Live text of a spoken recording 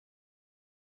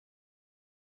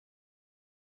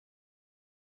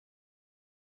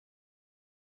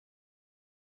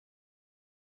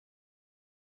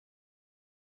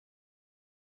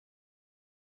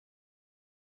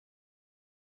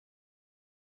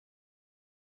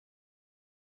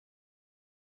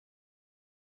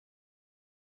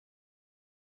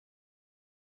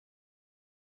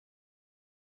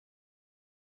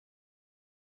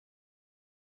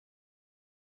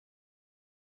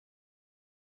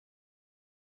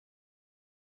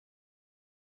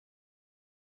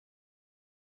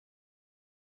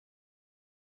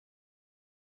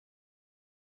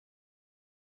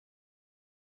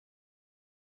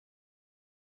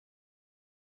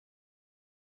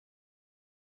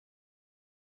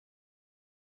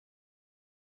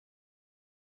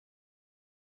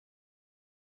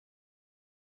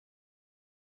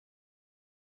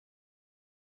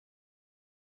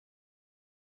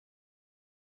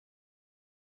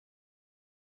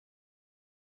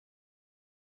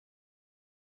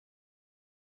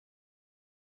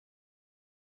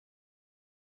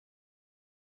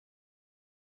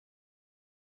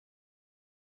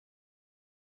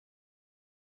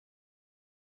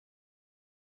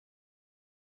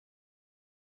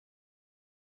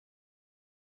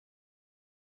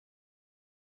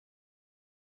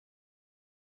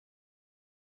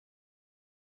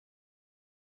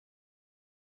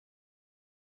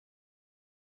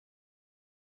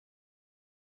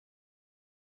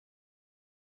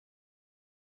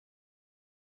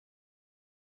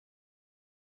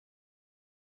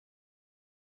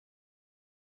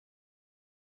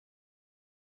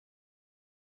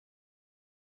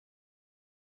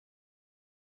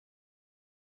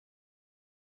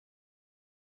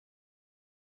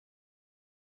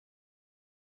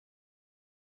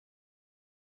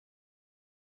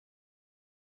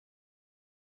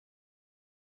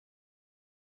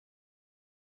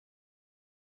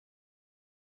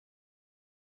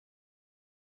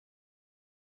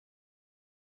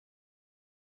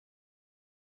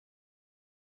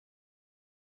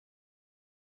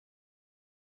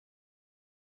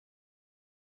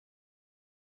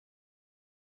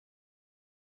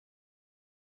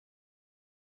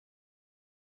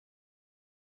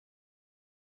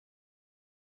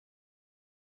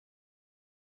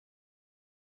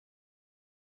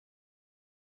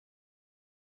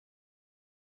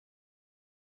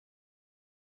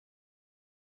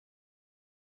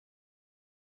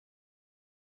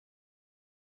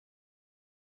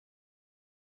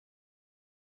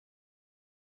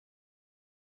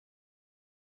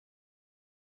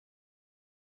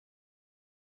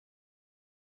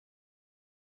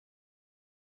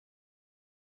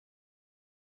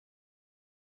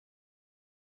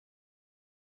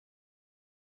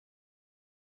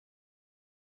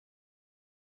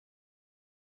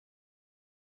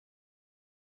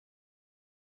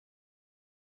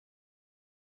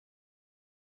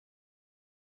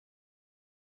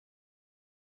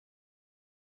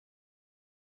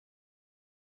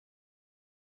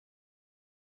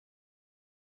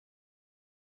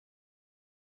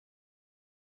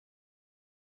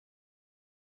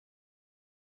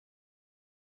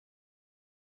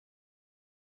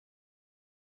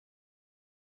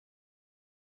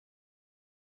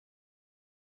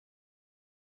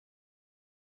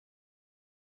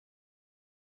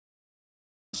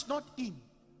not in,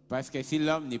 Parce que si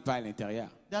l'homme n'est pas à l'intérieur,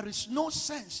 there is no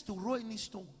sense to roll any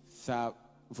stone. ça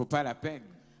ne vaut pas la peine.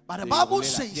 But the de Bible rouler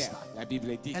la says pierre. La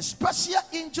Bible dit a special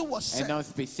angel was un sent ange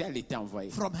spécial était envoyé.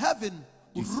 from heaven,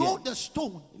 Du rolled ciel. the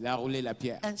stone Il a roulé la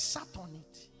pierre and sat on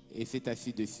it. et s'est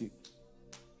assis dessus.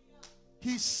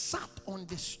 He sat on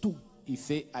the stone. Il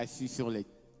s'est assis sur Do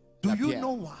la you pierre.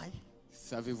 know why?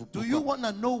 Savez-vous Do you pourquoi? want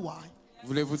to know why?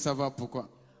 Voulez-vous savoir pourquoi?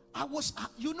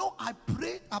 I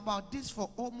prayed about this for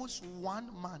almost 1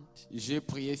 month. J'ai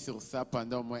prié sur ça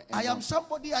pendant au moins I un an. am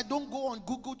somebody, I don't go on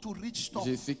Google to read stuff.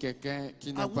 Je suis quelqu'un qui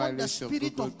I n'a pas want allé the sur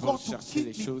Spirit Google of pour God to chercher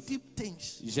les keep me choses. deep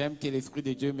things. J'aime que l'Esprit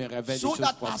de Dieu me révèle So des choses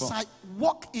that as profondes. I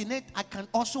walk in it, I can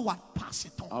also what, pass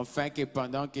it on. Afin que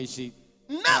pendant que je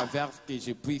Now, traverse, que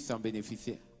je puisse en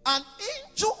bénéficier. an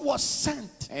angel was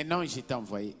sent Un ange est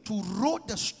envoyé to roll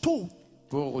the stone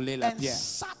pour rouler la and pierre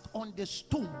sat on the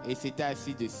stone et s'était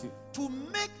assis dessus to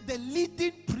make the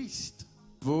leading priest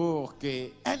pour que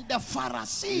and the les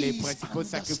Pharisees principaux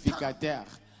understand sacrificateurs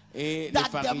et les that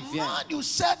the pharisiens man you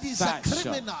said is a sachent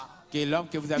criminal que l'homme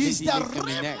que vous avez is dit the est real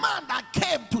criminel, man that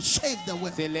came to save the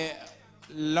world. c'est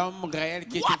l'homme réel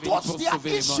qui était What venu was pour their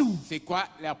sauver le issue? monde. C'est quoi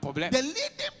leur problème? The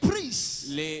leading priest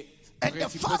Les and the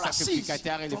principaux Pharisees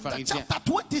sacrificateurs et les from the pharisiens. chapter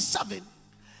 27,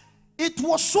 it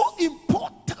was so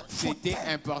important for C'était them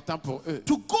important pour eux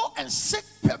to go and seek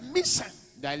permission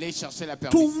d'aller chercher la to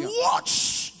permission,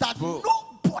 watch that pour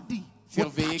nobody would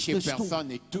surveiller touch que the stone. personne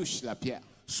ne touche la pierre.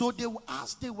 So they,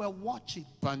 as they were watching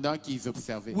Pendant qu'ils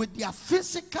observaient with their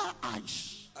physical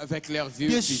eyes, avec leurs yeux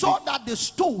they physiques saw that the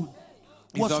stone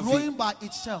Ils was ont vu. rolling by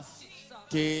itself.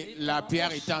 que la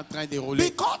pierre était en train de rouler.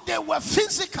 Because they were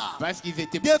physical, Parce qu'ils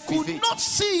étaient they could physiques. not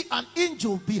see an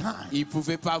angel behind. Ils ne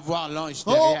pouvaient pas voir l'ange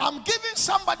Oh, derrière. I'm giving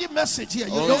somebody message here.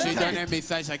 You Oh, don't je get donne it. un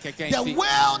message à quelqu'un The ici.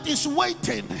 world is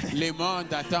waiting Le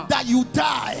monde attend that you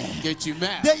die. que tu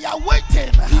meurs. They are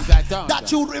waiting Ils attendent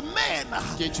that you remain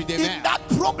que tu in demeures that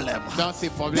problem. dans ces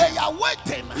problèmes. They are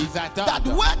waiting Ils that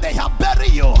attendent where they have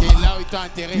buried you, que là où ils t'ont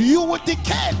enterré, you will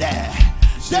decay there.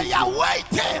 They are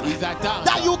waiting ils attendent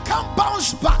that you can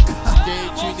bounce back. que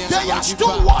tu ne They are rebondis still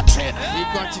pas. watching.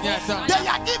 Ils continuent à attendre. They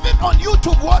are even on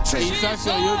YouTube watching. Ils sont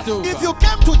sur YouTube. If you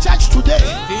came to church today,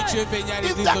 Si tu es venu à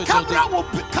if l'église the aujourd'hui, camera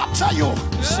will capture you,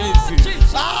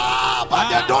 Jésus. but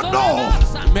they don't know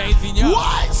Mais ils ignorent.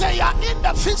 why they are in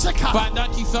the physical. Pendant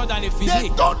qu'ils sont dans les They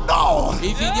physiques, don't know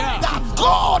ils ignorent that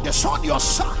God is on your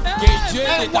side. que Dieu est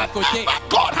And de ton côté. whatever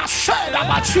God has said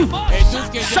about you Et tout ce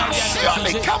que Dieu shall a dit à ton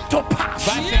surely sujet come to pass.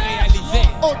 va se réaliser.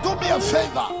 Oh, do me a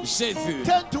favor. Jésus.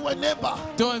 Turn to a neighbor.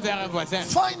 Tourne vers un voisin.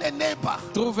 Find a neighbor.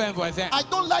 Trouve un voisin. I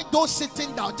don't like those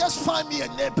sitting down. Just find me a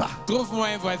neighbor. Trouve-moi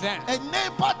un voisin. A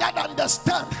neighbor that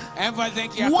understands Un voisin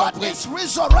qui a what compris. is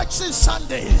Resurrection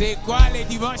Sunday. C'est quoi les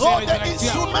dimanches Oh, de the résurrection?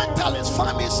 instrumentalist,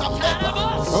 find me some neighbor.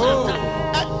 Oh,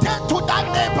 And turn to that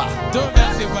neighbor. tourne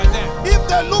vers ses voisins. If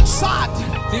they look sad,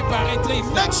 Tu parais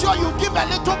triste. make sure you give a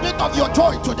little bit of your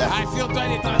joy to them. Assure-toi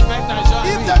de transmettre ta joie à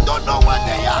If lui. they don't know where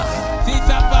they are, Si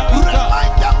ça part, ils sortent.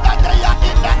 remind them that they are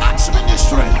in the Acts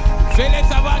ministry. Fais-les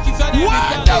savoir qu'ils sont dans le Where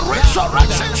mystère the des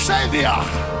resurrection Savior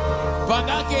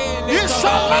Pendant que les is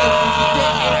sauveurs ressuscités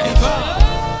est alive vivant,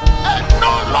 and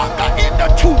no longer in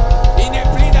the tomb. il n'est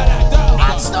plus dans la tombe.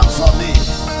 Ask them for me.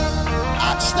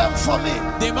 Ask them for me.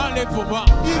 Demande-le pour moi.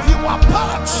 If you are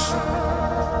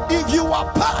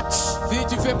part Si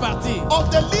tu fais partie of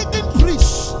the leading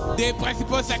priests des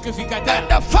principaux sacrificateurs and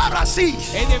the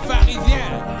Pharisees et des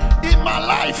pharisiens in my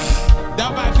life,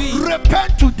 dans ma vie,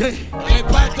 repent today.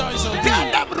 répands-toi aujourd'hui.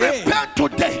 Tell them Hey, repent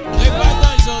today. répands-toi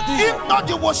aujourd'hui. If not,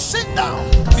 you will sit down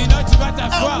Sinon, tu vas and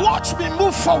t'asseoir watch me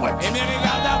move forward. et me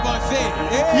regarder avancer.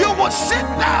 Hey, You will sit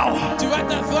down tu vas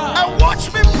t'asseoir and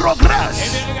watch me et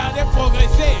progress. me regarder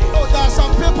progresser. Oh, there are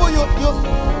some people you don't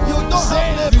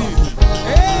have Jésus. neighbor.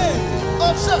 Hey,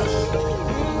 Observe.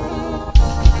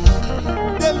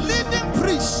 The leading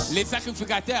priests les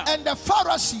sacrificateurs and the et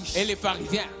Pharisees, les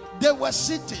pharisiens, they were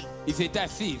sitting ils étaient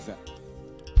assis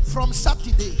from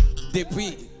Saturday.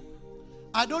 depuis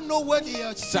I don't know where they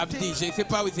are samedi. sitting. Je ne sais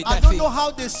pas où ils étaient I don't assis. know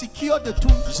how they secured the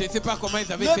tomb. Je ne sais pas comment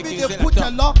ils avaient Maybe sécurisé they la put a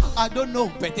tombe. lock. I don't know.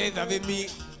 Peut-être ils avaient mis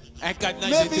un cadenas,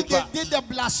 je ne Maybe sais they pas. did the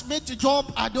blacksmith job.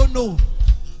 I don't know.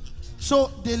 So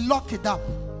they lock it up.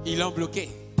 Ils l'ont bloqué.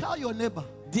 Tell your neighbor,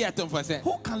 Dis à ton voisin,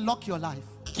 who can lock your life?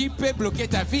 qui peut bloquer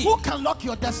ta vie? Who can lock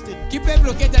your destiny? Qui peut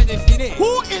bloquer ta destinée?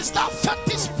 Who is that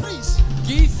fetish priest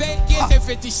Qui est ce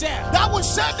féticheur? that will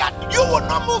say that you will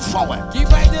not move forward? Qui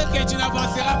va dire que tu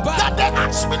n'avanceras pas? That the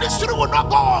Acts ministry will not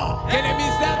go on? Que le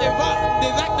ministère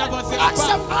des actes n'avancera Ask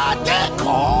them, pas? are they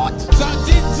called?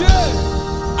 Sont-ils Dieu?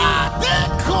 Are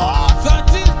they called?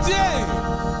 Sont-ils Dieu?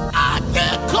 Are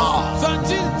they called?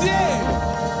 Sont-ils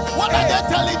Dieu? What are they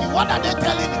telling you? are they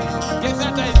telling you? Qu'est-ce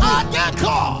que tu as dit? Are they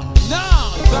God? Non,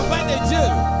 ils ne sont pas des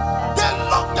dieux. They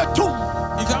locked the tomb,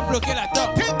 Ils ont bloqué la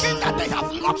tombe. thinking that they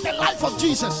have locked the life of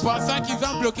Jesus. Pensant qu'ils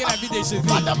ont bloqué la vie de Jésus.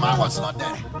 But the man was not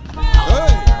there.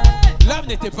 Oui. L'homme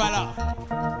n'était pas là.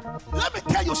 Let me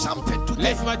tell you something today.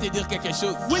 Laisse-moi te dire quelque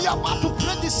chose. We are about to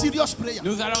pray this serious prayer.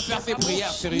 Nous allons faire ces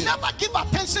prières sérieuses. Never give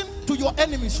attention to your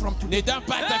enemies from today. Ne donne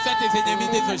pas attention à tes ennemis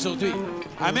dès aujourd'hui.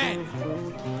 Amen.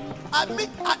 I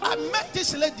met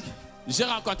this lady J'ai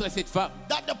rencontré cette femme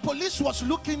that the police was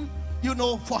looking,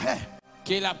 for her.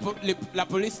 que la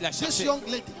police l'a This cherchée. young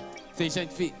lady. Cette jeune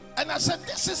fille. And I said,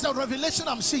 this is the revelation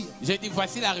I'm seeing. J'ai dit,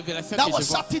 voici la révélation That que was je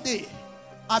vois. Saturday.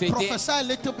 I C'était prophesied a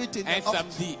little bit in un the office.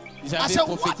 samedi. I J'avais said,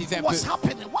 prophétisé un what peu. was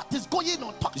happening? What is going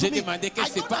on? Talk to J'ai me. demandé qu'est-ce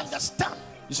I qui se don't passe. understand.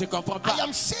 Je comprends I pas.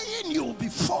 am seeing you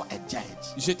before a judge.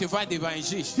 Je te vois devant un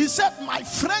juge. He said, my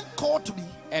friend called me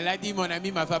Elle a dit, mon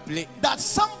ami m'avait appelé that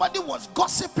somebody was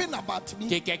gossiping about me.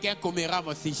 que quelqu'un comméra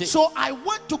mon sujet. So I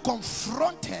went to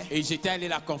confront her. Et j'étais allé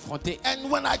la confronter. And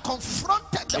when I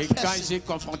confronted Et the quand person, j'ai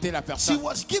confronté la she personne,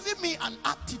 was giving me an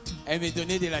attitude. elle me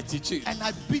donnait de l'attitude. And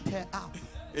I beat her up.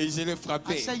 Et je l'ai I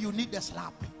frappé. said, you need a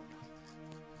slap.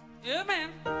 Amen.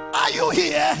 Are you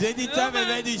here? J'ai dit, toi, me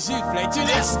mets du gifle. Et tu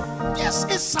laisses. This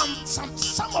is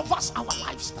some of us, our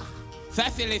lifestyle. Ça,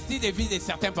 c'est le style de vie de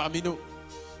certains parmi nous.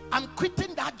 I'm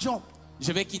quitting that job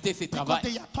Je vais quitter ce because travail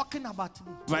they are talking about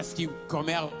me. parce qu'ils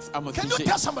commercent à mon Can you sujet.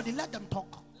 tell somebody, let them talk?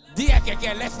 Dis à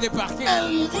quelqu'un, laisse-le parquer.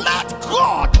 And let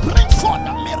God bring forth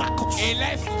the miracles. Et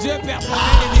laisse Dieu performer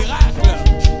les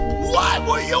miracles. Why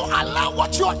will you allow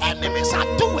what your enemies are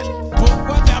doing?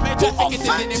 Pourquoi permettre à ce que offend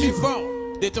tes ennemis you. font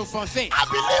de t'offenser? I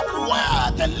believe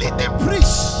where the leading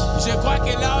priests Je crois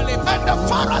que là où les and the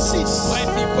Pharisees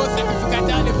principaux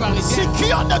sacrificateurs, les pharisiens,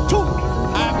 secured the tomb,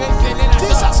 avaient scellé la tombe.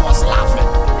 Jesus was laughing.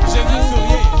 Jésus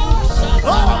souriait. Oh,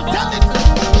 I'm telling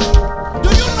you. Do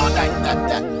you know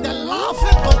that the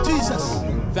laughing of Jesus?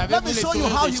 Let me Savez-vous les show you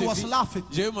sourires how de he was Jésus? laughing.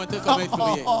 Je vais vous montrer comment il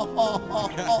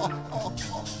souriait.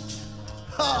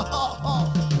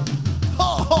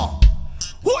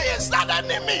 Who is that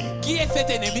enemy? Qui est cet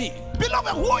ennemi?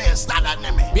 Beloved, who is that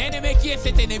enemy? Bien-aimé, qui est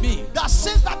cet ennemi? That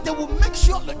says that they will make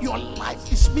sure that your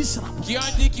life is miserable. Qui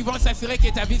ont dit qu'ils vont s'assurer que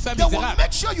ta vie soit They will misérable.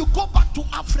 make sure you go back to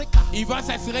Africa. Ils vont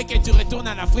s'assurer que tu retournes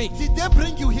en Afrique. Did they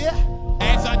bring you here?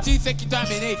 Est-ce sont-ils ceux qui t'ont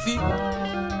amené ici?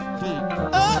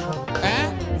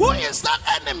 Hein? Who is that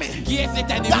enemy? Qui est cet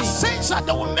That ennemi? says that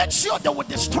they will make sure they will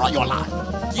destroy your life.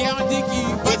 Qui ont dit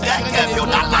qu'ils vont Did they s'assurer give de you détruire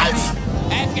that ta life?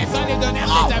 vie? Est-ce qu'ils sont les donneurs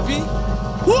Oh. de ta vie?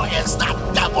 Who is that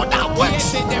devil that Qui est works?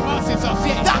 ces démons, ces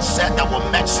sorciers? That said they will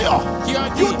make sure Qui ont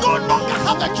you dit no longer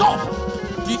have a job.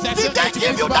 qui s'assurent Did they que tu give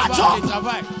puisses you pas that avoir job? de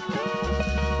travail?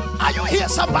 Are you here,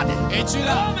 somebody? Es-tu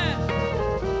là?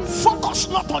 Focus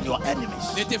not on your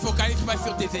enemies. Ne te focalise pas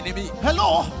sur tes ennemis.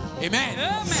 Hello?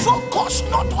 Amen. Focus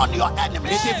not on your Ne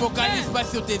enemies. te focalise pas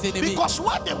sur tes ennemis. Because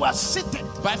when they were sitting,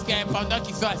 Parce que pendant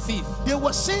qu'ils sont assis, they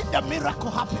were seeing the miracle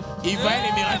happen. ils voyaient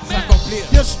les miracles s'accomplir.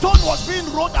 The stone was being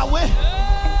rolled away.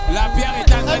 La pierre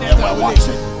est en train And they d'être were roulée.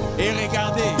 watching. Et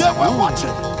regardez. They were watching.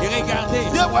 Et regardez.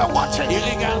 They were watching. Et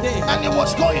regardez. And it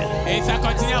was going. Et ça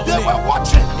continue à They rouler. were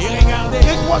watching. Et regardez.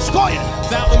 It was going.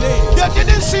 Ça a roulé. They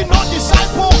didn't see no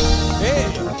disciple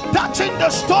Et touching the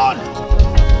stone.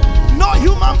 No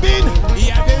human being il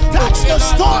y avait une touched the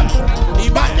stone.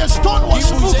 But the stone was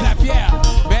qui bougeait moving. la pierre.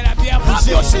 Mais la pierre Have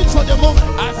bougeait. your seat for the moment.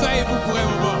 Asseyez-vous pour un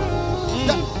moment.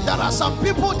 There are some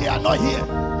people, they are not here.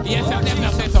 Il y a certaines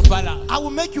personnes qui ne sont pas là. I will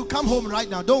make you come home right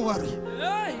now. Don't worry.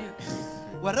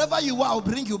 Wherever you are, I'll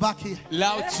bring you back here.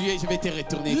 Là où tu es, je vais te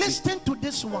retourner ici. Listen to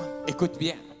this one. Écoute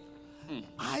bien.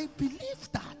 I believe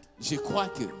that Je crois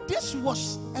que this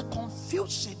was a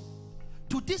confusion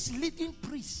to this leading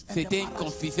priest. and the c'était une Pharisees.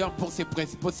 confusion pour ces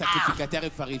principaux sacrificateurs et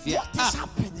pharisiens. What is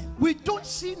happening? We don't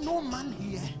see no man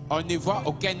here. On ne voit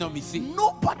aucun homme ici.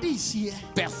 Nobody is here.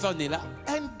 Personne n'est là.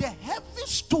 And the heavy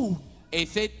stone Et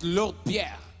cette lourde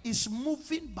pierre is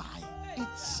moving by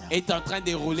itself. est en train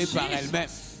de rouler par elle-même.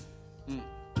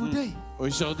 Today,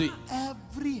 Aujourd'hui,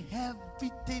 every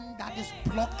heavy thing that is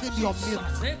blocking your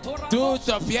miracle,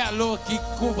 toute pierre lourde qui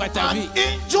couvre ta an vie,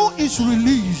 angel is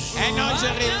released un ange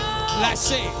est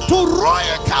lâché to roll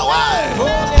it away. pour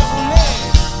les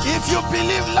rouler. If you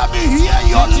believe, let me hear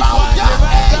your Si tu crois, je louder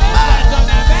vais amen. entendre ton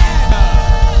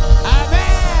amen.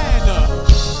 Amen.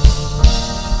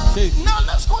 Jésus. Now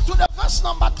let's go to the verse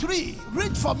number 3.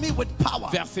 Read for me with power.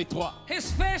 Verset 3.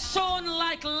 His face shone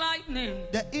like lightning,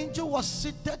 The angel was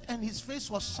seated and his face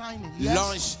was shining. Yes.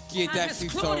 L'ange qui était and assis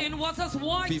his sur clothing was as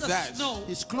white visage. as snow.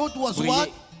 His clothes was brillait. what?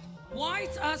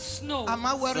 White as snow. Am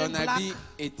I wearing Son black? habit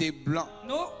était blanc.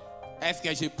 No. Est-ce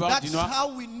que je porte That's du noir?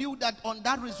 how we knew that on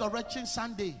that resurrection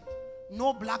Sunday,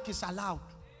 no black is allowed.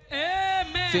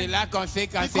 C'est là qu'on sait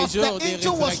qu'en ces Because jours the de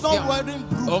angel was not résurrection, wearing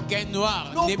blue, aucun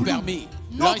noir no n'est blue, permis.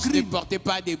 no L'ange ne green, portait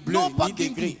pas de bleu no ni de gris.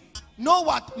 burgundy, no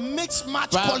what? Mixed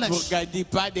match Pas colors. burgundy,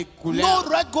 pas de No couleurs.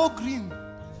 red, go green.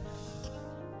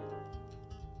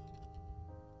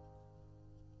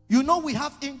 You know we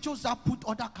have angels that put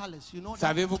other colors. You know that?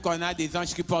 Savez-vous qu'on a des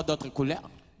anges qui portent d'autres couleurs?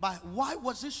 But why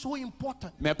was it so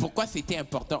important? Mais pourquoi c'était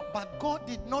important But God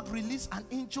did not release an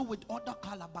angel with other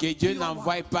color. But que Dieu pure white.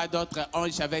 n'envoie pas d'autres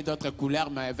anges avec d'autres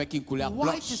couleurs, mais avec une couleur White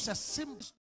blanche? is a symbol.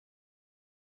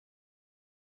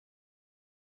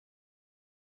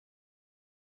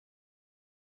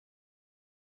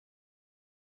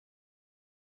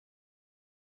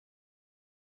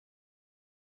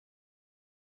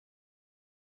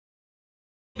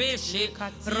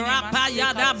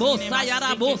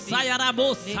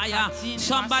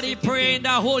 Somebody pray in the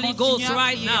Holy Ghost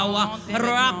right now.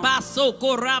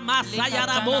 Rapasoko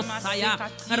Ramasayarabosaya.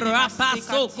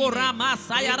 Rapasoko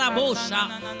Ramasayarabosha.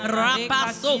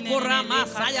 Rapasoko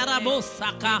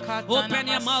Ramasayarabosaka. Open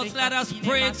your mouth, let us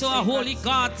pray to our holy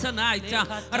God tonight.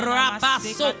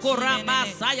 Rapasoko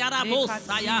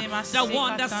Ramasayarabosaya. The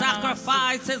one that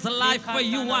sacrificed his life for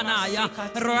you and I.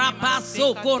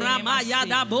 Rapasoko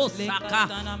Ramayada Bosaka,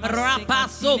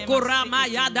 Rapasoko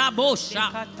Ramayada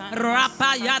Bosha,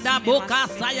 Rapayada Boka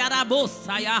Sayada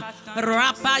Bosaya,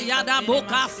 Rapayada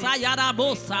Boka Sayada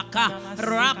Bosaka,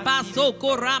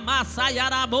 Rapasoko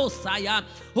Ramasayada Bosaya.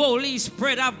 Holy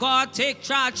Spirit of God, take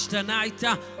charge tonight.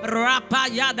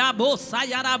 Rapayada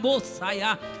Bosayada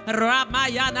Bosaya,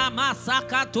 Ramayana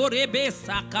Masaka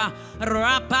Torebesaka,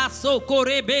 Rapasoko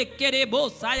Rebeke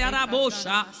Bosayada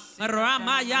Bosha.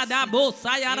 Ramayada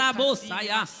Bosayada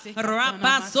Bosaya,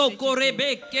 Rapasoko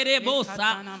Rebeke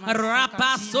Bosa,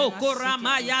 Rapasoko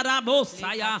Ramayada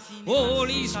Bosaya.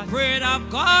 Holy Spirit of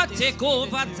God, take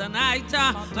over tonight.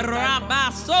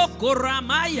 Rapasoko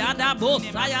Ramayada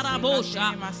Bosayada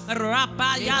Bosha,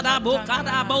 Rapayada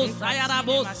Bokada Bosayada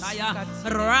Bosaya,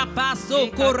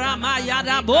 Rapasoko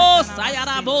Ramayada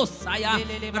Bosayada Bosaya,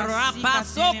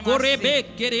 Rapasoko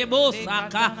Rebeke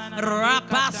Bosaka,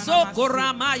 Rapasoko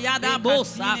Ramayada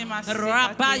Bosa,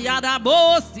 Rapayada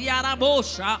Bosiada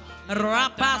Bosha,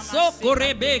 Rapasoko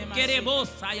Rebeke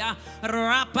Bosaya,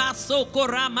 Rapasoko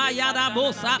Ramayada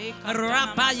Bosa,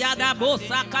 Rapayada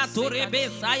Bosa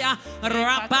Katurebesaya,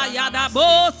 Rapayada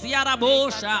Bosiada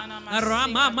Bosha,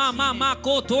 Ramama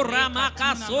Koto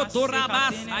Ramaka Soto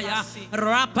Rabasaya,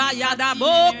 Rapayada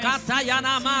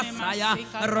Bokatayana Masaya,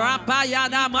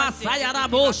 Rapayada Masaya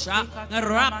Bosha,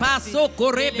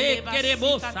 Rapasoko Rebeke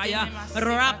Bosaya,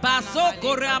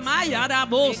 Rapasoko Ramayada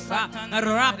Bosa,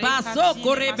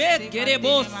 Rapasoko Rebeke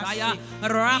Bosaya,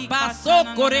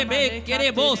 Rapasoko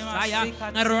Rebeke Bosaya,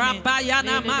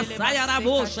 Rapayana Masaya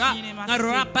Bosha,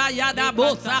 Rapayada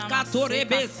Bosa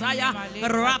Katorebesaya,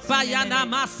 Rapayana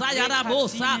Masaya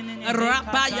Bosa,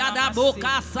 Rapayada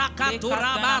Boka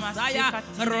Sakaturabasaya,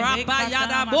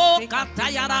 Rapayada Boka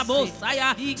Tayada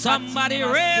Bosaya. Somebody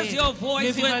raise your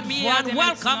voice with me and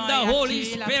welcome the Holy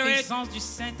Spirit.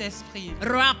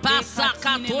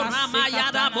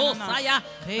 Rapasakaturama Bosaya,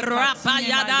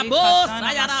 Rapayada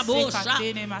Bosaya Bosha,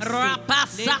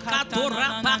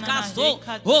 Rapasakaturapakaso.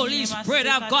 Holy Spirit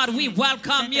of God, we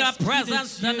welcome your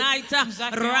presence tonight.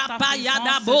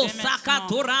 Rapayada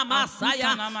Bosakaturama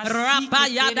Saya,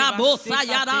 Rapayada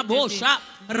Bosaya Bosha.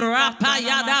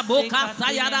 Rapayada Boka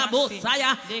Sayada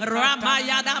Bosaya,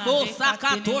 Ramayada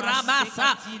Bosaka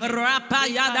Turabasa,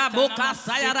 Rapayada Boka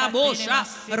Sayada Bosha,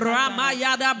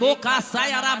 Ramayada Boka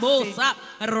Sayada Bosa,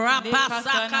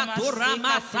 Rapasaka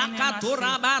Turamasaka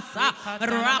Turabasa,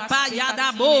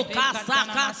 Rapayada Boka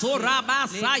Saka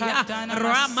Turabasaya,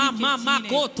 Ramama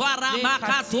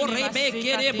Kotaramaka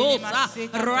Turebeke Bosa,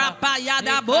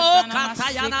 Rapayada Boka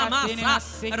Tayana Masa,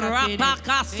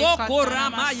 Rapaka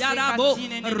Sokoramayada Bo.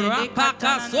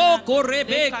 Rapaka Soko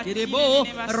Rebeke Bo,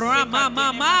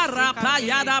 Ramama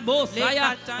Rapayada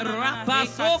Bosaya,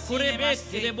 Rapasoko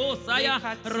Rebeke Bosaya,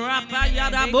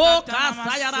 Rapayada Boka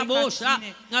Sayada Bosha,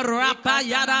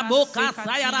 Rapayada Boka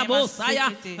Sayada Bosaya,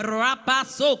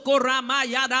 Rapasoko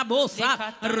Ramayada Bosa,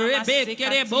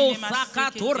 Rebeke Bosa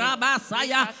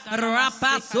Katurabasaya,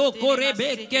 Rapasoko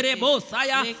Rebeke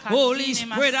Bosaya. Holy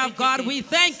Spirit of God, we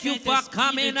thank you for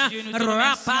coming.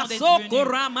 Rapasoko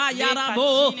Ramayada Bosa.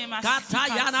 Bo,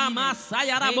 Katayana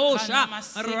Masayara Bosha,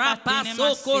 Rapa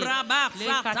Sokoraba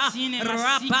Sata,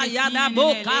 Rapa Yada Bo,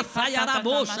 Kasayara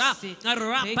Bosha,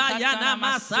 Rapa Yana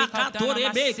Masaka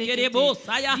Torebe Kerebo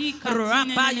Saya,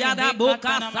 Rapa Yada Bo,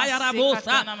 Kasayara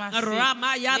Bosa,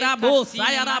 Rama Yada Bo,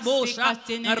 Sayara Bosha,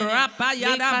 Rapa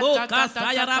Yada Bo,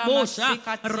 Kasayara Bosha,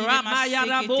 Rama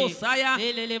Yada Bo, Saya,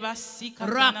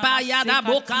 Rapa Yada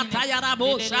Bo, Katayara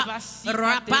Bosha,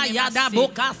 Rapa Yada Bo,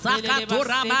 Kasaka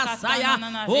Toraba Saya.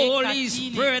 Holy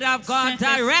Spirit of God,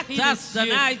 direct us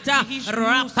tonight.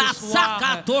 Rapa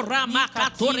Saka Torama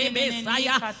Katorebe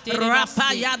Saya,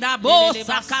 Rapa Yada Bo,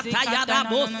 Sakata Yada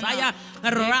Bo Saya.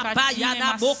 Rapa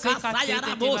Yada Boka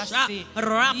Sayara Bosha,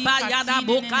 Rapa Yada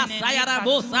Boka Sayara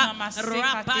Bosa,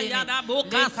 Rapa Yada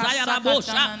Boka Sayara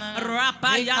Bosha,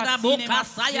 Rapa Yada Boka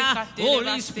Saya.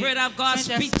 Holy Spirit of God,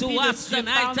 speak to us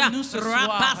tonight.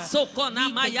 Rapa Sokona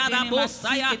Mayada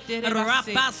Bosaya,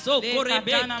 Rapa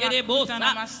Sokorebe Kerebosa,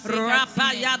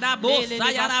 Rapa Yada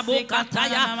Bosa Yada Boka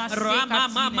Taya,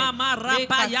 Rama Mama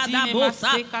Rapa Yada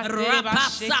Bosa, Rapa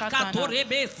Saka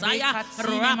Torebe Saya,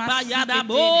 Rapa Yada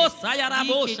Bosa.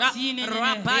 Bosha,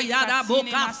 Rapa Yada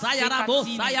Boka Sayara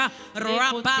Bosaya,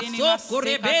 Rapa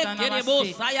Sokorebe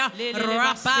Kerebosaya,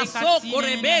 Rapa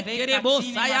Sokorebe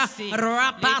Kerebosaya,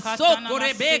 Rapa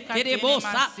Sokorebe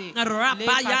Kerebosa,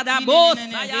 Rapa Yada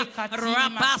Bosaya,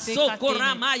 Rapa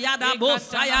Sokorama Yada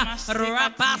Bosaya,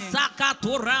 Rapa Saka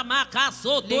Turama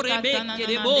Kaso Torebe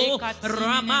Kerebo,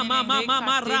 Rama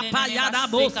Mama Rapa Yada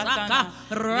Bosaka,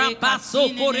 Rapa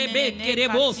Sokorebe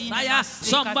Kerebosaya.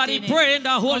 Somebody pray in the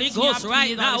Holy Ghost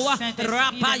right now.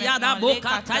 Rapa Yada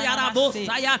Boka Tayara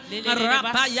Bosaya,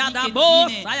 Rapa Yada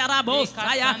Bosaya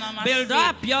Bosaya. Build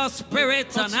up your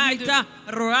spirit tonight.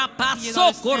 Rapa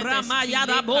Sokorama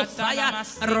Yada Bosaya,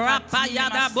 Rapa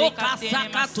Yada Boka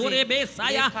Saka Turebe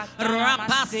Saya,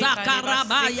 Rapa Saka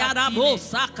Raba Yada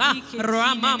Bosaka,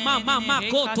 Rama Mama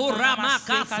Koturama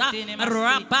Kasa,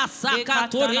 Rapa Saka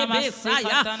Turebe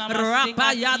Saya,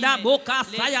 Rapa Yada Boka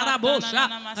Sayara Bosha,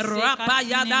 Rapa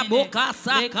Yada Boka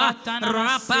Saka,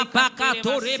 Rapa Paka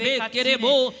Torebe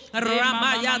Kerebo,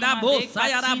 Rama Yada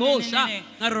Bosayara Bosha,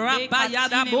 Rapa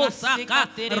Yada Bosaka,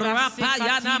 Rapa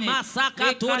Yada Masaka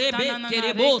Torebe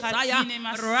Kerebo Saya,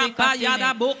 Rapa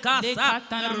Yada Bokasa,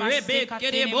 Rebe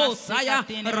Kerebo Saya,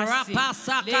 Rapa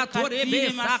Saka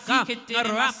Torebe Saka,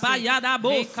 Rapa Yada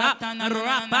Bosa,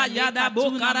 Rapa Yada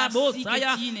Bokara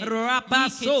Bosaya, Rapa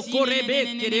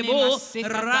Sokorebe Kerebo,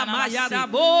 Rama Yada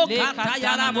Bokata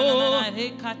Yada Bo,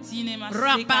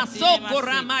 Rapa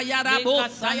Sokorama Yada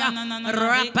Bosaya,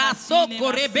 Rapa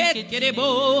Sokorebe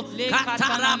Kerebo,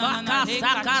 Katarabaka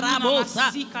Sakarabosa,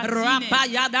 Rapa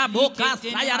Yada Boka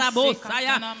Sayara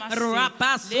Bosaya,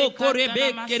 Rapa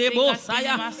Sokorebe Kerebo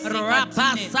Saya,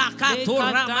 Rapa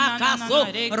Sakaturama Kaso,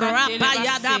 Rapa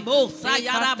Yada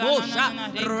Bosaya Bosha,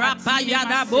 Rapa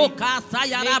Yada Boka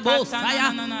Sayara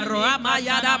Bosaya, Rama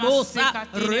Yada Bosa,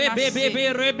 Rebe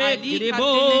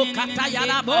Kerebo,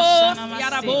 Katayara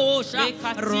Bosaya Bosha,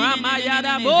 Rama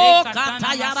Yada Boka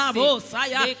Tayara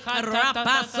Bosaya,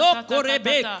 Rapa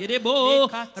Sokorebe Kerebo,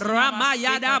 Rama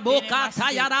Yada Boka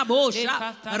Tayara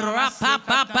Bosha, Rapa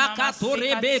Papa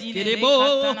Torebe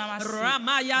Kerebo,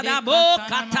 Rama Yada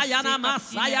Boka Tayana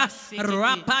Masaya,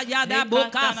 Rapa Yada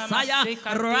Boka Saya,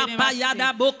 Rapa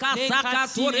Yada Boka Saka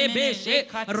Torebe,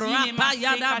 Rapa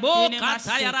Yada Boka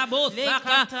Tayara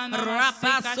Bosaka,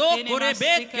 Rapa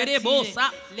Sokorebe Kerebosa,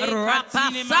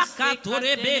 Rapa Saka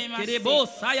Torebe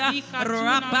Kerebosaya,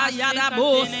 Rapa Yada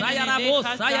Bosaya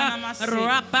Bosaya,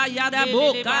 Rapa Yada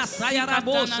Boka Sayara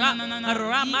Bosha,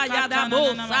 Rama Yada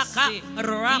Bosaka,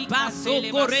 Rapa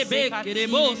Sokorebe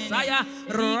Kerebosaya,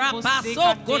 Rapa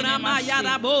Sokorama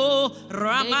Yada Bo,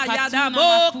 Rama Yada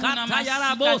Boka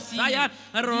Tayara Bosaya,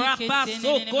 Rapa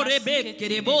Sokorebe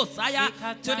Kerebosaya.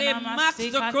 Today marks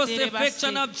the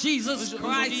crucifixion of Jesus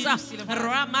Christ.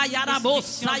 Rama Yada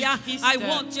Bosaya. I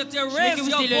want you to raise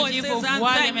your voices and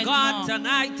thank God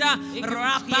tonight.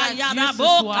 Rapa Yada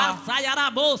Boka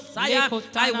Sayara Bosaya.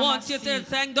 I want you to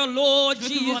thank the Lord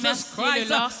Jesus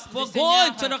Christ for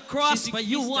going to the cross for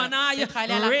you and I.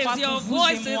 Raise your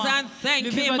voices and thank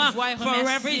Him for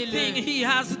everything He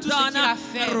has done.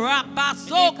 Rapa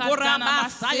Sokorama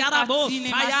Sayara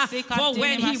Bosaya. For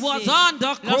when He was on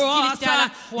the cross,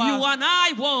 you and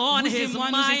I were on His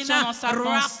mind.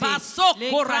 Rapa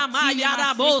Sokorama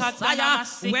Yada Bosaya.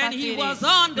 When He was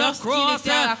on the cross,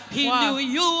 He knew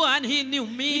you and He knew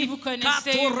me.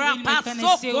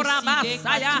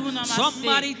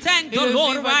 Somebody thank the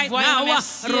Lord right now.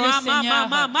 Rama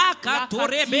Mama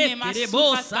Katorebe Rebe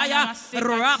Kerebosaya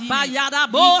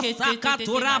Rapayadabosa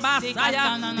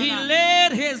Katurabasaya. He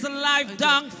laid his life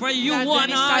down for you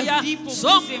and I.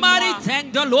 Somebody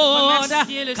thank the Lord.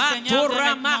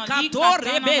 Katurama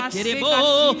Katorebe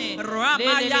Kerebo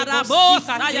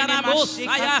Ramayadabosa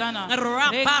Yarabosaya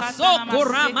Rapaso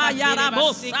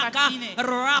Kuramayadabosaka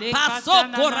Rapaso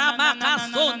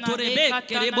Kuramakason Turebe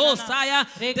Kerebosaya.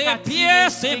 They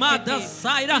pierced him at the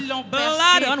side.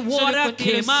 Blood and water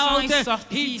came out.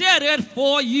 He did it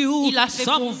for you.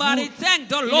 Somebody thank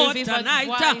the Lord tonight.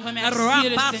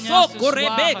 Rapaso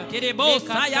Kurebe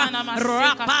Kerebosaya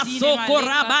Rapaso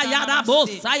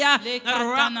Kurabayadabosaya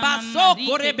Rapaso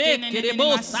Kurebe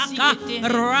Kerebosaka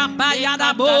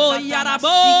Rabayadabo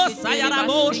Yarabosaya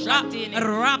Rabosha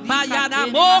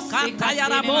Rapayadabo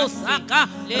Katayarabosaka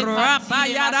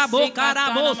Rapayadabo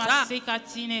Karabosa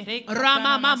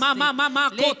Rama Mama Mama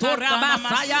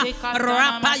Kotorabasaya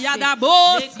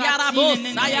Rapayadabos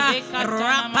Yarabosaya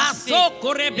Rapaso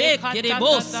Kurebe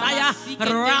Kerebosaya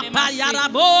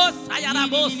Rapayadabosaya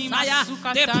Rabosaya.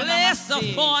 They placed the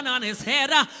thorn on his head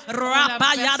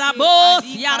Rapayadabos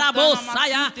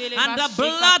Yarabosaya and the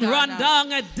blood run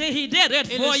down. He did it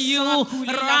for you.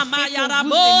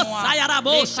 Ramayadabosaya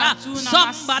Rabosha.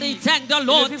 Somebody thank the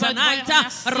Lord tonight.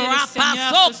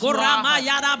 Rapaso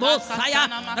Kuramayadabosaya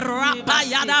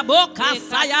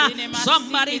Rapayadabokasaya.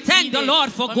 Somebody thank the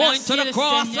Lord for going to the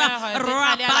cross.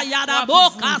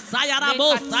 Rapayadabokasaya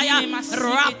Rabosaya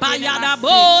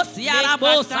Rapayadabosaya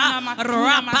Rabosa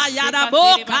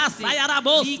Rapayadabokasaya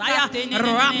Rabosaya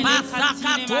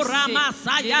Rapasaka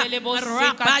Turamasaya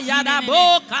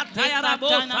Rapayadabokataya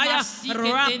Rabosaya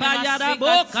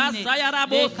Rapayadabokasaya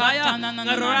Rabosaya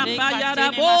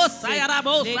Rapayadabosaya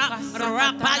Rabosa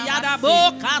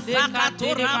Rapayadabokasaka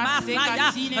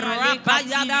Turamasaya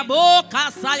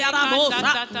Rapayadabokasaya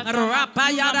Rabosa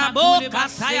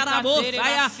Rapayadabokasaya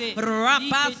Rabosaya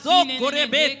Rapaso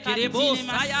Kurebe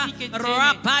Kerebosaya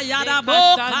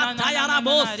Rapayadabokataya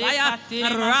Rabosaya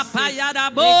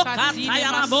Rapayadabokataya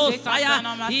Rabosaya.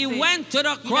 He went to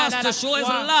the cross to show his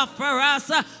love for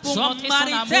us.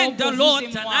 Somebody thank the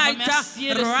Lord tonight.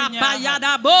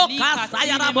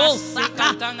 Rapayadabokasaya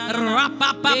Rabosaka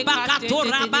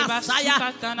Rapapapakaturabasaya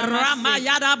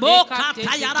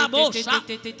Ramayadabokataya Rabosha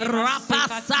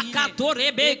Rapasaka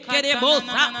Turebe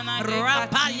Kerebosa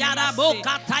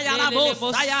Rapayadabokataya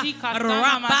Rabosaya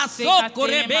Rapaso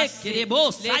Kurebe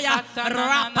Kerebosaya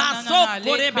Rapaso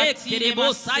Kurebe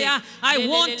Kerebosaya. I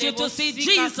want you to see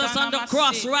Jesus on the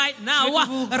cross right now.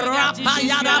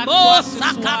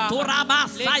 Rapayadabosaka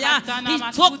Turabasaya. He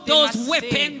took those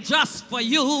whipping just for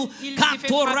you.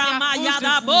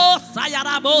 Katuramayadabosaya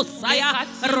Rabosaya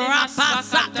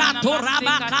Rapasaka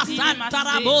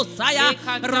Turabakasantarabosaya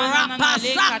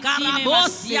Rapasaka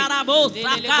Rabosya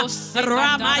Rabosaka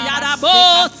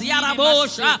Ramayadabosya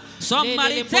Rabosha.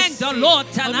 Somebody thank the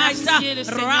Lord tonight.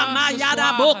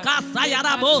 Ramayadabokasaya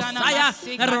Rabosaya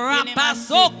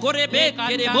Rapaso Kurebe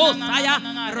Kerebosaya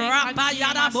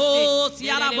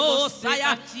Rapayadabosya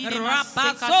Rabosaya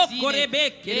Rapaso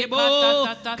Kurebe Kerebo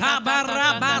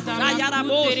Kabarabasaya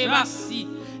Rabosha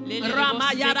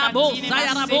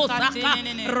Ramayadabosaya Rabosaka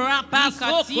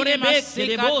Rapaso Kurebe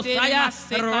Kerebosaya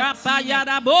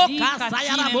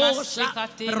Rapayadabokasaya Rabosha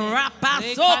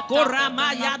Rapaso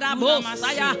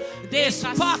Kuramayadabosaya. They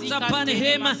spat upon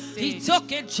him. He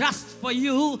took it just for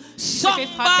you.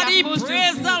 Somebody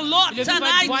praise the Lord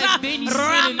tonight.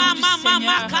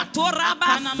 Ramamama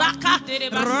Katorabasaka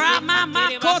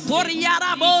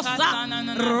Ramamakotoriarabosa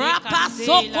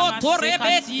Rapasoko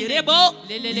Torebe Kerebo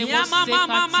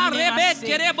Yamamama Rebe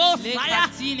Kerebo Saya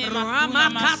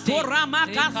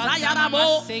Ramakatoramagasayarabo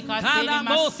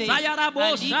Kalabo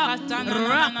Sayarabosha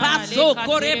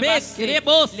Rapasoko Rebe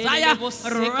Kerebo Saya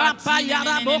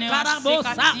Rapayarabo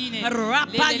Karabosa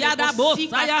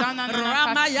Rapayadabosaya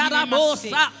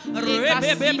Ramayadabosa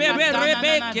Rebe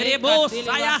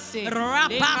Kerebosaya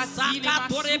Rapasaka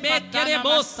Torebe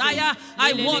Kerebosaya.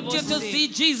 I want you to see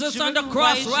Jesus on the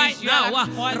cross right now.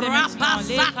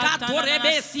 Rapasaka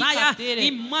Torebe Saya.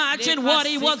 Imagine what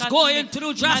he was going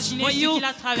through just for you.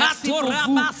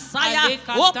 Katorabasaya.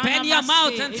 Open your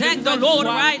mouth and thank the Lord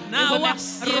right now.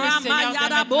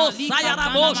 Ramayadabosaya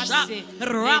Rabosha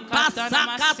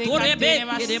Rapasaka Torebe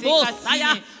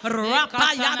Kerebosaya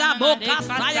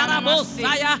Rapayadabokasaya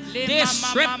Rabosaya. They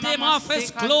stripped him of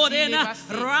his clothing.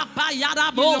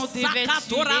 Rapayadabosaka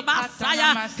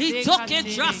Torabasaya. He took it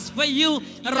just for you.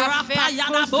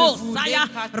 Rapayadabosaya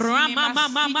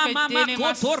Ramamamamama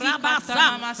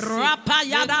Kotorabasa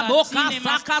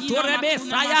Rapayadabokasaka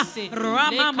Torebesaya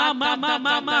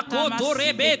Ramamamamama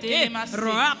Kotorebeke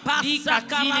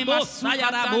Rapasaka Rabosaya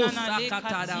Rabosa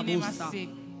Katarabosa.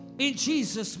 In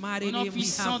Jesus' mighty Au nom name we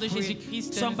puissant have de prayed.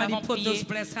 Jésus-Christ, nous Somebody avons put prié. those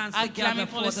blessed hands together Acclamez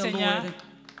pour for le the Seigneur. Lord.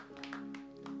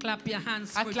 Clap your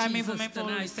hands for Acclamez vos Jesus mains pour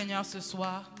le tonight. Seigneur ce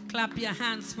soir. Clap your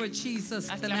hands for Jesus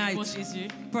Acclamez pour tonight. Jésus.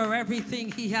 For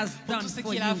everything he has Pour done tout ce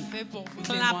for qu'il a you. fait pour vous et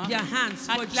Clap moi. your hands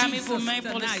for Acclamez vos Jesus mains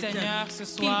pour le tonight. Seigneur ce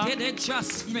soir. He did it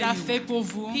just for Il l'a you. fait pour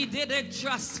vous. He did it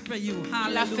just for you.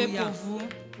 Il l'a fait pour Hallelujah. vous.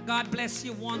 God bless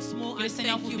you once more Que le and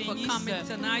Seigneur thank vous you for bénisse coming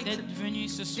tonight. d'être venu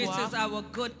ce This soir. is our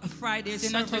Good Friday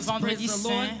C'est notre service. vendredi Praise the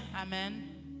Lord. saint. Amen.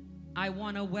 I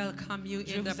want to welcome you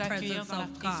Je in veux the vous accueillir presence dans la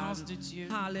of présence God. de Dieu.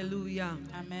 Hallelujah.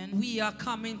 Amen. We are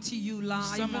coming to you live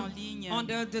sommes en ligne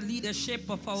under the leadership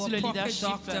of our sous le prophet leadership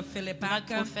Dr. Philip de notre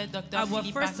Ackah, prophète Dr. our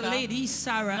Philip First Ackah, Lady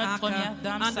Sarah notre Ackah, première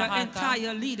dame and the Sarah Ackah,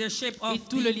 entire leadership of et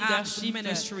tout le the Ackah leadership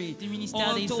ministry. du ministère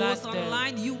All des those Actes.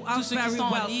 online, you are Tous ceux qui very sont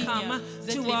en ligne, welcome vous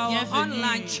êtes to les our bienvenus.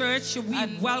 online church.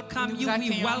 We welcome nous you, we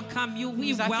accueillons- welcome you, we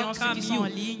nous accueillons ceux welcome qui sont en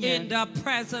you ligne. in the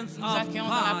presence Nous of accueillons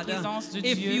dans la God. présence de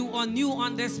If Dieu. you are new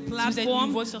on this êtes platform,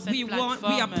 nouveau sur cette we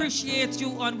plateforme, appreciate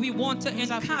you and we want to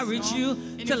nous encourage apprécions you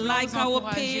et to nous voulons like vous our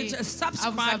encourager page, à vous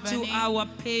subscribe to abonner, our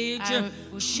page,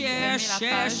 à aussi share, aimer la share,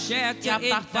 page share et à to invite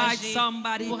partager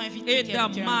somebody pour inviter in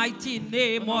the quelqu'un. mighty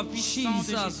name Au nom of puissant de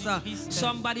Jesus. Jésus-Christ.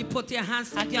 Somebody put your hands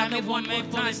together Acclamez vos one mains more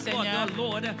pour le time for Seigneur. the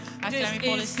Lord. Acclamez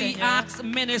pour le This is the Seigneur. Acts C'est le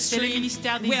ministry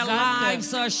ministère des where Actes,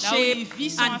 lives are là où les shaped vies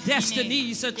sont and affinées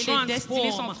destinies are et les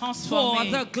destinées sont transformed for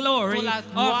transformées the glory pour la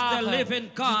of gloire the living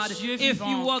God. du Dieu If vivant.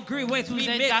 you agree with Si vous me,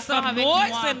 êtes make d'accord some avec noise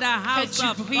moi, in the house faites du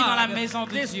of bruit dans la God. maison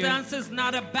de Dieu. Distance is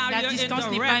not a barrier in distance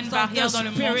the n'est pas realms une of barrière the dans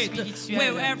le monde spirit. spirituel.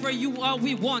 Wherever you are,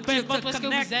 we want Peu you importe to où est-ce que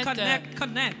connect, vous êtes,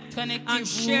 connect, and connectez-vous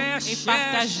share, et share,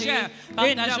 partagez. share in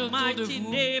Partagez the autour de mighty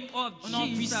vous. name of Au nom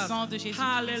Jesus. puissant de Jésus-Christ.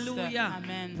 Hallelujah.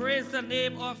 Amen. Praise the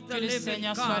name of the Que le living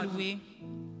Seigneur soit God. loué.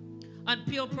 On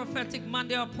Pure Prophetic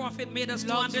Monday, our prophet made us to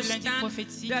Lors du lundi understand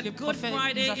prophétique, that le Good prophète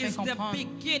Friday nous a fait is the comprendre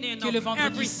beginning que le of vendredi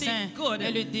everything saint good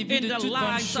est le début in de the toute bonne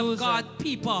lives chose of God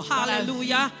people. dans la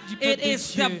Hallelujah. vie du It peuple de is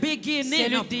Dieu. the C'est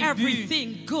beginning le of début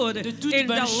everything good de toute in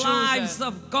bonne the chose lives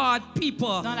of God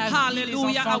people. dans la vie des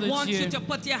Hallelujah. enfants I de want Dieu. you to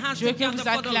put your hands Je veux que together vous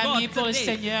for the acclamiez Lord pour le today.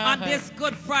 Seigneur. On this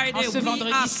Good Friday, En ce we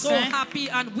vendredi are so saint, happy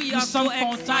and we nous are so sommes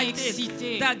contents et excited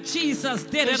excités that Jesus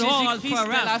did que it all Jésus-Christ for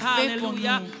l'a us. fait pour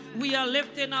Hallelujah. nous. We are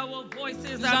lifting our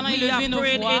voices Nous and allons we are élever nos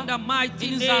praying voix in the mighty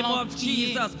et nous name allons of prier.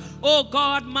 Jesus. Oh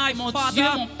God, my Mon Father, Dieu,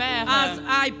 mon Père, as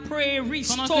I pray, pendant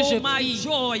que restore je my prie,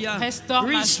 joy, restaure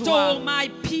ma restore joie, my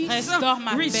peace, restaure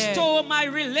ma paix, restore my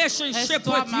relationship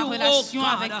restaure with ma you, oh relation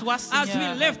God. avec toi, As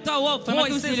Seigneur. we lift our Pendant que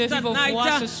vous voices élevez vos tonight,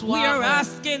 voix ce we soir, are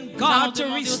asking nous God allons to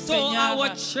demander au restore Seigneur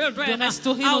our children, de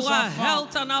restaurer nos our enfants,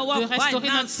 health and our de restaurer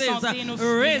notre finances. santé et nos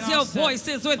Raise your finances.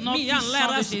 voices with Au nom me and puissant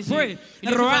let de us Jésus. pray.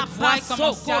 Élevez votre voix et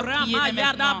commencez à prier dès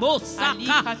maintenant.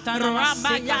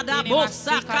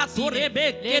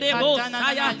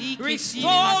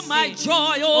 Restore my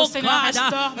joy, oh God.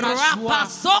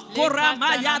 Rapasoko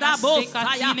ramayada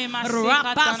bosaya.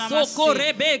 Rapasoko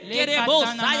rebekere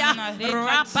bosaya.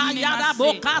 Rapayada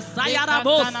bokasaya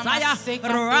bosaya.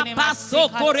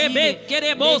 Rapasoko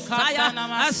rebekere bosaya.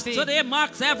 As today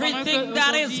marks everything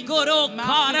that is good, oh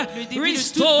God.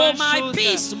 Restore my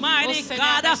peace, mighty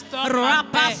God.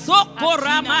 Rapasoko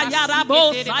ramayada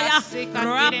bosaya.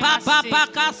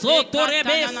 Rapapapaka soto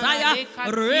rebesaya.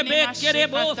 Rebekere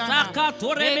bosaka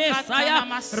torebesaya.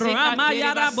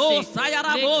 Ramayada bosaya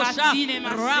rabosha.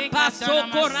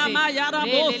 Rapasoko ramayada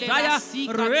bosaya.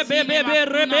 Rebebebe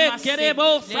rebekere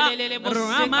bosa.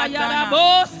 Ramayada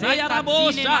bosaya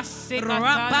rabosha.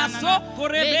 Rapasoko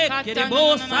rebekere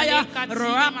bosaya.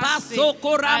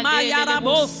 Rapasoko ramayada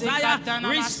bosaya.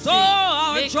 Restore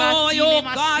our joy, oh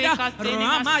God.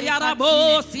 Ramayada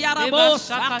bosaya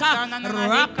rabosaka.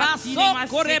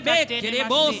 Rapasoko rebekere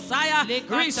bosaya.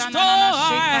 Restore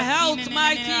our health,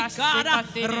 mighty God.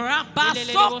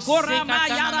 Rapasoko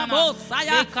ramayada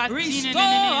bosaya. Restore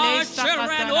our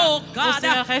children, oh God.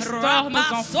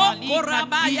 Rapasoko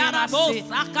ramayada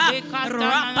bosaka.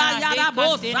 Rapayada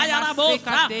bosaya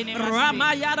rabosa.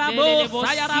 Ramayada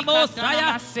bosaya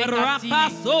rabosaya.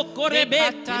 Rapasoko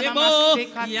rebekere bo.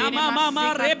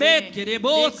 Yamamama rebekere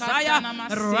bosaya.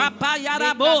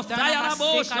 Rapayada bosaya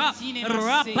rabosha.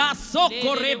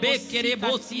 Rapasoko rebekere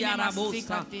bosaya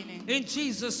rabosa. In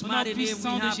Jesus' Au nom mighty name we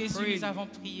puissant de have Jésus, prayed. nous avons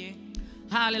prié.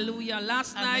 Hallelujah.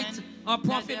 Last Amen. night, our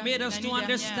prophet La made us to nuit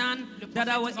understand dernière, le that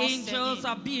our prophète nous a angels enseigné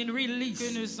are being released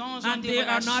que nos anges ont and été they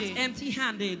are not relâchés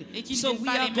empty-handed. et qu'ils So ne viennent we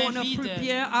pas are les mains going to vides.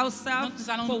 prepare ourselves Donc nous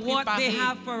allons for nous what they préparer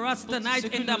have for us pour tonight ce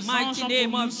que in the nos mighty anges ont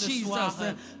name pour of nous ce Jesus. soir.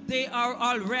 they are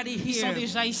already Ils sont here.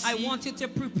 déjà ici. I want you to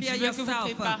prepare Je veux que vous yourself.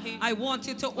 préparez I want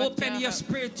you to open your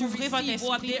spirit to Ouvrez votre receive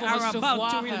what esprit they pour are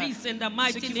about to recevoir release in the ce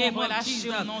mighty qu'ils name vont of relâcher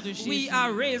au nom de Jesus. Jésus. We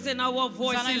are raising our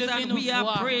voices élever and nos we are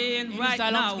voix praying et nous right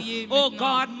allons now. prier Oh maintenant.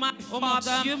 God, my Oh mon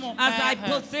Father, Dieu, mon as I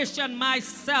Père, position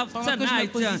myself pendant que je me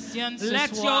tonight, positionne ce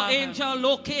let your soir, angel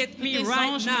locate me tes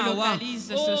right anges me now.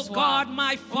 localisent ce Oh soir. God,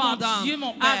 my Oh mon Father, Dieu,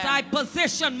 mon as Père, I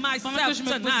position pendant que myself je me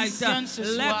tonight, positionne ce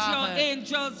let soir, your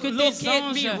angels que tes locate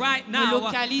anges me right me now.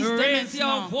 localisent dès Raise your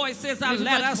maintenant. voices Lève and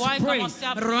let votre us voix et pray. commencez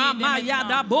à prier dès Ramayada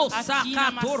maintenant. bosaka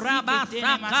Akina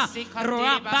torabasaka, masike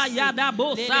rapayada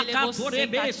bosaka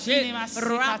torebeshe,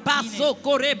 rapaso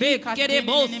korebe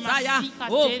kerebosaya.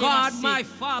 Oh God, my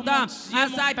Father,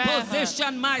 as I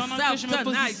position myself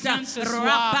tonight,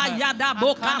 rapayada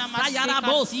bokasayada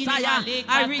bosaya,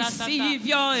 I receive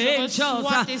your angels,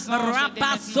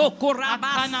 rapaso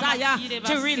korabasaya,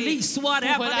 to release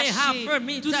whatever they have for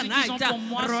me tonight.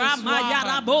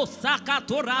 Ramayada bosaka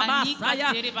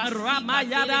torabasaya,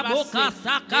 ramayada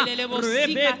bokasaka,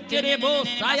 rebe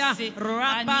kerebosaya,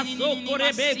 rapaso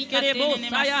korebe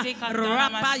kerebosaya,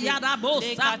 rapayada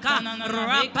bosaka,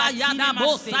 rapayada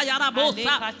bosaya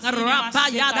bosa,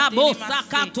 rapayada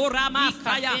bosaka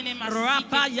toramasaya,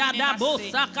 rapayada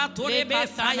bosaka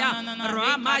torebesaya,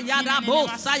 ramayada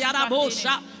bosaya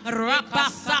bosha,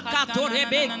 rapasaka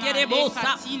torebe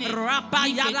kerebosa,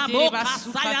 rapayada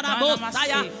bokasaya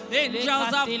bosaya.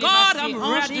 Angels of God, I'm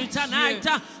ready tonight.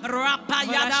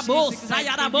 Rapayada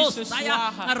bosaya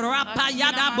bosaya,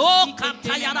 rapayada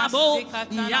bokataya bo,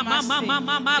 yamama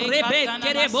mama rebe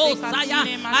kerebosaya.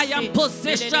 I am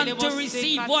positioned to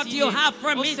receive what you have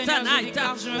for me tonight.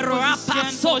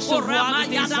 Rapasoko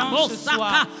ramayada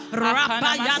bosaka,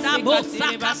 rapayada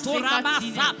bosaka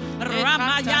torabasa,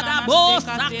 ramayada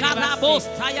bosaka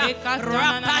rabosaya,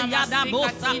 rapayada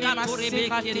bosaka torebe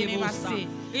kerebosa.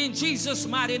 In Jesus'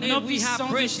 mighty name we have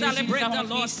prayed. Celebrate the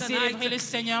Lord tonight. Le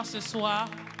Seigneur ce soir.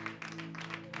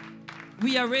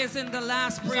 We are raising the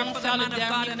last prayer for the man of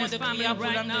God and his family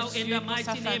right now in the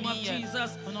mighty name of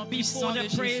Jesus. Before the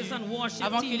praise and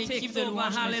worship team takes over,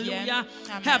 hallelujah.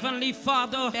 Heavenly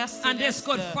Father, and this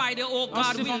Good Friday, oh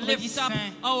God, we lift up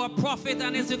our prophet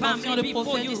and his family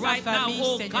before you right now,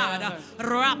 oh God.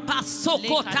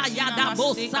 Rapasokota yada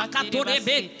bosaka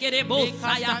torebe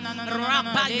kerebosaya,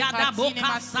 rapayada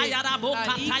bokasaya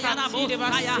rabokataya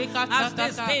rabosaya. As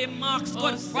this day marks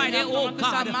Good Friday, oh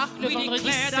God, we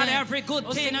declare that every good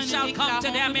thing shall come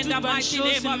to them in the mighty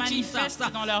name of Jesus.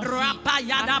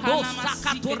 Rapayada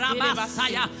bosaka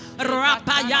torabasaya,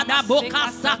 rapayada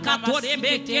bokasaka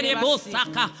torebe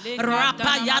kerebosaka,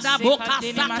 rapayada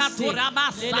bokasaka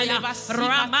torabasaya,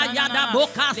 ramayada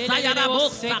bokasaya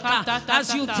rabosaka.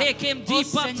 As you take him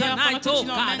deeper tonight, oh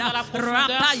God,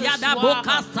 rapayada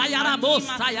bokasaya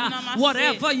rabosaya,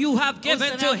 whatever you have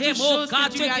given to him, oh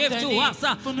God, to give to us,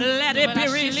 let it be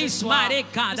released, mighty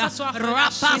God.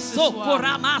 Rapasoko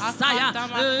ramasaya,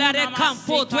 let it come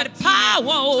forth with power,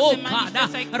 oh God.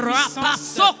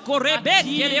 Rapasoko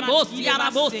rebeke rebosia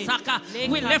rabosaka.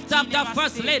 We lift up the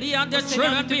First Lady and the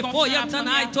children before you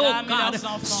tonight, oh God.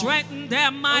 Strengthen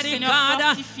them, mighty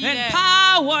God.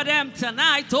 Empower them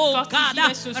tonight, oh God.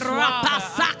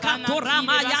 Rapasaka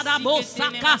toramayada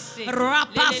bosaka,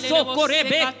 rapasoko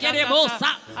rebeke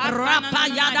rebosa,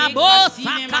 rapayada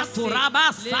bosaka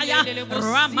torabasaya,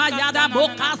 ramayada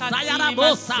bokasaya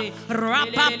rabosa,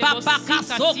 rapapapaka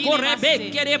soko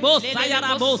rebeke rebosaya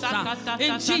rabosa.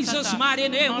 In Jesus' mighty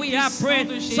name we have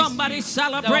prayed. Somebody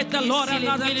celebrate the Lord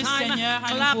another time.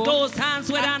 Clap those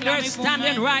hands with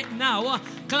understanding right now.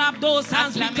 Clap those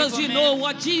hands because you know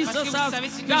what Jesus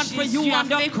has done for you on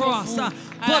the cross.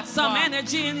 Put some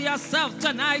energy in yourself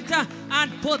tonight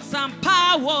and put some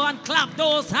power and clap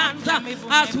those hands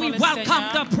as we welcome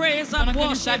the praise and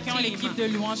worship team.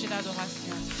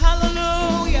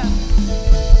 Hallelujah.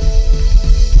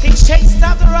 He chased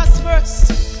after us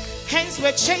first, hence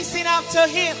we're chasing after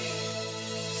him.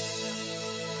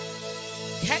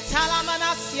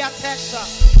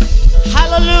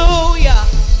 Hallelujah.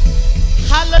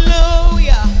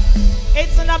 Hallelujah.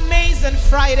 It's an amazing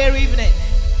Friday evening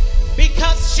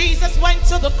because Jesus went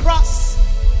to the cross.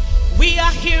 We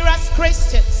are here as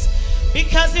Christians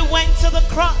because he went to the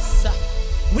cross.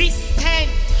 We stand.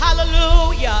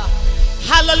 Hallelujah.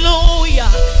 Hallelujah.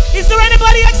 Is there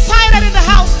anybody excited in the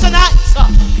house tonight?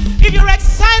 If you're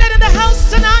excited in the house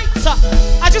tonight,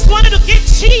 I just wanted to give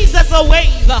Jesus a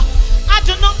wave. I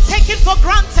do not take it for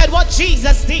granted what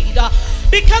Jesus did.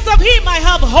 Because of him I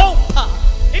have hope.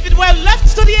 If it were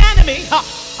left to the enemy,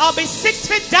 I'll be 6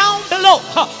 feet down below.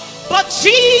 But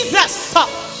Jesus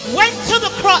went to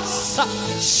the cross.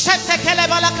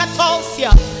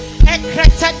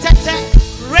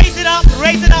 Raise it up,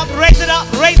 raise it up, raise it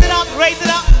up, raise it up, raise it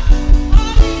up.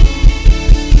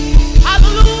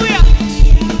 Hallelujah.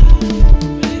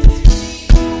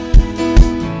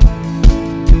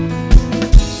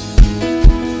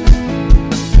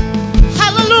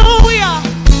 Hallelujah.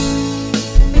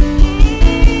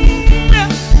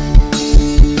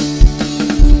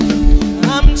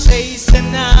 I'm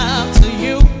chasing after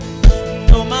you,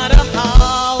 no matter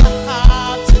how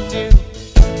hard to do.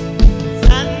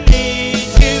 I need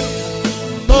you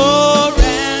more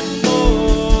and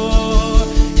more.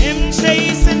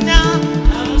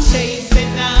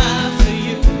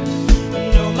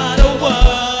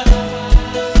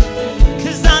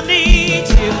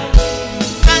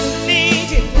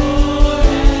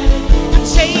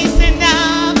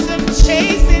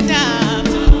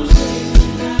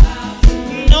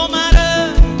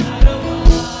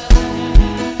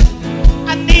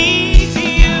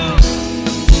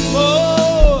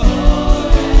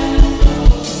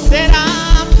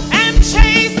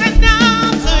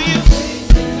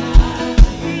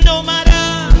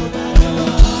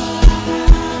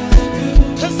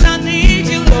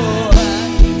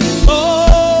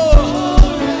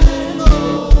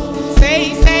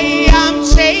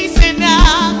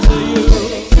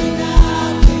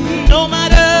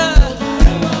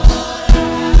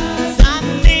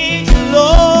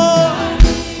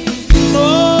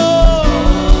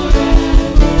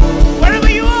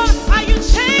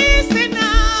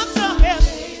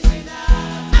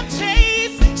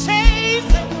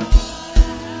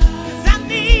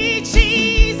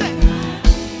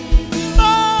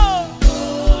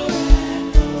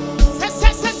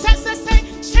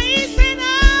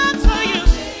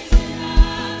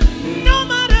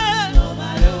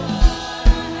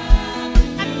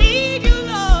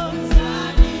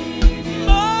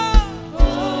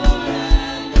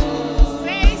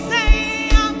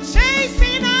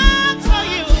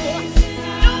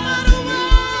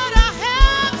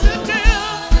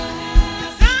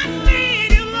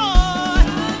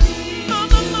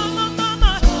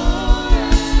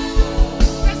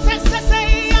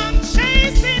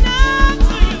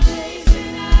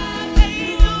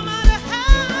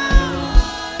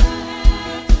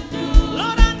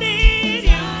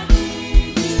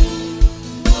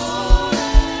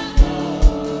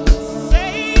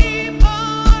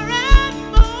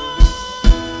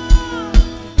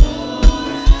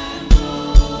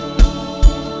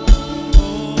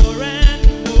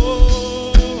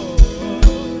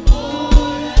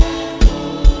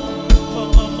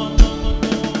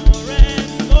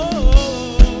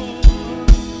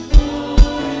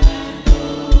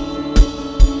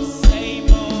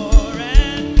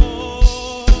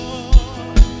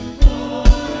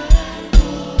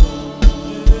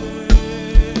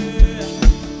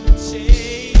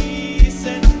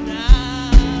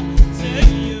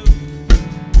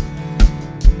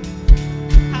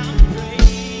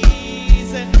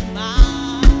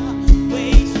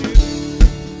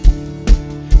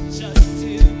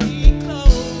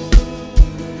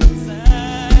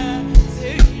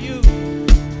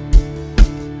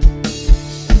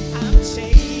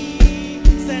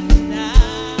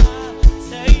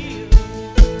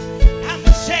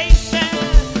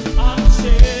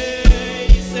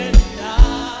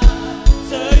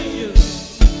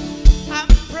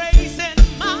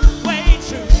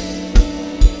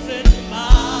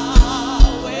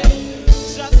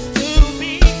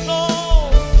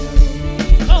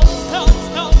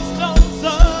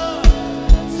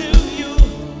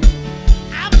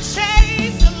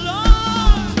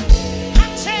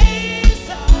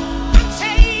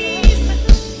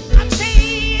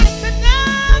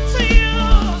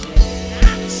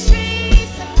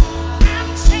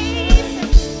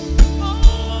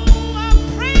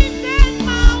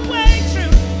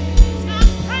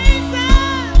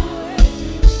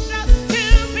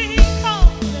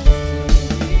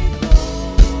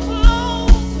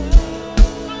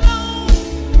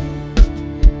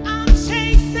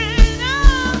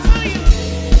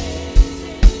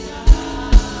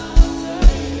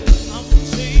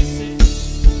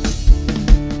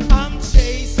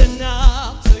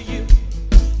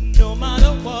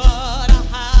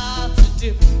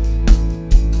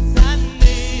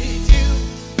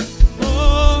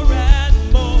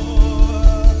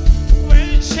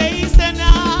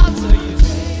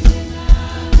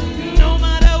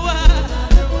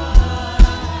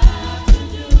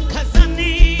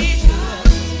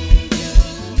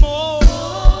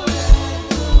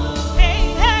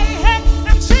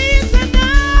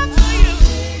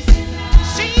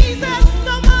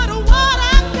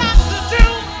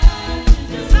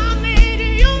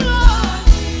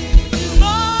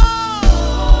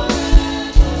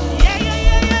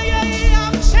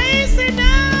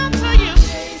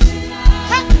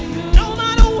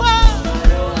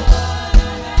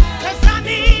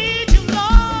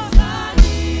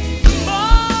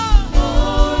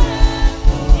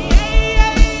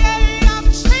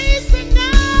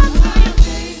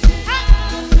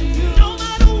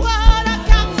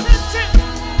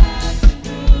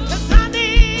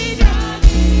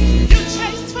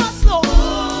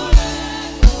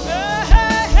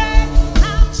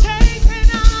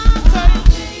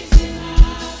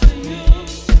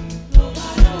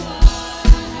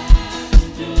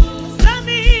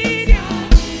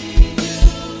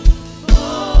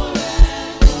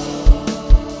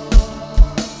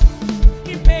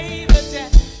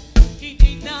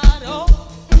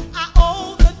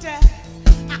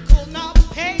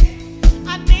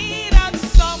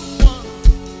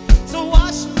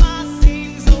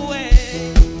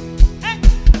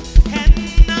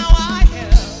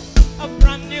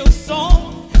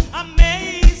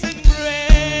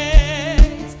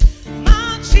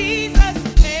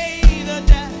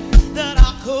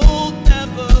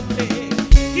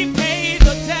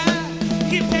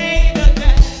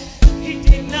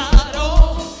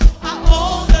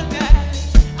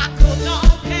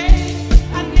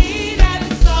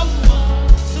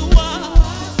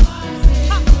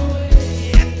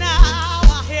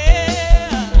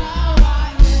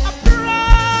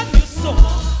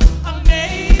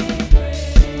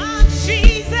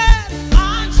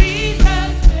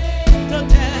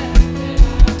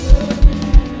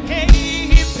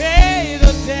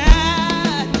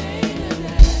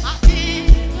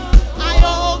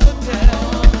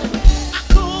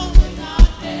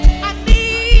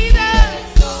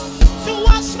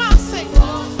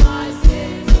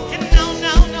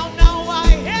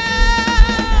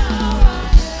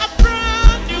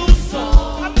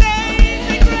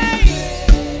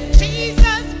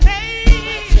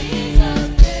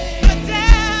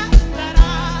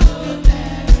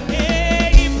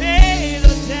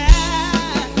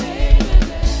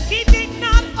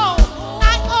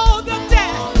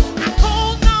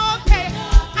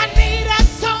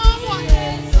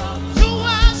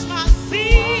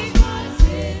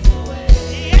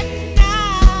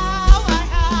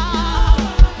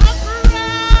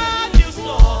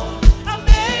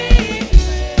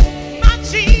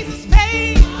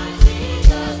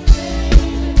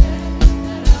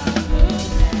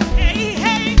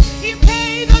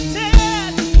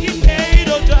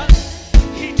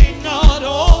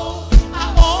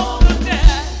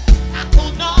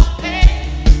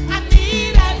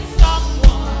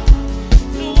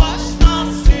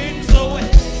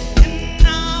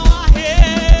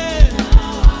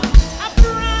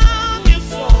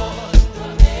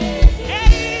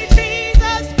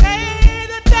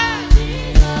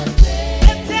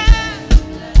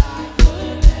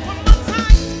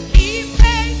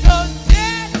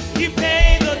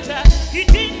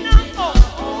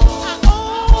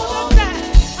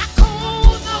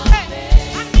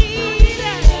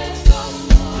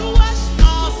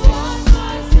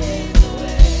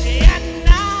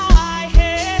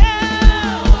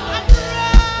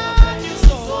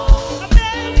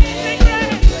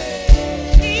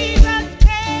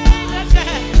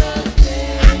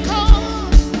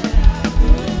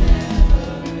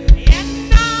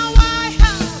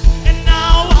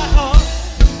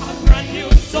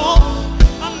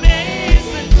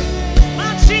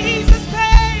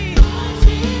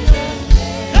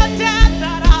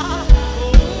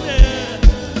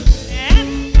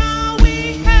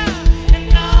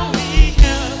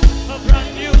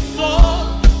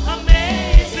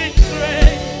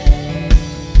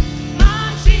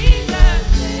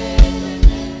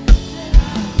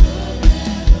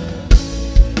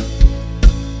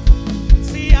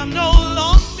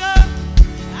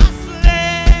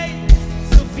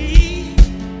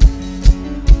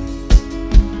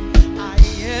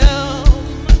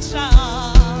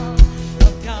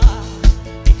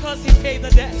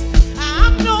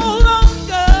 I'm no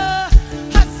longer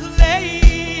a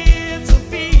slave to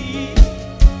fear.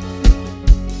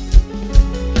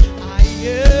 I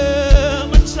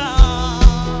am a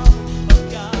child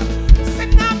of God.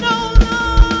 Said I'm no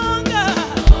longer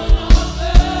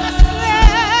a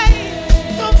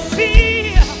slave to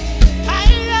fear. I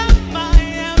am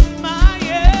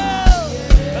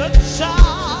a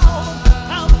child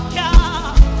of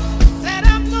God. Said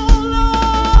I'm no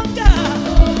longer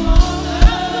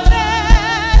a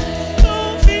slave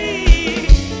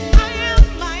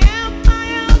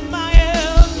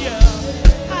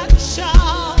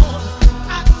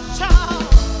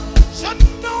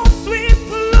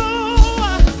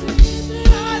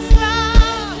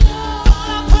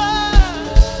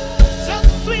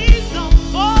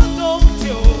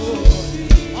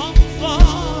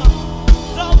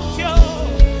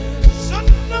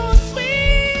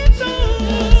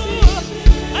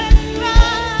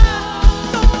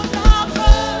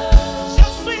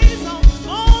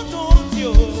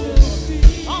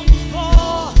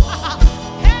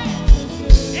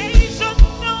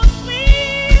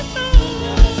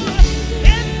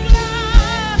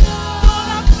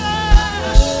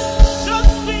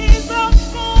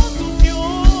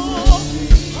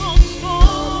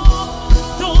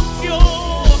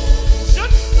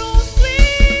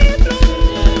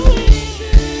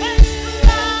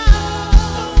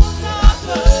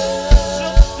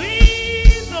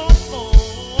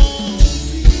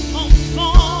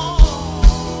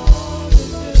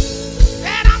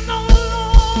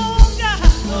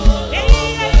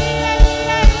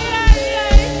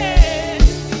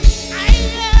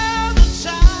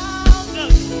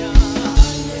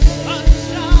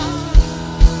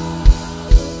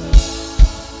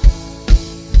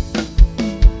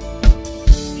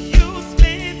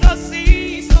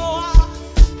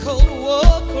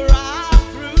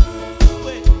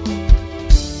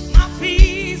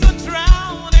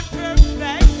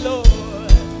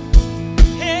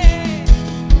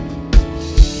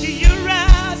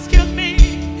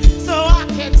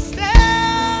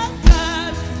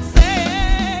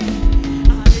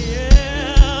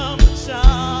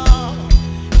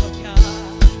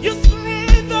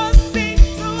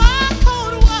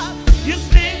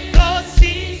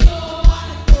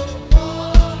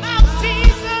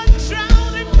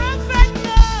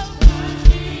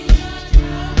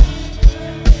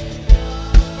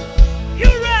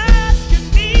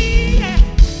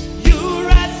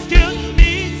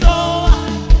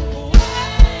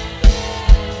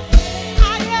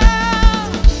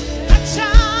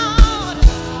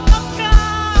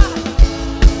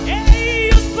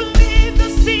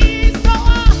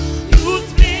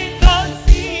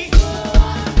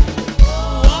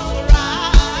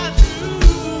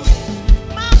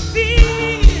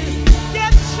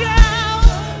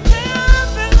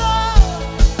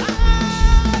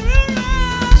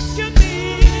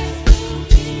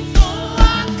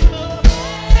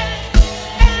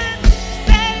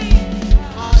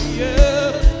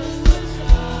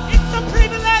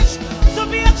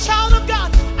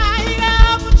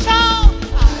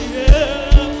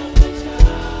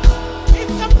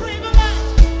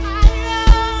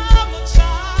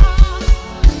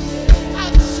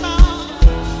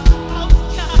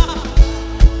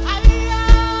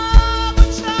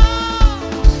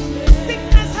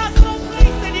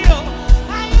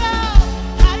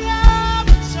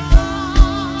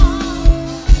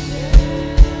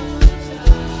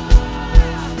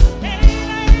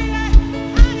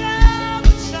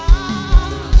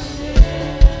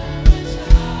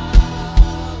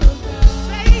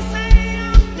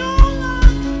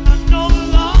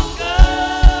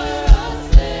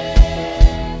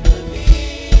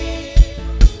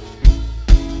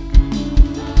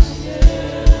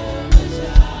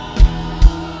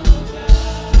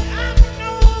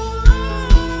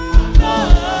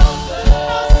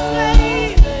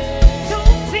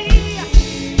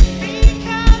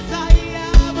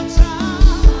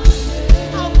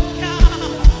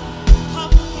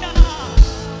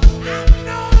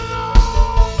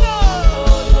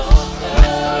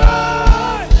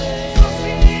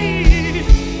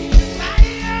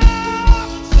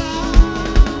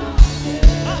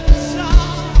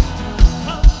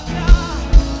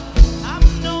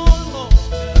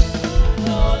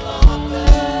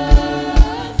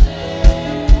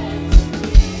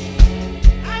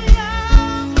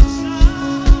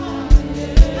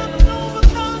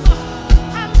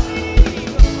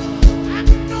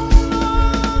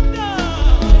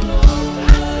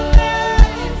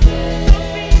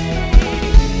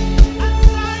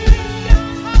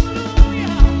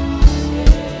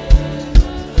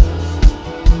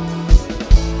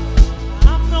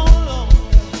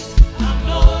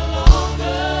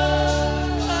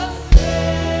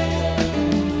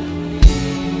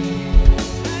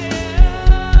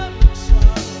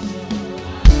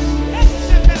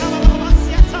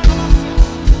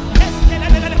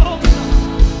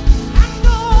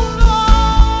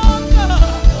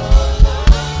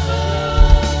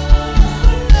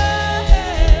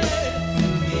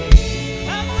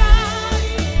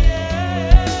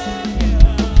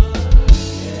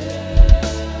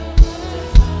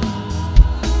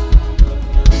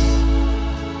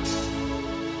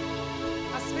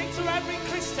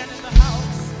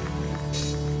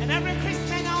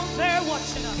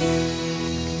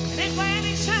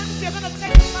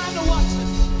begin to watch it.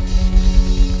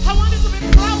 I want you to be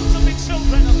proud to be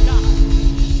children of God.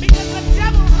 Because the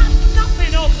devil has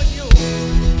nothing over you.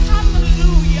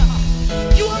 Hallelujah.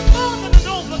 You are more than an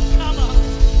overcomer.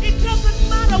 It doesn't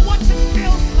matter what it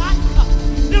feels like.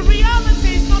 The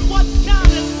reality is not what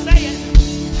God is saying.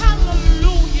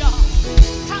 Hallelujah.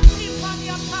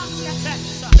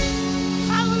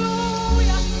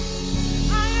 Hallelujah.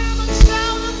 I am a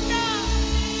child of God.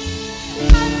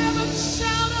 I am a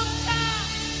child of God.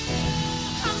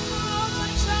 I'm not a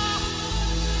child.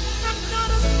 I'm not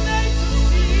a slave to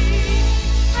sin.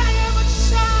 I am a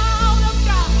child of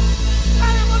God.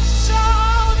 I am a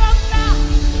child of God.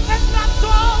 And that's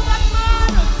all that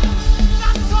matters.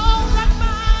 That's all that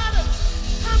matters.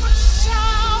 I'm a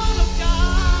child of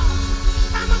God.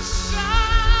 I'm a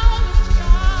child of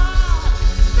God.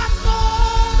 That's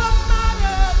all that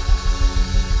matters.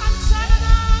 I'm trying to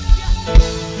ask you.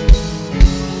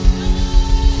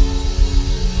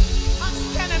 I'm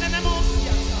standing in the most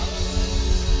yet.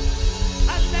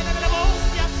 I'm standing in the most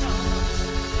yet.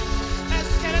 I'm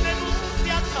standing in the most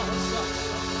yet.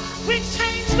 We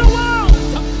changed the world.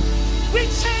 We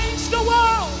changed the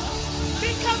world.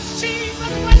 Because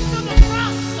Jesus went to the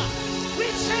cross. We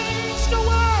changed the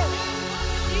world.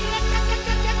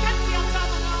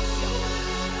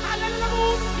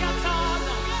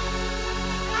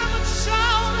 I'm a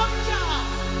child of God.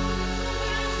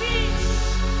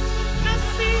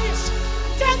 Message.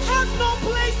 Death has no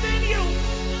place in you.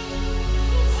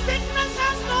 Sickness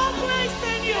has no place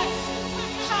in you.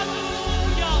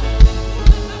 Hallelujah.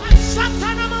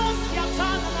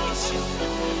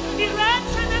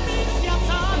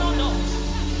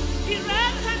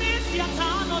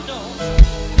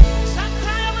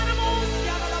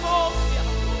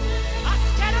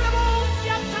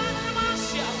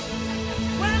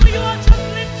 Wherever you are, just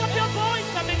lift up your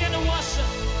voice and begin to worship.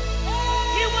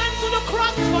 He went to the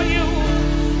cross for you.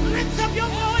 Lift up your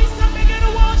voice and begin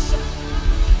to worship.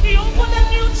 He opened a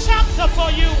new chapter for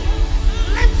you.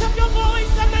 Lift up your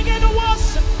voice and begin to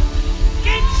worship.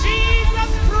 Give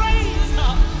Jesus praise.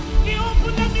 He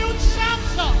opened a new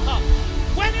chapter.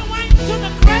 When he went to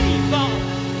the grave,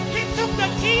 he took the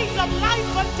keys of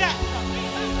life and death.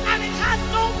 And it has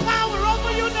no power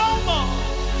over you no more.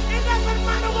 It doesn't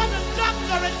matter what the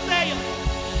doctor is saying.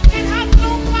 It has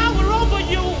no power over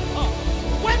you.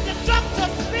 When the doctor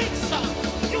speaks,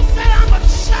 you say, I'm a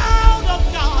child of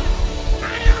God.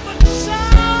 I am a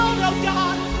child of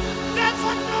God.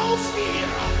 Therefore no fear.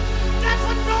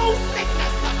 Therefore no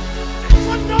sickness.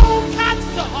 Therefore no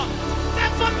cancer.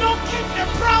 Therefore no kidney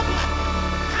problem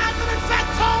has an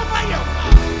effect over you.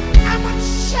 I'm a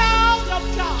child of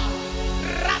God.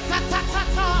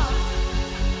 Ra-ta-ta-ta-ta.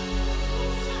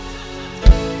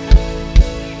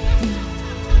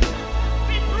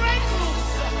 We break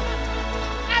loose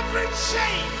every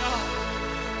chain.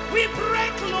 We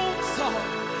break loose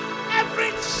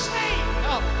every chain.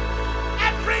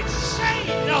 Every chain.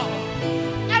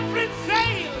 Every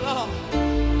veil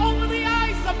over the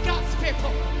eyes of God's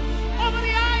people. Over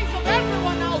the eyes of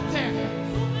everyone out there.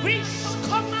 We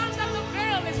command that the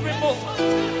veil is removed.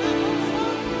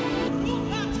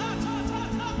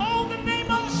 Oh, the name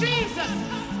of Jesus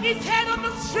is head on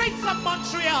the streets of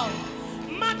Montreal.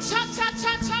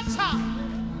 Ma-cha-cha-cha-cha-cha.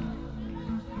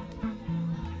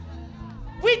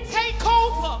 We take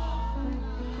over.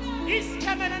 We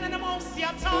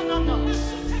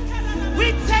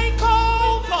take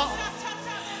over.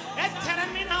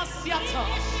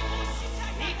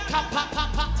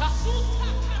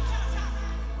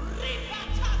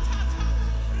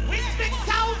 We speak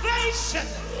salvation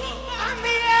on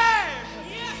the air.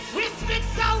 We speak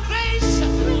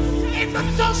salvation in the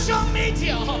social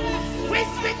media. We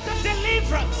speak the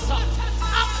deliverance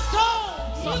of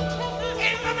souls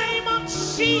in the name of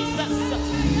Jesus.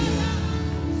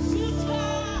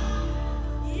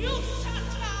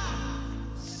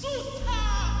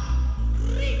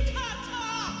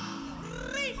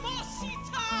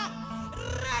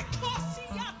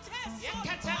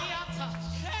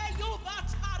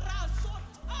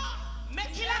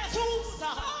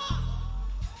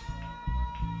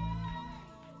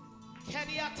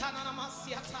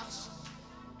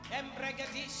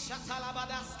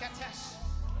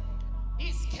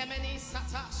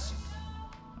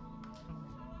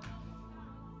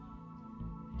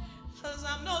 Cause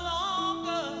I'm no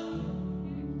longer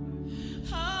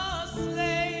a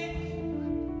slave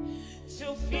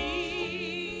to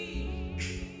fear.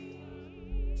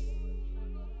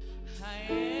 I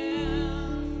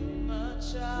am a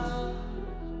child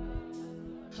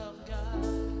of God.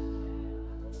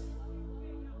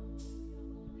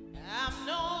 I'm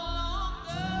no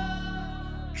longer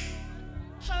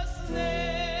a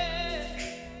slave.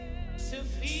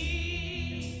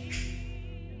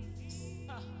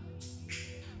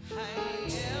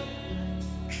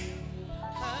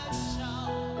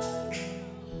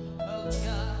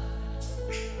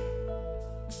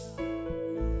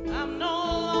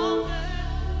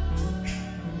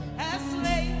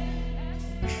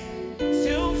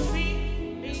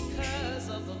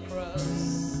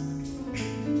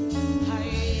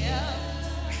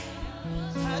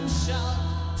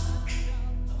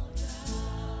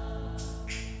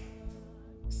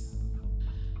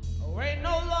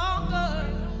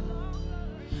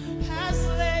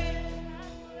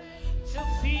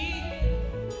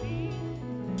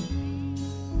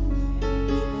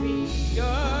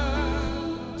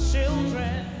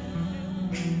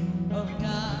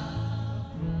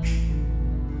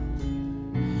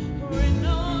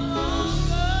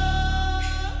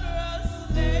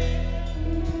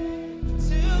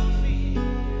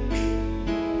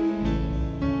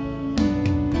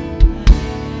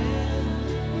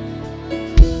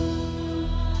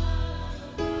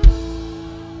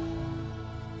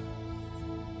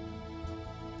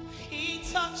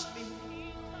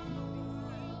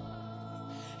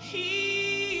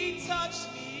 He touched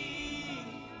me.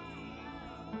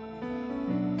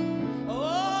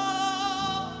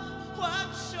 Oh, what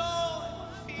joy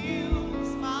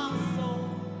fills my soul.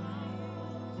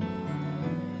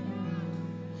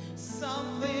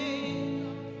 Something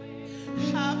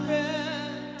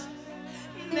happened.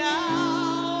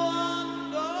 Now I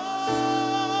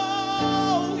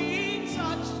know He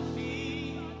touched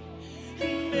me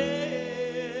and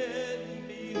made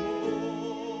me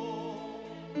whole.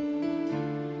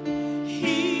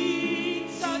 He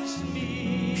touched me.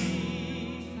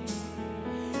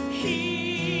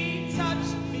 He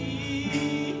touched me.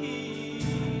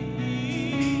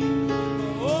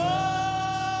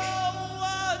 Oh,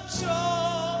 what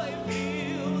joy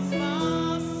fills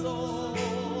my soul.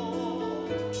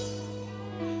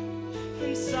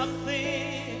 And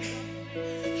something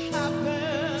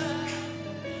happened.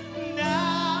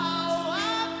 Now I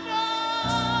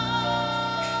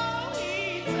know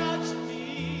He touched me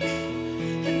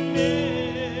and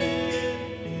made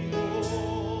me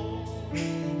whole.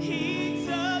 He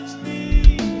touched me.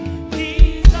 He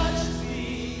touched me.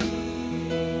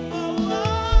 Oh,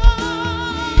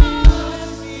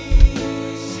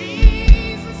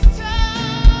 Jesus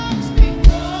touched me.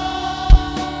 Oh,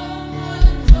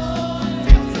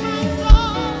 fills my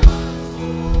soul.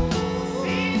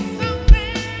 See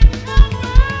something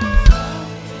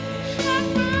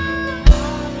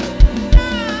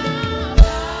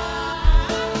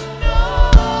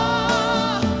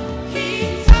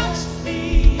He touched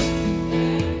me.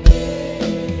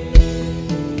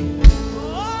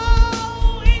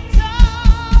 Oh, He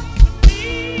touched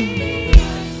me.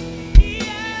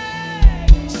 Yeah,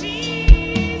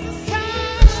 Jesus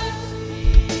touched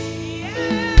me.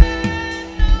 Yeah,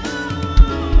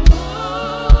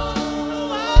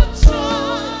 what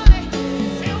joy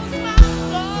fills my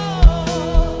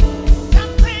soul.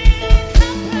 Something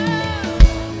happened.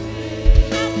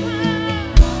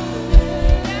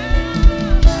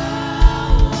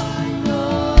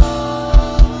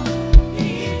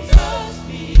 He touched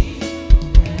me.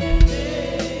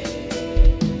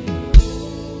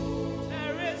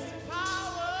 There is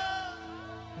power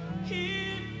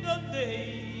in the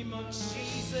name of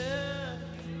Jesus.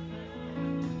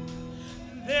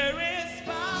 There is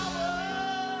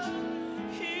power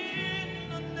in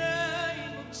the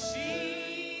name of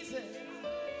Jesus.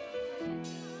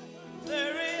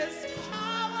 There is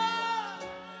power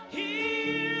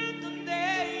in the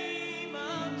name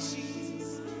of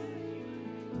Jesus.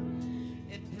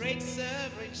 It breaks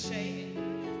every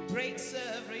chain, breaks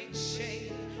every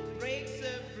chain, breaks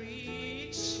every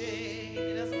chain.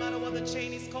 It doesn't matter what the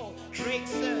chain is called.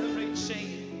 Breaks every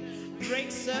chain,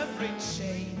 breaks every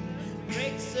chain,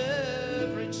 breaks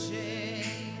every chain.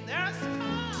 There's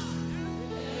power.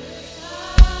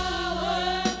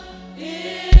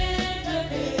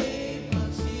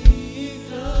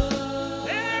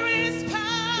 There is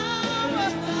power.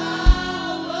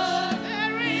 There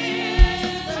is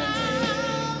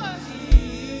power.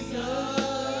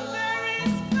 There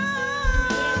is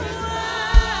power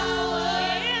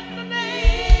in the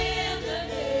name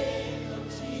of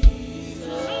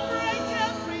Jesus to break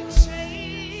every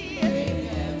chain.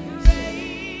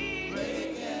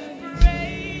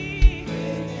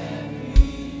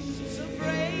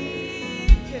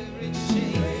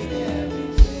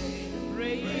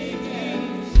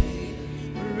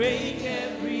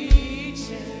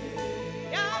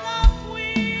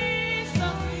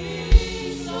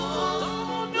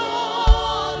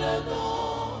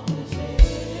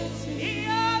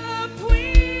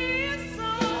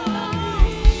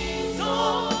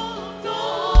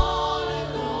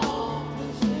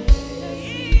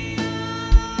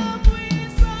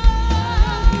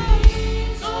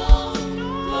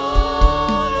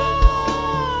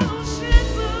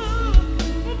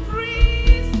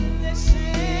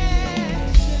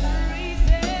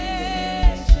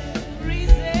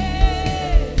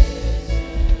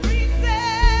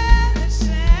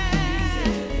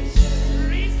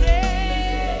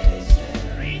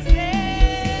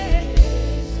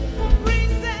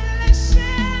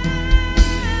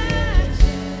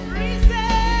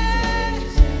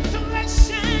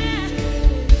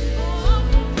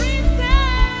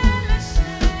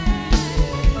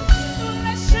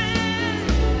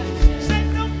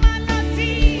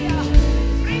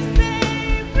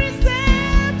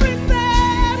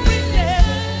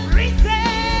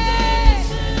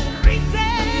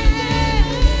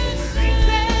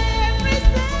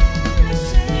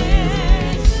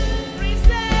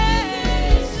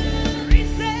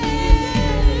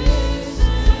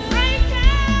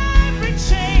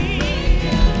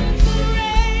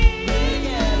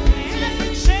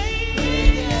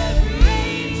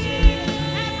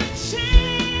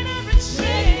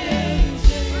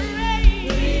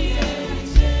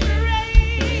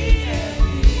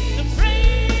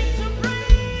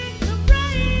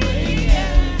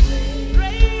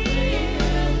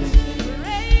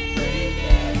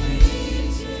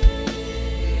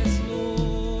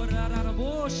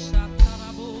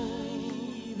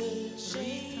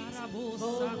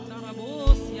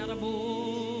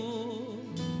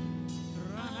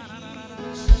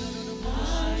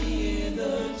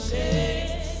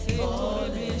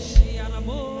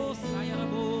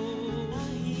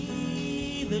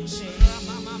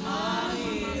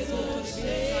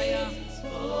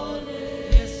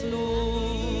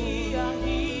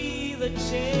 the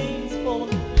chains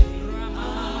falling.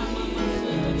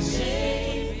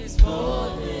 Chains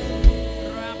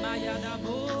falling.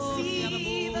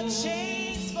 See the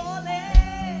chains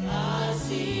falling. I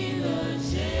see the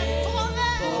chains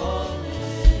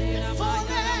falling.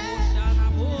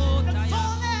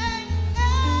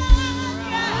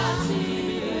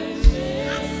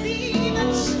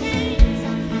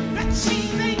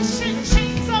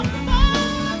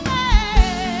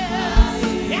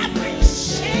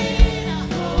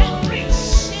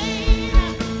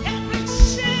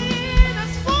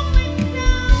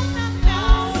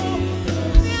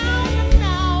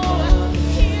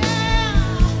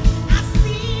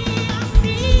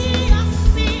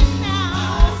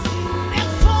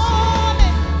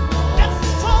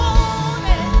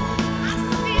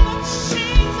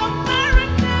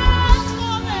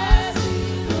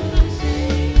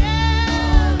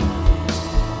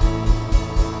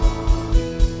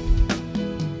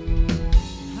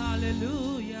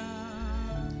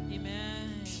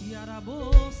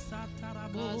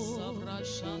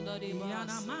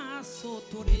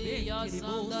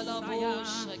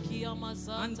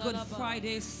 On Good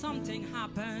Friday, something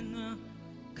happened.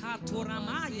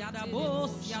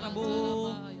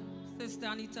 Sister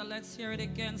Anita, let's hear it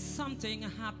again. Something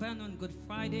happened on Good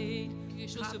Friday.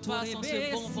 Yes,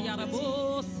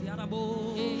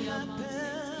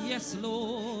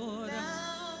 Lord.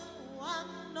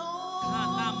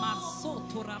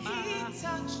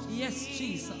 Yes,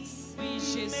 Jesus.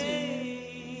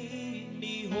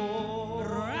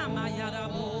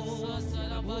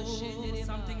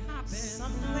 Something happened.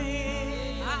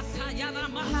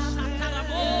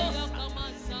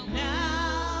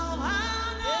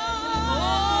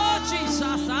 Oh,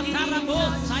 Jesus. Something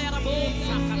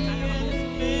happened.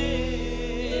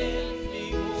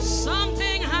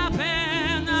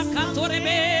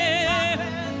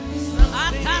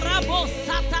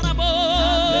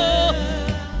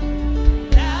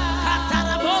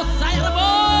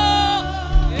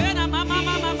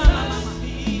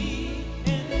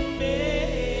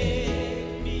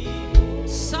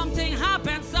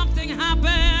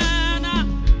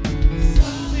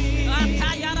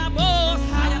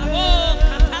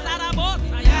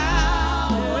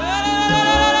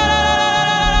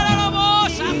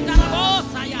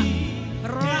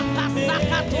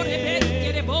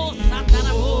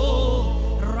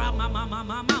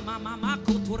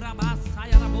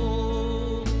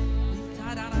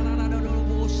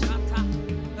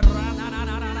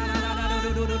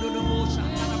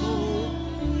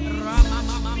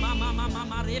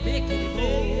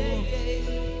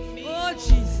 Oh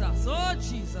Jesus, oh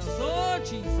Jesus, oh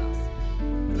Jesus.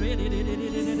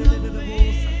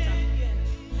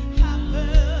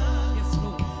 Yes,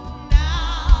 Lord.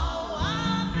 Now I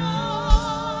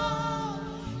know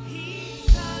He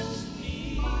touched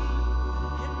me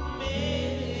and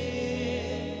made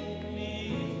me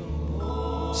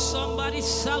whole. Somebody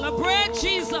celebrate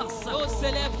Jesus. Oh,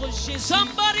 célèbre Jésus.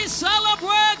 Somebody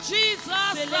celebrate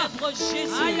Jesus. Célèbre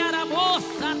Jésus.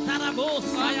 Ayarabosa,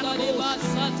 tarabosa,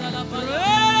 ayarabosa.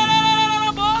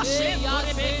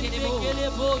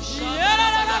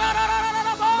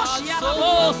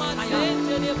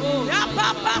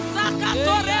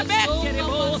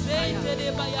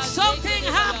 Something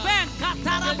happened.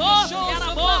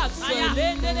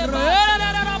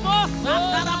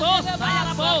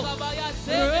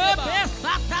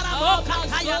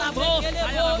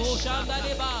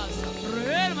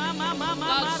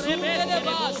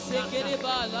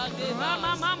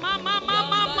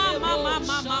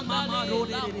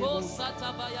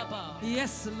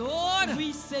 Yes, Lord.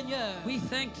 Oui, Seigneur. We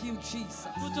thank you, Jesus.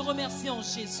 Nous te remercions,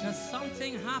 Jésus.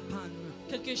 Something happened.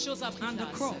 Quelque chose a pris On the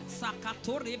place. cross. À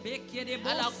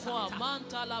la croix,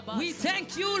 manta la base. We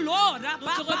thank you, Lord. Nous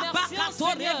te remercions,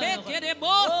 Seigneur.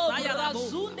 Oh,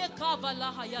 brazune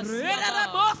kavala hayasa.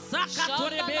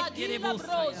 Shandaladila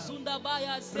brozunda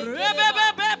baya zekele.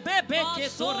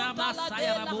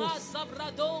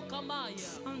 Sabrado kamaya.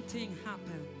 Something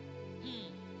happened.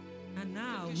 And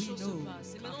now we Quelque chose se know.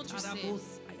 passe. Et maintenant, tu sais.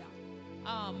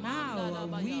 Ah, Now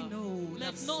we know that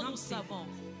maintenant nous something savons.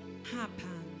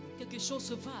 happened. Quelque chose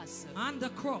se passe. On the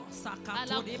cross, À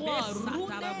la croix,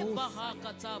 Rune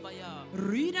Bahakatabaya.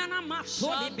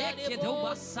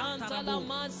 Shandarebo Santa la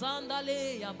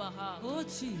Mazandale Yabaha. Oh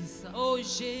Jesus. Oh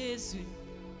Jésus.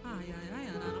 Ay, ay, ay,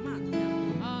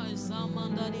 Ah,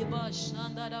 Zamandareba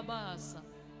Shandarabasa.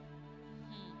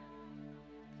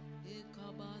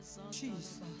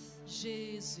 Jesus.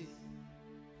 Jésus.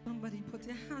 Somebody put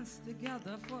your hands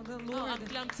together for the Oh, Lord.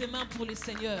 acclame tes mains pour le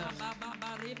Seigneur.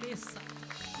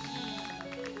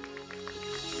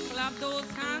 Clap those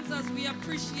hands as we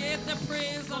appreciate the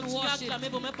praise and Continuez à worship. clamer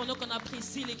vos mains pendant qu'on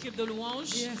apprécie l'équipe de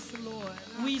louange. Yes, Lord.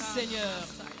 Oui, Seigneur.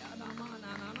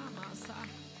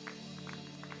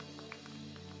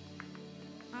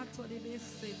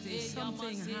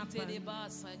 Something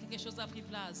happened. Quelque chose a pris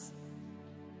place.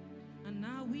 And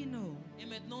now we know Et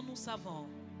maintenant, nous savons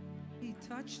He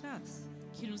touched us.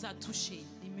 qu'il nous a touchés.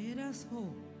 He made us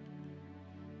whole.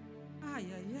 Ay,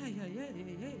 ay, ay, ay, ay, ay,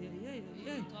 ay, ay,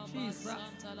 ay, Jesus.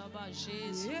 Santa là-bas,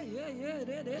 Jésus. Yeah, yeah,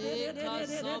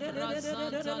 yeah.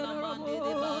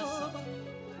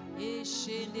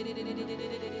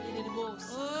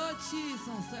 Oh,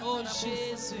 Jesus. Oh,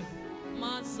 Jésus.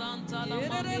 Ma Santa la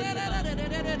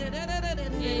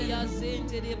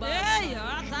Hey,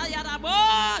 atayarabo.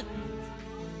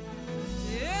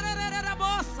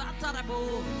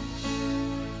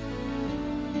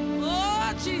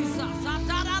 Oh, Jesus.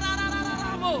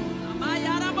 Atararararabo.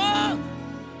 Amayarabo.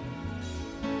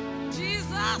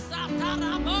 Jesus.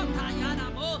 Atarabo.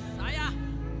 Tayarabo. Saya.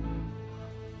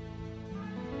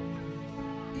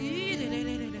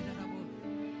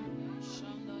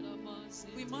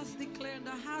 We must declare in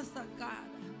the house of God.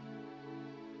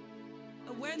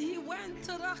 When he went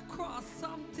to the cross,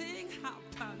 something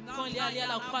happened. Quand il est allé à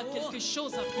la croix, quelque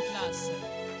chose a pris place.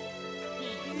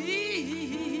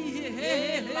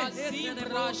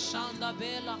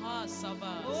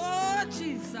 Oh,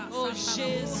 Jesus. Oh,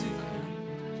 Jésus.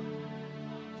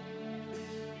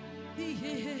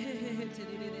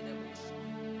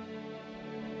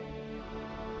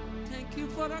 Thank you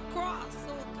for the cross,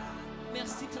 oh God.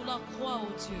 Merci pour la croix,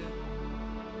 oh Dieu.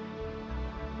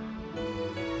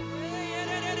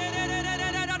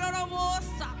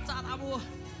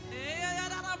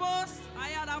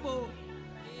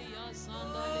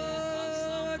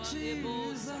 Oh,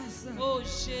 Jesus. Oh,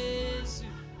 Jésus.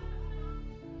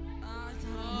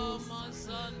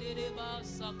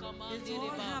 It all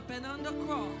happened on the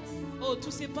cross. Oh,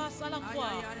 tout se passe à la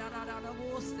croix.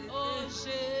 Oh,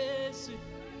 Jésus.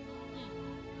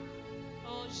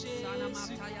 Oh,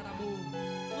 Jésus.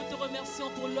 Nous te remercions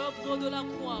pour l'œuvre de la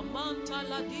croix. Manta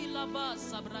la di la va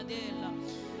sabradella.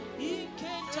 It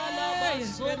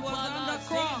was on the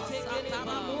cross.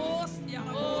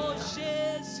 Oh,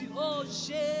 Jésus. Oh,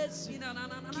 Jésus.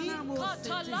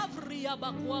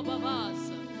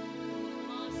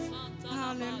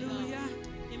 Hallelujah.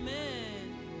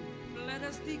 Amen. Let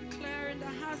us declare in the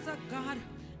house of God.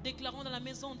 Déclarons dans la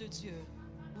maison de Dieu.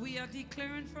 We are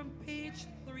declaring from page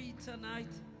 3 tonight.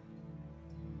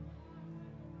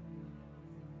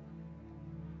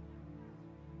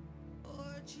 Oh,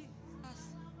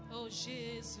 Jesus. Oh,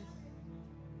 Jésus.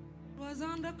 It was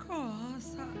on the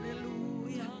cross.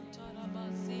 Hallelujah.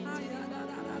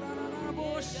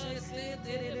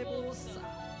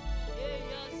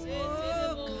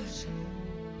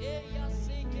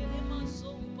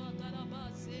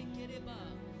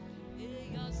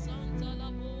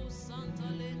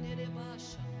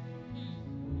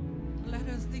 Let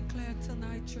us declare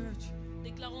tonight, church.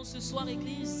 Déclarons ce soir,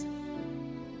 Église.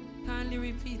 Kindly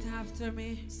repeat after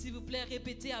me. S'il vous plaît,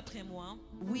 répétez après moi.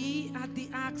 We at the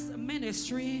Acts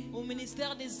Ministry Au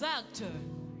ministère des Actes,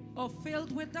 are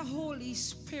filled with the Holy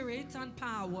Spirit and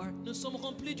power. nous sommes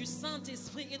remplis du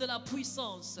Saint-Esprit et de la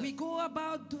puissance. We go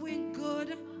about doing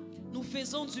good Nous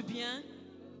faisons du bien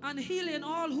and healing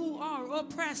all who are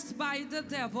oppressed by the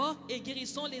devil. et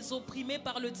guérissons les opprimés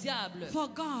par le diable. For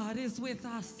God is with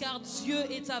us. Car Dieu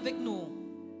est avec nous.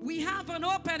 We have an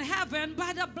open heaven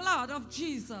by the blood of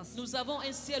Jesus. Nous avons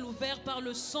un ciel ouvert par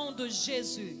le sang de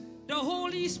Jésus. The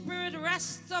Holy Spirit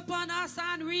rests upon us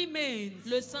and remains.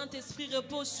 Le Saint-Esprit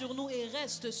repose sur nous et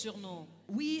reste sur nous.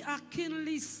 We are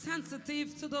keenly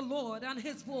sensitive to the Lord and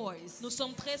His voice. Nous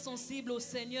sommes très sensibles au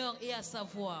Seigneur et à sa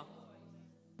voix.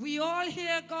 We all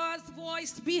hear God's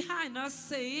voice behind us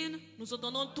saying, Nous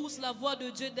entendons tous la voix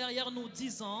de Dieu derrière nous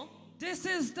disant, this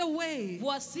is the way,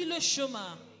 voici le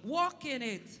chemin, walk in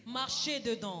it. marchez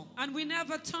dedans. And we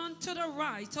never turn to the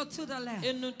right or to the left.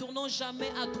 Et ne tournons jamais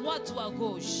à droite ou à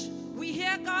gauche. We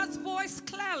hear God's voice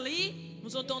clearly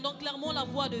Nous entendons clairement la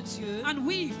voix de Dieu and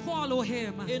we follow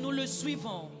Him. et nous le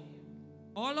suivons.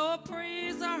 All our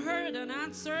prayers are heard and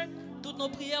answered, Toutes nos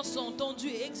prières sont entendues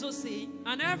et exaucées.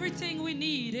 and everything we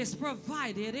need is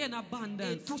provided in Et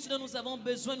abundance. tout ce dont nous avons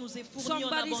besoin nous est fourni en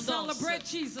Somebody abondance. celebrate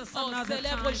Jesus Oh, another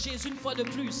célèbre time. Jésus une fois de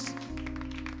plus.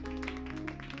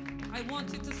 I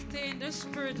want you to stay in the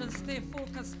spirit and stay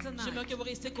focused J'aimerais tonight. que vous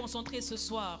restiez concentrés ce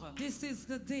soir. This is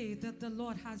the day that the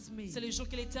Lord has C'est made. le jour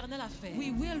que l'Éternel a fait.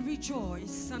 We will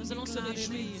rejoice and Nous be allons se glad in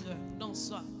réjouir it. dans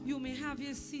soi. You may have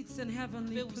your seats in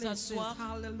heavenly Pouvez vous places. asseoir.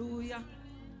 Hallelujah.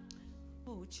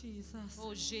 Oh, Jesus.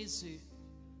 Oh Jésus.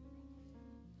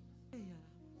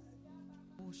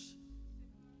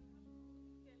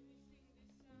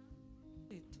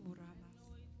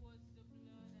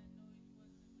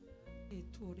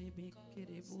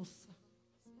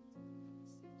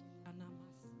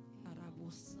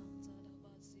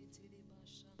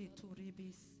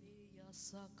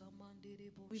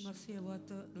 We must hear what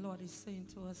the Lord is saying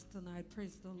to us tonight.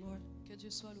 Praise the Lord. Que Dieu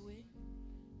soit loué.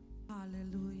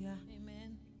 Hallelujah.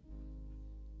 Amen.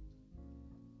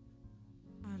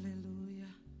 Hallelujah.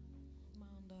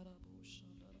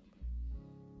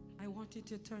 I want you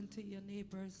to turn to your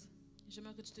neighbors.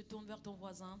 J'aimerais que tu te tournes vers ton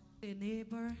voisin. Say,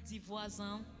 neighbor, Dis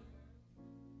voisin,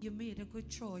 you made a good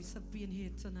choice of being here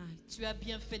tonight. tu as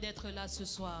bien fait d'être là ce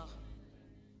soir.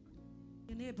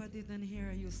 Your neighbor didn't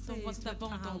hear you say Ton it voisin t'a with pas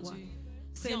power. entendu.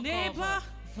 Say, Dis encore, neighbor,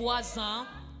 voisin,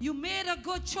 you made a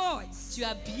good choice tu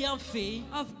as bien fait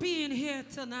of being here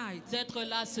tonight. d'être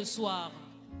là ce soir.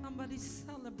 Somebody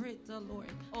celebrate the Lord.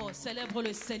 Oh, célèbre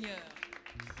le Seigneur.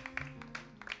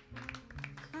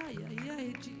 Ay, ay,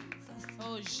 ay, Jesus.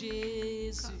 Oh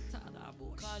Jésus.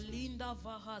 Katarabosh. Kalinda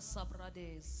Vaha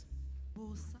Sabrades.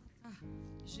 Bosata.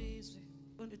 Jésus.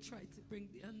 I'm going to try to bring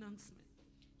the announcement.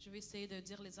 Je vais essayer de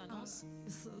dire les annonces.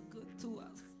 It's so good to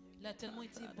us. Il a tellement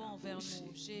été bon envers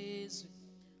nous. Jésus.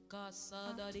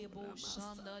 Kasada debo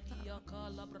shanda dia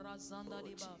kalabrazanda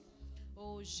deba.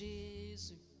 Oh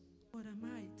Jésus. What a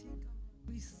mighty God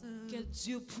we serve. Quel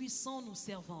Dieu puissant nous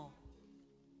servons.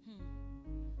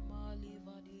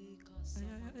 Malivadi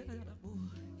kasabade.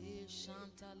 E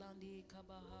chantalandi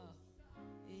kabaha.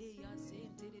 E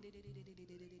yazente.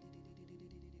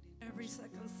 Every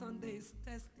second Sunday is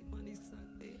Testimony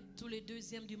Sunday. Tous les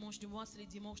deuxièmes dimanches du mois, c'est les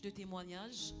dimanches de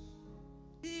témoignage.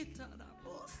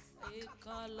 Itarabos. E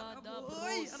kalada bro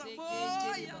Araboy,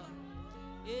 seketeba.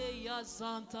 E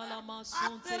yazanta la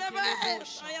masonte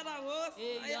kelebosha.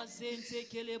 E yazente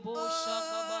kelebosha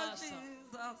kabasa.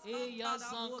 E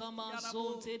yazanka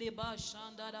mazonte de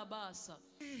bashanda da basa.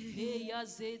 E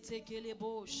yazete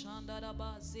kelebosha da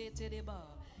basete de ba.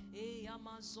 E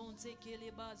amazonte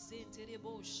keleba zete de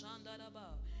boshanda da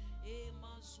ba. E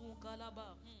mazunka la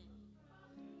ba.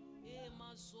 E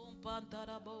mazon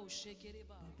pantarabo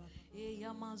shekereba. E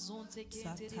amazon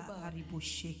teketereba.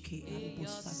 E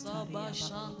asaba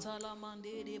shantala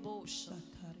mandere bosha.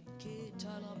 Ke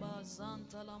talaba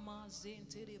zantala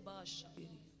mazente basha.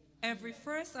 Every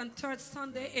first and third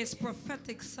Sunday is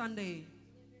Prophetic Sunday.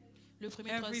 Le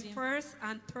premier, Every troisième, first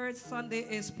and third Sunday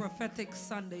is Prophetic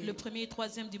Sunday. le premier et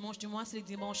troisième dimanche du mois, c'est les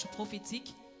dimanches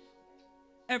prophétiques.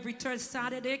 Every third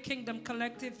Saturday, Kingdom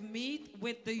Collective meet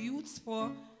with the youths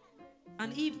for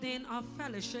an evening of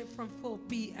fellowship from 4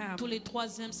 p.m. Tous les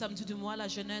troisièmes samedis du mois, la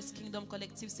jeunesse Kingdom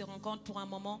Collective se rencontre pour un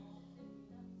moment.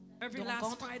 Every de last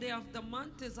rencontre. Friday of the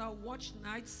month is our watch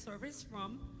night service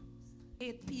from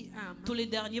 8 p.m. Tous les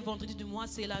derniers vendredis du mois,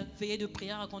 c'est la veillée de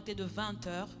prière à compter de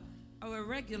 20h. Our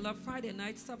regular Friday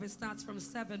night service starts from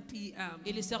 7 p.m.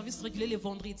 Et les services réguliers les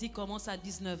vendredis commencent à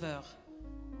 19h.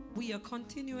 We are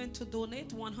continuing to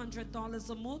donate $100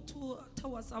 a month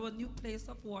towards our new place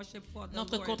of worship for the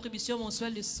Notre Lord. contribution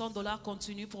mensuelle de $100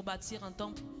 continue pour bâtir un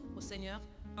temple au Seigneur.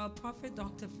 Our prophet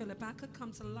Dr. Philip Ackah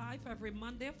comes live every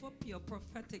Monday for Pure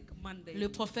Prophetic Monday. Le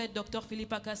prophète Dr.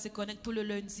 Philippe Ackah se connecte tous le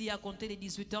lundi à compter des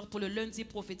 18h pour le lundi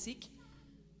prophétique.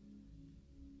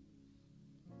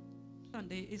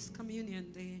 Sunday is Communion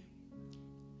Day.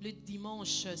 Le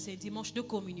dimanche, c'est dimanche de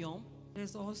communion.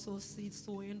 There's also seed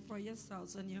sowing for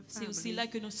yourselves and your C'est aussi family. là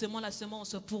que nous semons la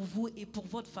semence pour vous et pour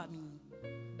votre famille.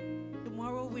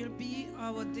 Tomorrow will be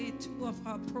our day 2 of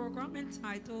our program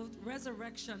entitled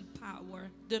Resurrection Power.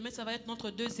 Demain, ça va être notre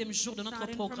deuxième jour de notre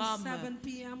Starting from programme 7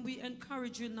 p.m., we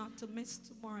encourage you not to miss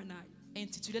tomorrow night.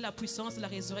 intitulé La puissance de la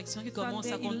résurrection qui commence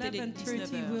Sunday à compter des 11:30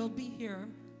 19h. we'll be here.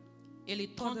 Et les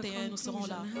 31, nous serons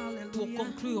là Hallelujah. pour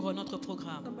conclure notre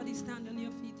programme. Somebody stand on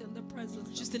your feet in the presence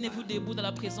of Juste tenez-vous God. debout dans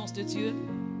la présence de Dieu.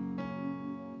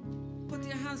 Put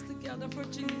your hands together for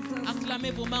Jesus.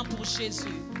 Acclamez vos mains pour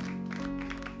Jésus.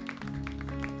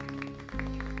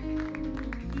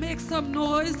 Make some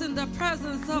noise in the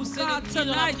presence of Vous God célébrez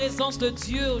dans la tonight. présence de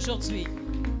Dieu aujourd'hui.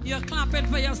 You're clapping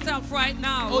for yourself right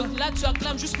now. Au-delà, tu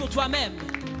acclames juste pour toi-même.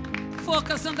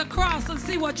 Focus on the cross and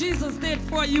see what Jesus did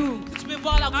for you. Tu peux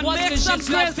voir la And croix que make some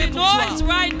Jésus a crazy fait pour noise toi.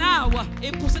 right now.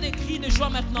 Et pousser des cris de joie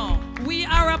maintenant. We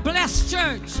are a blessed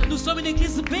church Nous sommes une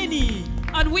église bénie.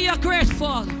 and we are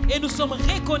grateful Et nous sommes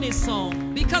reconnaissants.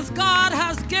 because God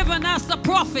has given us a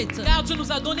prophet, Car Dieu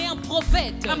nous a donné un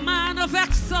prophète. a man of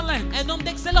excellence. Un homme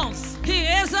d'excellence. He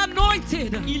is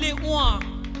anointed Il est oint.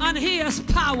 And he is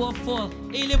powerful.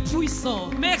 Et il est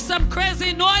puissant. Make some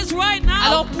crazy noise right now.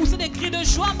 Alors poussez des cris de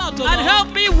joie maintenant. And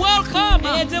help me welcome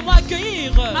Et aidez-moi à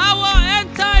accueillir our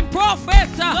end time prophet,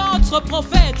 notre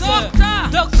prophète,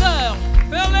 docteur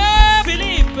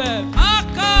Philippe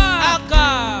Ackah.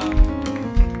 Ackah.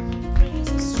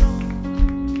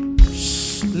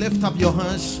 Lift up your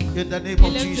hands in the name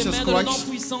of Jesus Christ.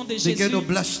 Begin to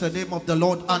bless the name of the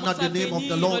Lord. Honor the name of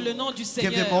the Lord.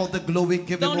 Give him all the glory.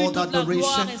 Give him all the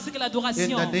adoration. In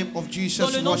the name of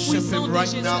Jesus, worship him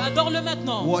right now.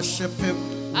 Worship him.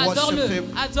 Worship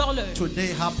him.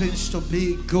 Today happens to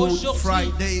be Good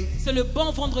Friday. C'est le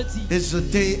bon vendredi. It's the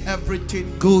day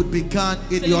everything good began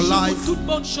in your life.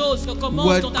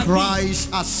 When Christ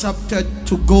accepted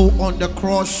to go on the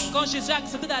cross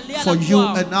for you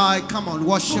and I. Come on,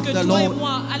 worship the Lord.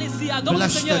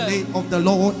 Bless the name of the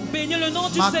Lord.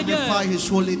 Magnify his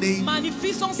holy name.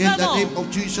 In the name of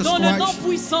Jesus Christ.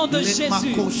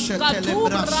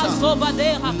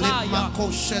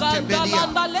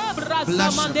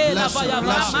 Bless him, bless him,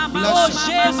 bless him, bless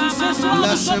him.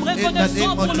 Bless him in the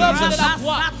name of Jesus.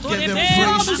 Give him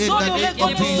praise in the name of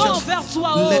Jesus.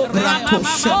 Let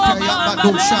Rakosha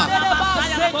Yabadosha.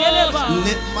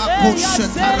 Let Makosha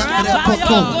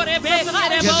Tarakoto.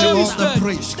 Give him all the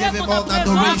praise. Give him all the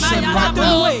adoration right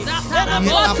now.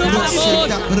 Yabadosha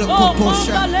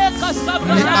Tabrakotosha.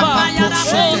 Yabakosha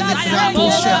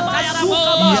Telebrakosha.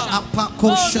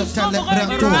 Yabakosha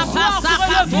Telebrakosha.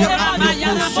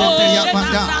 Yabakosha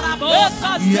Yabada.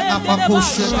 Ya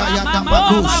abakoshe ya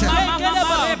dabadoshe.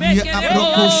 Ya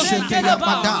abrokoshe ya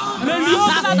bada.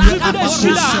 Ya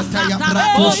abakoshe ya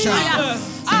brakosha.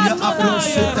 Ya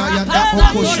abroshe ya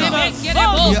dabokosha.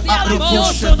 Ya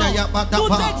abrokoshe ya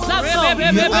badaba.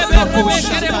 Ya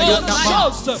abrokoshe ya daba.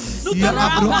 Ya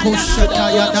abrokoshe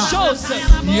ya da.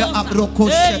 Ya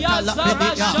abrokoshe la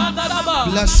bedia.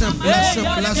 Bless him, bless him,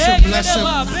 bless him, bless him.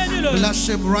 Bless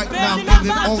him right now. Give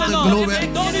him all the glory.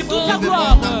 Give him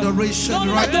all the adoration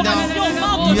right now.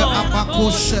 Ya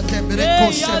abakoshe te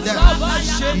brekoshe de.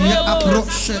 Ya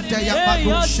abroshe te ya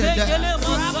badoshe de.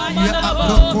 Ya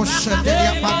abrokoshe te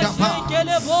ya badaba.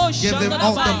 Give him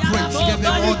all the praise. Give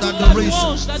him all the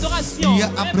adoration. Ya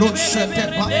abroshe te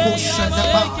bakoshe de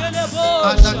ba.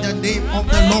 Under the name of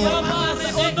the Lord.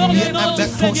 Ya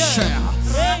abekoshe.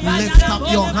 Lift up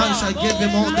your hands and give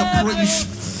him all the praise.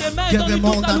 Give him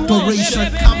all the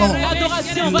adoration. Come on.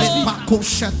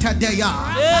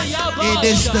 It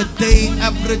is the day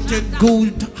everything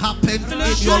good happened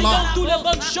in your life.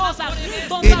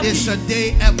 It is the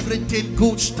day everything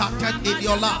good started in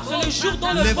your life.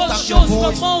 Lift up your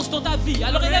voice.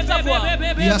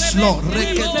 Yes, Lord.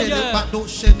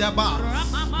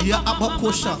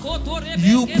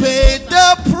 You paid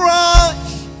the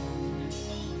price.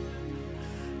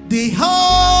 The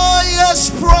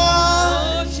highest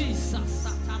price.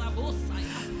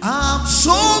 I'm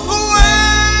so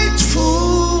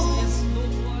grateful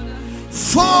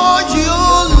for you,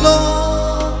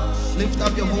 Lord. Lift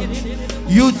up your voice.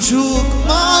 You took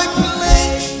my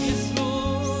place,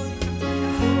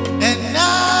 and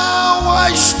now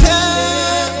I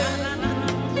stand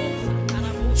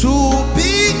to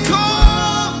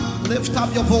become. Lift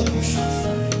up your voice.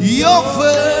 Your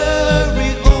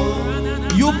very own.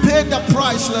 You paid the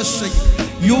price. Let's sing.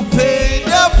 You paid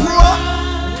the price.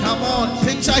 Come on,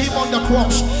 picture him on the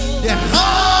cross. The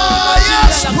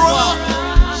highest price.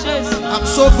 I'm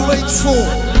so grateful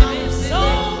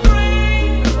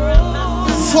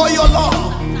for your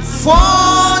love. For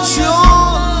your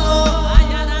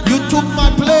love. You took my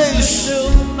place,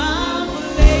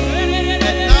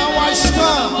 and now I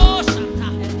stand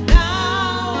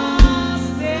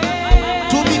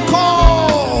to be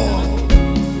called.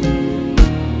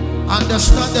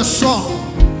 Understand the song.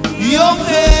 Your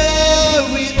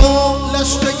very own. Let's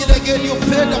sing it again. You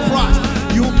paid the price.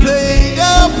 You paid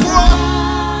the price.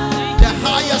 The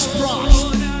highest price.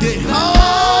 The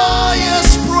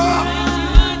highest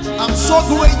price. I'm so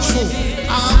grateful.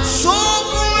 I'm so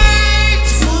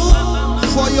grateful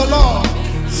for your love.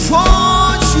 For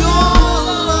your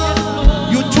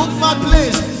love. You took my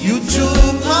place. You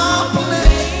took my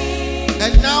place.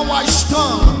 And now I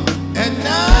stand. And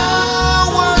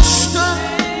now I stand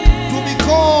to be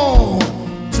called,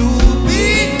 to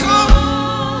become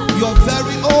your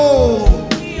very own.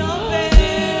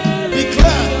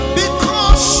 Declare,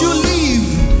 because you live,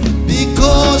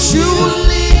 because you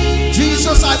live,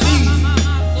 Jesus I live,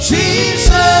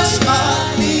 Jesus I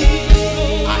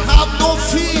live. I have no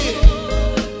fear,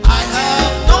 I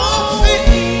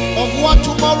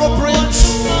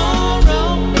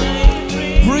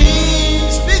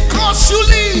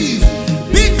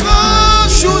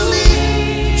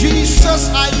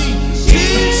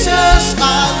Jesus, I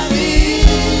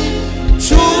live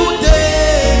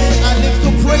today. I live to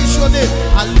praise your name.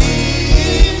 I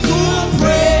live to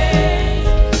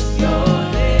praise your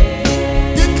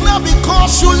name. Declare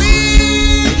because you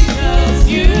live. Because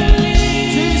you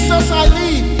live. Jesus, I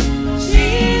live.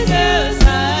 Jesus, I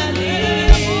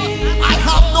live. I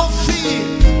have no fear.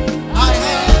 I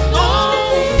have no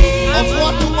fear of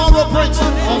what tomorrow brings.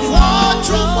 Of what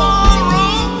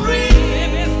tomorrow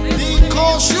brings.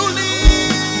 Because you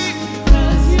live.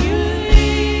 Because you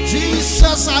live.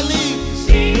 Jesus, I live.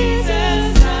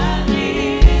 Jesus, I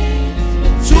live.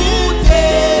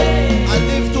 Today, I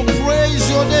live to praise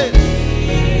your name.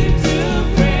 Live to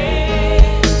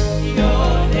praise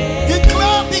your name.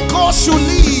 Declare because you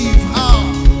live.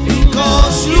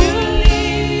 Because you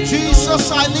live.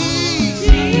 Jesus, I live.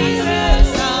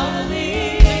 Jesus, I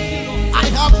live. I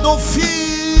have no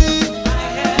fear I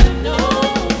have no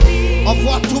fear of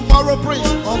what tomorrow brings.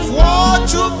 Of what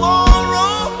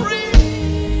tomorrow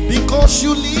brings. Because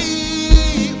you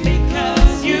live.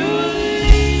 because you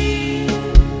live.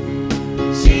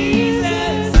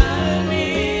 Jesus, I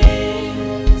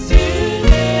live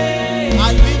today. I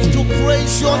live to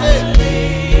praise your name.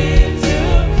 Live to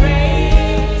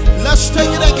praise. Let's take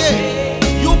it again.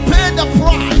 You paid the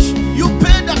price. You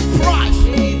paid the price.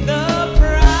 The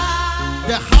price,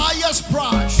 The highest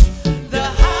price. the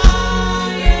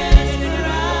highest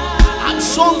price. I'm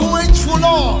so grateful,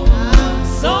 Lord, I'm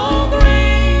so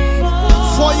grateful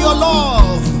for your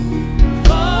love.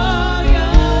 for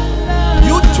your love.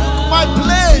 You took my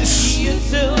place. You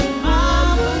took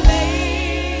my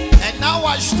place, And now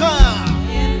I stand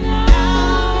and now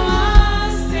I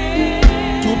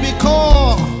stand to be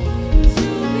called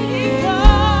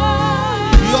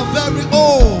because your very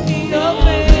own. you're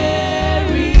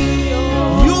very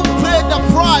own. You paid the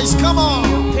price. Come on.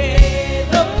 Pay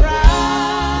the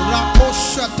price,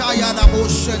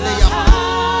 Rakoshatayadabosheleya.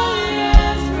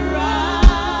 highest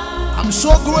price. I'm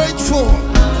so grateful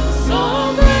So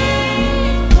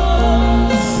grateful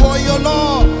for your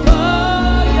love. for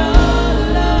your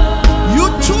love. You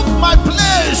took my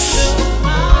place.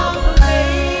 My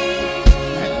place,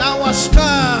 And now I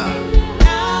stand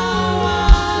now I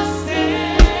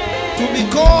stand to be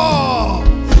called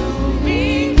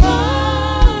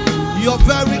because your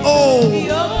very own.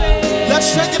 you're very Let's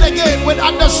take it again with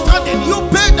understanding. You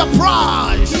paid the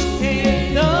price.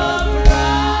 Pay the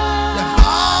The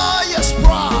highest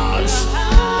price.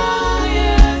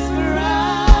 highest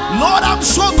price. Lord, I'm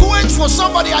so grateful.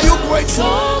 Somebody, are you grateful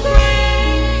So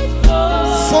grateful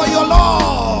for your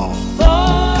love? for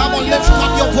Come on, lift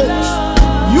up your voice.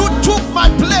 You took my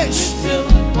place. took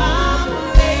my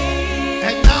place.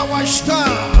 And now I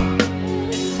stand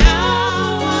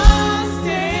Now I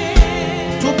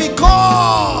stand to be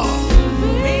called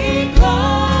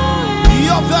because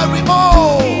your very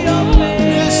own. you're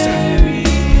Listen. very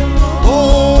own. Oh,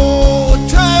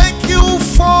 thank you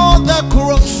for the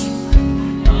cross.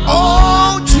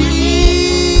 Oh,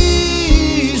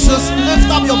 Jesus. Lift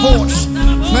up your voice.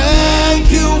 Thank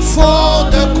you for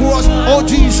the cross. Oh,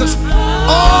 Jesus.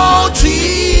 Oh, Jesus.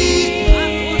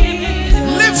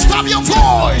 Lift up your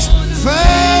voice.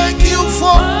 Thank you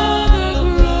for.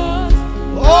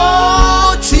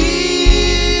 Oh,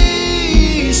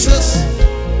 Jesus.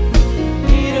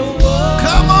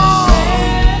 Come on.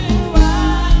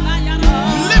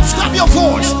 Lift up your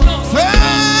voice.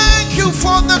 Thank you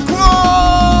for the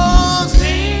cross.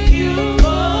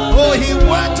 Oh, he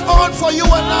went on for you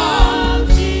and I.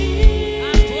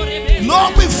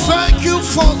 Lord, we thank you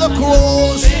for the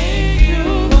cross.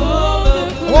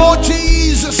 Oh,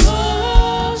 Jesus.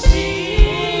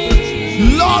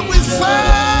 Lord, we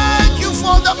thank you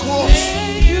for the cross.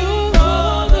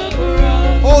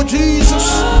 Oh, Jesus.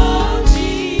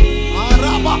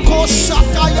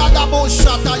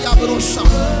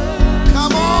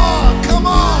 Come on, come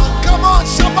on, come on,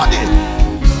 somebody.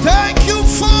 Thank you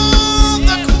for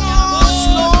the cross,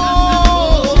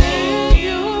 Lord.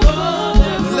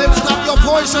 Lift up your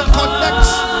voice and connect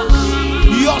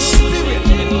your spirit.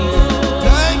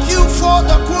 Thank you for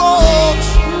the cross.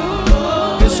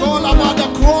 It's all about the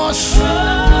cross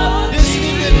this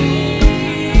evening.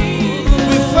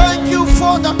 We thank you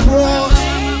for the cross.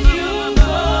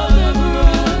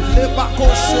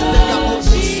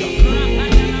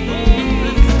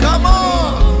 Come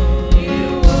on.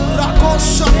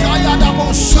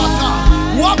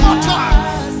 One more time.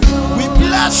 We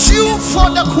bless you for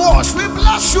the cross. We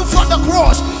bless you for the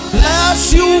cross.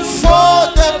 Bless you for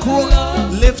the cross.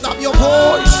 Lift up your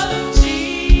voice.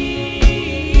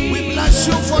 We bless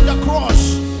you for the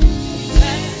cross.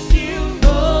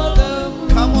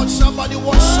 Come on, somebody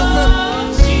worship him.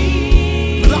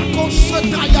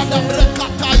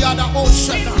 Rakoshataya da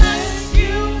Boshata.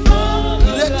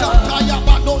 Lekataya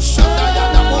Badoshadaya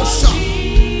da Bosha.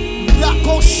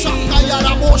 Rakoshataya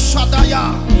da Boshadaya.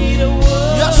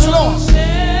 Yes, Lord.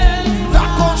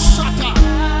 Rakoshata.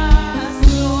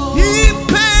 He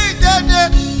paid the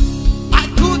debt. I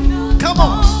could. Come on.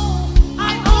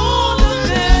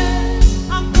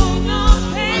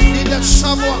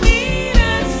 Someone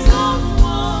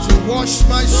to wash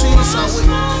my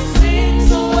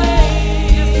sins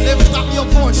away. Lift up your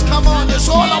voice. Come on, it's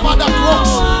all about the cross.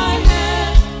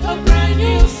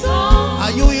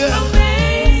 Are you here?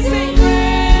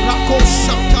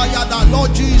 Rakoshataya, the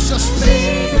Lord Jesus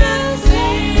paid.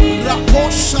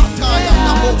 Rakoshataya,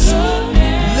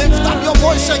 lift up your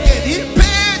voice again. He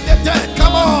paid the debt.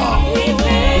 Come on.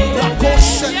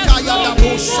 Rakoshataya, the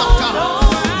Boshaka.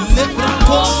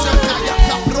 Rakoshataya.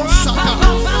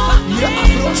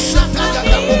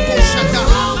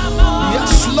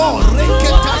 Yes, Lord.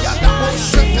 Reketaya da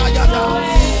Boshataya da.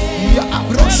 Ya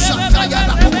Abroshataya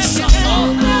da Boshata.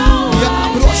 Ya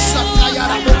Abroshataya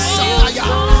da Boshataya.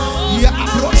 Ya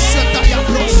Abroshataya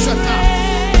Broshata.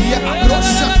 Ya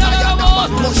Abroshataya da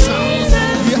Bakosha.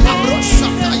 Ya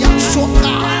Abroshataya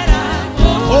Shota.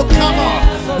 Oh, come on.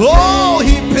 Oh,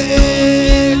 he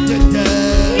paid the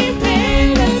debt.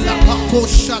 La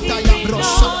Bakoshataya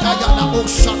Broshataya da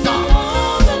Boshata.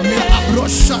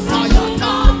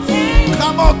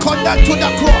 Come on, connect to the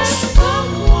cross. I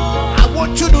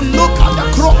want you to look at the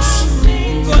cross.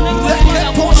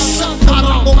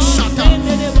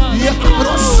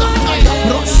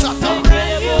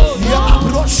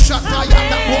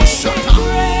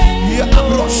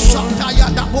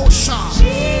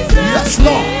 Yes,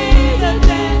 Lord.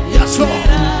 Yes, Lord.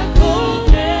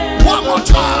 One more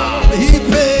time. He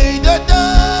paid the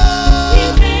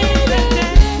debt.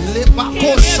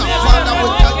 Father, we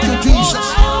thank you, Jesus.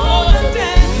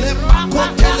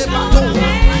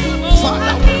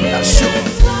 Father, we bless you.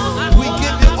 We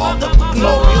give you all the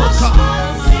glory, oh God,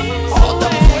 all the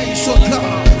praise, oh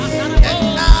God. And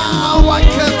now I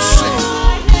can say,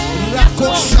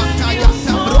 Rakoshata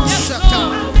Yata Broshata,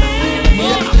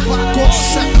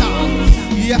 Yabakoshata,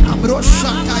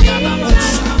 Yabroshata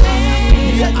Yabosha,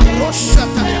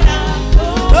 Yabroshata.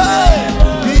 Hey,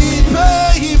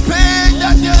 he paid the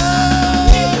debt.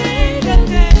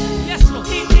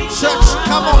 Church,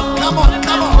 come on, come on,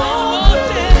 come on.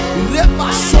 The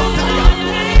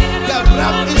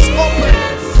realm is open.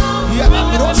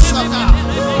 Yabrosata,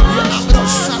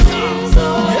 Yabrosata,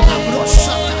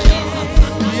 Yabrosata,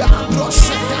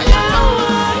 Yabrosata,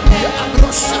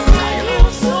 Yabrosata,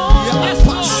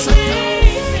 Yabrosata,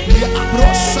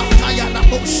 Yabrosata,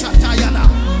 Yabrosata.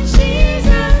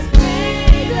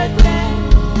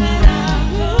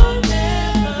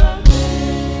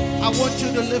 I want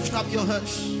you to lift up your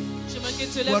hands.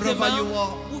 Wherever you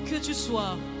are, où que tu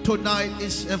sois. Tonight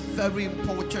is a very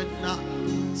important night.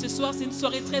 Ce soir, c'est une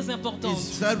soirée très importante.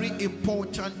 It's very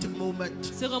important moment.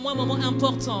 C'est vraiment un moment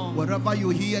important. Wherever you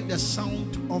hear the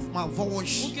sound of my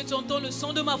voice, où que tu entends le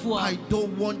son de ma voix, I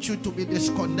don't want you to be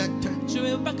disconnected. Je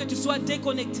ne veux pas que tu sois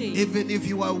déconnecté. Even if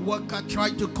you are a worker, try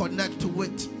to connect to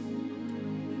it.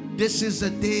 This is the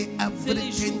day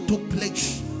everything took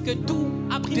place. Que tout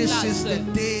a pris This place. is the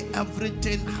day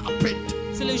everything happened.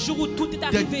 C'est le jour où tout est The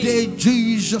arrivé. day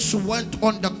Jesus went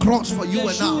on the cross for you Le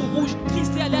and jour I. où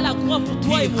Christ est allé à la croix pour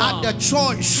toi He et moi. had the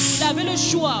choice Il avait le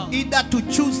choix either to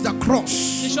choose the cross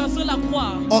de choisir la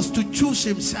croix or to choose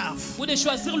himself. ou de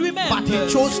choisir lui-même. But he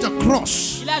chose the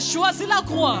cross Il a choisi la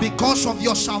croix because of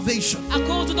your salvation, à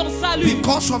cause de ton salut,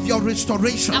 because of your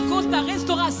restoration, à cause de ta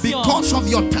restauration, because of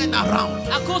your turnaround.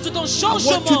 à cause de ton I want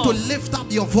changement. you to lift up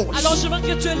your voice. Alors je veux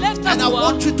que tu élèves ta And I voix.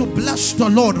 want you to bless the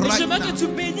Lord Et right je veux que now tu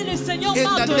bénis le Seigneur in the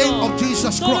maintenant. name of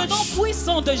Jesus Dans le nom Christ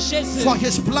puissant de Jésus. for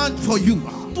his plan for you.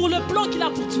 Pour le plan qu'il a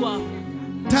pour toi.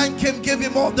 Thank him, give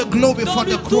him all the glory for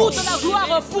Donne-lui the toute la cross.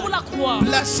 gloire pour la croix.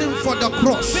 Bless him for the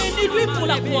cross. Bénis-lui pour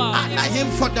la croix. Honor him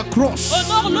for the cross.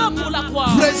 Honore-le pour la croix.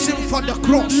 Praise him for the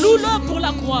cross. Loue-le pour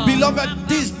la croix. Beloved,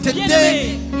 this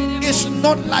today is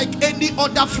not like any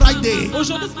other Friday.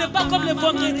 Aujourd'hui, ce n'est pas comme le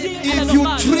vendredi à la If you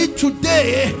normale. treat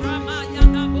today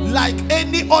like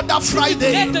any other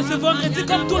Friday, Traite ce vendredi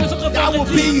comme tous les autres that will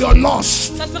vendredis. be your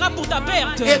loss. Ça sera pour ta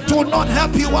perte. It will not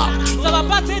help you out. Ça va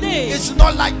pas t'aider. It's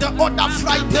not like the other Ce n'est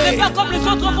Friday pas comme les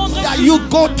autres that vendredis you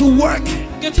go to work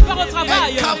que tu pars au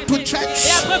travail and come to et church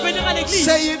après venir à l'église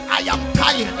saying, I am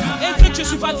tired. et dire que je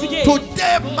suis fatigué.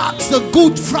 Today marks the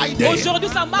Good Friday Aujourd'hui,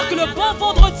 ça marque le bon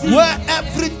vendredi. where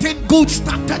everything good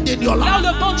started in your Là où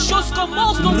life. le bonne chose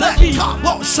commence dans ta vie.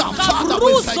 Father,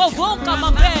 we thank you. Lord,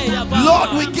 Lord,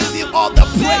 we give you all the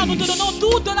Père, nous te praise. donnons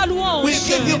toute la louange We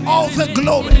give you all the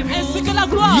glory. ainsi que la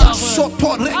gloire.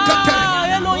 Yasotorekete. Ah,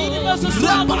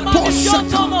 glorifions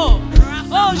ton nom.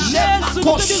 Oh Jésus,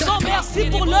 nous te disons merci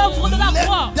pour l'œuvre de la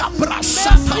croix.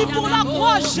 Merci pour la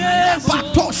croix, Jésus.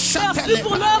 Merci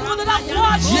pour l'œuvre de la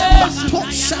croix,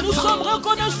 Jésus. Nous sommes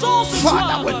reconnaissants ce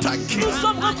soir. Nous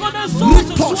sommes reconnaissants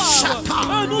ce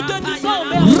soir. Et nous te disons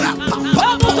merci.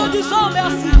 Et nous te disons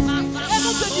merci. Et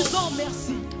nous te disons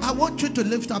merci. I want you to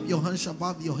lift up your hands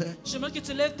above your head. J'aimerais que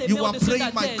tu lèves tes You mains are au-dessus de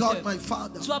ta praying, my tête. God, my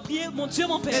Father. Tu vas prier, mon Dieu,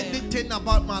 mon Père. Anything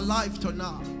about my life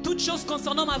tonight Toute chose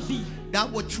concernant ma vie that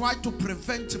will try to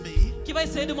prevent me qui va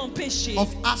essayer de m'empêcher of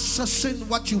accessing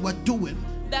what you are doing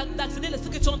d'accéder à ce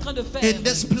que tu es en train de faire in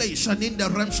this place and in the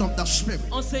realms of the Spirit.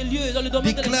 en ces lieux, dans le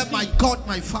domaine de Declare, my l'esprit. God,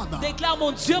 my Father, Déclare,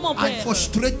 mon Dieu, mon I'm Père.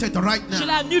 frustrated right Je now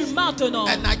l'annule maintenant.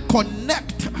 and I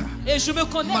connect Et je me my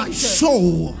connecte.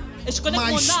 soul, Et je connecte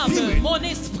my mon âme, spirit, mon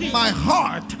esprit, my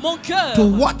heart mon cœur. to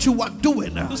what you are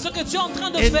doing Tout ce que tu es en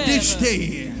train de in this faire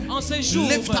day. en ces jours.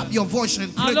 Lift up your voice and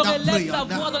pray Alors that élève prayer ta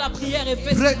voix now. dans la prière et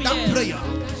fais Pray cette that prière. prayer.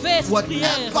 Fais cette Whatever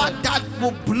prière. that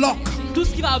will block Tout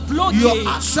ce qui va bloquer your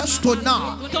access to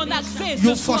now, ton accès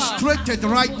you're ce soir. frustrated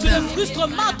right Tu le now. frustres In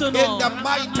maintenant. the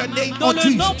mighty name Dans of le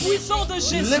nom Jesus, puissant de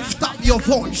Jésus. lift up your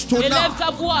voice Élève tonight.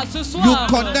 ta voix ce You soir.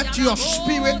 connect your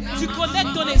spirit, Tu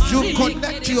connectes ton you esprit.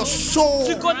 connect your soul,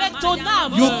 Tu connectes ton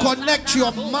âme. you connect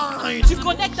your mind Tu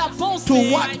connectes ta to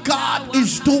pensée what God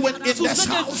is doing in tout this ce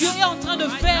que house Dieu est en train de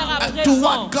faire à and to présent.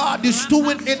 what God is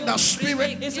doing in the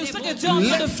spirit. Et c'est ce que Dieu est en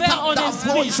train de Lift faire en up that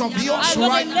esprit. voice of yours Alors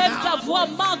right élève now. ta voix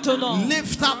maintenant.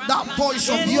 Lift up that voice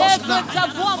of yours Élève now. ta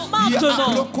voix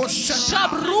maintenant.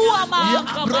 Shabrou ama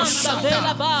kabanda de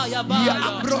la ba ya ba ya.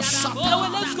 Alors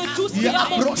élève que tout ce qui va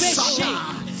m'empêcher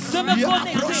de me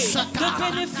connecter, de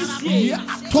bénéficier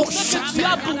tout ce que tu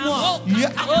as pour moi. Oh,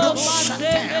 Masenge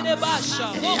de Bacha.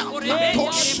 Eya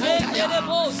Senge de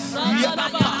Bosa da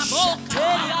ba.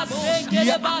 Eya Senge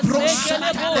de Ba, Senge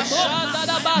de Bosa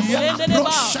da ba, Senge de Ba.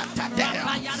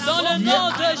 Dans le nom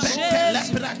de Jésus.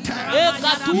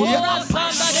 Ekatoura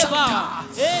Sanda de Ba.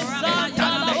 Ezanda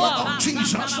la Ba.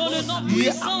 Dans le nom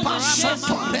puissant de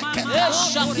Jésus.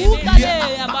 Eshakuta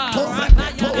de Ba.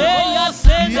 Eya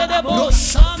Senge de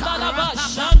Bosa.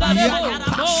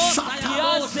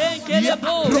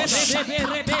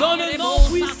 Dans le nom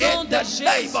puissant In de the name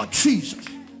Jésus. of Jesus,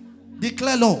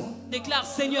 declare, Lord, Déclare,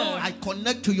 Seigneur, I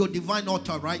connect to your divine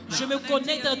altar right je now. me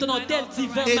connecte à ton autel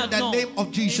divin In the maintenant. name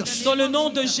of Jesus. Dans le nom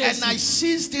de And I Jésus.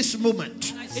 seize this moment.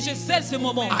 Et je scelle ce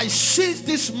moment. I seize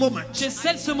this moment. Je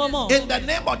scelle ce moment. In the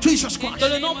name of Jesus Christ. Dans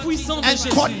le nom puissant de And Jésus.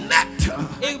 connect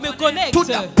Et me connecte to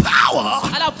the power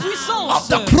à la of puissance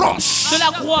the cross. de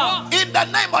la croix. In the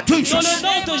name of Jesus. Dans le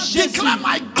nom de Jésus. Declare,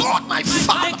 my God, my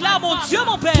Father. Déclare, mon Dieu,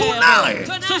 mon Père. Tonight.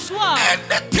 Ce soir,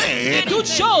 Anything toute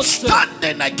chose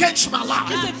standing against my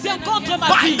qui life se tient contre ma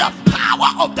by vie, the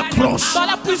power of the cross, dans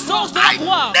la puissance de la I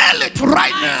croix, nail it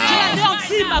right je now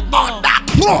l'anéantis on maintenant. that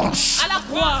cross. À la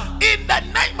croix. In the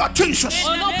name of Jesus.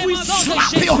 Au nom puissant de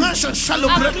Slap Jésus. your hands and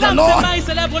celebrate the Acclame tes Lord. mains et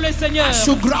célèbre le Seigneur.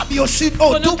 So grab your seat.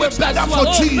 Oh, do it better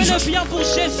for Fais-le Jesus. bien pour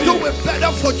Jésus. Do it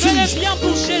better for Fais-le Jesus. bien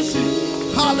pour Jésus.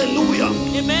 Hallelujah.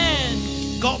 Amen.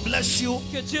 God bless you.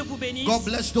 Que Dieu vous bénisse. God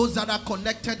bless those that are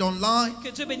connected online.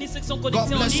 Que Dieu bénisse ceux qui sont God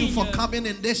connectés en bless you for ligne. coming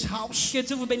in this house. Que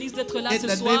Dieu vous bénisse d'être là In ce the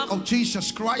name soir. of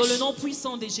Jesus Dans le Christ. nom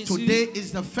puissant de Jésus. Today is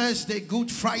the first day,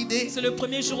 Good Friday. C'est le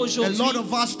premier jour A aujourd'hui. lot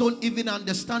of us don't even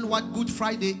understand what Good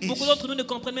Friday Beaucoup is. d'entre nous ne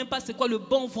comprennent même pas c'est quoi le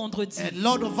bon vendredi. A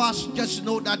lot of us just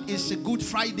know that it's a Good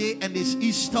Friday and it's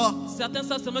Easter. Certains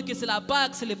savent seulement que c'est la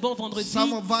Pâque, c'est le bon vendredi.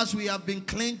 Some of us, we have been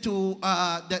clean to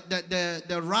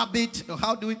the rabbit,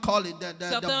 how do we call it?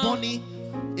 The Certains bunny,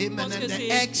 Je amen, pense que and the c'est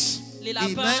eggs, les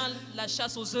lapins, amen. la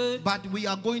chasse aux œufs. But we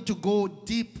are going to go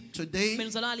deep Mais today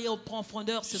nous allons aller au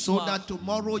profondeur ce so soir. that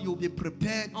tomorrow you'll be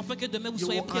prepared. Afin que demain vous You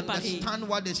soyez will préparés. understand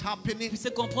what is happening Vous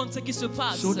puissiez comprendre ce qui se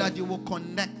passe. so that you will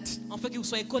connect. Afin que vous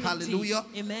soyez connectés. Hallelujah.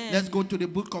 Amen. Let's go to the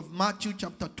book of Matthew,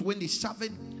 chapter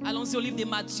 27, Allons-y au livre de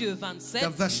Matthieu the 27,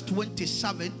 verse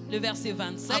 27. le verset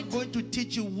I'm 27. going to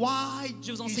teach you why Je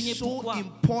vais vous enseigner it's so pourquoi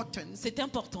important c'est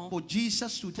important for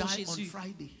Jesus to pour die on Jésus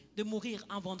Friday. de mourir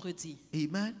un vendredi.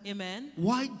 Amen. Amen.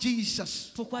 Why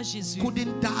Jesus Pourquoi Jésus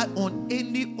couldn't die on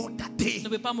any other day. ne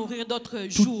veut pas mourir d'autres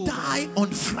To jours, die on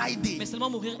Friday. mais seulement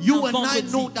mourir You un and I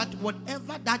know vendredi? that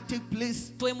whatever that takes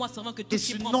place Toi et moi savons que tout ce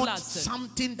qui is prend not place,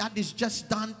 something that is just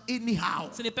done anyhow.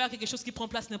 ce n'est pas quelque chose qui prend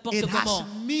place n'importe It has comment.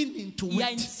 meaning to Il y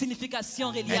a une it.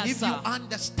 signification reliée And à if you ça.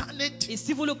 understand it, Et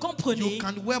si vous le comprenez, you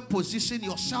can well position vous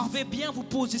yourself. pouvez bien vous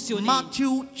positionner.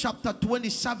 Matthew chapter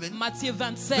 27, Matthieu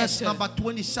verse 27, number le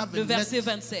 27. verset Let's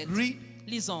 27. read.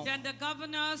 Lisons. Then the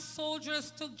governor's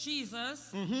soldiers took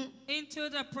Jesus into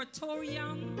the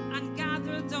praetorium and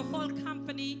gathered the whole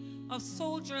company of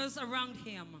soldiers around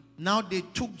him. Now they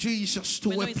took Jesus to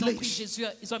Maintenant, a ils ont pris place. Jésus,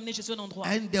 ils ont amené Jésus à un endroit.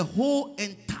 And the whole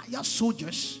entire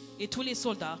soldiers Et tous les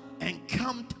soldats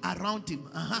encamped around him.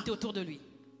 étaient autour de lui.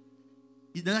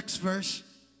 In the next verse,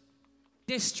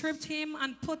 They stripped him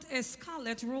and put a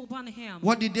scarlet robe on him.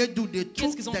 what did they do? They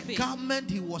took qu'ils ont the fait? garment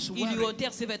he was Ils lui wearing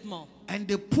ôtèrent ses vêtements and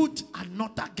they put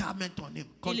another garment on him.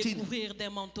 et les Continue. couvrirent d'un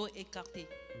manteau écarté.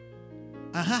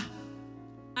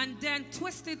 And then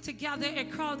twisted together a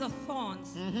crown of thorns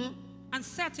and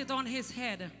set it on his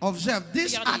head. Observe,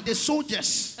 these are Regardez. the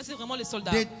soldiers. Ça, c'est vraiment les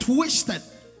soldats. They twisted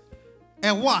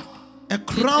a what? A Ils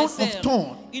crown of dressèrent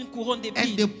thorn une couronne and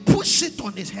d'épines. they push it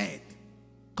on his head.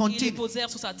 Ils les Continue. posèrent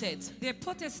sur sa tête. They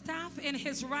put a staff in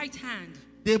his right hand.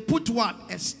 They put what?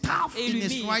 A staff Et in lui his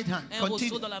mirent right hand. un roseau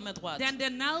Continue. dans la main droite. Then they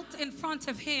knelt in front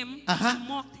of him Uh-huh. and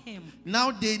mocked him.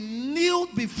 Now they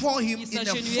kneeled before him Ils in a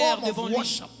s'agenouillèrent form of devant lui.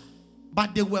 worship,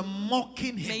 but they were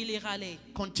mocking Mais him. il les râlait.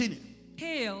 Continue.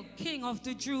 Hail, King of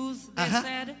the Jews, they Uh-huh.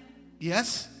 said.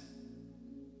 Yes.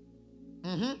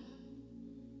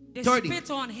 They 30.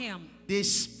 spit on him They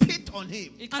spit on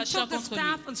him. Ils and crachèrent took the contre lui.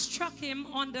 staff and struck him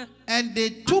on the And they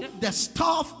took the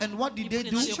staff and what did they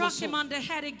do? Ils struck him on the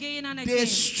head again and They again.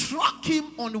 struck him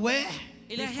on where?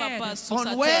 Il The les frappa head. sur On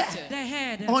sa where? tête. The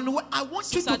head. On where? I want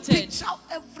you Sur sa to tête. picture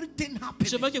everything Je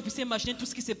happening. veux que vous puissiez imaginer tout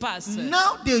ce qui se passe.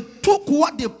 Now they took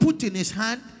what they put in his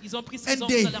hand Ils ont pris ce qu'ils and ont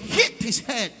they dans leur main. hit his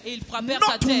head. Et ils frappèrent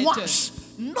sa Not tête. once,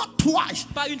 not twice.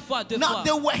 Pas une fois, deux Now fois.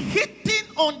 they were hitting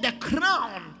on the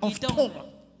crown Ils of étaient thorn.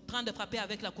 en train de frapper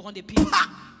avec la couronne d'épines. Pa,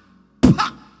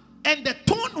 pa. And the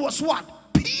thorn was what?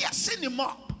 Piercing him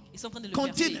up. Ils sont en train de le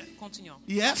Continue. percer. Continuons.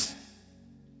 Yes,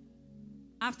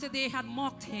 After they had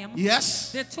mocked him,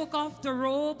 yes. they took off the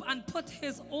robe and put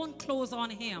his own clothes on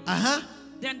him.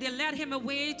 Then they led him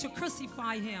away to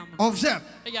crucify him. Observe.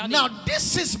 Regardez. Now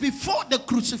this is before the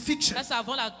crucifixion. Là, c'est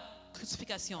avant la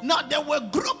crucifixion. Now there were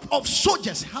a group of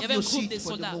soldiers. Il y Have avait your un groupe seat de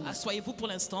for the soldats. moment. Asseyez-vous pour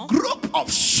l'instant. Group of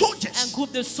Un soldiers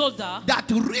groupe de soldats that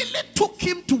really took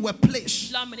him to a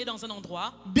place. l'ont amené dans un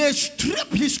endroit. They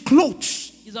stripped his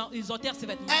clothes Ils ôtèrent ses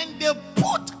vêtements. and they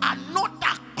put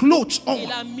another clothes Et il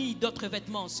on. a mis d'autres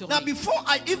vêtements sur Now lui. before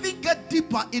I even get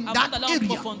deeper in Avant that d'aller en area,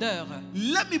 profondeur,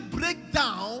 let me break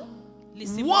down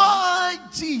laissez-moi why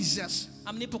Jesus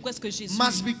amener pourquoi est-ce que Jésus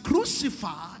must be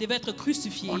crucified devait être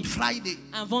crucifié on Friday.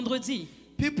 un vendredi.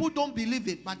 People don't believe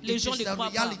it, but Les it gens is ne the le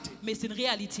croient pas, reality. mais c'est une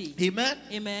réalité. Amen.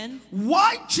 Amen.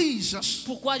 Why Jesus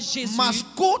Pourquoi Jésus must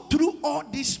go through all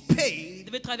this pain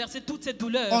devait traverser toute cette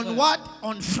douleur on what?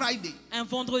 On Friday. un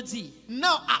vendredi?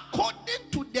 Now,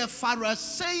 according to the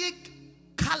Pharisaic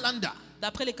calendar,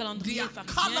 D'après les calendriers Their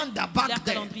pharisiens, calendar back leur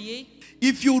then. calendrier,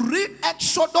 if you read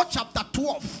Exodus chapter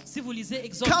 12, si vous lisez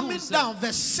Exode coming 12, down,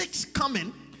 verse 6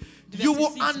 coming, du you verset will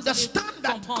 6, vous allez understand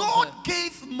that comprendre God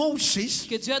gave Moses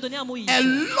que Dieu a donné à Moïse a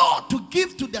law to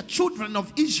give to the children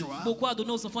of Israel, beaucoup à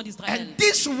donner aux enfants d'Israël. and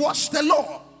this was the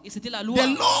law. Et c'était la loi.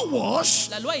 The law was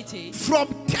La loi était from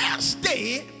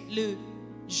Thursday, le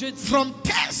jeudi, from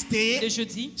Thursday, le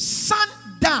jeudi,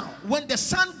 sundown, when the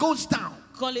sun goes down,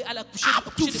 quand à la coucher,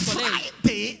 up to du soleil,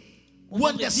 Friday,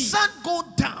 when the vendredi, sun goes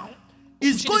down,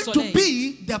 is coucher going du to soleil.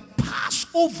 be the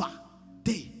Passover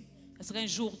day. ce serait un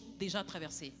jour déjà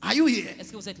traversé. Are you here?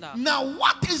 Est-ce que vous êtes là? Now,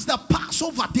 what is the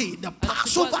Passover day? The c'est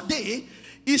Passover quoi? day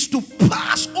is to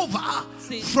pass over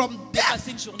C'est from de passer death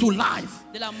une journée to life.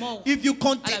 de la mort If you à la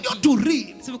continue vie. to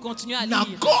read, Si vous continuez à now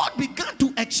lire, God began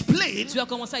to explain Dieu a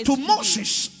commencé à to expliquer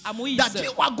Moses à Moïse that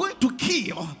you are going to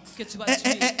kill que tu vas a,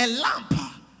 tuer. a lamp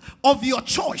of your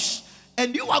choice,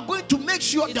 and you are going to make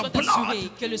sure Et the tu vas blood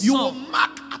t'assurer que le you sang will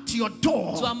mark at your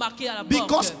door, doit marquer à la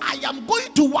because porte. I am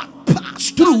going to what, pass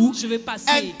through je vais passer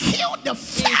and kill the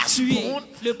firstborn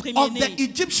le of premier-né the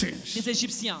Egyptians. des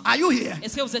Égyptiens. Are you here?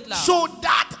 Est-ce que vous êtes là? So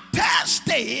that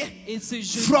Thursday, Et ce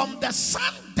jeudi, from the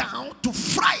sundown to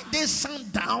Friday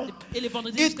sundown, et le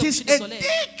vendredi it jusqu'au is coucher du a soleil, day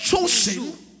c'est un chosen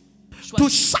jour to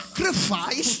choisi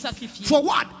sacrifice pour sacrifier. for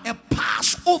what? A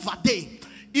Passover day.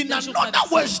 In Un jour another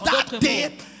traversé. words, En that d'autres day,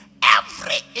 mots,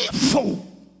 every evil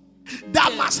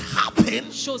that must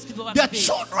happen, chose qui doit the arriver,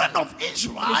 children of les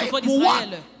Israel enfants will, what?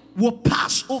 d'Israël Will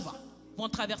pass over. vont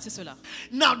traverser cela.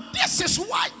 Now, this is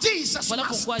why Jesus Voilà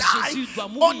must pourquoi die Jésus doit on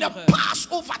mourir the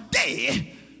Passover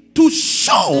day to Un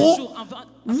show jour, afin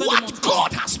de what montrer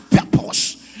God has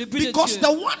purposed. le but de Because Dieu.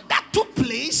 the one that took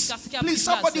place, Car ce qui a please pris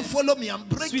somebody place, follow me. I'm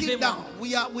breaking suivez-moi. down.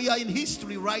 We are in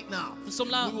history right now. Nous sommes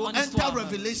là We will en enter histoire.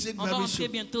 Revelation On va very entrer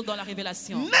soon. bientôt dans la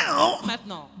révélation. Now,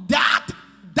 Maintenant, that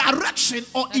direction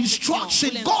or instruction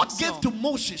ou God l'instruction gave to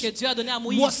Moses que Dieu a donné à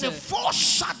was Moïse a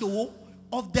foreshadow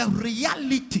of the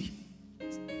reality,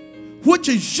 which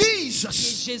is et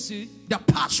Jesus, Jésus. the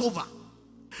Passover.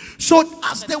 So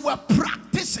as they were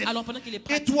practicing practicing, Alors pendant qu'il est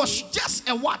it was pratiqué, just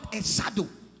a what? A shadow.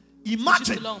 juste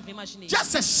Imagine, l'ombre, imaginez.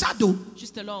 just a shadow.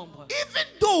 Juste l'ombre. Even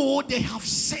though they have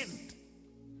sinned,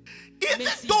 even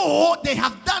Même si- though they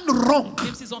have done wrong,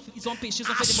 Même s'ils ont péché,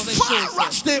 ils ont fait des as mauvaises far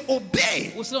choses. as they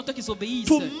obey Aussi longtemps qu'ils obéissent,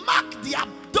 to mark their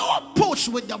doorposts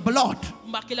with the blood,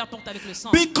 marquez la porte avec le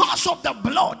sang. because of the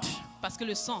blood, Parce que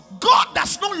le sang, God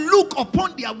does not look upon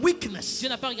their weakness. Dieu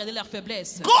n'a pas regardé leur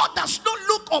faiblesse. God does not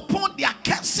look upon their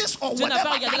curses or Dieu n'a pas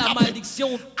whatever regardé that la happened.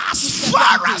 malédiction. As tout ce qui far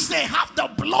est as arrivé. they have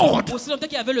the blood. Aussi longtemps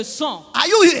qu'il y avait le sang. Are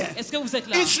you here? Est-ce que vous êtes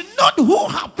là? It's not who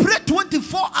have prayed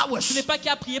 24 Ce n'est hours, pas qui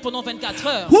a prié pendant 24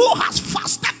 heures. who has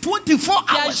fasted 24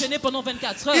 Qui a hours. jeûné pendant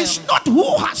 24 heures. It's not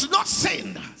who has not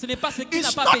sinned. Ce n'est pas ce qui n'a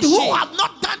It's pas not péché. who have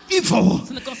not done evil.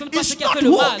 Ce ne concerne pas It's ce qui a not fait le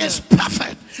who mal. is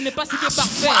perfect. Ce n'est pas ce qui est As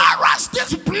parfait. far as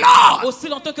this blood Aussi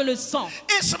longtemps que le sang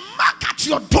is marked at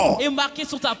your door, est marqué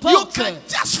sur ta you porte. can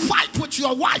just fight with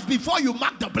your wife before you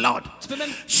mark the blood. Tu peux même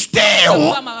Still,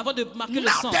 avant de marquer le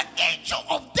now sang. the angel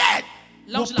of death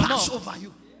will L'ange de la pass mort. over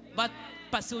you. Va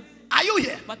passer au Are you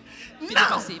here? va te Now,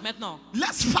 dépasser. Maintenant,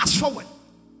 let's fast forward.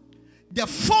 The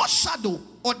foreshadow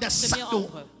or the Première shadow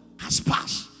ombre has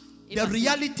passed. est The passée.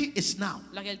 reality is now.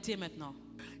 La réalité est maintenant.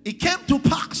 It came to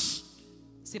pass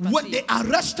C'est when passé. they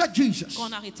arrested Jesus. Quand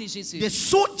on a arrêté Jésus, The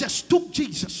soldiers took les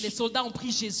Jesus soldats ont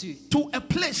pris Jésus. to a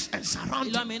place and Ils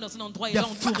surrounded l'ont him. amené dans un endroit et The l'ont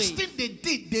entouré. first thing they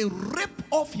did, they ripped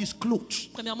off his clothes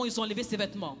Premièrement, ils ont enlevé ses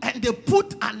vêtements. and they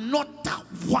put another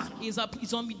one.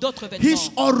 Ils ont mis d'autres His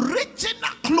vêtements.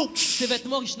 original Ses clothes,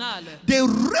 vêtements originaux, they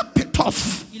ripped it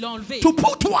off ils l'ont enlevé. to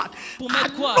put what? Pour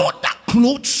mettre quoi? Another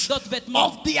clothes D'autres vêtements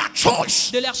of their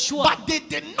choice. de leur choix. But they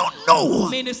did not know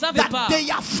Mais ils ne savaient pas that they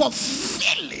are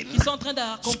fulfilling Ils sont en train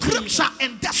d'accomplir scripture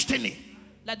and destiny.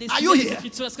 la Are you destinée des here?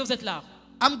 Écritures. Est-ce que vous êtes là?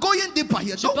 I'm going deeper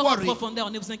here. Je Don't pars en worry.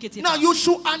 profondeur, ne vous inquiétez Now pas. you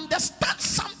should understand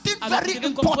something Alors, vous very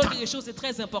devez comprendre important. quelque chose de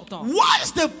très important.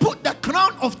 Once they put the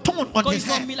crown of thorn on Quand his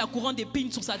ils ont mis head, la couronne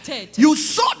d'épines sur sa tête, you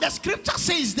saw the scripture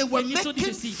says they were L'Écriture dit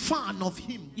making ceci. fun of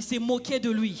him. ils se moquaient de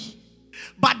lui.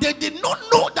 But they did not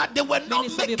know that they were not ne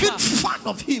savaient making pas. fun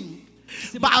of him.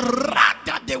 se But moquaient.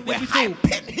 rather they were plutôt,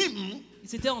 hyping him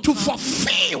Ils étaient en to train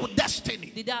fulfill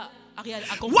destiny. d'aider à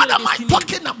accomplir What la am I destinée.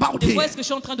 talking about De quoi here? est-ce que je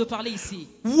suis en train de parler ici?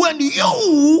 When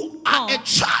you are Quand a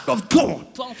child of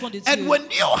God, Toi, enfant de Dieu, and when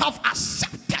you have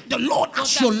accepted the Lord quand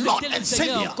as tu your as Lord accepté and le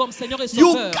Seigneur Savior, comme Seigneur et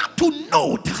you Sauveur, got to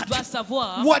know tu dois that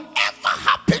savoir whatever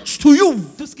happens to you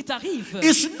tout ce qui t'arrive.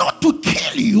 is not to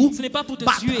kill you, Ce n'est pas pour te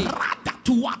but tuer, rather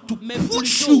to what? To mais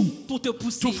push plutôt you pour te to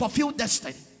pousser, fulfill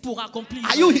destiny. pour accomplir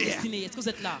Are you la here? destinée. Est-ce que vous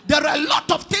êtes là? There are a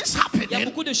lot of things Il y a happening.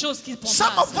 beaucoup de choses qui prennent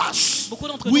Some of place. us, Beaucoup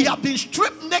d'entre we nous, have been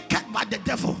stripped naked by the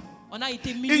devil on a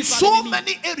été mis in par so l'ennemi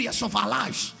many areas of our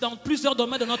lives. dans plusieurs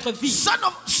domaines de notre vie. Some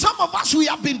of us, we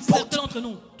have been put Certains d'entre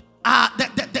nous,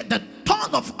 the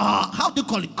thorn of how do you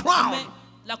call it, mais crown.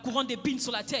 la couronne d'épines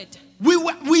sur la tête.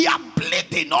 We are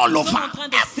bleeding all over, en train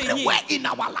de saigner. everywhere in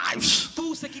our lives.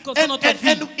 Tout ce qui concerne And, notre and, vie.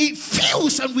 and it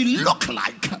feels and we look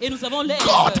like, Et nous avons l'air.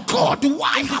 God,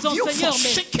 why nous have disons, you Seigneur, mais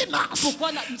forsaken us?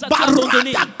 pourquoi nous as-tu But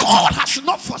abandonnés? rather, God has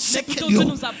not Mais forsaken plutôt you. Dieu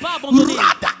nous a pas abandonnés.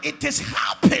 Rather, it is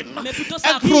happening Mais plutôt ça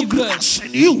and arrive.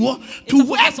 progressing you to ça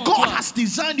where progresse en God toi. has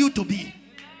designed you to be.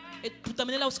 Et pour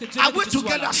t'amener là où ce que Dieu Are veut we que tu sois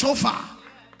together là. so far?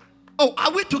 Oh,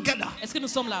 are we together? Est-ce que nous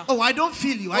sommes là? Oh, I don't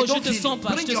feel you. I Oh, je don't te feel you. sens pas,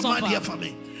 Bring je te your sens mind pas. here for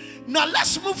me. Now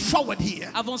let's move forward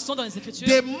here. Avançons dans les Écritures.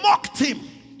 They mocked him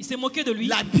Il s'est moqué de lui.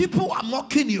 like people are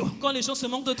mocking you. Quand les gens se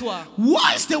moquent de toi,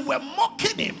 Whilst they were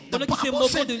mocking him, the Pendant qu'ils se Bible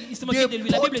said moquaient de they lui,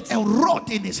 la Bible put dit. a rod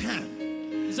in his hand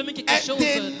ils ont mis quelque and chose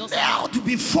they dans sa main. knelt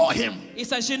before him Et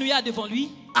s'agenouilla devant lui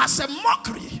as a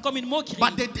mockery. comme une moquerie.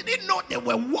 But they didn't know they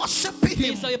were worshiping Mais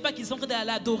ils him. ne savaient pas qu'ils sont en train de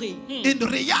l'adorer. In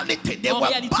reality, they En were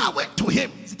réalité. bowing to him.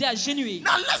 Ils étaient agenouillés.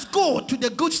 Now let's go to the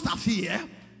good stuff here.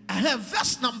 I have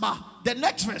verse number, the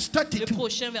next verse, Le 32.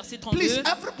 prochain verset Please, 32.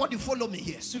 everybody follow me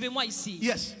here. Suivez-moi ici.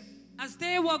 Yes. As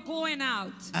they were going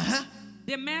out, Uh-huh.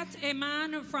 they met a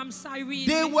man from Cyrene.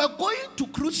 They were going to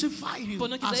crucify him.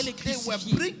 Pendant qu'ils As allaient le they were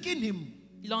crucifier. bringing him,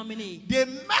 Ils l'ont emmené. they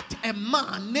met a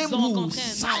man named Ils ont who? rencontré un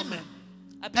homme Simon.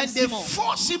 appelé And they Simon.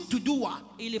 forced him to do what?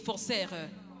 Et ils les forcèrent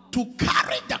To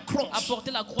carry the à cross.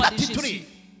 porter la croix de 33. Jésus.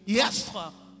 Yes.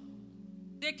 33.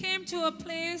 They came to a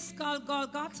place called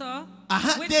Golgotha,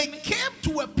 which They me- came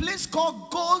to a place called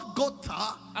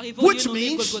Golgotha, Arrivés au lieu which nommé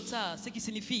means, Golgotha, ce qui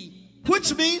signifie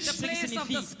the means, place of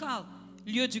signifie. the skull.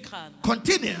 lieu du crâne.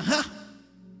 continue, huh?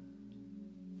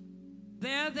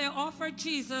 There they offered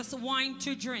Jesus wine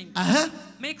to drink,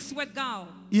 mixed with gall.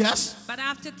 Yes. But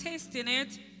after tasting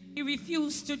it, he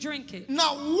refused to drink it.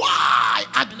 Now, why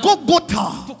at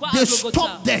Golgotha Pourquoi à they Golgotha?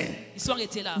 stopped there? Ils sont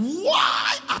arrêtés là.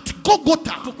 Why at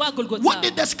Golgotha? Pourquoi à Golgotha? What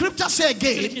did the scripture say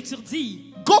again? L'Écriture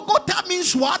dit, Golgotha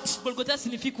means what? Golgotha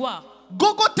signifie quoi?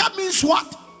 Golgotha means what?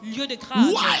 Lieu de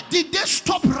crâne. Why did they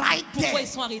stop right Pourquoi there? ils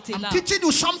sont arrêtés I'm là? teaching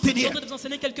you something Je suis here. en train de vous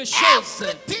enseigner quelque chose.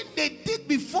 Everything they did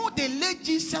before they laid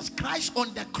Jesus Christ on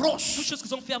the Toute cross chose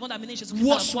qu'ils ont fait avant d'amener Jésus-Christ à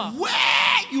la was croix.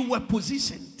 where you were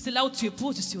positioned. C'est là où tu es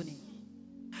positionné.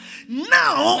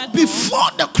 Now, Maintenant,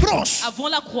 before the cross, Avant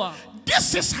la croix,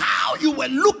 this is how you were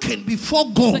looking before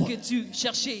c'est ça God. que tu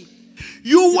cherchais.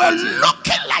 You were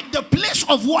looking like the place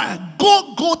of where?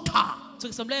 Golgotha. Tu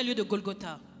ressemblais à un lieu de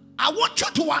Golgotha. I want you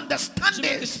to understand Je veux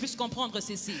que tu this. puisses comprendre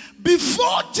ceci.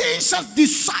 Before Jesus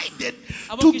decided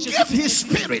Avant to que Jésus give puisse his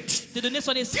spirit, te donner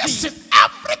son this esprit, is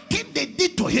everything they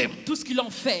did to him. tout ce qu'ils ont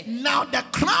fait. Now the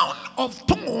crown of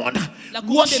thorn La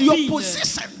couronne was your d'épines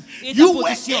position. est ta You were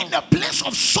position. in a place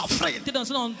of suffering. Tu es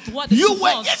dans un endroit de You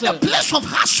were souffrance. in a place of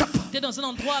hardship. Tu es dans un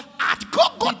endroit At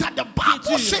Golgotha, the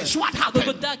Bible dur. says what À happened.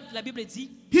 Golgotha, la Bible dit,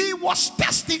 He was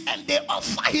thirsty and they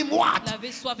offer him what? il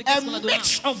avait soif et A qu'est-ce qu'on a donné?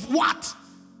 mix of what?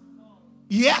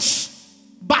 Yes.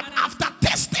 But after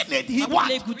testing it, he Avant what?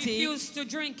 de l'écouter, Refused to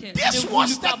drink it. This ne was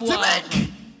voulut pas the boire.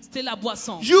 drink. C'était la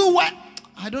boisson. You were.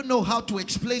 I don't know how to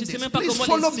explain Je ne sais this. même pas Please comment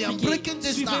follow me. I'm l'expliquer. breaking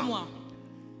this Suivez-moi. down.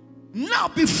 Now,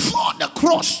 before the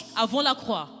cross, Avant la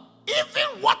croix,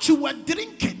 even what you were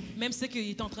drinking même ce qu'il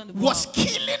était en train de boire, was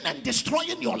killing and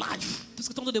destroying your life. tout ce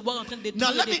que tu es en train de boire est en train de Now,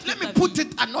 détruire let détruire me ta put vie.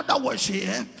 it another words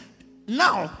here.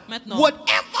 Now, Maintenant,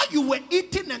 whatever you were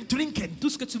eating and drinking tout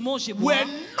ce que tu manges et were bois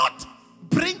not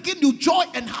bringing you joy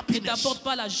and ne happiness. t'apporte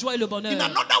pas la joie et le bonheur. In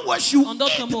another words, you En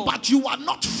d'autres ate, mots, but you are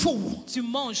not full. Tu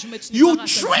manges, mais tu n'es You pas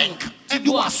rassasié. drink, Tu and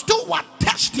you bois, are still what? tu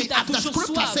Thirsty, as as the toujours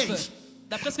scripture soif. says.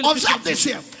 D'après ce que le Observe this Christ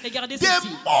here. dit. Regardez They ceci.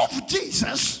 moved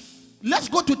Jesus. Let's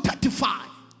go to 35.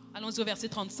 Allons-y au verset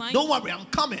 35. Don't worry, I'm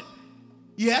coming.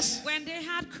 Yes. When they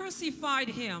had crucified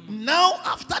him, Now,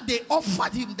 after they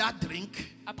offered him that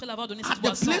drink Après l'avoir donné cette at the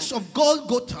boisson, place of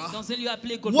Golgotha, dans un lieu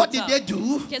appelé what did Golgotha, they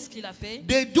do? qu'est-ce qu'il a fait?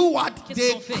 They do what? Qu'est-ce They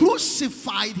qu'ils ont fait?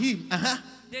 crucified him.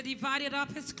 they divided up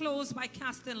his clothes by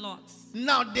casting lots.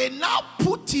 Now they now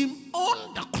put him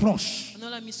on the cross. On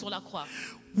l'a mis sur la croix.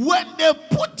 When they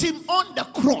put him on the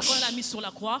Quand on cross, l'a mis sur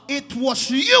la croix, it was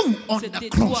you on the c'était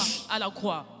toi cross. à la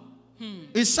croix.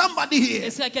 Is somebody here?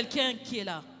 Est-ce qu'il y a quelqu'un qui est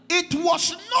là? It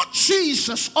was not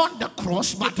Jesus on the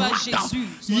cross, but pas rather Jésus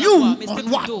sur la you croix, mais on c'était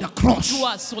what? plutôt The cross.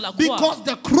 toi sur la croix. Because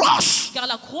the cross Car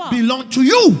la croix belonged to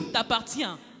you.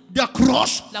 t'appartient. The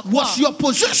cross La croix was your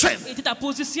position, était ta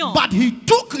position. but he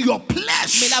took your Mais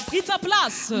place. il a pris ta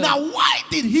place. Now, why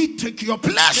did he take your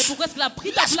Mais place? pourquoi est-ce qu'il a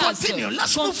pris ta Let's place? continue.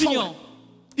 Let's move Continuons. forward.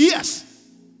 Yes.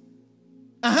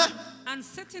 And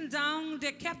sitting down,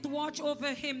 they kept watch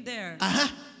over him there.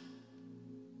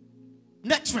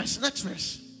 Next verse. Next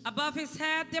verse. Above his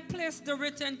head, they placed the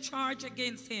written charge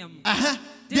against him.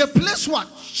 They place what?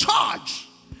 Charge.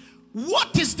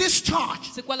 What is this charge?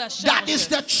 C'est quoi la charge? That is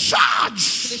the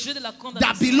C'est le charge jeu de la that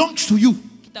condamnation belongs to you.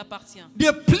 qui t'appartient.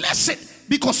 They place it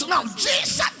because now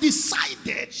Jesus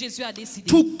decided Jésus a décidé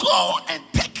to go and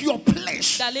take your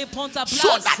place d'aller prendre ta so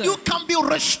place that you can be afin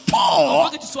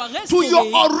restored que tu sois to your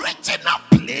restauré original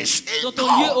place in dans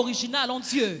ton lieu God. original en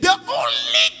Dieu. The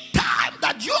only time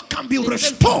that you can be Les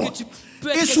seules fois restored que tu peux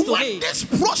être is when restauré, this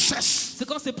process c'est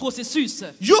quand ce processus,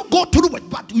 you go through it,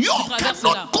 but you traverses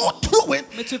cannot cela. go through it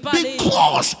Mais tu peux pas aller-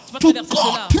 because tu peux pas to traverser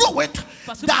go cela. through it,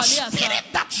 Parce que the pour aller à ça, spirit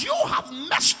that you have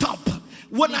messed up.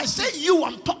 When I say you,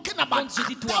 I'm talking about Quand je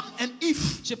dis toi, Adam and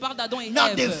Eve. je parle d'Adam et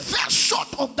Now they Ève. fell short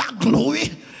of that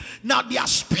glory. Now their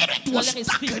spirit Dans was leur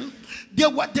esprit, darkened. They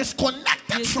were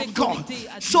disconnected ils from étaient God. connectés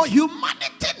à Dieu. So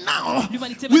humanity now,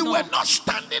 L'humanité we maintenant, were not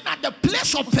standing at the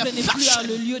place of Ce n'est plus à le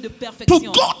perfection lieu de to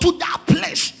perfection. go to that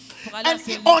place. Pour aller à And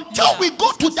ce until lieu-là, we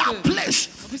go to jusqu'à that ce que- place,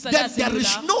 on puisse aller à then ce there is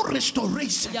lieu-là, no Il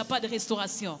restoration. n'y a pas de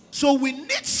restauration. So we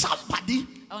need somebody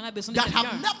On a besoin de that have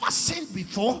quelqu'un never sinned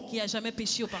before. qui n'a jamais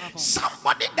péché auparavant.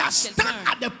 Somebody that stand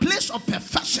Quelqu'un at the place of qui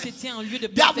perfection. se tient en lieu de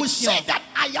That will perfection. say that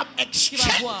I am voir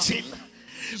exchanging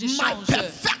my J'échange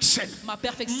perfection, ma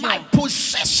perfection, my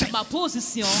possession ma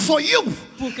position for you,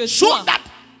 pour que so toi, that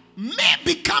me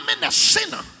becoming a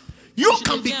sinner, you je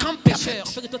can deviens become pécheur, perfect.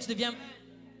 afin que toi tu deviens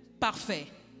parfait.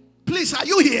 Please, are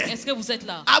you here? Est-ce que vous êtes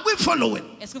là? Are we following?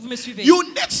 Est-ce que vous me suivez? You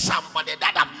need somebody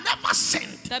that have never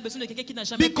sinned, Tu as besoin de quelqu'un qui n'a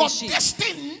jamais because péché. this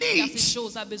thing Car ces needs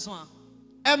choses a besoin.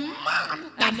 a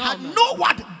man that Un had homme. no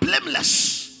what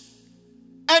blameless,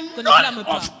 and Qu'on ne none blâme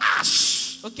pas. of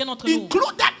us, Aucun d'entre nous,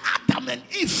 including Adam and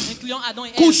Eve, incluant Adam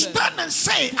et could Ève, stand and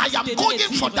say, I am tenir going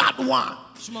et for dire, that one.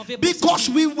 je m'en vais pour Because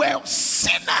ceci. we were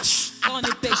sinners Quand on at est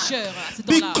that pécheurs à ce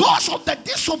time. temps-là, Because of the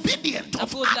disobedience à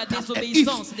of cause de la Adam and Eve.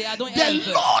 désobéissance de Adam et The Ève,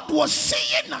 Lord was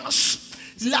seeing us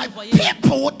like voyait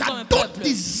people comme un that don't peuple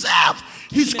deserve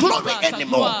his ne glory mérite pas sa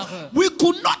anymore. gloire. We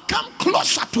could not come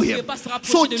closer to him. pouvait pas se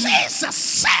rapprocher So de lui. Jesus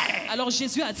said, Alors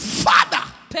Jésus a dit, Father,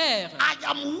 Père, I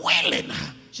am willing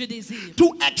je désire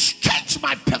to exchange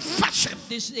my perfection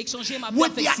d'échanger ma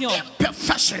with their perfection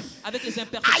imperfection. avec les I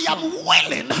imperfections. am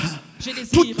willing Je to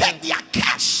désire take their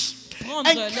curse prendre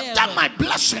and give l'herbe. them my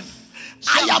blessing.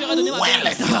 I Je am leur donner ma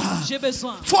bénédiction. willing J'ai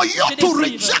besoin. for you Je to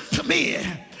désire. reject me,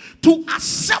 to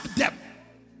accept them.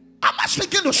 Am I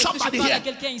speaking to Est-ce que je somebody parle à here?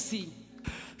 quelqu'un ici?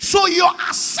 So your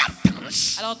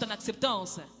acceptance Alors ton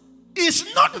acceptance is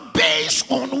not based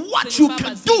on what ce you n'est pas can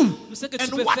basé do sur ce que tu and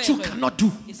peux what you faire cannot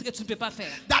do. et ce que tu ne peux pas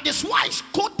faire. That is why it's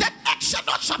quoted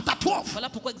Exodus chapter 12, Voilà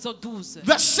pourquoi Exode 12,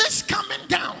 verse 6 coming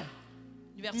down.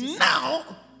 verset 6. Now,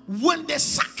 when they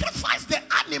sacrifice the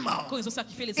animal, Quand ils ont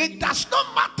sacrifié les it animaux, does not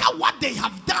matter what they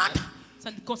have done. ça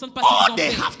ne concerne pas ce All qu'ils they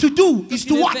ont fait. have to do is qu'ils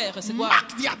to devaient what? faire, c'est quoi?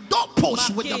 Mark their doorposts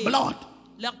with the Marquer blood.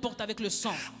 leur porte avec le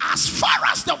sang. As far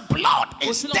as the blood is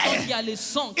Aussi longtemps qu'il y there, a le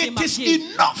sang qui est it is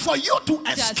marqué, enough for you to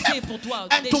c'est assez escape pour toi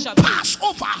and to d'échapper. pass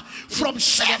over from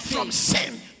sin, traverser. from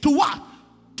sin to what?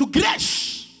 To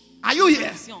grace. Are you here?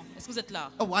 Est-ce que vous êtes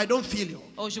là? Oh, I don't feel you.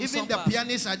 Oh, je vous Even sens the pas.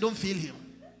 pianist, I don't feel him.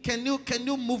 Can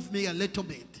you move me a little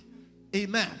bit?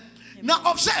 Amen. Now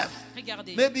observe.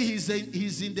 Regardez. Maybe he's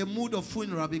in the mood of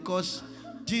funeral because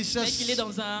Mais qu'il est Jesus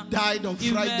dans un died on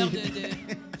humeur Friday.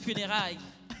 de funérailles.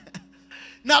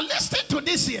 Now listen to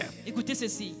this here. Écoutez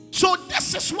ceci. So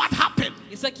this is what happened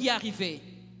Et ça qui est arrivé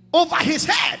over his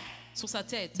head. sur sa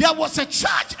tête. There was a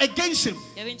charge against him,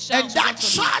 Il y avait une charge and that contre lui.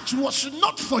 charge was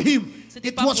not for him. C'était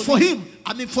It pas was pour for lui. him.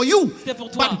 I mean for you. C'était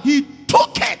pour toi. But he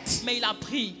took it Mais il a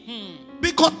pris.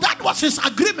 because that was his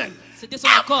agreement. C'était son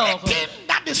accord. Everything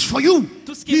that is for you,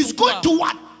 Tout ce qui est he's pour going toi. to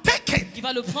what? Take it. Il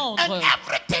va le prendre. And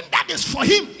everything that is for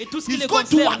him, Et tout ce qui he's le going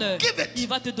to what? concerne, Give il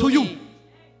va te it to you. donner.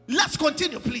 Let's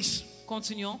continue, please.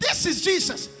 Continuons. This is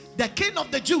Jesus, the King of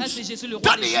the Ah, Jews. c'est Jésus, le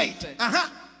roi des 38. Juifs. Uh-huh.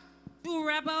 2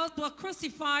 rebels were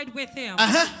crucified with him,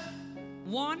 Uh-huh.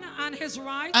 one on his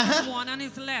right Uh-huh. and one on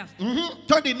his left.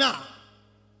 39.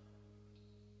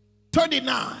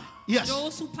 39. Yes.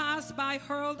 Those who passed by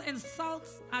hurled insults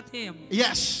at him,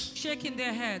 Yes. shaking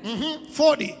their heads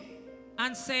 40.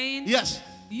 and saying, Yes.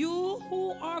 "You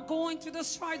who are going to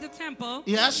destroy the temple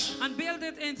Yes. and build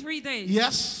it in 3 days,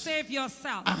 Yes. save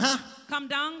yourself. Uh-huh. Come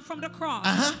down from the cross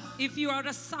Uh-huh. if you are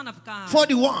the Son of God."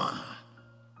 41.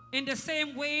 In the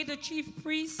same way, the chief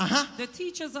priests, Uh-huh. the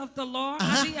teachers of the law,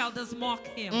 Uh-huh. and the elders mocked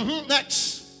him.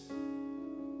 Next.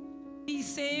 He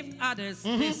saved others,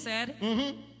 they said,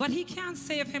 but he can't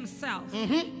save himself.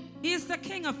 He is the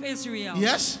King of Israel.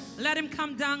 Yes. Let him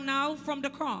come down now from the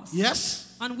cross, Yes.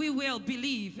 and we will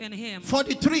believe in him.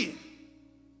 43.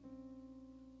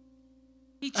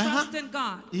 He trusts in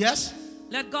God. Yes.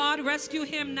 Let God rescue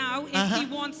him now if he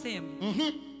wants him.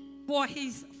 For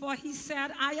he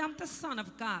said, "I am the Son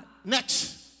of God."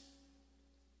 Next.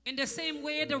 In the same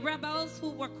way, the rebels who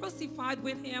were crucified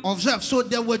with him Observe. So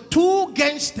there were two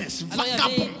gangsters, Alors, il y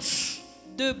avait vagabonds,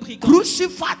 deux brigands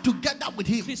crucified together with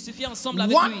him. crucifiés ensemble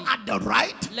avec One lui. at the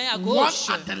right, L'un à one gauche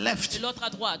at the et left. l'autre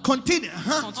à droite. Continue.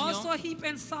 Huh? Continuons. also heap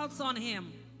insults on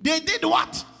him. They did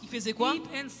what? Il faisait quoi? Heap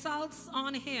insults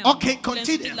on him. Okay, Il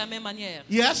l'insultait continue. de la même manière.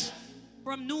 Yes.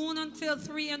 From noon until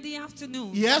 3 in the afternoon,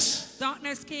 Yes.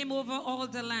 darkness came over all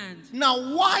the land. Now,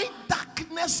 why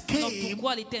darkness Alors came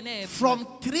pourquoi les ténèbres from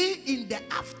 3 in the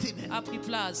afternoon? a pris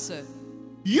place?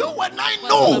 You and I Trois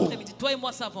know l'après-midi. Toi et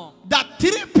moi savons that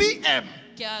 3 p.m.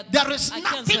 qu'à there is à 15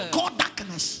 nothing heures, called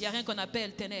darkness. il n'y a rien qu'on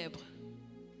appelle ténèbres.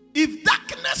 If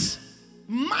darkness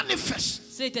manifests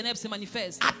Si les ténèbres se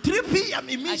manifestent at 3 p.m.,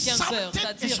 it à means 15 heures,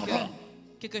 something is c'est-à-dire wrong.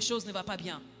 que quelque chose ne va pas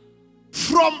bien.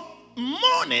 From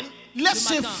morning, let's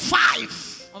say matin. 5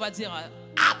 On va dire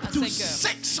up à to 5 heures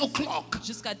 6 o'clock,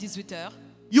 jusqu'à 18 heures,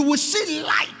 you will see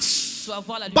lights. tu vas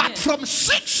voir la But lumière. from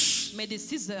 6, Mais de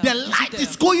 6 heures, the 18 light is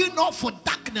heures, going off for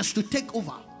darkness to take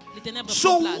over. les ténèbres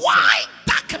So prennent place. why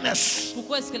darkness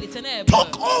Pourquoi est-ce que les ténèbres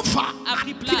took over a at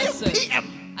pris 3 place p.m.?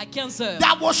 à 15 heures?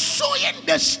 That was showing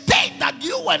the state that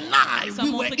you and I Ça we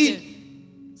were montrait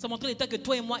in. ça montrait l'état que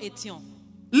toi et moi étions.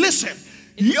 Listen,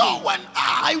 you and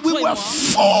I we Toi et were moi,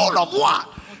 full of what?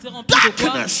 On était remplis de quoi? De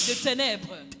Darkness.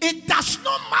 ténèbres. It does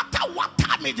not matter what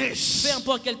time it is. Peu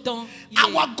importe quel temps il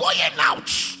Our est. going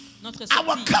out, Notre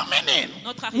our sortie, coming in,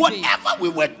 notre arrivée, whatever we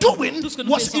were doing tout ce que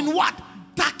nous was faisons, in what?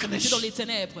 c'est Darkness. dans les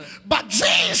ténèbres. But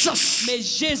Jesus Mais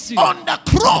Jésus, on the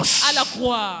cross, à la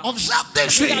croix, observe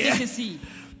this regardez here, ceci,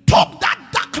 took that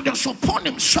darkness upon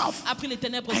himself a pris les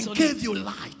ténèbres and sur lui. gave you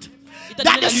light. Il t'a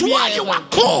That donné la is why lumière. you are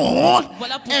called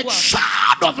Voilà a pourquoi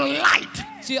child of light.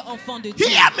 tu Tu es enfant de Dieu.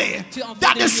 Hear me. Tu es enfant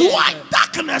That de is lumière. why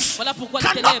darkness Voilà pourquoi les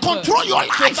cannot ténèbres control your ne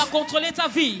peuvent life. pas contrôler ta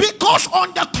vie. Because on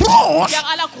the cross, Car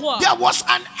à la croix, there was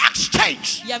an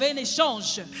exchange. il y avait un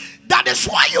échange. That is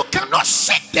why you cannot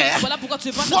sit there Voilà pourquoi tu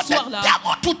ne peux pas for the t'asseoir là.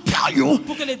 devil to tell you,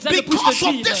 Pour que les diables puissent because te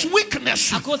of dire, this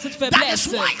weakness. à cause de cette That is faiblesse.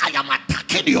 why I am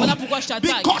attacking you. Voilà pourquoi je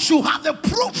t'attaque. Because you have the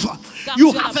proof. Car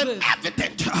You tu as have la an preuve.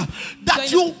 evidence Tu as that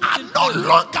une- you are une no preuve.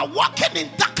 longer walking in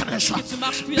darkness. Que tu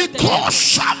marches plus dans les Because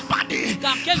somebody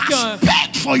Car quelqu'un has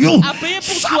paid for you. a payé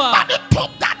pour toi. Somebody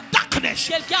took that darkness.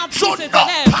 Quelqu'un a pris So ces no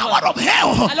ténèbres. power of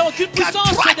hell Alors aucune can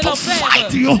puissance try de to l'enfer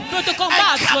fight you peut te and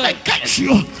combattre come against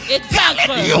you, et te vaincre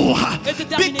telling you et te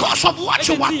terminer because of what et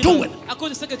you te are dire, doing. à cause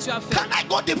de ce que tu as fait. Can I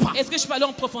go deeper? Est-ce que je peux aller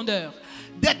en profondeur?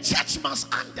 The church must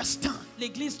understand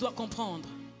L'Église doit comprendre.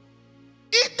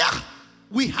 either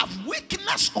we have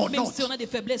weakness or Même not. si on a des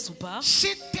faiblesses ou pas,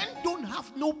 Satan don't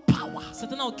have no power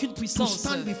Satan n'a aucune to puissance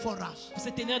stand before us. pour se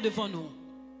tenir devant nous.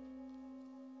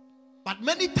 But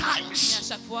many Et à times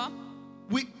chaque fois,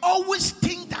 we always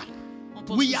think that on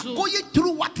pense we are toujours going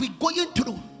through what we're going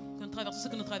through que nous traversons ce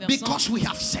que nous traversons because we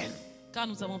have sinned, car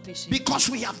nous avons péché, because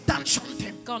we have done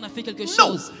something. car on a fait quelque No,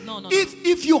 chose. Non, non, non.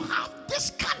 if you have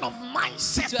this kind of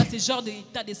Si tu as mindset, ce genre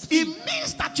d'état it d'esprit,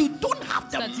 means that you don't have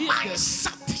the c'est-à-dire que mindset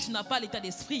tu n'as pas l'état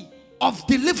d'esprit of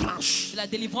deliverance. de la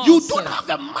délivrance. You don't have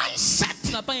the Tu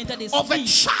mindset n'as pas un état of a d'esprit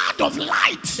child of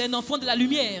light. d'un enfant de la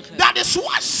lumière. That is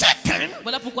why Satan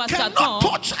Voilà pourquoi cannot Satan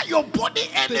torture your body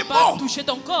ne peut pas anymore. toucher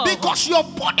ton corps. Because your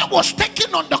body was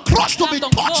taken on the cross to Car be ton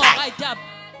corps a tortured. été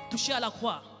touché à la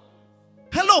croix.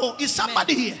 Hello, is Mais,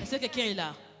 somebody here? est-ce que quelqu'un est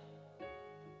là?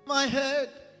 My head.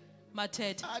 Ma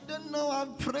tête. I don't know. I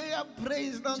pray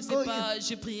is not Je sais going. pas,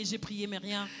 j'ai prié, mais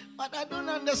rien. But I don't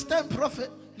understand, prophet.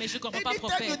 Mais je ne comprends pas, Anytime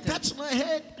you prophète. touch my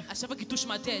head, À chaque fois qu'il touche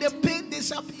ma tête, the pain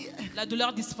disappears. la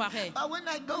douleur disparaît. But when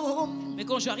I go home, Mais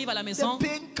quand j'arrive à la the maison,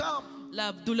 pain comes.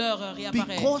 la douleur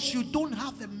réapparaît. Because you don't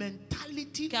have the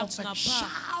mentality Car of tu a n'as child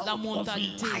pas la of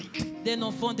mentalité light. d'un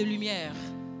enfant de lumière.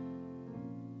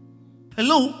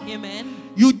 Hello?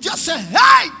 Amen. You just say,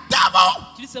 hey, devil,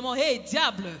 Tu dis seulement, hey,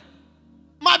 diable,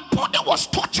 my body was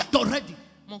tortured already.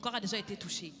 mon corps a déjà été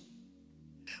touché.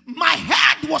 My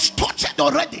head was tortured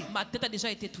already. Ma tête a déjà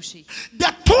été touchée.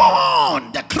 The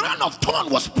thorn, the crown of thorn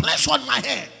was placed on my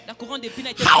head. La couronne d'épines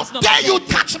a été How placée dans ma dare you tête.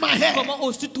 touch my head? Comment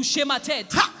oses-tu toucher ma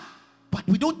tête? Ha! But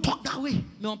we don't talk that way.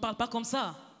 Mais on ne parle pas comme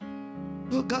ça.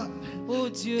 Oh God. Oh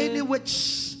Dieu, Any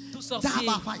witch, tout die sorcier,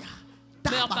 by fire. Die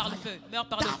meurs by par le fire. feu, meurs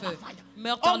par le Die by feu, fire.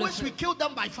 meurs par le Always feu. we kill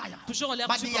them by fire. Toujours on les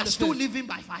But tue they par are le still feu. living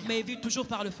by fire. Mais ils vivent toujours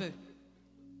par le feu.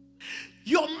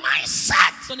 Your mindset.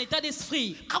 Ton état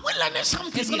d'esprit. Are we learning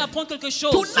something Est-ce qu'on here? apprend quelque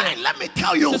chose? Tonight, let me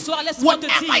tell you, Ce soir, laisse-moi te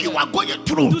whatever dire, you are going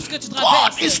through, tout ce que tu God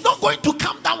traverses, is not going to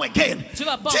come down again. tu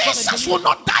vas pas encore Jesus revenir. will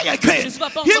not die again. Jésus va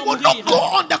pas He encore will not mourir. go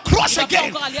on the cross Il va pas again.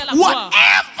 encore aller à la croix.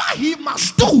 Whatever he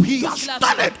must do, he Tout has ce qu'il a done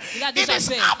fait, it. il a It déjà is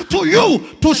fait. up to you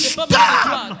to Ça dépend de toi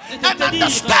stand de te and tenir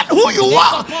understand who you et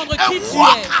are comprendre qui and tu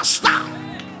walk es. as that.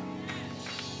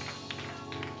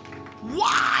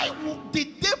 Why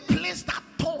did they place that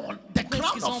thorn, the Pourquoi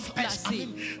est-ce qu'ils crown ont of flesh, placé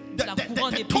the la couronne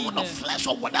the thorn d'épines, of flesh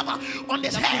or whatever on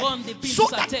his la head, couronne d'épines so sur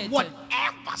sa that tête?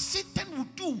 whatever Satan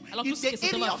would do Alors in tout ce que the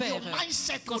Satan area va of your faire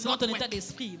mindset will concernant not ton état work.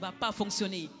 d'esprit ne va pas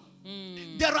fonctionner.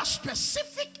 There are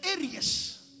specific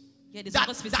areas Il y a des that,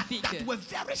 endroits spécifiques that were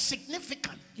very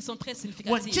significant qui sont très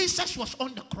when significatifs. Jesus was on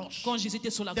the cross. Quand Jésus était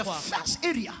sur la The croix, first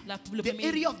area, le the premier-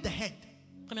 area of the head.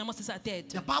 premièrement c'est sa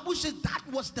tête. The Bible says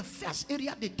that was the first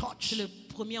area they C'est touched. le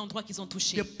premier endroit qu'ils ont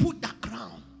touché. They put that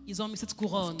crown. Ils ont mis cette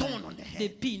couronne Thorn on the head.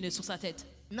 d'épines sur sa tête.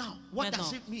 Now, what Maintenant.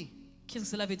 does it mean? Qu'est-ce que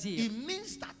cela veut dire? It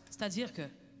means that C'est-à-dire que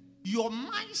your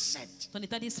mindset ton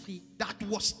état d'esprit that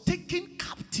was taken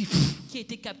captive, qui a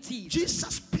été captif,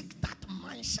 Jesus picked that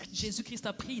mindset Jésus-Christ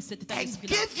a pris cet état and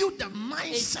d'esprit-là gave you the et t'a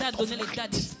mindset of donné l'état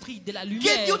light. d'esprit de la Gave you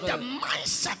lumière, the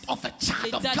mindset of a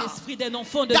child of l'état God. d'esprit d'un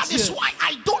enfant de That is Dieu. why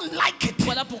I don't like it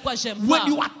Voilà pourquoi j'aime when pas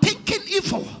you are thinking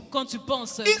evil quand tu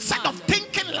penses instead mal, of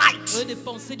thinking light. de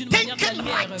penser d'une manière de la Thinking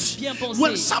lumière, right. bien When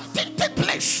penser. something takes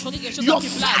place, Quand quelque chose your qui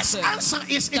place, first answer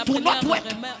is ta it will not première work.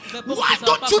 réponse, Why ça va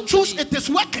don't pas you choose fonctionner. it is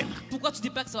working? Pourquoi tu dis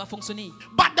pas que ça va fonctionner?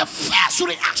 But the first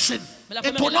reaction, Mais la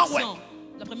it première will not réaction, work.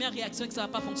 la première réaction est que ça va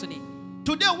pas fonctionner.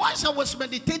 Today, whilst I was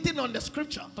meditating on the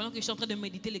scripture, Pendant que je suis en train de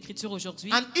méditer l'écriture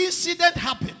aujourd'hui, an incident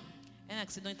happened, un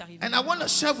accident est arrivé and I want to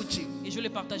share with you. et je vais le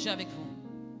partager avec vous.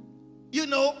 You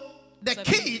know, the Seven.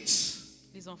 kids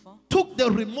Les enfants took the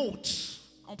remote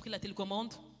ont pris la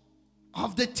télécommande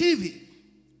of the TV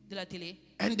de la télé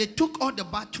and they took all the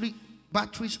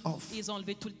batteries off. et ils ont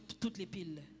enlevé toutes les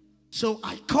piles. So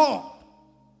I called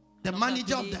the Donc,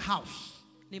 manager of appelé the house.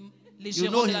 Les You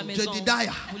gérants know de la him, maison,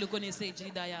 Jedediah. vous le connaissez,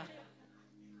 Jedediah.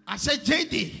 I said,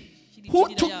 JD,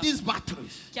 Who took these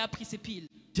batteries? Qui a pris ces piles?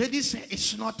 JD said,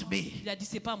 it's not me. Il a dit,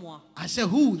 c'est pas moi. I said,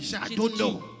 who? He said, I J'ai don't dit,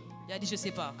 know. qui? Il a dit, je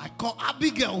sais pas. I called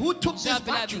Abigail. Who took J'ai these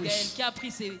appelé Abigail, batteries? qui a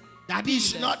pris ces Daddy,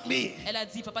 it's piles. not me. Elle a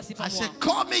dit, papa, c'est pas I moi. said,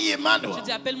 call me Emmanuel. J'ai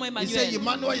dit, appelle-moi He said, Emmanuel.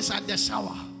 Emmanuel is at the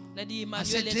shower. Il a dit, I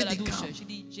said, Emmanuel est dans la JD, douche. come. J'ai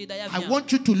dit, Jedaya, I viens.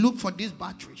 want you to look for these Je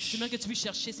batteries veux que tu puisses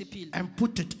chercher ces piles. and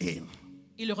put it in.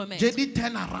 Il le remet. JD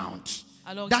turned around.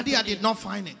 Alors, Daddy, j'ai I tourné. did not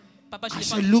find it. Papa, je I l'ai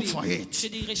pas said, look trouvé. for it. J'ai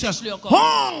dit, He said, recherche-le encore.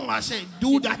 home. I said,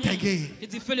 do that again. J'ai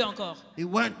dit, fais-le encore. He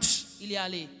went, Il est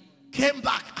allé. came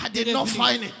back. I Il did est not revenu.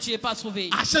 find it. Tu n'es pas trouvé.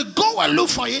 I said, go and look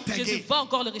for it Jésus again. va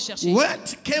encore le rechercher.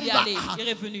 Went, came Il est back. allé. Il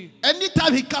est revenu.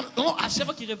 Anytime he comes, no, I À chaque said,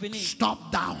 fois qu'il est revenu, stop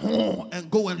that home and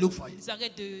go and look for it. il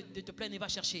arrête de te plaindre et va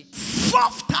chercher.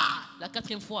 Fourth time, La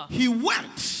quatrième fois, he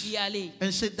went il est allé.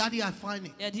 and said, Daddy, I find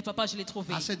it. Il a dit, papa, je l'ai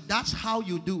trouvé. I said, that's how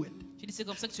you do it. J'ai dit, c'est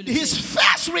comme ça que tu le His fais.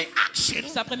 first reaction,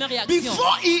 Sa première réaction,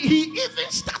 before he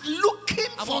even start looking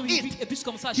avant for et it, puis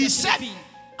comme ça, he chercher said, les filles.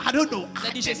 I don't know, Il a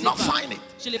I dit, je did sais not pas. find it.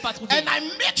 Je ne l'ai pas trouvé. And I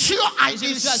made sure I Et je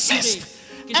me suis assuré insist.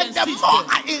 que And the j'insiste. more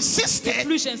I insisted, Et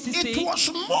plus j'insistais, it was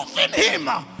moving him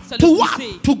ça le to what?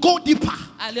 poussait. To go deeper.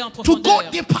 Aller en To go profondeur.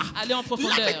 deeper. Aller en Let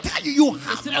profondeur. me tell you, you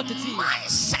have Laissez-moi a te dire,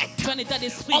 mindset tu as un état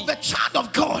d'esprit of a child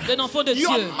of God. d'un enfant de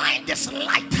Your Dieu. mind is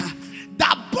light.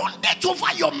 The bondage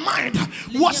over your mind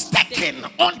was liens taken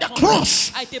on the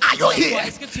cross. a été Are pris you sur la here? croix.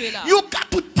 Est-ce que tu es là? You got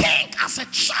to think as a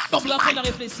child of Tu dois apprendre à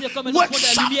light. réfléchir comme un When enfant de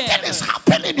la something lumière. is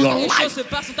happening in your Les choses life, se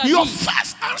passent dans ta your vie.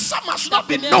 first answer must Ta not be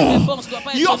première no. réponse doit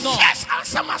pas être Your non. first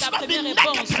answer must Ta not be première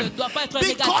réponse negative. doit pas être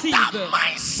Because négative. that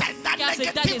mindset, that Car cet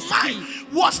état negative d'esprit mind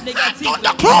was négatif left on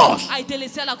the cross. a été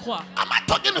laissé à la croix. Am I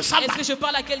talking to Est-ce somebody? que je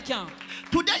parle à quelqu'un?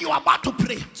 Today you are about to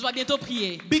pray. Tu vas bientôt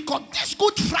prier. Because this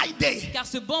Good Friday Car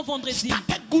ce bon vendredi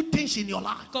started good things in your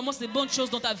life. commence des bonnes choses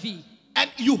dans ta vie. And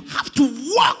you have to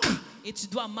walk Et tu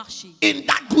dois marcher in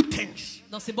that good things.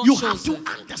 dans ces bonnes You have choses. to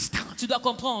understand. Tu dois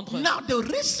comprendre Now the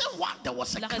reason why there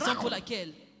was a la raison pour crown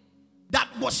laquelle that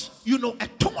was, a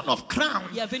tone of crown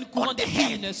il y avait une on couronne the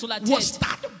d'épines head sur la was tête.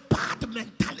 that bad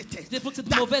mentality. C'était pour cette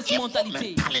That mauvaise evil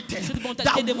mentalité. mentality, Cette mentalité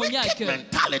that démoniaque. wicked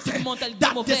mentality Cette mentalité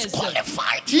that mauvaise.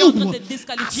 disqualified Qui est en train you de te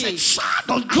disqualifier. as a child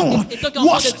of God Et toi qui es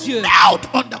enfant was de Dieu. nailed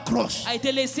on the cross. A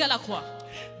été laissé à la croix.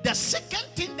 The second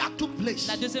thing that took place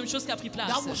La deuxième chose qui a pris place,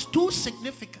 that was too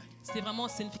significant c'était vraiment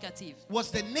significatif.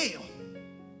 was the nail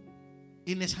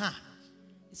in his hand.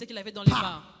 C'est qu'il avait dans les Pow.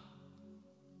 mains.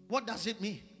 What does it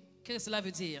mean? Qu'est-ce que cela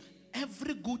veut dire?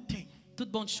 Every good thing, Toute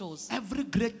bonne chose, every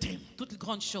great thing, toute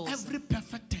grande chose, every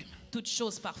perfect thing toute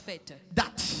chose parfaite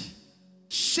that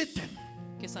Satan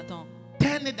que Satan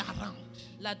turned it around.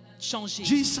 l'a changé.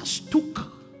 Jesus took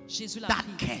Jésus l'a that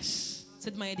pris, curse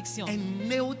cette malédiction. and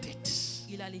nailed it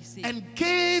Il a laissé and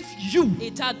gave you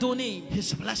et t'a donné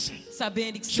his blessing. sa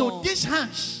bénédiction. So this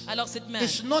hands Alors cette main,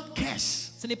 is not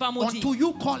cursed ce n'est pas maudit. until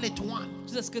you call it one.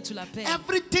 Tout ce que tu l'appelles,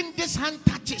 Everything this hand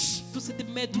touches tout ce que tes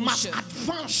mains must touchent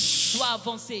advance. doit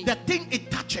avancer. The thing it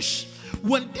touches.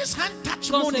 When this hand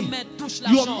touches Quand ces money, mains touchent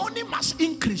your l'argent, money must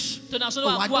increase. ton argent Oh,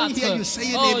 doit I don't hear you accroître.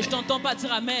 saying Oh, amen. je t'entends pas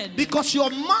dire amen. Because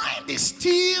your mind is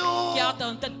still Car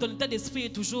ton état d'esprit est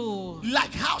toujours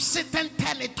like how Satan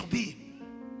turned it to be.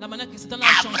 la manière que Satan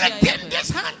a changé à Everything être.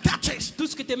 this hand touches, Tout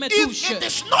ce que tes mains if touchent, it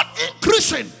is not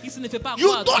increasing, il ne fait pas you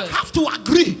croître. don't have to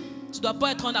agree. Tu dois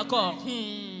pas être en accord.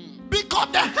 Because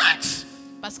the hands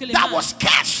Parce que les that mains was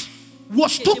cursed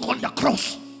was took on the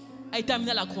cross. a été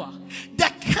amené à la croix. The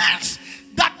hands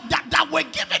that were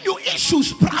giving you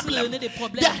issues, problems. donné des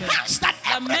problèmes. The hands that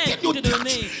La main everything qui you te touched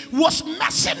donnait. was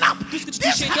messing up. Tout ce que tu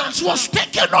This touchais était en hands train. was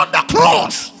taken on the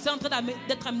cross. C'est en train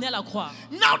d'être amené à la croix.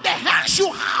 Now the hands you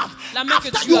have La main que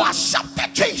after tu you as.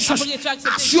 accepted Jesus Après que tu as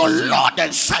accepté as your Jésus Lord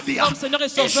and Savior comme Seigneur et is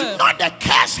Sauveur. not the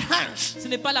cursed hands. Ce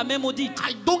n'est pas la même maudite.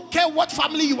 I don't care what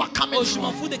family you are coming Oh, je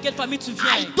m'en from. fous de quelle famille tu I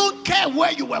viens. don't care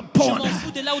where you were Je born. m'en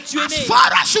fous de là où tu es As né.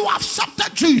 far as you have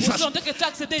accepted Jesus, Aussi longtemps que tu as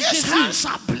accepté these Jésus, hands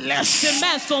are tes blessed.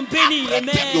 mains sont bénies.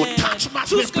 Everything you Amen. touch must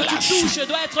Tout be ce que tu blessed. touches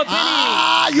doit être béni.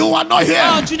 Ah, you are not Oh,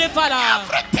 here. tu n'es pas là.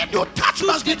 Everything you touch Tout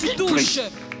ce must que be tu touches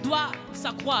increased. doit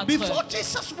s'accroître. Before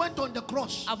Jesus went on the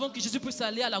cross, Avant que Jésus puisse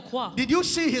aller à la croix, did you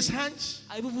see his hands?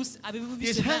 avez-vous vu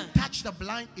His ses mains? hand touched the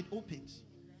blind, it opens.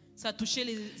 Ça a touché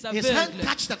les His hand aveugles.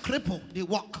 touched the cripple, they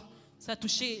walk. Ça a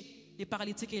touché les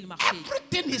paralytiques et ils marchaient.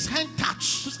 Everything his hand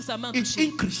touched, Tout ce que sa main it touchait,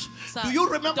 increased. ça Do you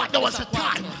remember there was a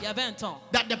s'accroître. time Il y avait un temps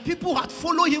that the people had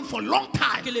followed him for a long que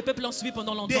time? les peuples l'ont suivi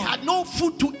pendant They longtemps. had no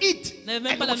food to eat. Ils n'avaient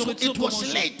même pas And la nourriture it pour was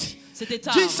manger. late. C'était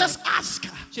tard. Jesus asked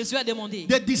Jésus a demandé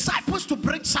the disciples to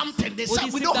bring something. They aux said,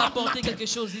 we disciples don't have d'apporter nothing. quelque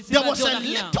chose. Ils There disaient, was on a n'a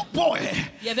rien. little boy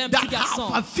Il y avait un that petit garçon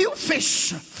had a few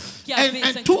fish qui avait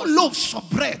and 5 2 poissons loaves of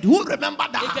bread. Who remember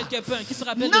et that? quelques pains. Qui se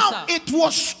rappelle de Now ça? it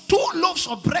was 2 loaves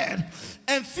of bread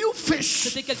and few fish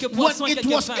C'était quelques when poissons et it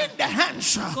quelques was pains. in the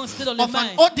hands Quand c'était dans les of an mains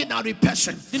ordinary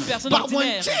person. d'une personne But when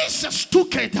ordinaire. Jesus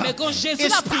took it, Mais quand Jésus it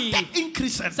l'a pris, started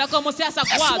increasing. ça a commencé à This was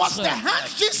s'accroître. the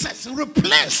hands Jesus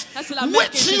replaced Ça, c'est la main que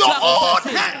with Jésus your a own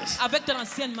remplacée hands. avec ton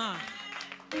ancienne main.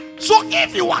 So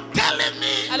if you are telling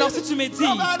me, Alors si tu me dis,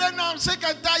 Prophet, I'm sick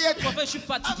and tired. prophète, je suis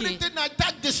fatigué. Everything I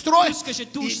touch destroys. Tout ce que je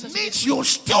touche, ça It se means détruit. you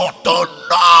still don't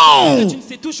know Tu ne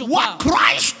sais toujours what pas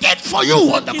Christ did for you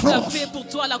on the Christ a cross. fait pour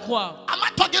toi à la croix. Am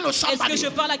I talking to Est-ce que somebody? je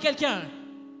parle à quelqu'un?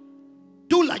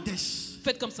 Do like this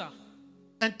Faites comme ça.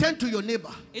 and turn to your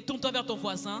neighbor. Et tourne-toi vers ton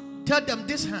voisin. Tell them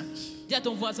this hands. Dis à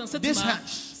ton voisin, cette This main, hands.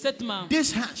 cette main,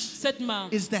 This hands cette main,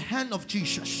 is the hand of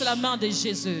Jesus. c'est la main de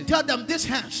Jésus. Tell them this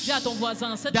hands Dis à ton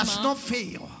voisin, cette does main not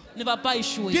fail. ne va pas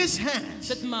échouer. This hands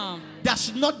Cette main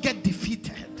does not get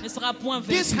defeated. ne sera point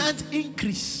This vaincue. hand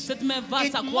increase. Cette main va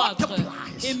It s'accroître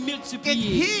multiplies. et It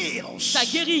multiplier. heals. Ça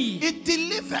guérit. It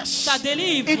delivers. Ça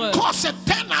délivre. It causes a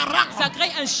turnaround. Ça crée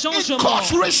un It changement.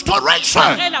 causes restoration.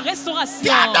 Ça crée la restauration.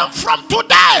 Tell them from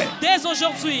today. Dès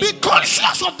aujourd'hui, Be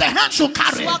conscious of the hands you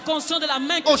carry. sois conscient de la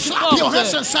main que Oh, tu slap your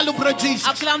hands and portes. celebrate Jesus.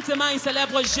 Acclame tes mains et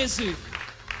célèbre Jésus.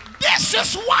 This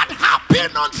is what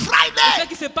happened on C'est ce Friday.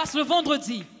 qui se passe le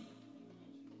vendredi.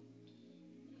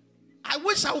 I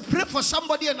wish I would pray for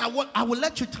somebody and I will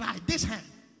let you try this hand.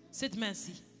 Cette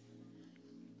main-ci.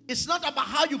 It's not about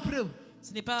how you pray.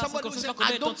 Ce n'est pas Somebody will comme say, ça I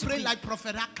combien de temps don't tu pray pries. like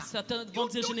Prophet Ackah. Certains You vont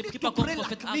dire, je don't ne need prie to pas comme pray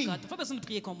prophète like me. Ackah. Tu n'as pas besoin de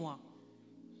prier comme moi.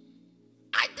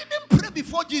 I didn't pray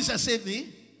before Jesus saved me.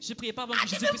 Je ne priais pas avant I que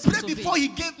Jésus didn't puisse me pray sauver. before he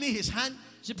gave me his hand,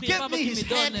 Je ne priais pas gave avant me qu'il his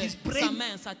me head, donne his sa brain.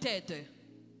 main, sa tête.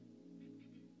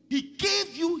 He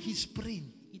gave you his brain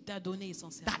Il t'a donné son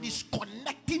cerveau that is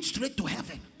connecting straight to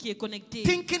heaven, qui est connecté,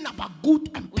 thinking about good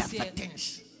and Au ciel. perfect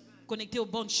things. connecté aux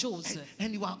bonnes choses.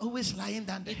 And you are always lying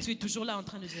down Et there. tu es toujours là en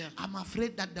train de dire, I'm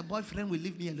afraid that the boyfriend will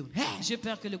leave me alone. Hey, j'ai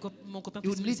peur que mon copain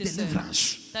you puisse me need laisser seul.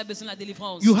 deliverance. Tu as besoin de la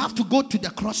délivrance. You have to go to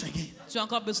the cross again. Tu as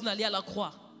encore besoin d'aller à la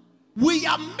croix. We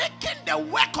are making the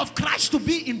work of Christ to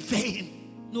be in vain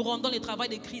Nous rendons le travail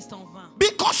de Christ en vain.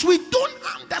 because we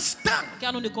don't understand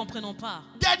Car nous ne comprenons pas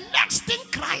the next thing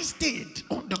Christ did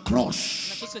on the la cross.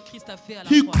 chose que Christ a fait à la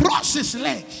He croix. crossed his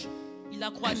legs Il a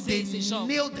and croisé they ses jambes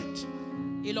nailed it.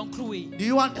 et l'ont cloué. Do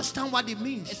you understand what it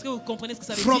means? Est-ce que vous comprenez ce que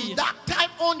ça veut From dire? that time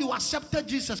on, you accepted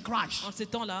Jesus Christ. En ces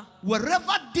temps-là,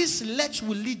 Wherever these legs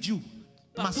will lead you,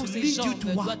 must partout ces lead you jambes to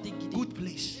doivent one te guider. good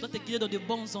place. Doit te guider dans de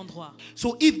bons endroits.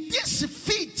 So if these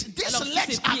feet, these Alors, si legs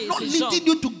ces are pieds, not ces leading jambes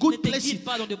you to ne good te places, guident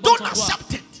pas dans de bons don't endroits.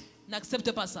 accept it.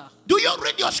 N'accepte pas ça. Do you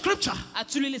read your scripture?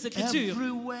 As-tu lu les Écritures?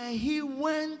 Everywhere he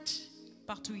went,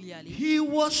 Partout où il est allé, he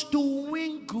was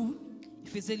doing good. il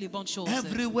faisait les bonnes choses.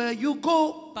 Everywhere you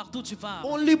go, Partout où tu vas,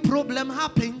 only problem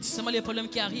happens. seulement les problèmes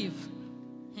qui arrivent.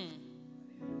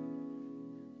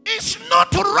 It's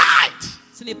not right.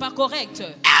 Ce n'est pas correct.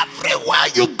 Everywhere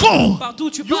you go, Partout où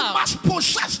tu you vas, must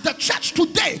possess the church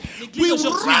today. L'église We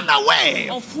aujourd'hui, run away.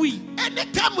 on fuit.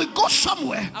 Anytime we go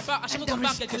somewhere, À chaque and fois qu'on there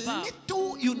part is quelque a part,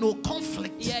 little, il y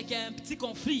conflict. a un petit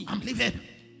conflit. I'm leaving.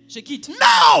 Je quitte.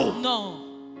 No! Non.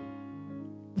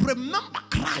 Remember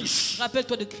Christ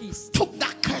Rappelle-toi de Christ. took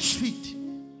that cursed feet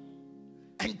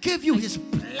and gave you his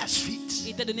blessed feet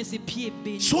Il t'a donné ses pieds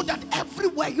bénis. so that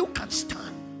everywhere you can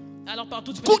stand, Alors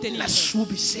partout où tu peux te tenir. goodness will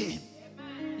be seen.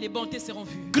 Les bontés seront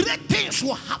vues. Great things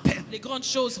will happen. Les grandes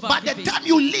choses vont By the arriver. time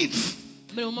you leave,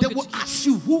 Mais au moment they que will tu quittes, ask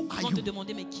you, who ils are vont te you?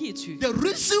 demander, mais qui es-tu? The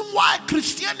reason why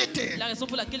Christianity La raison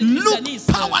pour laquelle le look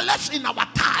christianisme powerless in our a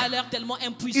time l'air tellement is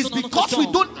impuissant dans notre because we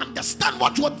temps, don't understand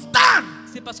what was done.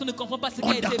 c'est parce qu'on ne comprend pas ce qui On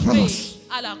a été the cross. fait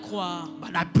à la croix.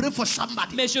 But I pray for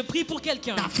somebody Mais je prie pour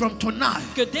quelqu'un that from tonight,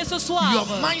 que dès ce your soir,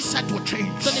 mindset will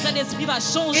change. ton état d'esprit va In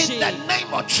changer. the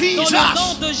name of Dans le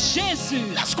nom Jesus. de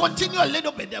Jésus. Let's continue a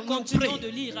little bit and we'll Continuons pray.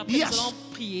 de lire. Après, Yes. nous allons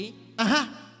prier.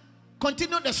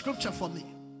 Continue the scripture for me.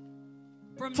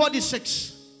 From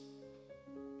 46.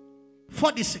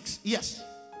 46. Yes.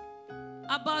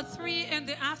 About 3 in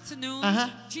the afternoon,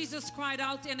 Jesus cried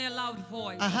out in a loud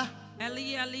voice,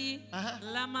 Eli, Eli,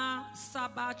 lama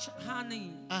sabachthani,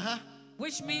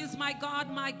 which means, my God,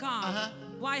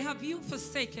 why have you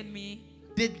forsaken me?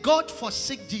 Did God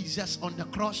forsake Jesus on the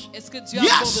cross? Est-ce que Dieu a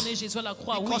Yes. abandonné Jésus à la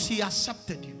croix? Because Oui, he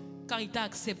accepted you. car il t'a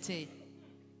accepté.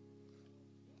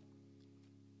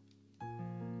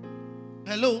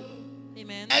 Hello?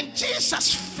 Amen. And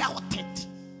Jesus felt it.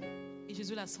 Et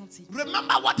Jésus l'a senti.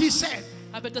 Remember what he said.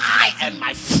 Rappelle-toi ce qu'il I a and dit.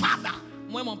 my Father,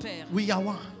 Moi et mon Père, we are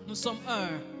one. nous sommes un.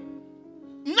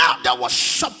 Now there was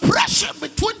separation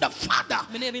between the Father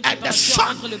Mais il y avait une and the séparation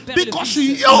Son entre le Père et le because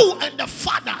Fils. you and the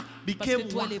Father Parce que became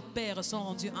toi et one. les pères sont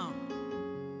rendus un.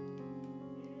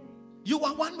 You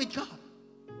are one with God.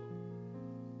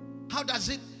 How does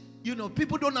it,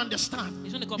 people don't understand.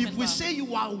 If we say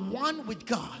you are one with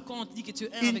God, Quand on dit que tu es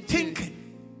un in avec Dieu, thinking,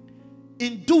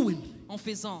 in doing, en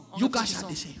faisant, en you guys are réfléchissant,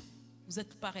 the same. vous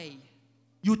êtes pareils.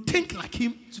 You think like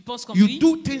him, Tu penses comme you lui,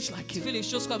 do things like tu fais him. les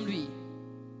choses comme lui.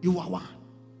 You are one.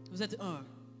 Vous êtes un.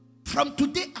 From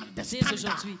today, Dès understand that.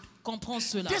 aujourd'hui, comprends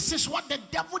cela. This is what the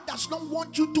devil does not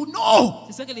want you to know.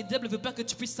 C'est ça que les diables ne veulent pas que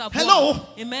tu puisses savoir. Hello?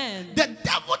 Amen. The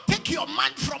devil take your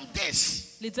mind from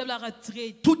this. Les diables ont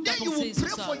retiré Today ta you pensée will sur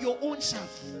pray ça. for your own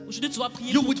self. Aujourd'hui, tu vas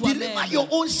prier You pour will deliver toi-même. your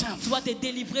own Tu self. vas te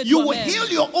délivrer You will toi-même.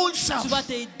 heal your own Tu self. vas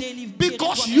te délivrer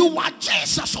Because toi-même. you are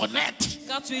Jesus on earth.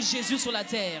 Car tu es Jésus sur la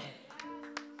terre.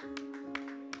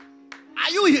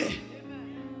 Are you here?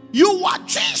 You are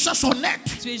Jesus on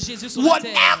earth. Tu es Jésus sur la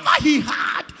terre. Whatever he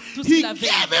had, Tout ce he qu'il avait,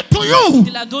 gave it to you. il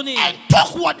te l'a donné. And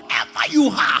took whatever you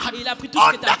had Et il a pris tout ce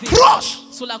on que tu as the fait cross.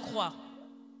 sur la croix.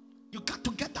 You got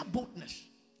to get that boldness.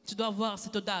 Tu dois avoir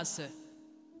cette audace.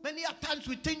 Many a times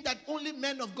we think that only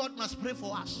men of God must pray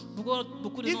for us.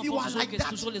 Beaucoup de If gens you pensent are toujours like que that,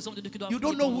 c'est toujours les hommes de Dieu qui doivent you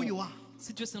prier don't know pour who nous. you are.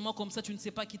 Si tu es seulement comme ça, tu ne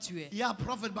sais pas qui tu es. Yeah,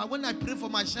 prophet, but when I pray for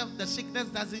myself, the sickness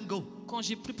doesn't go. Quand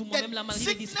j'ai prié pour moi-même, la The maladie ne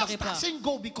sickness disparaît pas. doesn't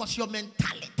go because your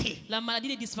mentality. La maladie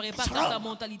ne disparaît pas It's car ta wrong.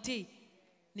 mentalité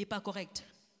n'est pas correcte.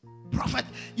 Prophet,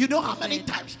 you know how many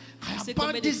Prophet, times I have c'est bound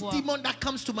combien de this fois demon that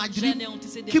comes to my j'ai dream. anéanti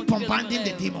ces démons Keep qui on viennent dans mes binding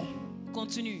the rêves. demon.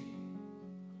 Continue.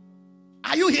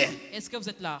 Are you here? Est-ce que vous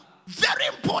êtes là? Very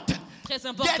important. Très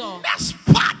important. The next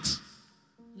part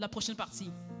La prochaine partie,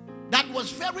 that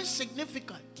was very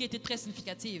significant. qui était très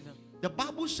significative, The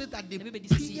Bible said that they La Bible dit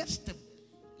ceci. pierced him,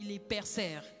 il les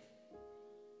percèrent.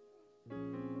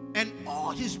 and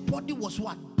all his body was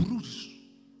what? Bruised.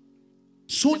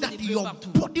 So Il y avait that des bleus your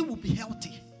partout. body will be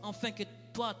healthy. Afin que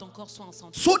toi, ton corps soit en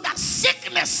santé. So that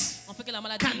sickness Afin que la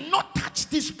maladie cannot touch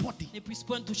this body. ne puisse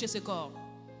point toucher ce corps.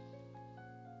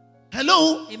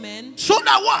 Hello? Amen. So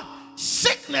that what?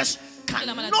 Sickness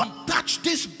la maladie cannot touch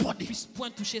this Ne body. puisse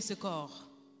point toucher ce corps.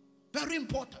 Very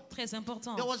important. Très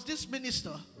important. There was this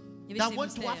minister Il y avait that ces went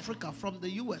to ministères Africa from the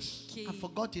US. qui- I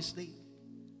forgot his name.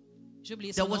 J'ai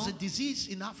oublié There son was nom. a disease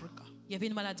in Africa, Il y avait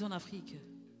une maladie en Afrique.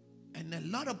 and a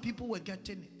lot of people were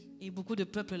getting it. Et beaucoup de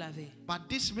peuples l'avaient. But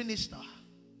this minister,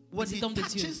 when cet he homme de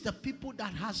Dieu. touches the people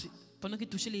that has it, Pendant qu'il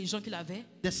touchait les gens qui l'avaient,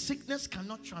 the sickness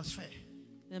cannot transfer.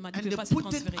 la maladie And ne they peut pas se put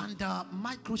it transférer. under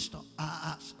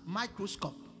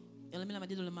microscope. Elle a mis la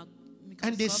maladie dans le And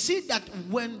they microscope. see that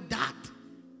when that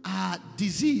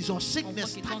disease or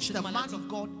sickness que quand touches cette the man maladie of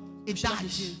God, it touche l'homme de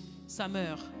Dieu, dies. ça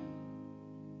meurt.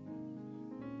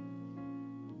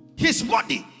 His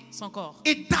body, Son corps.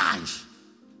 it dies.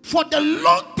 For the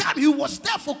long time he was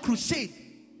there for crusade.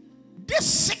 This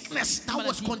sickness that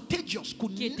was maladie contagious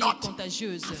could qui était not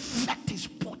contagieuse affect his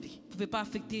body. ne pouvait pas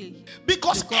affecter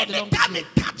Because le corps de l'homme de anytime Dieu.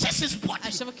 it touches his body,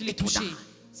 À chaque fois qu'il est it will touché, die.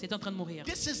 c'est en train de mourir.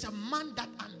 This is a man that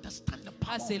understands the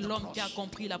power Ah, c'est of the l'homme qui a cross.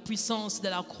 compris la puissance de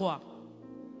la croix.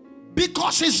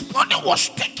 Because his body was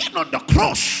taken on the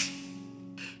cross,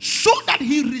 so that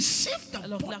he received the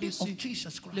Alors qu'il a body reçu of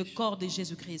Jesus le Christ. corps de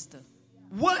Jésus-Christ.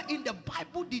 Where in the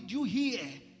Bible did you hear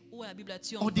Où la Bible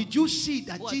a-t-il or did you see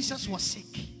that Où as-tu Jesus vu was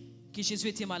sick? que Jésus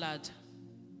était malade?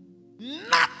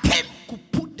 Nothing could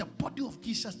put the body of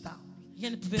Jesus down.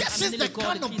 Rien ne pouvait This is amener the le corps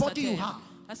de kind of Christ à body you terre. have.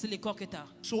 Ah, c'est le corps que tu as.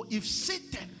 So if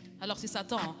Satan Alors si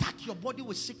Satan attack your body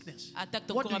with sickness, attaque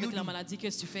ton what corps do you avec la do? maladie,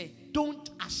 qu'est-ce que tu fais?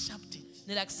 Don't accept it.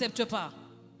 Ne l'accepte pas.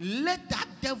 Let that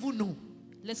devil know,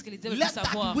 Laisse que les diables let puissent that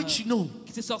savoir, witch know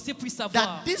que ces sorciers puissent that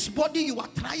savoir this body you are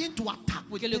trying to attack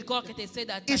with que le corps que tu essaies is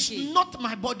d'attaquer, not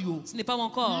my body. Oh. ce n'est pas mon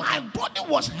corps. My body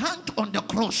was hung on the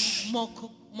cross. Mon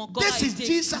corps This a is été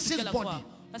Jesus' crucifié à la body. croix.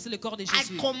 Ça, c'est le corps de I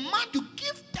Jésus. command you,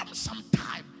 give them some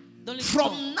time. Donne-les du From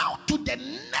temps. now to the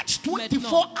next 24 Maintenant,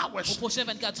 aux hours, prochaines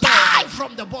 24 die heures,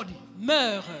 from the body.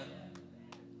 meurs.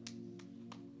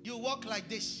 You walk like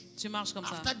this. Tu marches comme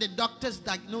ça. After the doctors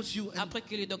diagnose you and Après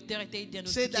que le docteur ait été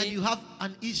say that diagnostiqué, you have an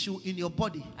issue in your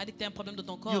body, a dit que tu as un problème dans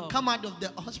ton you corps, come out of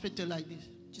the hospital like this.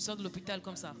 tu sors de l'hôpital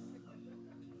comme ça.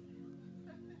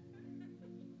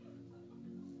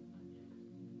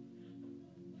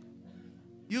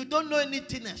 You don't know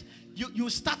anything else. You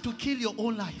start to kill your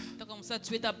own life. Tu as commencé à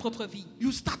tuer ta propre vie.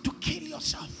 You start to kill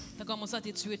yourself Tu as commencé à te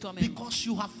tuer toi-même. because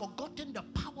you have forgotten the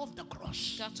power of the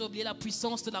cross. Car tu as oublié la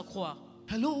puissance de la croix.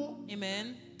 Hello?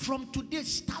 Amen. From today,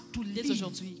 start to Dès live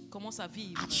aujourd'hui, commence à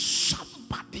vivre as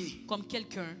somebody comme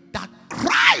quelqu'un that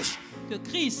Christ que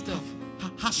Christ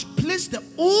has placed the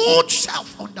old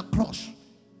self on the cross.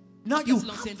 Now you Place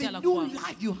l'ancienneté à have la a new croix.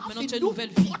 life. You have Maintenant, a tu as une new nouvelle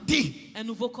vie. body. un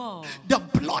nouveau corps. The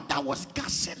blood that was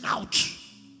gushing out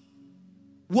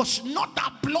was not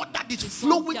that blood that is sang qui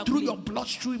flowing a through coulé. your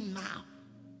bloodstream now.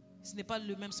 Ce n'est pas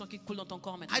le même sang qui coule dans ton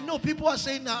corps maintenant. I know people are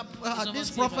saying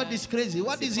this prophet is crazy.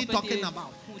 What is he talking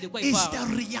about? It's the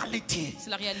reality. C'est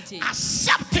la réalité.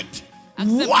 Accept it.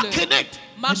 Accepte-le. Walk in it.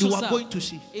 Marche And you ça. are going to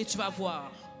see. Et tu vas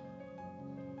voir.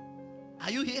 Are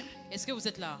you here? Est-ce que vous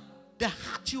êtes là? The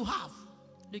heart you have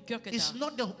Le cœur que tu is as,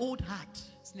 not the old heart.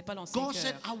 ce n'est pas l'ancien God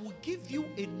said, cœur. I will give you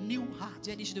a new heart.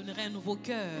 Dieu a dit, je donnerai un nouveau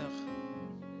cœur.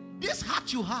 This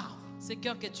heart you have, Ce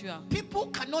cœur que tu as. people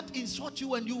cannot insult you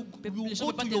when you Les gens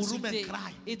go ne peuvent pas to your room and t'insulter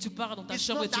cry. et tu pars dans ta It's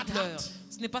chambre not et tu that pleures. heart.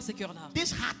 Ce n'est pas ce cœur-là.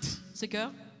 This heart, Ce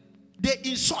cœur, they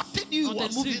insulted you, on you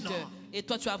are moving t'insulte on. et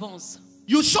toi tu avances.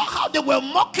 You saw how they were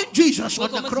mocking Jesus Tu on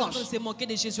vois the comment ils sont en train de cross. se moquer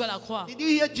de Jésus à la croix. Did you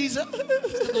hear Jesus? Tu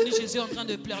as entendu Jésus en train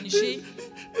de pleurnicher.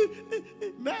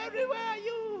 Mary, where are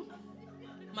you?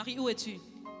 Marie, où es-tu?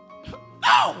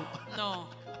 No! Non.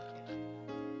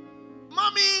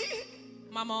 Mommy!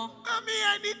 Maman, Mommy,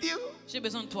 I need you. j'ai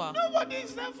besoin de toi. Nobody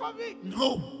is there for me.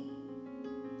 No.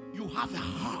 You have a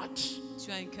heart,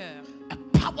 Tu as un cœur. a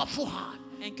powerful heart,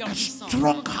 Un cœur a puissant.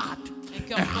 strong heart, Un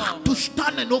cœur a fort. heart to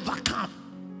stand and overcome,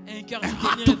 Un cœur a qui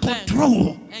heart tenir to et vaincre.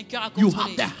 control. Un cœur à You have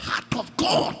contrôler. the heart of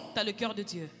God. Tu as le cœur de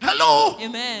Dieu. Hello?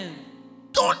 Amen.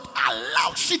 Don't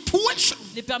allow situations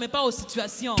Ne permets pas aux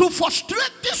situations to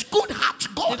frustrate this good heart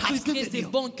de God has frustrer given ces you.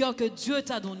 bons cœurs que Dieu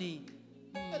t'a donnés.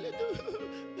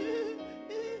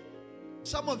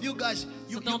 Some of you guys,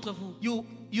 Certains d'entre vous.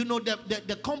 you know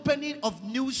the company of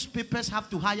newspapers have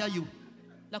to hire you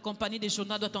La compagnie des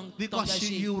journaux doit because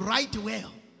t'engager. you write well.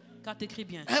 Car tu écris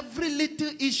bien. Every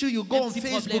little issue you go Un on petit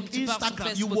Facebook, problème, tu pars sur Instagram,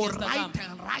 you Facebook, will Instagram. write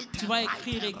and write Tu and vas write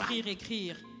écrire, and write.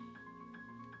 écrire.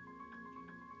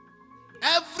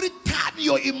 Every time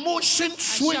your emotions À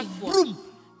swing, chaque fois boom,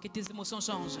 que tes émotions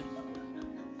changent.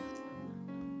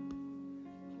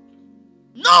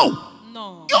 no,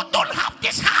 Non, you don't have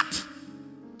this heart.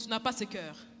 tu n'as pas ce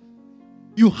cœur.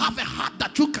 You have a heart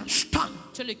that you can stand.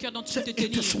 Tu as le cœur dont tu Say, peux te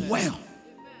it is tenir. well.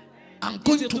 I'm Dire,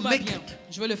 going tout to va make bien. it.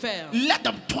 Je vais le faire. Let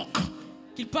them talk.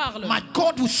 Qu'ils parlent. My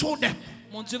God will show them.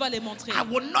 Mon Dieu va les montrer. I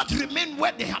will not remain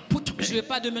where they have put Je ne me. vais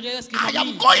pas demeurer à ce qu'ils I m'ont am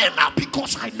mis. going now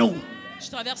because I know. Je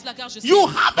traverse la carte, je sais. You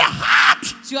have a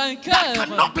heart Tu as un that cœur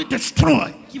cannot be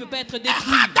destroyed. qui ne peut pas être A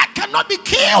détruit. heart that cannot be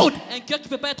killed. Un cœur qui ne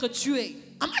peut pas être tué.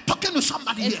 Am I talking to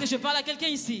somebody Est-ce here? que je parle à quelqu'un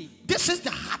ici? This is the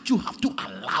heart you have to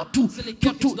allow to, C'est le to,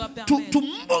 cœur que tu to, dois to, permettre. to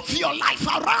move your life De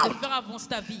around. faire avancer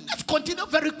ta vie. Let's continue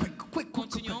very quick.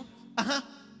 Continuons. Uh-huh.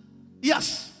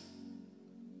 Yes.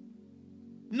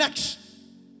 Next.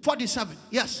 47.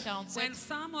 Yes. 47. When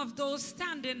some of those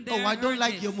standing there Oh, I don't heard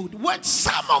like this, your mood. When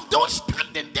some of those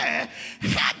standing there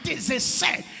heard this, they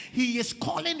said, he is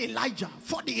calling Elijah.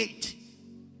 48.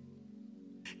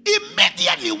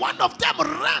 Immediately one of them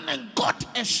ran and got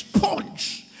a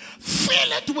sponge,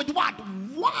 fill it with what?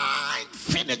 Wine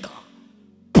vinegar,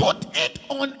 put it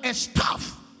on a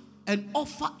staff, and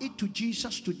offer it to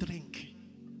Jesus to drink.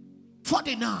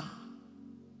 49.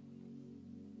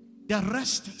 The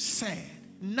rest said,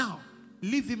 now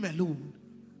leave him alone.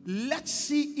 Let's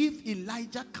see if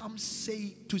Elijah comes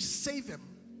to save him.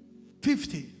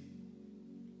 50.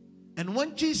 And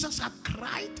when Jesus had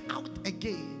cried out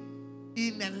again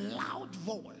in a loud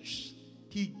voice,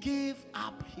 he gave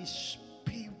up his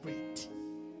spirit.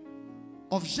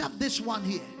 Observe this one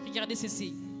here. Regardez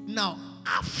ceci. Now,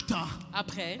 after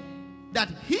Après, that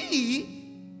he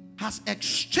has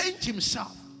exchanged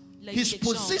himself, il a eu his l'échange.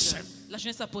 position, La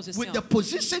jeunesse sa position. with the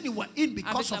position you were in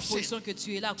because Avec la of sin. position que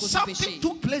tu es là à cause du péché. Something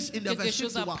took place in the Quelque verse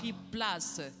chose a 51. pris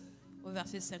place au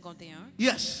verset 51.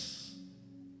 Yes.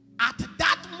 At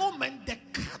that moment, the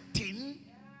curtain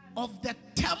of the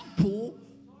temple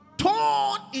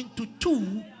torn into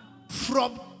two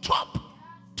from top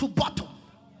to bottom.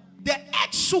 The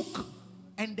edge shook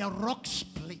and the rock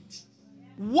split.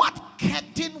 What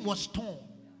curtain was torn?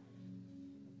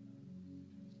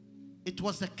 It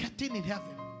was the curtain in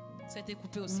heaven. Ça a été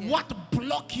coupé au ciel. What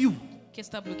blocked you Qu'est-ce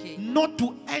qui t'a bloqué? not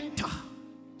to enter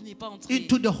Tu n'es pas entré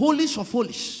into the holies of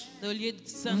holies? dans le lieu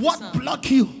saint des What saints.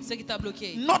 blocked you Ce qui t'a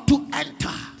bloqué not to enter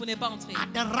pour ne pas entrer at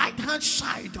the right hand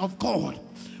side of God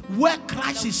where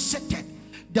Christ is seated?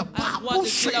 The droite Bible de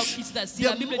Dieu, là où says Christ est assis. the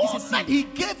La Bible dit ceci. moment he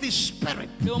gave his spirit,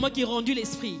 le moment qu'il rendu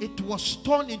l'esprit, it was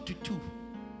torn into two.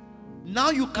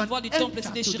 Now you la can voix du enter temple s'est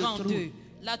to déchirée en the deux. throne.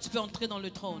 Là, tu peux entrer dans le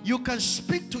trône. You can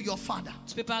speak to your father.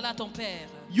 Tu peux parler à ton Père.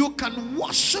 You can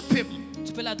worship him.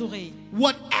 Tu peux l'adorer.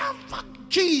 Whatever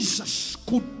Jesus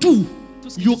could do,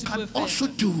 Tout ce que you tu can peux faire, also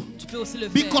do. tu peux aussi le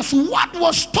faire. Because what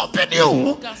was stopping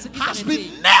you Car ce qui has t'arrêtait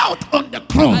been nailed on the A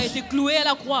cross. été cloué à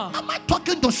la croix. Am I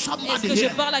talking to Est-ce somebody que je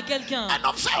here? parle à quelqu'un? And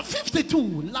of Psalm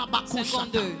 52, 52.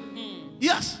 Labakusata.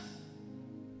 Yes.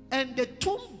 And the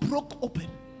tomb broke open.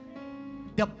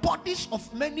 The bodies of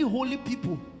many holy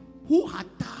people who had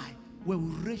died were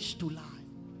raised to life.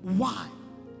 Why?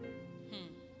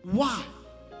 Why?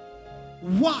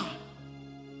 Why?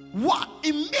 Why?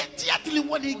 Immediately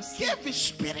when he gave his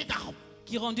spirit out,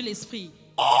 qui rendit l'esprit,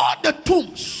 all the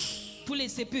tombs tous les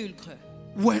sépulcres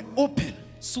were open.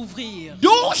 s'ouvrirent.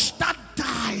 Those that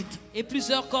died, Et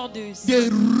plusieurs corps de they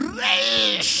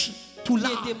raised to qui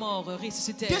étaient life. morts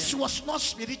ressuscitèrent. This was not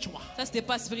spiritual. Ça, c'était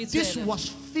pas This spirituel. was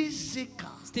physical.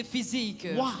 C'était physique.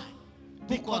 Why?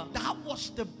 Pourquoi? Because that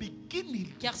was the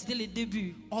beginning Car c'était le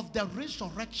début of the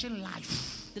resurrection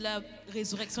life de la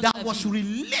résurrection de that la was vie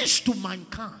released to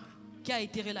mankind. qui a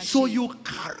été relâchée. So you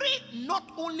carry not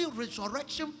only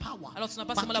resurrection power, Alors tu n'as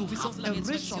pas but seulement la you puissance de have la a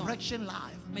résurrection, resurrection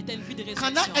life. mais tu as une vie de Can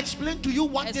résurrection. I explain to you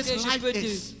what Est-ce this que je life peux te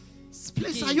is?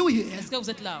 expliquer? Please, are you here? Est-ce que vous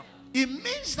êtes là? It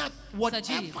means that whatever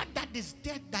C'est-à-dire that is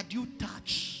dead that you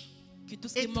touch, Que tout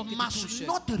ce qui est it mort que tu must touches,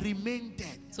 not remain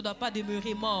dead. ça ne doit pas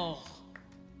demeurer mort.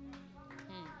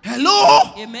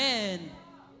 Hello? Amen.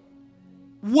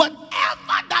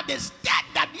 Whatever that is dead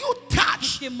that you Tout ce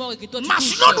touch qui est mort et que toi tu must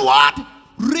touches not what?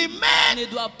 ne Remain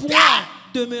doit point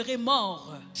dead. demeurer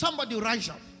mort. Somebody rise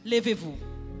up. Levez-vous.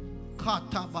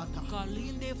 Katabata.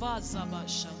 Kalinde vazaba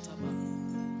shataba.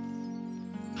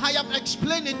 I have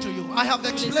explained it to you. I have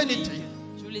explained it to you.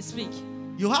 Je vous l'explique.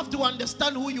 You have to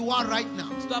understand who you are right now.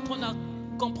 Tu dois apprendre à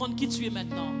comprendre qui tu es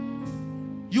maintenant.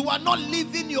 You are not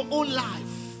living your own life.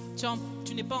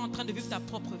 Tu n'es pas en train de vivre ta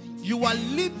propre vie. You are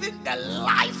living the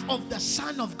life of the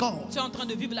Son of God Tu es en train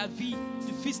de vivre la vie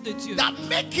du Fils de Dieu that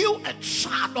make you a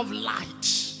child of light.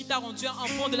 qui t'a rendu un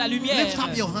enfant de la lumière. Lift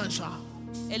up your hands up.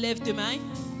 Élève tes mains.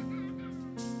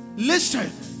 Listen.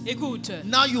 Écoute.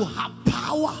 Now you have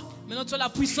power. Maintenant tu as la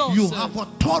puissance. You have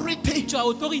authority. Tu as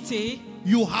autorité.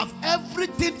 You have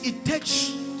everything it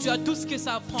takes Tu as tout ce que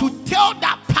ça prend to tell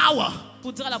that power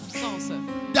pour dire à la puissance.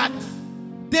 that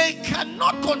they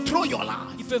cannot control your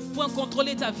life. Ils peuvent point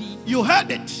contrôler ta vie. You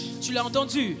heard it. Tu l'as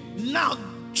entendu. Now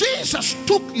Jesus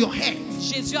took your head,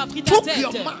 Jésus a pris ta took tête,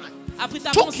 your mind, a pris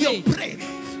ta took your pensée, brain,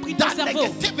 pris ton that cerveau,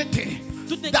 negativity,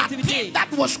 toute that négativité, thing that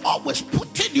was always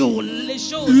putting you les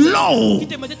choses low, qui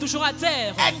te mettaient toujours à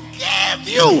terre, and gave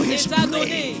you et his t'a brain.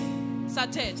 donné sa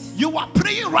tête. You are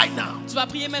praying right now. Tu vas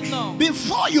prier maintenant.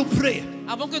 Before you pray,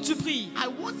 Avant que tu pries, I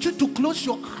want you to close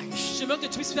your eyes je veux que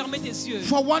tu puisses fermer tes yeux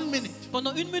for 1 minute.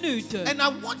 pendant 1 minute. And I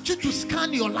want you to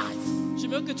scan your life. Je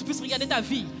veux que tu puisses regarder ta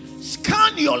vie.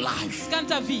 Scan your life Scanne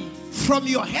ta vie from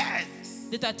your head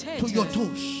de ta tête to your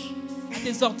toes. à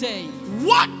tes orteils.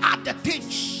 What are the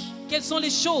things Quelles sont les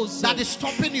choses that is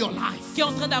stopping your life? qui sont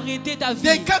en train d'arrêter ta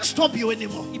They vie? can't stop you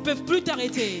anymore. Ils ne peuvent plus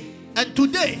t'arrêter. And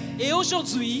today, Et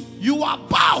aujourd'hui, you are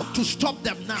about to stop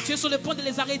them now. tu es sur le point de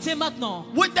les arrêter maintenant.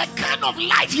 With the kind of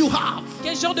life you have,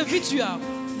 Quel genre de vie tu as?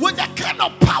 with the kind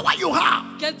of power you have,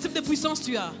 Quel type de puissance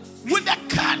tu as? with the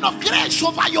kind of grace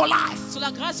over your life, Sur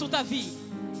la grâce sur ta vie.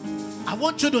 I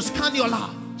want you to scan your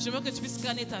life. Je veux que tu puisses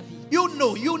scanner ta vie. You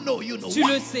know. Tu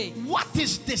le sais. What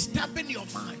is disturbing your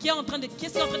mind? Qu'est-ce qui est en train de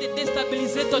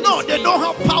déstabiliser ton No, they esprit? don't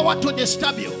have power to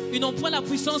disturb you. Ils n'ont point la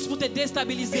puissance pour te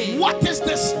déstabiliser. What is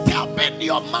disturbing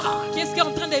your mind? Qu'est-ce qui est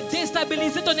en train de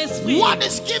déstabiliser ton esprit? What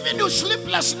is giving you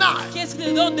sleepless nights? Qu'est-ce qui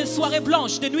te donne des soirées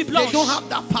blanches, des nuits They blanches? don't have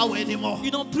that power anymore.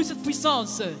 Ils n'ont plus cette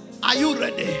puissance. Are you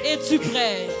ready? Es-tu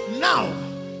prêt? Now,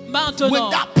 Maintenant, with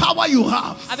that power you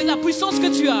have, avec la puissance que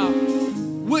tu as,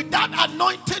 with that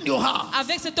anointing you have,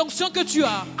 avec cette onction que tu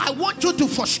as, I want you to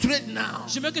frustrate now.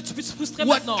 je veux que tu puisses frustrer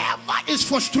maintenant. Whatever is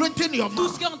frustrating your Tout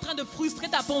ce mind, qui est en train de frustrer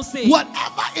ta pensée,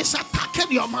 whatever is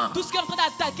attacking your mind, tout ce qui est en train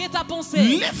d'attaquer ta pensée,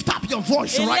 lift up your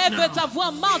voice right élève ta now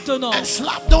voix maintenant and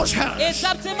slap those et hands.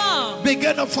 tape tes mains.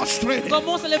 Begin to frustrate it.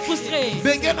 Commence à les frustrer.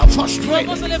 Begin to frustrate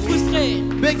Commence it. à les frustrer.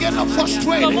 Begin to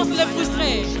frustrate Commence à it. les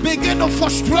frustrer. Begin to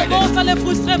frustrate Commence it. à les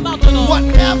frustrer maintenant.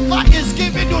 Whatever is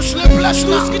giving you sleepless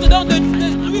Tout ce qui now. te donne de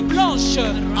nuits blanches.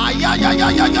 Ay, ay, ay,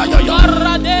 ay, ay, ay, ay.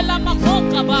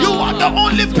 You are the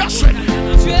only person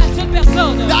Tu es la seule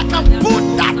personne. that can put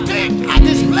that thing at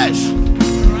this place.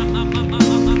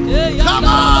 Come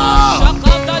on.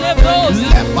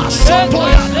 Lepa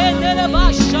sotoya.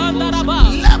 Lepa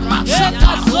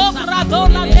sata.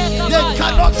 They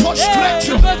cannot frustrate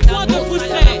you.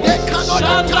 They cannot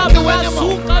attack you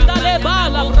anymore.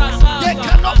 They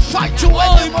cannot fight you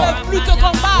anymore. Plus te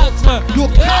combattre. You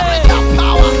carry that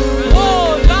power.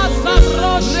 Oh,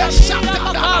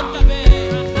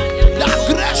 That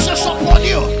grace is upon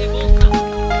you.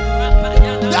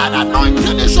 That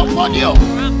anointing is upon you.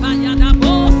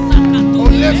 Oh,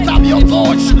 lift up your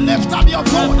voice. Lift up your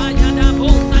voice.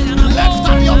 Lift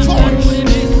up your voice.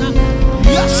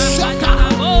 Yes, Shaka.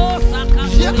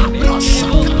 Yeah,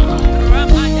 Abrosaka.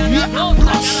 Yeah,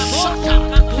 Abrosaka.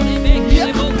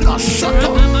 Yeah, Abrosaka.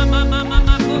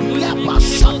 Lepa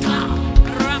Shaka.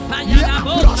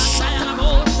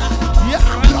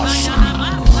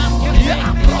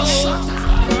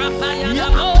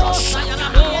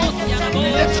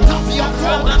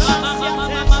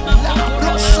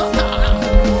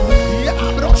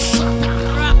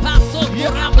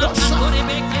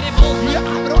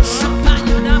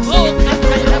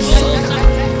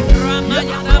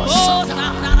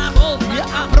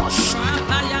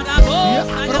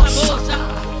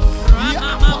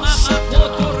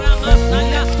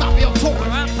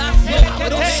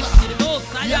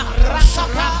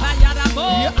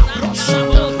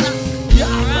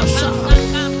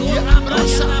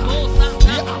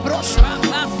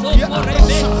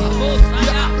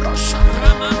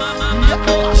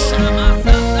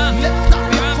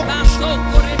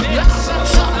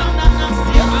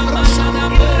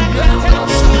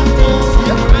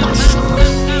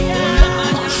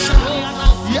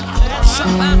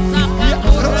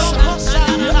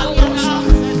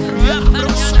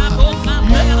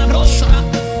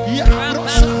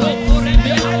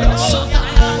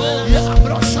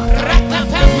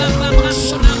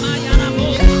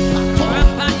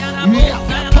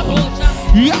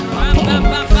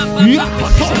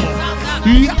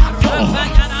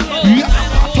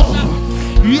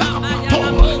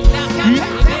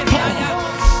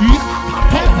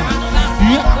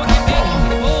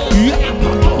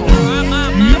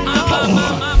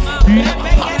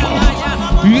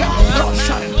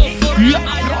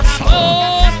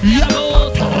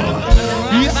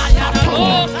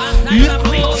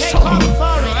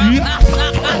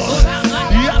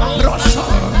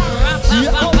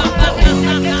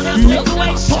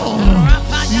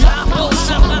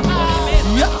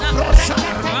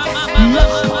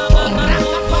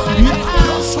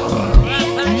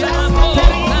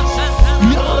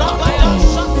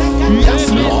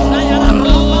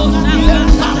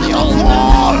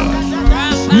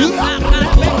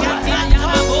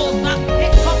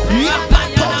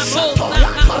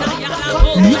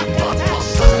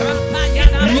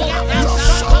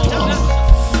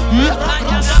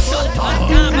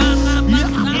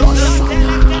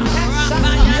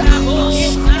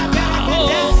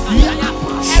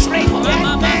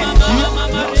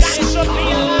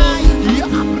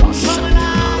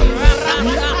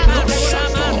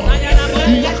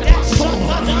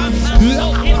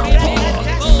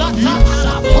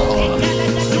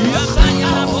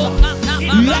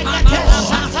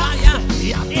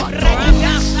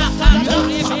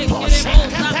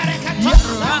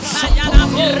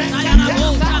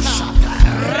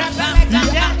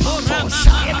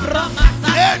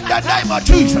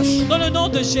 Jesus. Dans le nom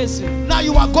de Jésus. Now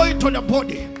you are going to the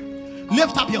body.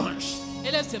 Lift up your hands.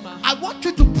 Élève tes mains. I want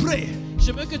you to pray.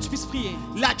 Je veux que tu puisses prier.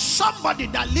 Like somebody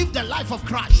that lived the life of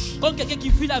Christ. Comme quelqu'un qui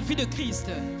vit la vie de Christ.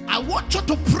 I want you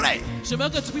to pray. Je veux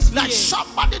que tu puisses prier. Like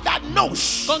somebody that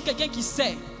knows. Comme quelqu'un qui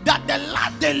sait. That the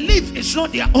life they live is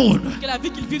not their own. Que la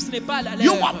vie qu'ils vivent ce n'est pas la leur.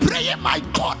 You are praying, my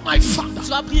God, my Father. Tu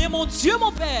vas prier, mon Dieu,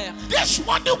 mon Père. This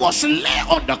one was laid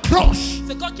on the cross.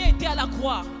 C'est quand qui a été à la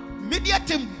croix. Media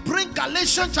team, bring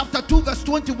Galatians chapter 2 verse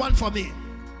 21 for me.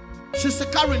 Sister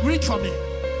Karen, read for me.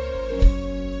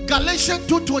 Galatians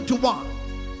 2:21.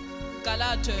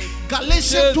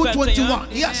 Galatians 2:21.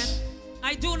 Yes.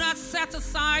 I do not set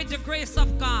aside the grace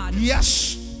of God.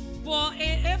 Yes. For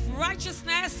if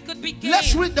righteousness could be gained.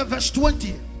 Let's read the verse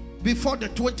 20 before the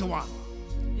 21.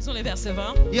 Ils sont les versets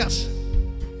 20. Yes.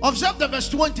 Observe the verse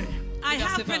 20. I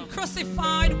have been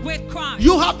crucified with Christ.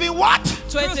 You have been what?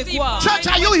 Tu as été quoi? Church,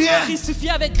 are you here? Crucifié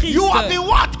avec Christ. You have been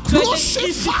what?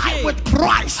 Crucified with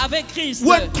Christ. Avec Christ.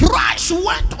 When Christ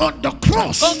went on the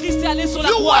cross, quand Christ est allé sur la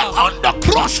you croix, went on the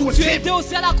cross with tu him. étais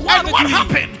aussi à la croix And avec what lui.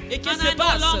 happened? Et qu'est-ce qui And se I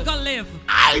passe? no longer live.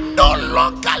 I no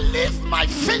longer live my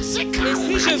physical Et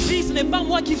si je life. vis, ce n'est pas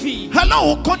moi qui vis.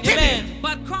 Hello, continue. Amen.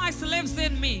 But Christ lives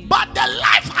in me. But the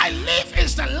life I live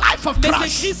is the life of Mais c'est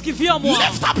Christ. Christ qui vit en moi.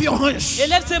 Lift up your hands.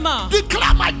 Élève tes mains.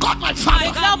 Declare, my God, my Father.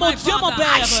 Déclare, mon Dieu, mon I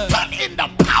Père. stand in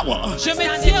the power Je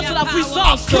me tiens sur la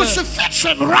puissance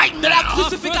crucifixion right de la now.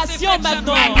 crucifixion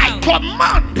maintenant. And I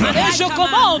command Et je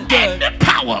commande any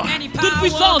power, toute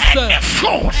puissance, any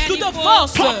force, toute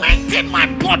force tormenting my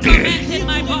body. In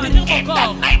my body. In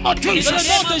the name of dans le Jesus.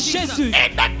 nom de Jésus.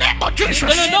 In the name of Jesus.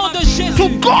 Dans le nom de To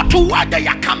Jésus. go to where they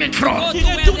are coming from. Qui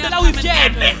retourne de là où ils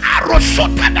viennent. Any arrow shot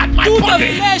at my Toute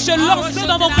body. flèche lancée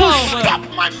dans mon To corps. stop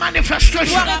my Pour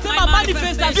manifestation. arrêter ma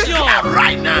manifestation. Declare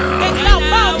right now. Déclare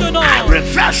maintenant. I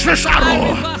reverse this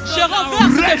arrow. Je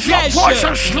renverse ces Raise your flèches. voice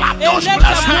and slap Et those lève ta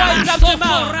blessed voix et hands. clappe tes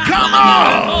mains. Come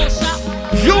on.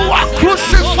 You are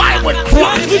crucified with Tu es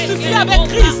Christ. crucifié avec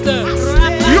Christ.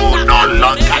 You no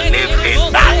longer live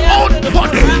in that old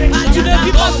body. Tu ne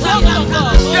vis pas seul dans ton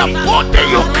corps. The body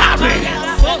you carry,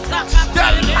 the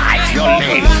life you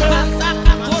live,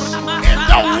 in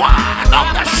the word of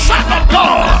the Son of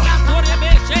God.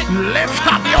 Lift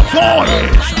up your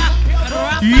voice.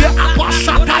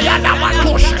 Yapasata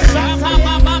yadabatoshe.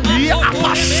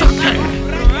 Yapasate.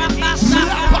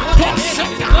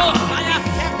 Yapatoseta.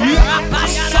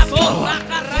 Yapasato.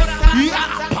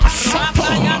 Yapasato.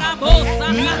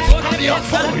 Lift up your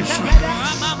voice.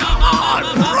 Come on,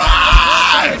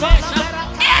 pray.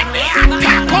 Any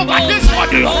attack over this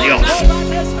body of yours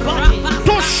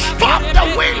to stop the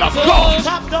will of God,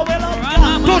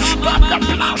 to stop the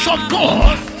plans of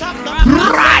God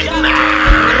right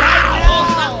now.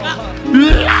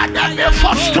 Let them be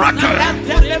frustrated.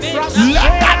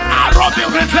 Let that arrow be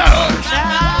reversed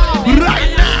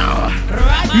right now.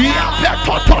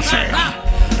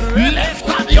 Lift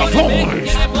up your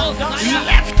voice.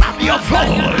 Lift up your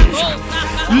voice.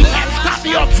 Lift up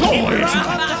your voice.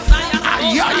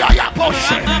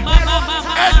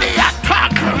 Any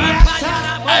attack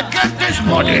against this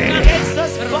body,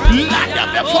 let them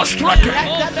be frustrated.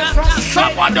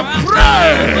 Somebody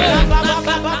pray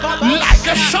like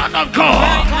the Son of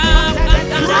God.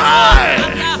 Pray.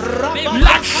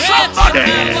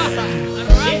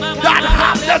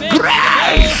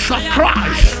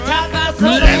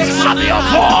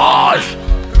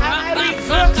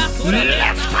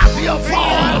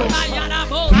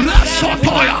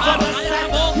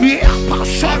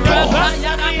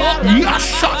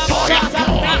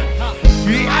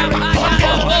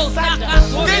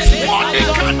 This body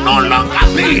can no longer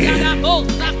be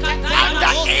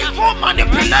under evil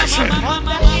manipulation.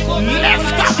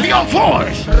 Lift up your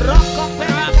voice.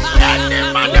 Any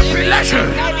manipulation,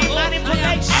 any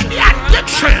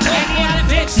addiction,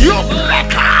 you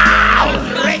break out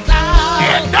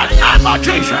in the name of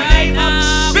Jesus.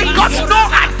 Because no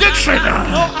addiction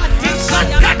can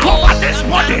take over this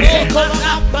body.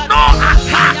 No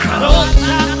attack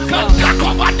can take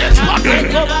over this body.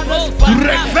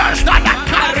 Reverse that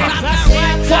attack.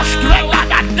 Frustrate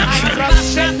that addiction.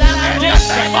 In the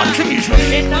name of Jesus.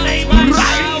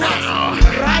 Right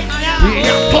now.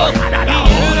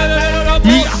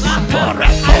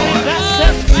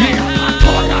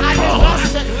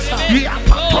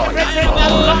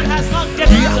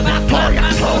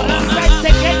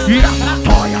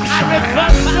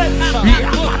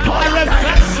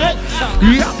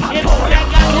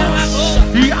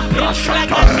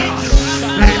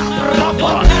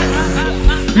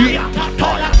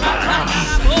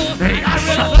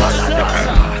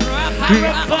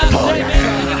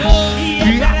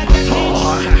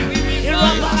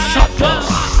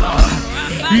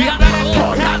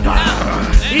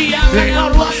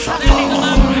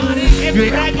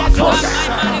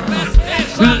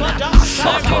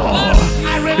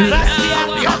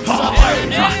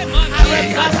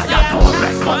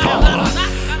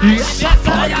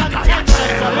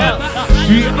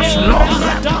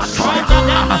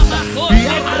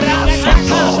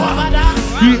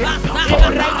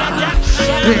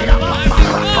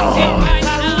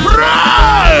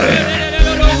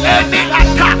 Any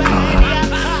attack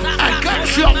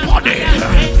against your body,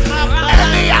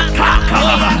 any attack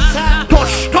to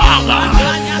stop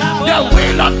the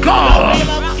will of God,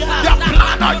 the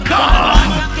plan of God,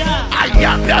 I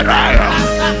am the right.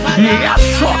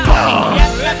 Yes,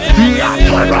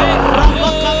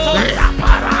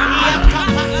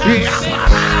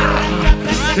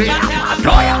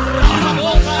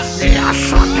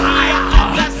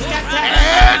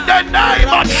 in the name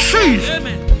of Jesus.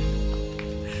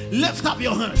 Lift up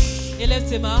your hands. Élève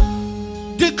tes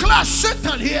mains. Declare,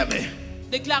 Satan, hear me.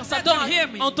 Déclare Satan,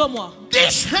 entends-moi.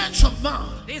 These hands of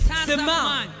mine Ces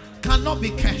mains cannot be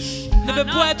cursed. ne peuvent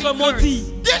pas être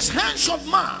maudites. These hands of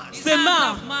mine Ces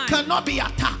mains cannot be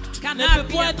attacked. ne peuvent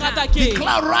pas être attaquées.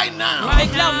 Declare right now.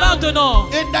 Déclare maintenant.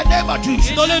 In the name of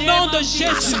Jesus. Dans le nom de As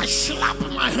Jésus. I slap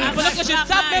my Pendant hands, que je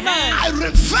tape mes mains, I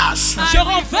reverse je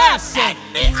renverse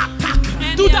any attack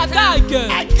toute attaque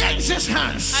against his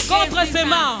hands contre ses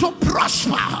mains to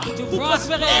prosper. pour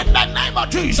prospérer. In the name of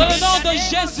Jesus. Dans le nom de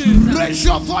Jésus. Raise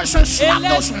your voice and slap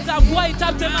those Élève hands. ta voix et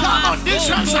tape tes Come mains. on, these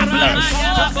hands are blessed.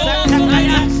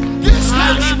 These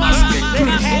hands must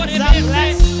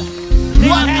increase.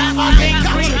 Whatever it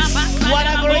touches.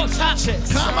 Whatever it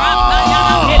touches. Come It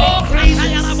on.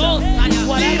 increases.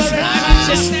 Whatever it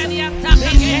touches.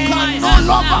 Can no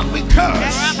longer be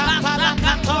cursed.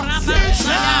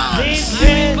 These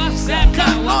hands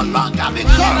can no longer be No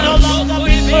cursed. longer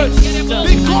be cursed.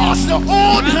 Because the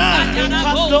old hand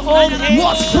Because the old hand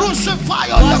was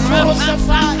crucified on the was cross.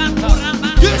 crucified.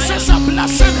 This is a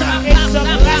blessed hand. It's a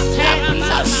blessed A hand.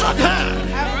 blessed hand.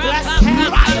 A blessed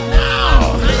hand. Right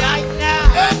now. Right now.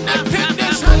 Anything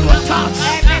this hand will touch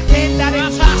Anything that it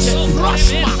touches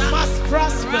prosper. must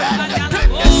prosper. Anything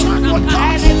this hand will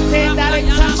touch Anything that it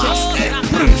must touches,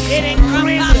 increase. it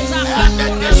increases.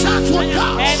 Anything this hand will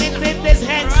touch Anything this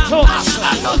hands touch must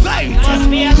elevate. must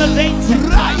be elevated.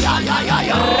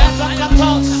 Ra-ya-ya-ya-ya.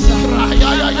 Rakakatosh.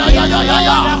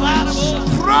 Ra-ya-ya-ya-ya-ya-ya.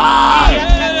 Pray.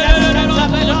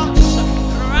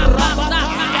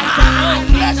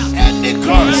 Let any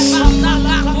curse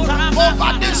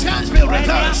over these hands be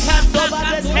reversed.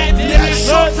 Yes,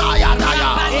 so tired,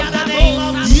 In the name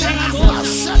of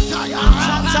Jesus.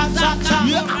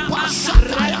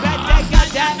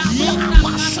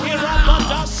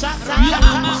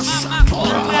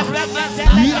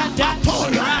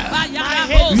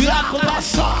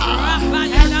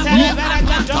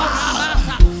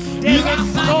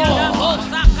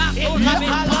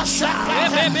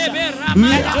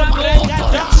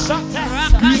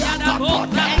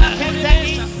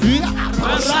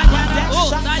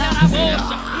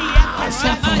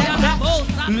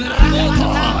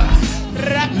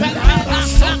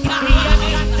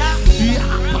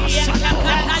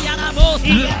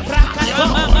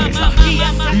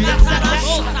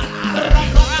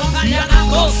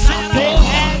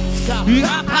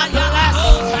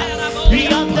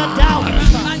 Beyond the doubt,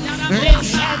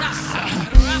 this hands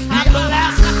are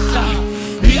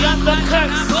blessed. Beyond the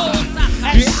curse,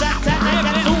 and Satan and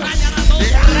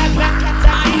the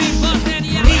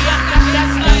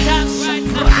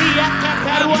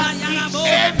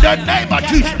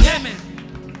Jesus.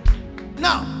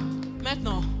 Now,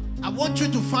 Maintenant, I want you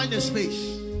to find a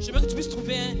space. je veux que tu puisses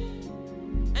trouver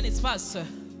un espace.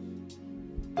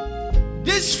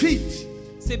 This feet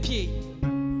Ses pieds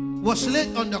was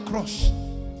laid on the cross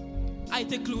a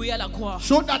été cloué à la croix.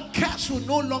 so that curse will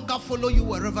no longer follow you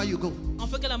wherever you go.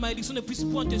 Afin que la malédiction ne puisse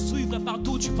point te suivre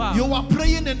partout où tu pars. You are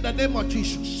praying in the name of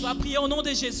Jesus. Tu vas prier au nom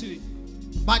de Jésus.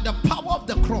 By the power of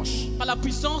the cross, Par la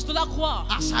puissance de la croix.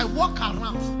 as I walk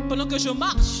around, Pendant que je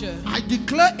marche, I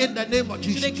declare in the name of je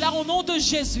Jesus déclare au nom de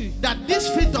Jésus that this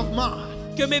feet of mine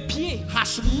que mes pieds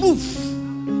has moved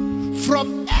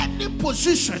from any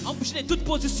position ont bougé de toute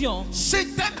position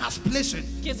Satan has placed it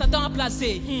que Satan a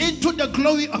placé into the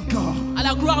glory of God, à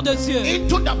la gloire de Dieu,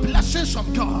 into the blessings of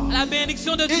à God, la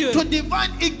bénédiction de Dieu. into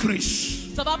divine increase.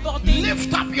 Ça va porter.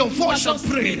 Lift up your voice and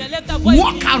pray. Lève ta voix et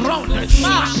Walk prie. around it.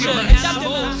 Marche.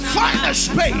 Find a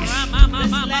space.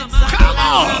 Come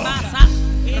on.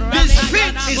 This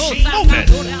feet is moving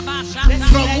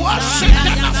from what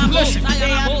Satan has placed it.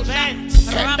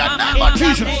 In the name of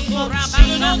Jesus.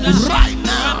 Right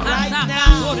now.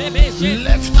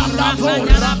 Lift up that voice.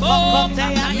 Lift up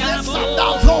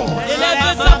that voice.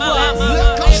 Élève ta voix.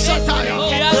 Lift up Satire.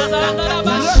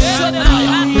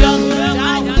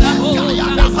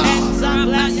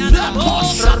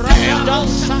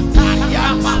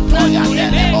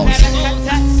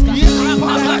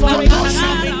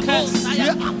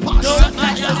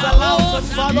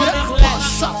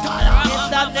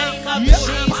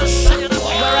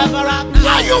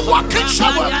 Are you walking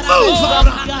somewhere? Move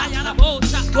around.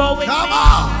 Come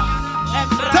on.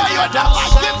 Tell your neighbor,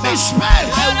 give me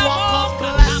space.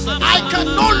 I can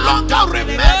no longer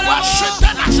remain where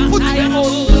Satan has put me.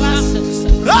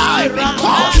 Why?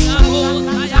 Because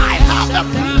I have the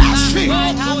blessed feet.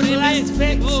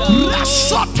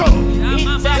 Lesotho.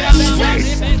 This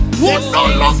faith will no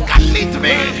longer lead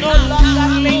me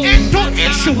into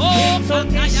issues,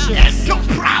 into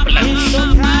problems.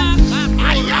 I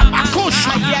am a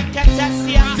cushion.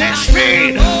 This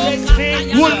feet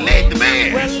will lead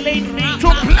me to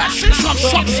places of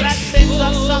success.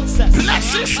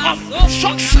 Places of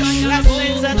success.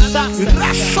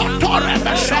 Lesotho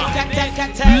Rebesa.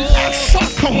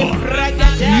 Lesotho.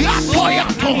 Yato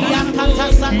Yato.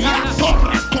 Yato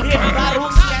Rekoto.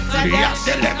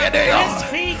 Yadelebedeo.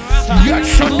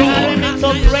 Yasoto.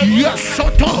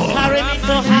 Yasoto.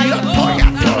 Yato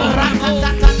Yato.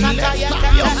 Lift up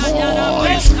your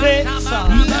voice. Lift up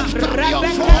your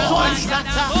voice.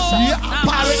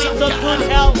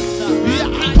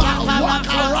 Walk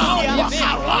around.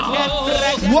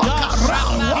 Walk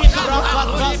around.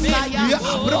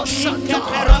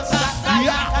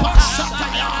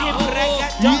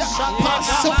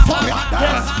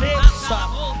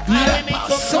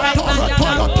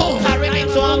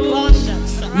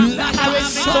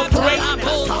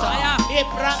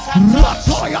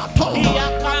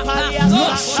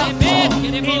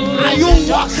 Are you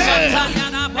walking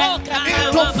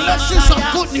into places of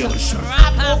good news?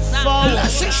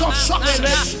 Places of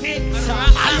success?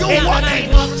 Are you walking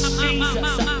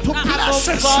to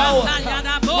places of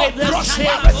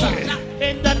prosperity?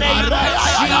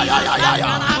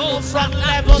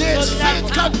 This faith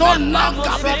can no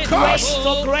longer be cursed,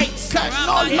 can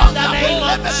no longer be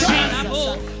limited.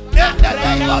 In the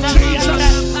name of Jesus.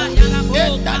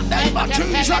 In the name of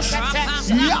Jesus. Are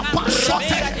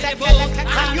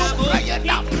you praying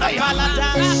that prayer?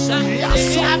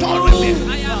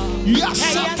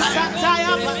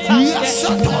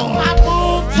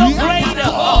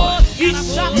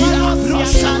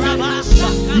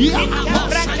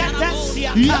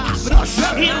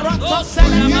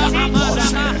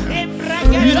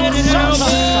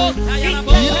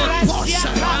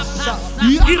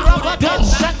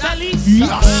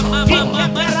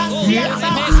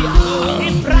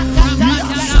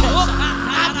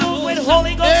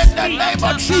 In the name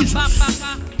of Jesus,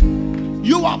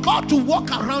 you are about to walk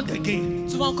around again.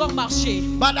 Tu vas encore marcher.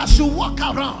 But as you walk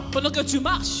around, Pendant que tu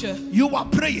marches, you are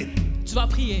praying. tu vas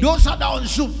prier. Those are on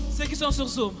Zoom. Ceux qui sont sur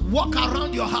Zoom, Walk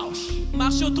around your house.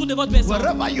 marchez autour de votre maison.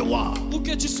 Wherever you are, Où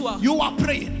que tu sois, you are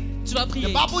praying. tu vas The prier.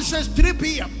 Bible says 3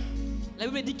 p.m. La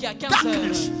Bible dit qu'il y a 15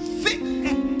 Darkness, heures.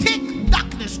 thick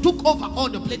darkness took over all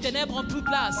the Les place. ténèbres ont plus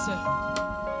place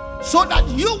So that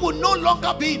you will no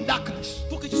longer be in darkness.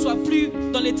 pour que tu sois plus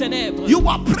dans les ténèbres. You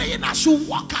are praying as you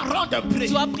walk around and pray.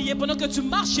 Tu vas prier pendant que tu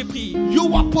marches et pries.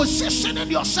 You are positioning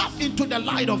yourself into the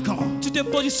light of God. Tu te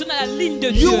positionnes à la ligne de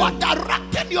Dieu. You are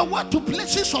directing your way to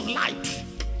places of light.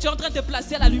 Tu es en train de te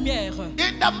placer à la lumière.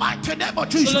 In the mighty name of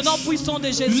Dans le Jesus. nom puissant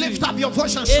de Jésus. Lift up your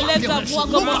voice and slap Élève your ta hands. voix,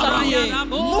 Move commence à around. prier.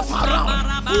 Move around.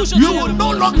 You will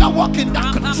no longer walk in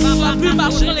darkness.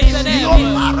 Your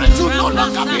marriage will no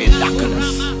longer be in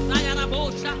darkness.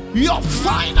 Your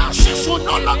finances will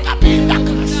no longer be in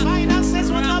darkness.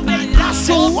 Finances will not be in As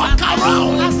you walk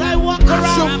around, As I walk around,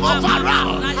 as you move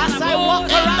around, as I walk in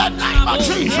the around, name of in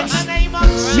Jesus, the name of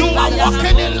Jesus, you are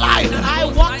walking in light. I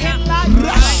walk in light.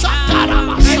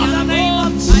 In the name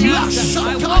of Jesus,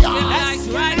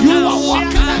 You are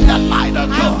walking in the light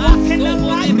of I God. walk in the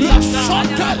light of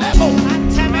God.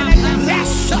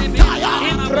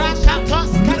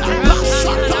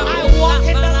 I walk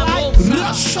in the light.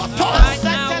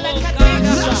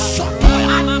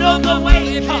 I know the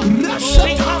way because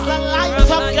the light of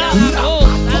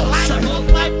God lights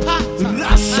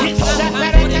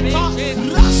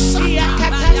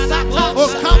my path. Oh,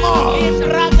 come on.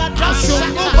 As you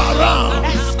move around,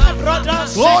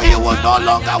 oh, you will no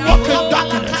longer walk in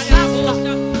darkness.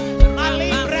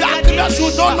 Darkness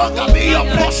will no longer be your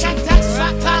portion.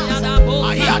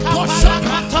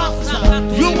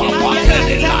 You are walking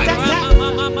in light.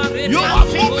 You are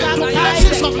moving to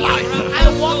places of light.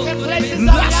 I walk in places of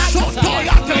light.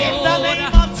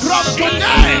 From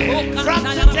today,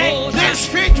 this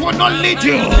feet will not lead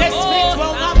you This feet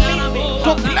will not lead me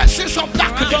to places of to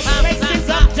darkness. places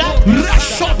of darkness.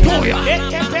 Rasotoya,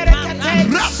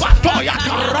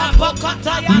 Rapatoyaka,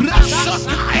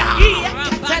 Rasotaya.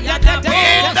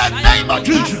 In the name of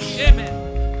Jesus,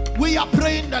 we are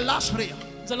praying the last prayer.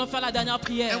 Nous allons faire la dernière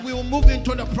prière And we will move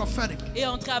into the prophetic. et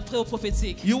entrer après au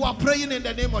prophétique. You are praying in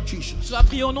the name of Jesus. Tu vas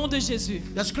prier au nom de Jésus.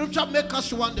 The scripture makes us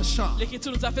to understand.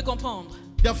 L'Écriture nous a fait comprendre.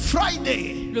 The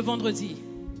Friday, Le vendredi,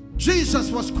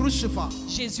 Jesus was crucified.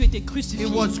 Jésus était crucifié.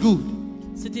 It was good.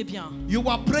 C'était bien. You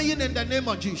are praying in the name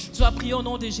of Jesus. Tu vas prier au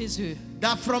nom de Jésus.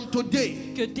 That from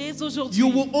today, Que dès aujourd'hui, you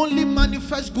will only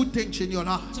manifest good things in your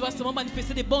life. tu vas seulement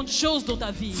manifester des bonnes choses dans ta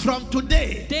vie. From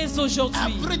today, Dès aujourd'hui,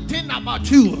 everything about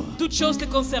you toutes choses te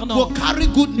concernant will carry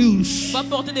good news. va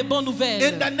porter des bonnes In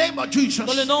nouvelles. the name of Jesus,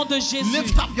 Dans le nom de Jésus,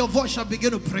 lift up your voice and begin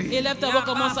to pray. élève ta voix,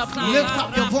 commence à prier. Lift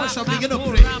up your voice and begin to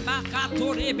pray.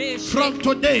 From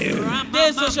today,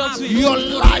 Dès aujourd'hui, your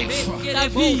life ta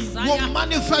vie will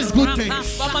manifest good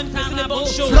things. va manifester des bonnes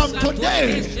choses. From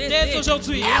today, Dès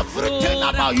aujourd'hui, everything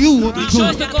about you will be toutes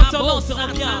choses te good. concernant seront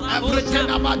bien. Everything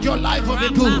about your life will be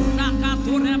good.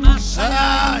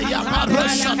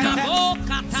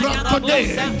 From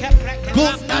today,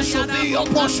 goodness will be your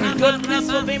portion. Goodness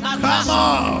will be my Come portion.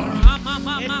 on.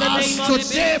 In the As name of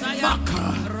today Jesus. mark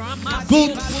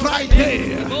Good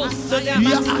Friday,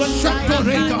 ya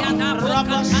asatorega,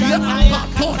 ya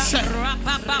apatose,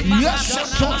 ya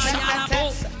satose,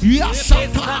 ya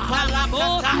sata,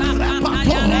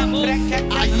 repato,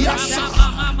 ayasa.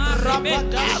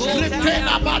 Everything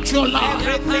about your life,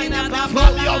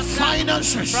 from your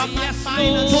finances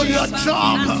to your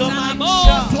job,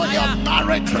 to your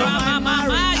marriage,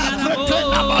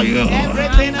 everything about you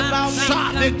Everything about me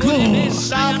shall be good.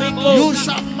 shall be You good.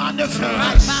 shall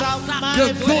manifest Shall the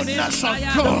manifest goodness of the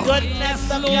God.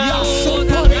 goodness of God.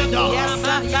 Yasotorida,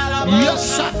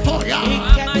 Yasatoya,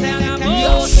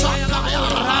 Yasataya,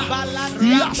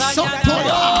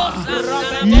 Yasotoya,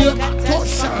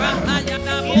 Yakosha,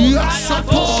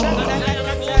 Yasato,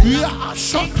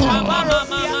 Yasato,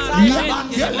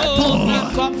 Yakeleto.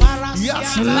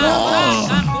 Yes, Lord,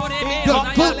 the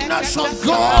goodness of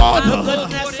God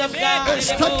is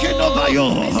taking over you.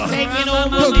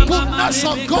 The goodness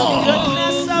of God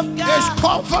is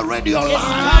covering your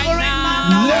life.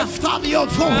 Lift up your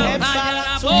voice.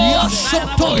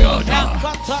 Yasotoyoda.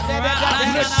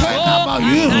 Everything about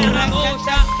you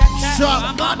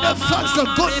shall manifest the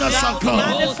goodness of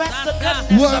God.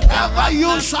 Wherever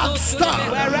you shall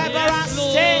stand,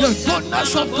 the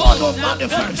goodness of God will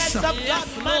manifest.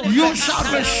 You shall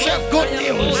receive good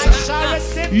news.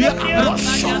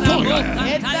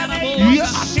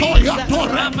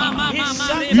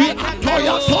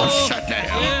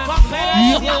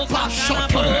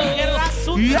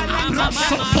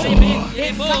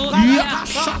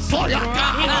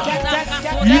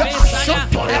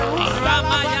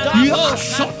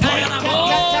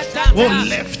 Oh,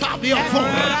 lift up your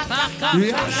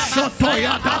voice.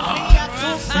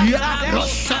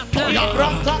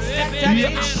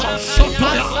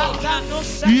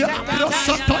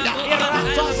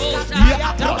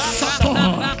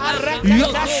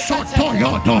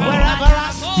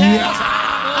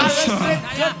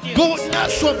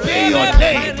 Goodness will be your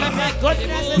name.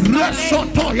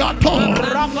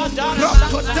 From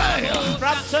today,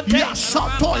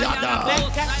 Yasotoyada,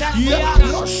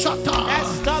 Yaposata,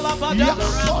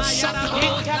 Yaposata,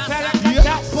 Yaposata,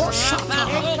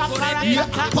 Yaposata,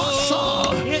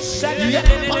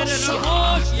 Yaposata,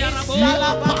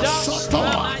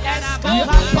 Yaposata,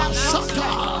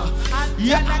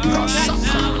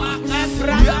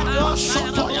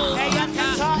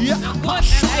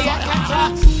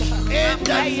 In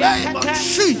the name of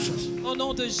Jesus. Au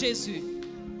nom de Jésus.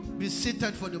 Be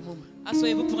seated for the moment.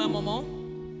 Asseyez-vous pour un moment.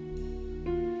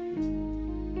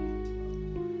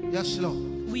 Yes, Lord.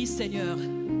 Oui, Seigneur.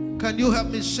 Can you help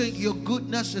me sing? Your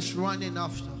goodness is running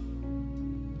after.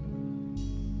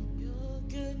 Your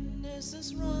goodness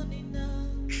is running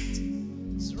out.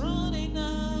 It's running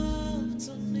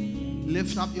after me.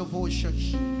 Lift up your voice,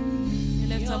 church.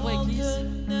 Élève ta voix, Your Église.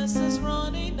 goodness is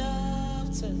running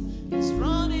after. It's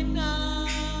running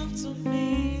after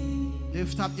me.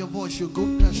 Lift up your voice, your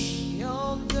goodness.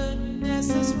 Your goodness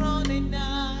is running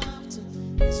after.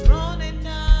 It's running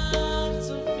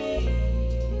after me.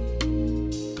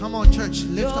 Come on, church.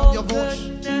 Lift up your voice.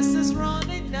 Goodness is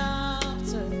running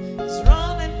after. It's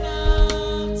running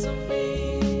after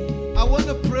me. I want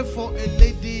to pray for a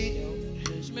lady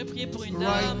Je me prie pour une dame.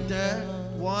 right there.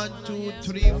 1, 2,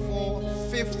 3, 4,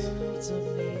 5th.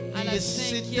 À He la is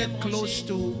seated cinquième close rangée.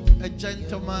 to a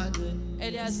gentleman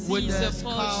Elle est with assise a scarf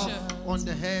proche on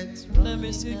the head. d'un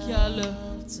monsieur qui a le...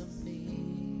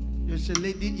 There's a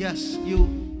lady, yes, you.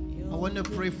 I want to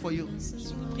pray for you.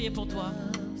 Je veux prier pour toi.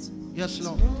 Yes,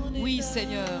 Lord. Oui,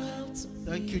 Seigneur.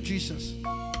 Thank you, Jesus.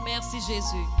 Merci,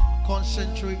 Jésus.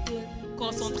 Concentrate.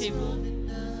 Concentrez-vous.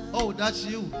 Oh, that's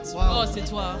you. Oh, Wow. c'est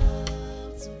toi.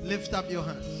 Lift up your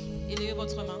hands. Élevez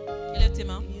votre main. Élève tes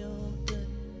mains.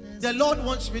 The Lord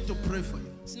wants me to pray for you.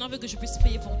 Sinon, veut que je puisse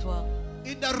prier pour toi.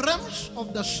 In the realms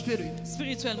of the spirit,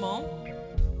 Spirituellement,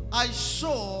 I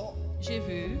saw j'ai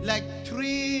vu like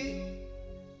 3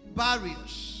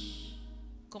 barriers.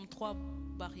 comme 3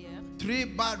 barrières. 3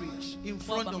 barriers in 3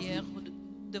 front of barrières you.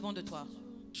 devant de toi.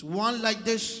 So one like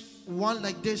this,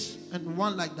 and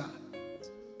one like that.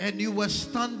 And you were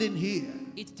standing here.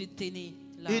 Et tu te tenais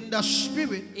là. In the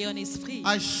spirit, Et en esprit,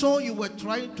 I saw you were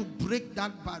trying to break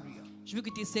that barrier je veux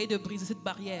que tu essayes de briser cette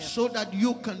barrière so that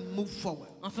you can move forward.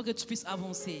 afin que tu puisses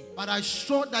avancer. But I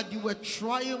saw that you were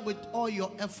trying with all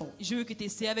your effort Je veux que tu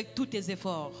essayes avec tous tes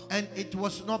efforts. and it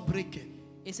was not breaking.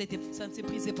 Et ça ne se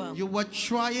brisait pas. You were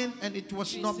trying and it was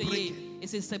Tu not essayais breaking. et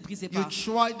ça ne se brisait You pas.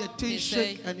 tried the thing Essaye.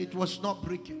 shake and it was not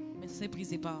breaking. Mais ça ne se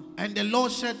brisait pas. And the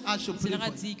Lord said, I should Le pray Seigneur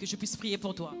a for you. dit que je puisse prier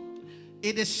pour toi.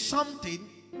 It is something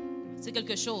C'est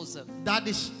quelque chose that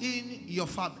is in your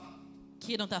family.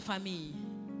 qui est dans ta famille,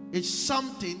 It's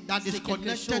something that is C'est quelque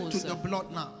connected to chose. the blood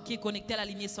now. qui est connecté à la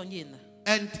lignée sanguine.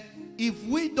 And if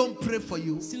we don't pray for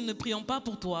you, Si nous ne prions pas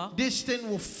pour toi, this thing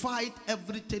will fight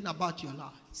everything about your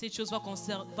life. cette chose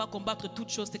va combattre toutes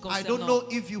choses te I don't concernant. know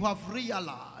if you have Je ne sais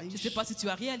realized pas si tu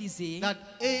as réalisé that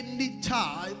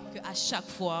anytime qu'à chaque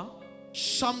fois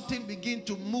something begins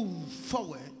to move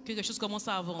forward, que quelque chose commence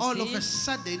à all of avancer, a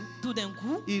sudden tout d'un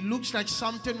coup, it looks like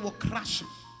something will crash.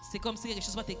 c'est comme si quelque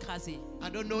chose va t'écraser. I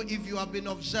don't know if you have been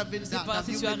observing Je ne sais that. pas Have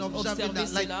si you tu as been observing observé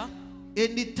that? Like cela,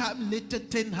 anytime little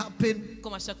thing happen,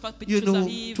 comme à chaque fois que you petites choses know,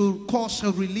 arrivent to cause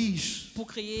a release, pour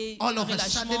créer all un of a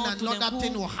sudden relâchement, tout d'un another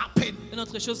thing will coup, happen. une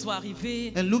autre chose va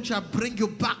arriver, And look at bring you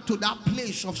back to that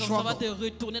place of donc ça va te struggle.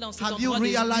 retourner dans cet Have you endroit de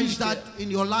realized lutte. that in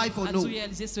your life or As-tu no?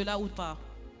 réalisé cela ou pas?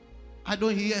 I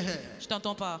don't hear her. Je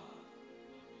t'entends pas.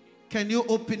 Can you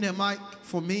open a mic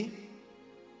for me?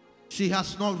 She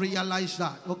has not realized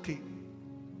that. Okay.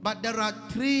 But there are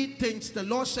 3 things the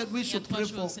Lord said we Il y a should 3 pray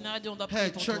choses. for Le Seigneur a dit on doit her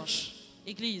prier pour toi. church.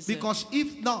 Église. Because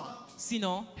if not,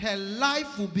 Sinon, her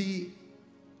life will be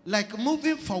like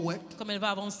moving forward, comme elle va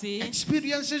avancer,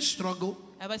 experiencing struggle,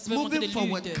 elle va expérimenter moving des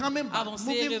forward, luttes, coming back, avancer,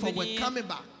 moving forward, revenir. coming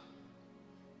back.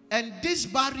 And these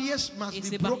barriers must Et be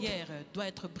ces broken. barrières doivent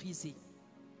être brisées.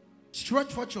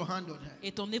 Stretch forth your hand on her.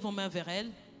 Et tournez vos mains vers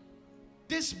elle.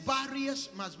 These barriers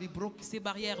must be broken. Ces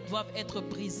barrières doivent être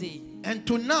brisées. And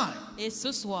tonight, Et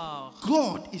ce soir,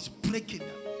 God is breaking them.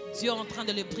 Dieu est en train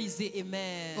de les briser.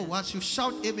 Amen. Oh, as you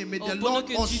shout amen, may Oh, the pendant Lord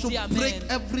que tu also dis break amen,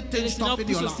 everything et le Seigneur stopping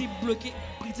puisse your aussi life.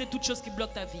 briser toutes choses qui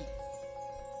bloquent ta vie.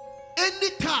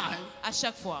 Anytime À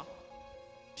chaque fois,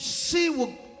 she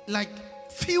will like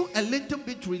feel a little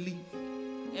bit relief,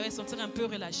 elle va se sentir un peu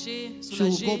relâchée, she will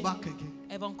go soulagée. back again.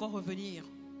 Elle va encore revenir.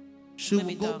 She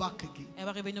will go back again. Elle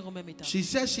va revenir au même état. She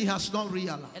says she has not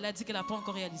realized. Elle a dit qu'elle n'a pas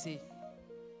encore réalisé.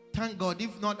 Thank God.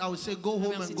 If not, I would say go home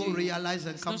Merci and go Dieu. realize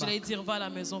and Sinon, come j'allais back. dire va à la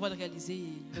maison, va le réaliser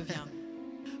et reviens.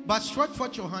 But stretch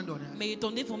forth your hand on her. Mais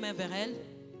tournez vos mains vers elle.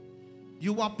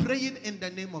 You are praying in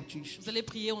the name of Jesus. Vous allez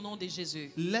prier au nom de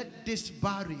Jésus. Let these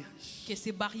barriers Que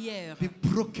ces barrières be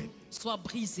broken soient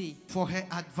brisées for her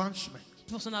advancement.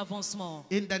 pour son avancement.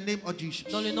 In the name of Jesus.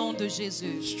 Dans le nom de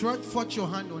Jésus. Stretch forth your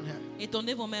hand on her. Et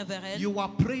tournez vos mains vers elle. You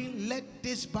are praying, let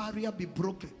this barrier be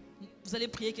broken Vous allez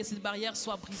prier que cette barrière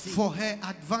soit brisée for her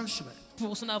advancement.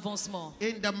 pour son avancement.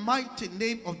 In the mighty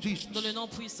name of Jesus. Dans le nom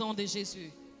puissant de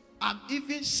Jésus. I'm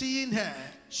even seeing her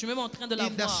Je suis même en train de la in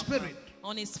the voir spirit.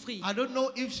 en esprit. I don't know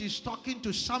if she's talking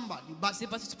to somebody, Je ne but sais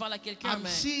pas si tu parles à quelqu'un, I'm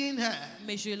seeing her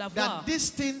mais je la vois. that this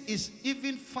thing is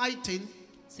even fighting.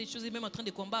 Cette chose est même en train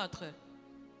de combattre.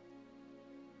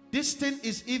 This thing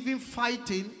is even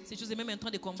fighting. Cette chose est même en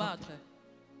train de combattre.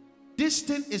 This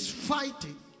thing is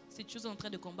fighting Cette chose est en train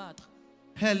de combattre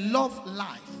her love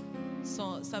life.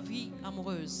 sa vie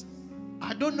amoureuse.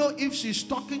 I don't know if she's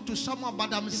talking to someone,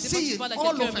 but I'm Je ne sais pas si tu seeing parles à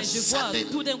all quelqu'un, of a mais je vois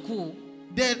sudden. tout d'un coup.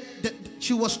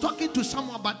 She was talking to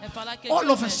someone, but Elle parlait à quelqu'un, all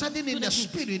of a mais sudden tout in d'un the coup,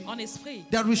 spirit, en esprit,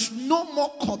 there is no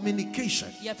more communication.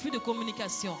 il n'y a plus de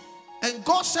communication. And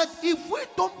God said, if we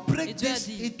don't Et break Dieu a this,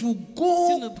 dit, it will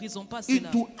si nous ne go brisons pas cela,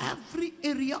 into every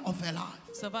area of her life.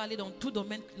 ça va aller dans tout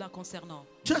domaine la concernant.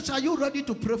 Church, are you ready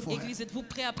to pray for her? Église, êtes-vous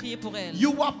prêts à prier pour elle?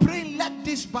 You are praying, let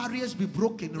these barriers be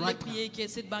broken Vous voulez right now. prier que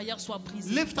cette barrière soit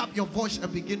brisée. Lift up your voice and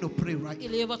begin to pray right now.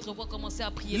 Élevez votre voix, commencez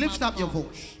à prier Lift up your maintenant.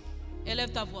 voice.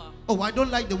 Élève ta voix. Oh, I don't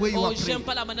like the way you Oh, are j'aime praying.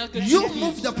 pas la manière que tu You pries.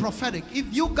 move the prophetic. If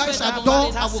you guys Fais are avancer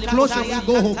done, I les will close and we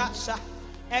go home.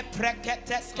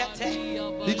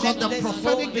 Because the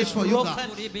prophetic is for you guys.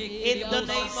 In the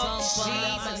name of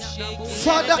Jesus.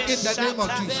 Father, in the name of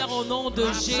Père, Jesus, au nom de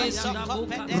Jésus,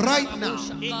 right now,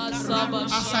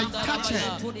 as I touch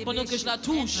her, pendant que je la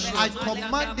touche, I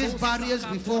command these barriers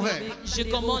before her je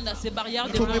commande à ces barrières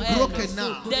to devant be broken elle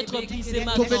now, d'être brisées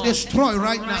to be maintenant, destroyed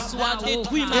right now. soit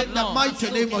détruit In the maintenant.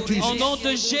 mighty name of Au nom Jesus.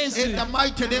 de Jésus, In the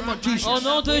mighty name of Jesus. au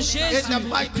nom de In Jésus, the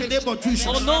mighty name of au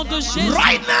Jesus. nom de Jésus,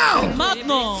 Right now,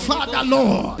 maintenant, Father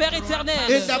Lord, Père in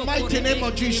éternel, the mighty name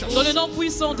of Jesus. dans le nom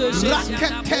puissant de Jésus,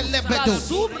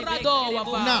 Raketelebedo.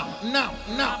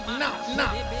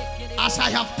 Now. As I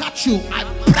have touched you, I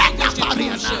break that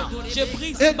barrier now. je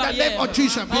brise In cette the barrière. name of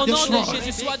Jesus, be Au nom de destroyed.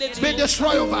 Jésus, sois Be détruit.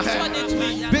 destroyed over Sois her.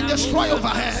 détruit. Be destroyed over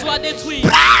her. Sois détruit.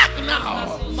 Break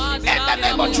now. In the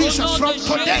name of Jesus, from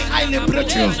today I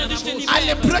liberate you. I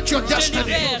liberate your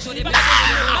destiny.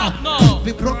 Now.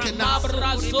 Be broken now.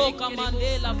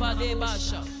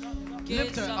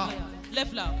 Lift her up.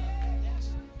 Lève-la.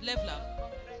 Lève-la.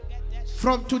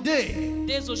 From today,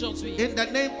 Dès aujourd'hui, in the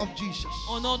name of Jesus,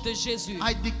 au nom de Jésus,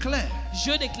 I declare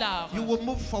je déclare, you will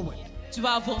move forward. tu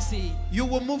vas avancer. You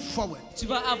will move forward. Tu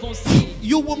vas avancer.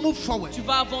 You will move forward. Tu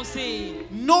vas avancer.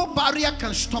 No barrier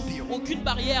can stop you. Aucune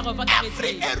barrière va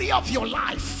Every t'arrêter. area of your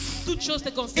life. Toute chose te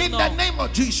In concernant. the name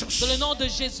of Jesus. Dans le nom de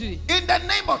Jésus. In the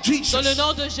name of Jesus. Dans le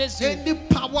nom de Jésus. Any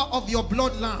power of your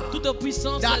bloodline Toute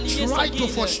puissance that alignée try to sanguine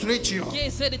frustrate you, qui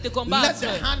essaie de te let combattre,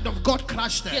 the hand of God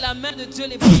crush que them. la main de Dieu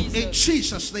les brise. In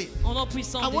Jesus' name. Au nom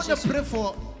puissant I de want to Jésus. pray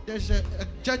for, there's a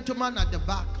gentleman at the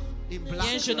back in Il y a un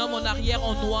black. jeune homme en arrière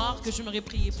en noir que je m'aurais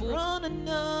prié pour. Running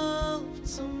up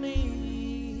to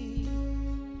me.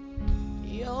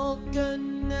 Your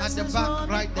goodness At the is back, running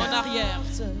right there. En arrière.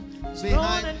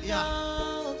 Behind, running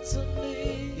yeah. up to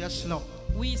me. Yes, Lord.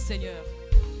 Oui, Seigneur.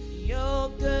 Your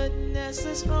goodness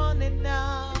is running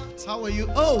out. How are you?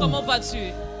 Oh, Comment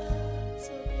vas-tu?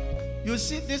 you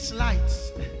see this light.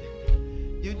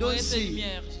 You don't Voyez cette see.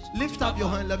 lumière. Lift up your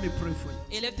hand. Let me pray for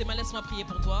you. Élève tes mains, laisse-moi prier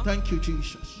pour toi. Thank you,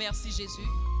 Jesus. Merci Jésus.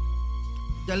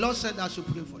 The Lord said I should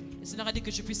pray for you. Le Seigneur a dit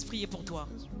que je puisse prier pour toi.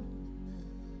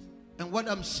 And what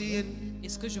I'm seeing Et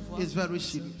ce que je vois, is very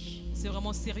serious. c'est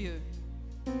vraiment sérieux.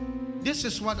 This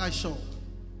is what I saw.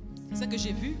 C'est ça que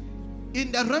j'ai vu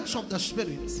In the realms of the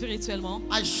spirit, spirituellement.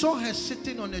 I saw her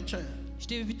sitting on a chair. Je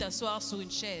t'ai vu t'asseoir sur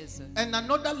une chaise. And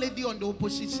another lady on the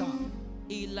opposite side.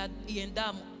 Et il y a une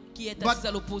dame qui est But- assise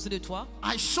à l'opposé de toi.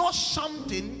 I saw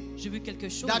something J'ai vu quelque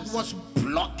chose that was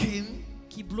blocking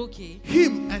qui bloquait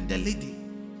him and the lady.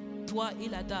 toi et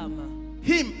la dame.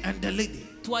 Him and the lady.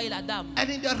 Toi et la dame. And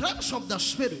in the realms of the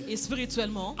spirit, Et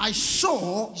spirituellement, I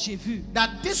saw j'ai vu that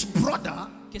this brother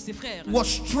que ses frères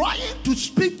was trying to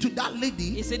speak to that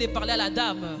lady, essayaient de parler à la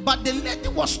dame. but the lady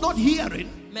was not hearing.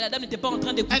 Mais la dame n'était pas en train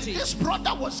And d'écouter. this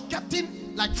brother was getting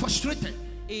like frustrated.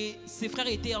 Et ses frères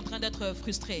étaient en train d'être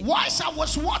frustrés. Whilst I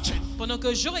was watching, Pendant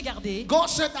que je regardais, God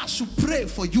said I should pray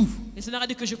for you le Seigneur a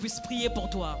dit que je puisse prier pour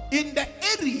toi. in the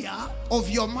area of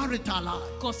your marital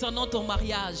life. Concernant ton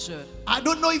mariage. I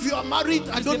don't know if you are married.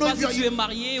 I Je don't sais know pas if si you are. tu es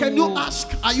marié Can ou you ask?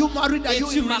 Are you married? Are you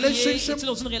es-tu in marié, relationship? es-tu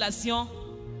dans une relation?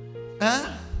 Huh?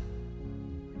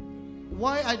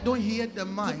 Why I don't hear the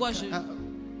mic? Pourquoi je-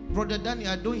 Brother Danny,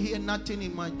 I don't hear nothing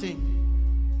in my thing.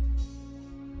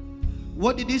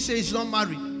 What did he say? He's not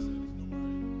married.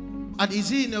 And is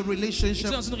he in a Es-tu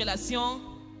relationship? dans une relation?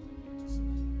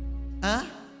 Huh?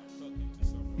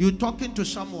 You talking to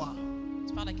someone?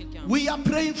 Tu parles à quelqu'un. We are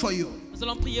praying for you. Nous Nous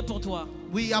allons prier pour toi.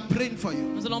 We are praying for you.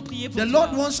 Nous allons prier pour The toi.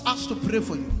 Lord wants us to pray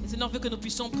for you. Le Seigneur veut que nous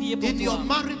puissions prier pour In your toi.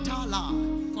 marital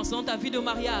life, Concernant ta vie de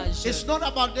mariage. it's not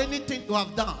about anything you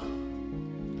have done,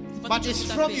 C'est pas but quelque chose it's que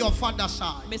tu as from fait. your father's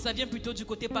side. Mais ça vient plutôt du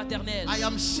côté paternel. I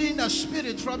am seeing a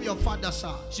spirit from your father's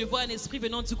side. Je vois un esprit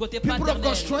venant du côté People of God,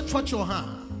 paternel. stretch out your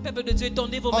hand Peuple de Dieu,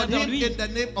 étendez vos on mains vers him lui. in the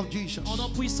name of Jesus. Au nom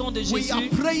puissant de We are Jésus.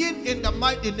 praying in the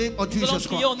mighty name of Nous allons Jesus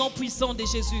prier au Christ nom puissant de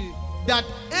Jésus. that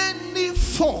any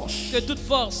force Que toute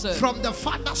force from the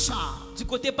father's side du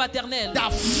côté paternel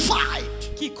that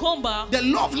fight qui combat the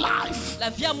love life la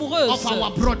vie amoureuse of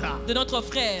our brother de notre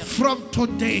frère from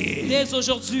today, dès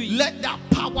aujourd'hui, let that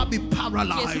power be que cette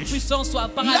paralyzed. puissance soit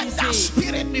Let that paralysée,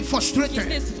 spirit be que cet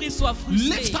frustrated. esprit soit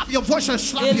Lift frustré. up your voice and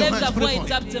slap your Élève ta hands. voix Pray for him.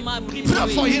 exactement, prie Pray for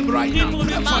pour lui. him right Prie now. pour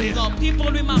lui Pray for him. maintenant, prie pour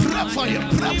lui maintenant. Pray for him.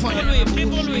 Pray Prie for pour him. lui, prie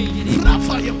pour lui. Pray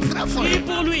for him. Pray for Prie him.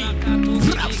 pour lui.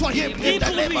 Pray for him Prie in the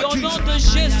pour name lui of au nom Jesus. de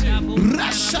Jésus.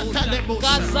 Rasatalebos.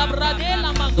 Kazabrade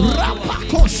la magogo.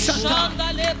 Rapakosata.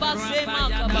 Chandale base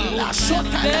makaba. La Bende de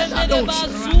sotaledos.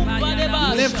 bazumba de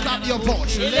baz. Lift up your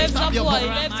voice. Élève Lift ta up your voix,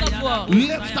 voice. élève ta voix.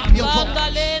 Lift up your voice.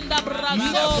 Bandalenda braso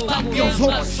Lift up your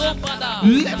voice. bagogo.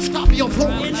 Lift up your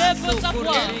voice. Élève ta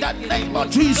voix. In the name of Dans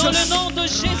le Jesus, nom de we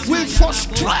Jésus,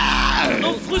 frustrate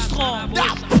nous frustrons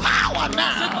that power cette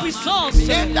now. puissance.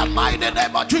 In the mighty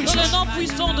name of Dans le Jesus, nom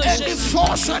puissant de any Jésus,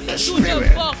 force and the toute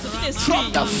spirit force, tout from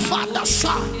esprit the father's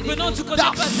side venant du côté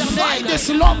that fight paternel this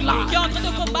long qui est life, en train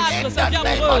de combattre in sa vie the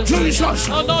name of amoureuse, Jesus,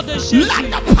 au nom de Jésus,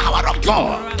 let the power of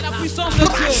God que la puissance de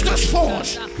crush Dieu this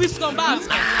force puisse combattre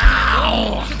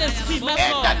now. cet esprit In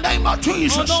maintenant, the name of au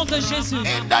Jesus, nom de Jésus,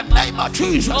 in the name of au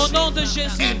Jesus, nom de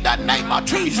Jésus, in the name of au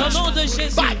Jesus, nom de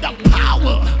Jésus, by the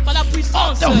power par la of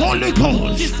puissance the Holy du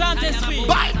Ghost, Saint-Esprit,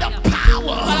 by the par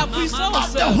la power puissance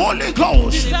of the Holy du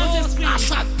Ghost, Saint-Esprit,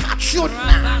 as I touch you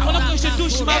now, pendant que je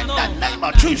touche in maintenant, the name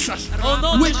of Jesus, au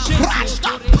nom we de crush Jésus, the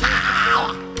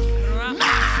power now.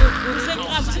 vous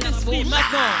écrasez cet esprit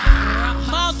maintenant,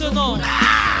 maintenant.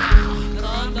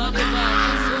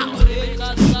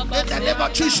 In the name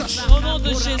of Jesus, Au nom de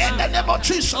Jésus, in the name of au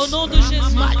Jesus, nom de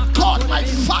Jésus, my God, my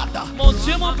Father, mon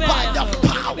Dieu, mon by Père, the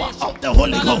power of the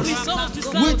Holy par la Ghost, puissance du we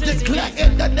Saint-Esprit, declare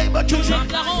in the name of Jesus,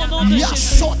 déclarons au nom de Jésus,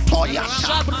 Yasotoyata,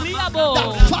 Chabriabo,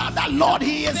 that Father, Lord,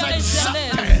 He is Père éternel,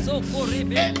 accepted.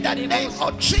 Socorrebe, In the name of dans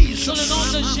le nom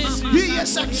Jesus, de Jésus, He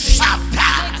is accepted.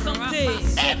 exempté,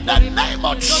 In the name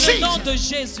of dans le nom Jesus. de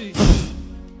Jésus.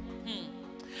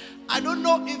 I don't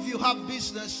know if you have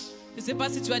business Je ne sais pas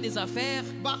si tu as des affaires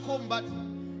back home, but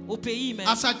au pays, mais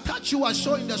as I touch you, I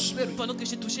saw in the spirit pendant que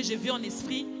j'ai touché, j'ai vu en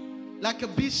esprit like a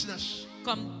business.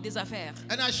 comme des affaires.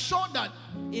 And I saw that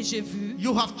Et j'ai vu,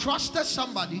 you have trusted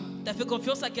somebody tu as fait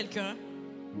confiance à quelqu'un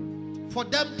for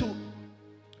them to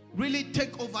really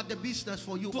take over the business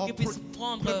for you pour or qu'il puisse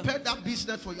prendre prepare that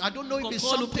business for you. I don't know if it's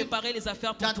contrôle ou something préparer les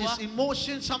affaires pour that toi. is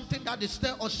emotion, something that is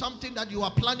there, or something that you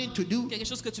are planning to do. Quelque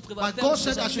chose que tu prévois But faire, God ou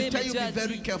said déjà I should fait, tell mais you, Dieu be a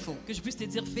very dit careful. que je puisse te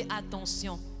dire, fais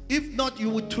attention. If not, you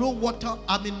will throw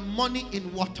money in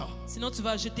water. Sinon, tu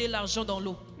vas jeter l'argent dans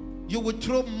l'eau. You will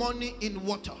throw money in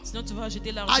water. Sinon, tu vas jeter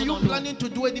Are l'argent you dans l'eau. planning to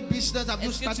do any business? Have you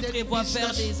Est-ce que tu started prévois faire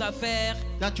business des affaires,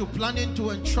 that you're planning to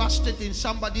entrust it in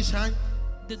somebody's hand?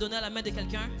 de donner à la main de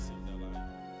quelqu'un?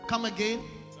 Come again.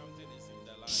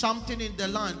 Something in the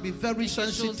line. Be very Quelque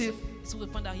chose sensitive sur le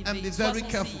point and be d'arriver. Sois very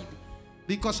careful. sensible.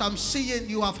 Because I'm seeing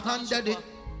you have handed it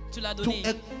Tu l'as to donné.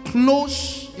 a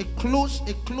close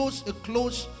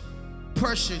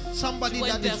person. Tu Somebody vois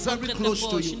une that is personne very très, très close to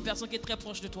proche, une you. personne qui est très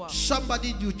proche de toi.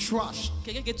 Somebody you trust.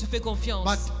 Quelqu'un que tu fais confiance.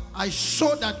 But I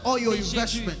saw that all your Et j'ai vu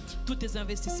investment tous tes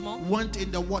investissements went in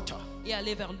the water. et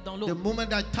aller dans The l'eau. moment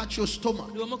I touch your stomach.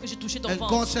 Le moment que j'ai touché ton And God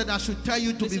ventre, said I should tell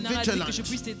you to le be Seigneur a dit vigilant que je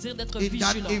puisse te dire d'être in that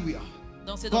vigilant area.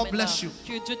 dans ces God domaines-là. bless you.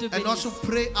 Que Dieu te And bénisse. also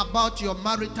pray about your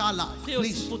marital life. Prie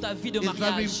aussi Please. pour ta vie de It's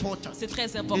very mariage. important. C'est très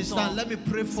It's important. done. Let me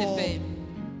pray C'est for. fait.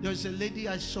 There's a lady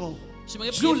I saw. J'aimerais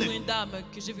prier pour Julie. une dame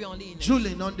que j'ai vue en ligne.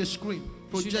 Julian on the screen.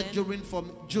 Project Julian.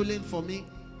 Julian for me.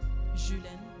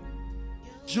 Julien.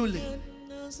 Julian.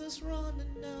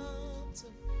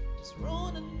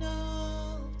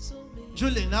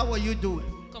 Julian, how are you doing?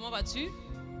 Comment vas-tu?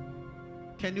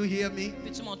 Can you hear me?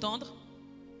 Peux-tu m'entendre?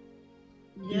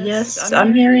 Yes,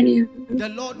 I'm hearing you. The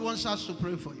Lord wants us to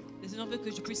pray for you. Le Seigneur veut que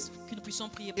nous puissions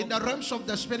prier pour In the toi. realms of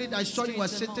the spirit, I saw you were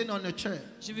sitting on a chair.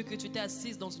 J'ai vu que tu étais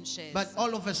assise dans une chaise. But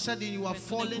all of a sudden you are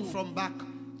falling from back.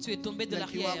 Tu es tombé de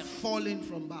Like you are l'arrière. falling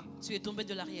from back. Tu es tombé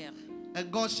de l'arrière. And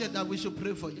God said that we should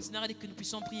pray for you. Le Seigneur a dit que nous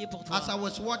puissions prier pour toi. As I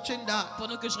was watching that,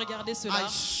 Pendant que je regardais I cela,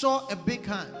 saw a big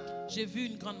hand j'ai vu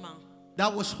une grande main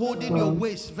that was holding your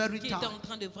waist very qui était tight. en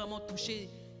train de vraiment toucher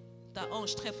ta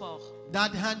hanche très fort.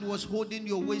 That hand was holding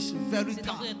your waist very C'est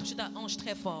en train tight. de toucher ta hanche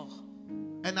très fort.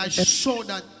 And I saw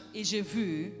that Et j'ai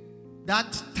vu that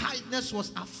tightness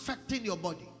was affecting your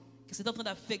body. que c'est en train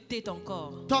d'affecter ton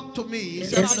corps. Talk to me.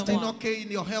 Is Yes. everything okay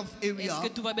in your health area? Est-ce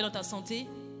que tout va bien dans ta santé?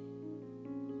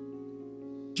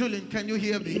 Julian, can you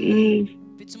hear me?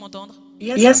 Peux-tu m'entendre?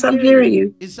 Yes, I'm hearing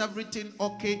you. Is everything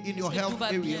okay in your Est-ce que tout health va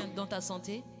area? bien dans ta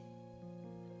santé?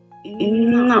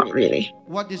 Not really.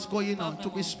 What is going on? To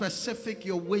be specific,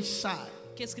 your waist side.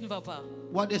 Qu'est-ce qui ne va pas?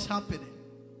 What is happening?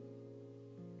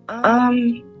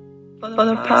 For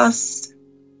the past,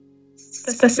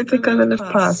 specifically the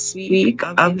past week,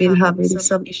 I've been having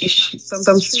some issues,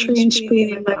 some strange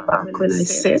pain in my back when I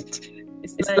sit.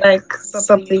 It's like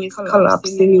something is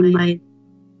collapsing in my,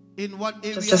 In what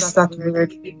area? just that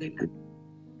weird feeling.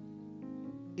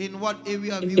 In what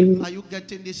area are you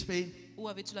getting this pain? Où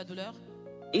avais-tu la douleur?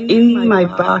 In my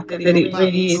back, and then it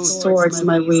radiates towards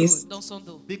my waist. Dans son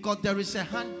dos. Because there is a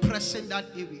hand pressing that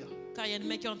area. Car il y a une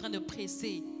main qui est en train de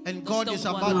presser. And dans God cet is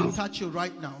endroit-là. about to touch you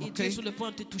right now. Et Dieu est Okay? sur le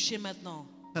point de te toucher maintenant.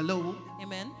 Hello?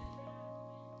 Amen.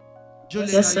 Julian,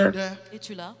 Yes, are you sir. there?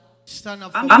 Es-tu là? Stand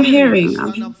up for I'm me. hearing.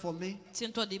 Stand up for me.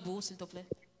 Tiens-toi debout, s'il te plaît.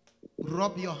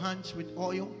 Rub your hands with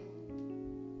oil.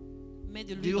 Mets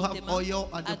de Do l'huile you dans have tes mains. oil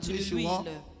at the As-tu place de you are?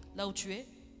 l'huile là où tu es?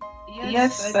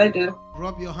 Yes, I do.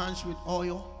 Rub your hands with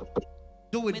oil.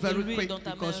 Do it Mets de very l'huile quick dans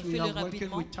ta main. because we Fais-le are working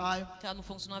rapidement. with time. Car nous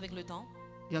fonctionnons avec le temps.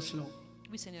 Yes, Lord.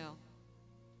 Oui, Seigneur.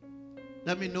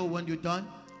 Let me know when you're done.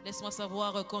 Laisse-moi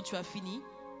savoir quand tu as fini.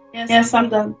 Yes, I'm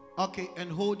done. Okay,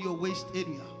 and hold your waist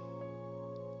area.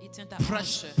 Et tiens ta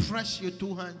Press, hanche. press your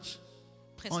two hands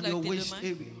on Presse-la your avec tes deux waist mains.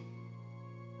 area.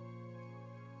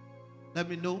 Let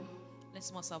me know.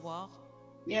 Laisse-moi savoir.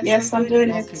 Yes, I'm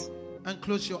doing Okay, it. and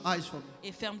close your eyes for me.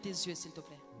 Et ferme tes yeux, s'il te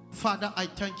plaît. Father, I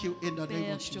thank you in the name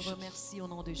Père, of je te Jesus. remercie au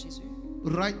nom de Jésus.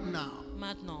 Right now,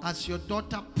 Maintenant, as your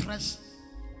daughter press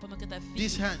pendant que ta fille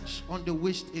these hands on the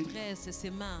waist area, presse ses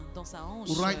mains dans sa hanche,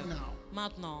 right now,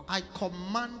 maintenant, I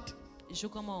command je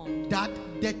commande that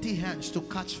dirty hands to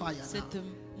catch fire now. cette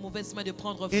mauvaise main de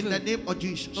prendre In feu the name of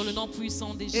Jesus. dans le nom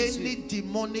puissant de Any Jésus.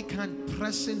 demonic hand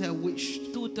pressing her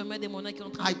waist, Toute main démoniaque qui est en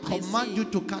train I de command you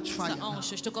presser to catch fire sa now.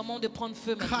 hanche, je te commande de prendre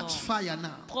feu maintenant. Catch fire now.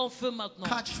 Prends feu maintenant.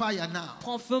 Catch fire now.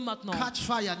 Prends feu maintenant. Catch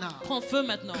fire now. Prends feu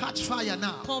maintenant. Catch fire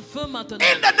now. Prends feu maintenant.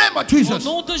 In the name of Au Jesus.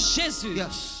 nom de Jésus.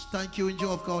 Yes. Thank you,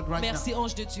 angel of God, right Merci, now.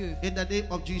 ange de Dieu. In the name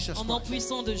of Jesus Au nom Christ.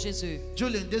 puissant de Jésus.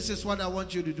 Julian, this is what I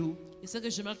want you to do. Et ce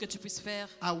que j'aimerais que tu puisses faire,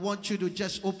 I want you to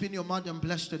just open your mouth and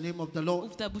bless the name of the Lord.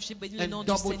 ouvre ta bouche et bénis le nom And du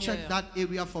double check Seigneur. that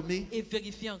area for me. Et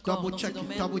vérifie encore dans ce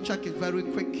domaine. Double check it very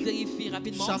quick. Vérifie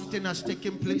rapidement. Something has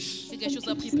taken place. Si quelque chose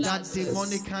a pris That place,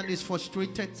 demonic hand is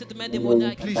frustrated. cette main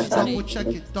démoniaque est Please frustrée. double check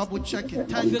it. Double check it.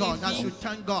 Thank God. As you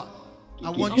thank God, I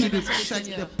want you to check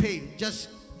the pain. Just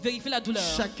Vérifie la douleur.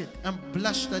 check it and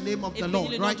bless the name of Et the bénis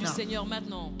Lord le nom right du now. Seigneur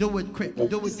maintenant. Do it quick. Do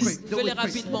it quick. Do Fais-le it quick.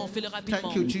 rapidement. Fais-le rapidement.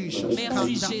 Thank you, Jesus.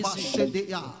 Merci,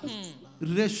 Jésus.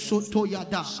 Resoto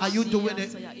yada. Are you doing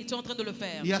it? Et tu es en train de le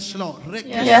faire. Yes, Lord.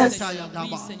 Yes.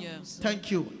 Oui, Seigneur. Thank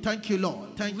you. Thank you,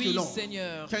 Lord. Thank you, Oui, Lord.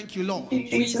 Seigneur. Thank you, Lord.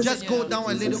 Jesus. Just go down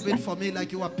a little bit for me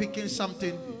like you are picking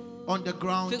something on the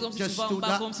ground. Fais comme si tu Just vas en do bas,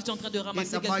 that. comme si tu es en train de In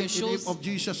ramasser the quelque mighty name chose. of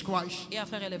Jesus Christ. Et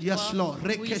après, élève-toi. Yes, Lord.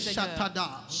 Oui, Seigneur. Rekeshatada.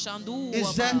 Chandou,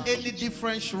 Is there Waba. any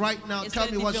difference right now? Est-ce Tell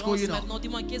qu'il y me a what's une différence going on. maintenant?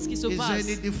 Dis-moi, qu'est-ce qui se Is there passe?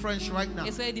 any difference right now?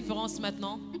 Est-ce qu'il y a une différence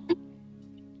maintenant?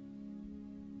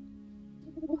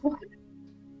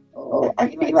 Oh, I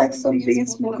feel like something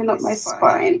is moving up my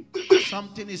spine.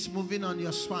 Something is moving on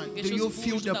your spine. Quelque Do you chose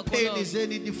feel bouge the dans ta pain colonne. is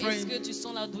any Est-ce different? que tu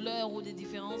sens la douleur ou des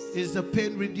différences? Is the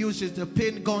pain reduced? Is the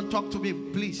pain gone? Talk to me,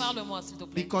 please. Parle-moi, s'il te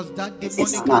plaît. Because that It's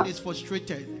demonic not. hand is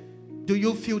frustrated. Do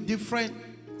you feel different?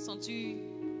 Sens-tu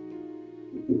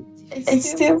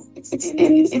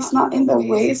It's not in the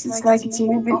waist. It's like it's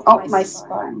moving up my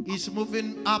spine. It's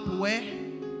moving up where?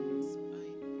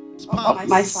 Up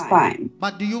my spine.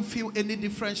 But do you feel any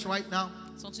difference right now?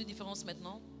 Sens-tu une différence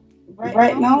maintenant?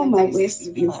 Right now, my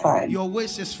waist feels fine. Your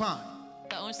waist is fine.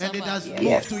 Ta hanche, ça And it va. has moved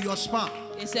Yes. to your spine.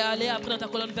 Et c'est allé après dans ta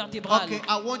colonne vertébrale. Okay,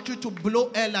 I want you to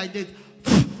blow air like this.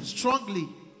 Strongly.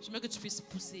 Je veux que tu puisses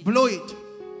pousser. Blow it.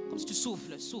 Comme si tu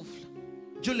souffles, souffle.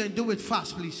 Julian, do it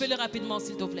fast, please. Fais-le rapidement,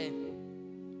 s'il te plaît.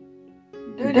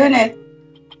 Doing it.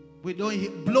 We don't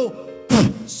hear. Blow.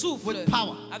 Souffle With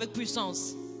power. avec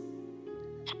puissance.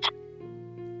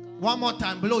 One more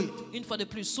time. Blow it. Une fois de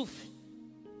plus, souffle.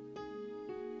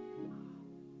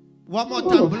 One more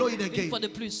time. Blow it Une again. fois de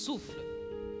plus, souffle.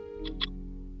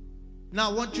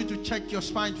 Now I want you to check your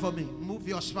spine for me. Move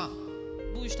your spine.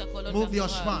 Bouge ta colonne Move your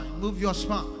vertébrale. spine. Move your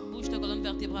spine. Bouge ta colonne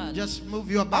vertébrale. Just move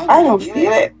your back. I don't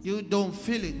feel it. You don't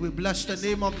feel it. We bless the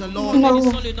name of the Lord.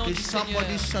 Bénissons le nom du Is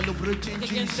somebody Seigneur. celebrating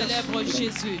Quelqu'un Jesus? célèbre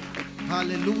Jésus.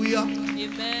 Hallelujah.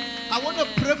 Amen. I want to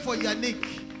pray for Yannick.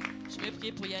 Je Je vais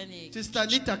prier pour Yannick. Sister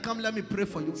Anita, come let me pray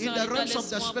for you. In the realms of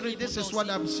the spirit, this is what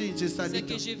I'm seeing, Sister Ce que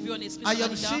Anita. j'ai vu en esprit, I Sister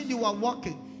am Anita, seeing you are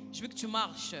walking, je veux que tu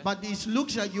marches. but it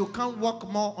looks like you can't walk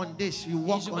more on this. You Et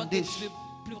walk je vois on que this. tu veux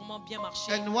plus vraiment bien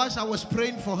marcher. And whilst I was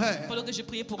praying for her, Pendant que je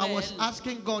priais pour I elle, was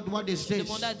asking God, what is je this?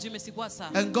 demandais à Dieu, mais c'est quoi ça?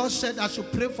 And God said I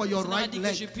should pray for your Il m'a right dit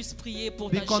que je leg puisse prier pour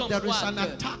ta because jambe there is droite. an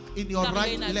attack in your Car il y a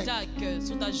right une leg. attaque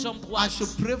sur ta jambe I droite.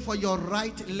 should pray for your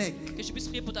right leg. Que je puisse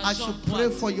prier pour ta I jambe should pray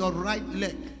droite. for your right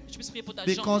leg Que je puisse prier pour ta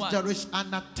jambe because droite. there is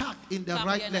an attack in the Car il y a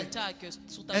right une leg. attaque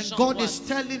sur ta And jambe God droite. is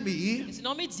telling me Et le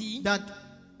Seigneur me dit that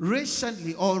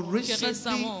recently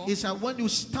récemment, is that when you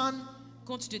stand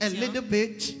quand tu te a tiens little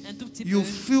bit, un tout petit you peu,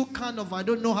 feel kind of, I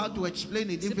don't know how to explain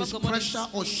it, je sais if pas it's comment pressure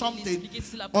or something l'expliquer,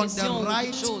 si c'est la on pression the ou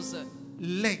right quelque chose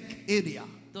leg area.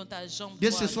 dans ta jambe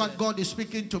This droite. is what God is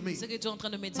speaking to me. C'est ce que tu es en train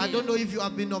de me dire. I don't know if you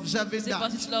have been Je observing sais pas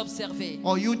that, si tu l'as observé.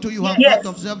 or you too, you have Yes. not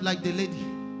observed like the lady.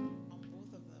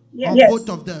 Yes. On Yes. both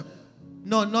of them.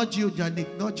 No, not you,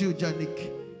 Janik. Not you,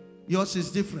 Janik. Yours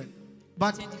is different.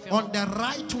 But C'est différent. on the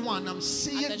right one, I'm À ta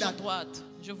seeing jambe that droite.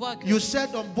 Je vois que you said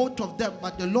on both of them,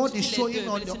 but the Lord is Les showing deux,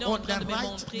 on mais le the, Seigneur est en train de me right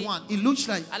montrer. one. It looks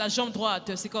like à la jambe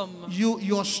droite, c'est comme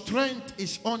your strength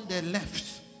is on the left.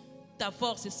 ta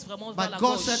force est vraiment vers But la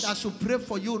God gauche. said I should pray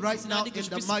for you right Le now Seigneur dit que in je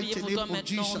the puisse prier mighty pour name toi of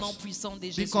maintenant au nom Jesus. puissant de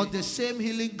Jésus. Because the same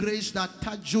healing grace that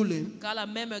touched Julian Car la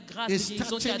même grâce de is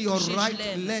guérison qui a touching your touché right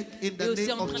Ghislaine leg in est the aussi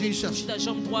name en of train de Jesus. toucher ta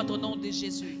jambe droite au nom de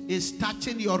Jésus. Is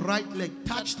touching your right leg.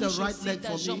 Ça Touch the touche right aussi leg ta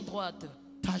for jambe me. droite.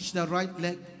 Touch the right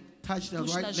leg. Touch the Touche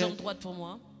la right jambe leg. droite pour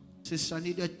moi. Sister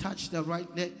Anita, touch the right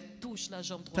leg. Touche la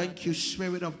jambe droite. Thank you,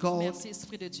 Spirit of God. Merci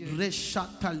Esprit de Dieu.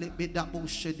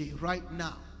 Right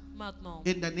now, Maintenant,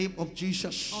 in the name of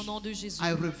Jesus, au nom de Jésus,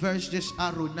 I reverse this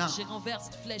arrow now. je renverse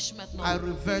cette flèche maintenant. I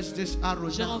reverse this arrow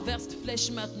Je now. renverse cette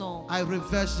flèche maintenant. I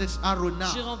reverse this arrow Je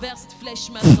now. renverse cette flèche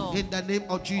maintenant. In the name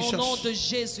of Au nom de Jesus.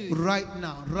 Jésus. Right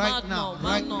now, right now, Maintenant,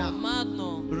 right maintenant, now,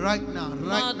 maintenant. right now,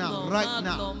 right now, right Maintenant,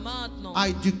 now. maintenant.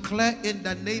 I declare in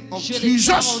the name of Je déclare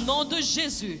au Jesus nom de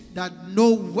Jésus that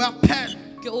no weapon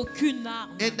que aucune arme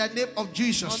in the name of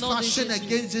Jesus Au nom de fashioned Jésus.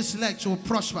 against these legs will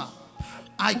prosper.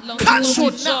 I lancée cancel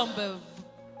dans tes now. jambes.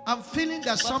 I'm feeling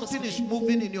that something is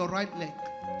moving in your right leg.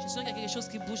 Je sens qu'il y a quelque chose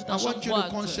qui bouge I dans ta jambe want you to droite.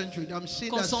 concentrate. I'm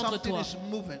seeing that something Concentre-toi. is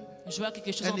moving. Je vois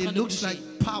quelque chose en And train it de looks bouger.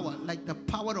 like power, like the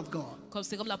power of God. Comme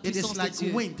c'est comme la It is puissance de like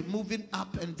Dieu wind moving up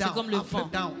and C'est down, comme le up vent.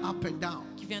 and down, up and down.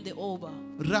 qui vient de haut bas.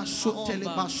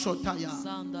 Rasotelemasotaya.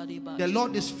 Sandaleba. The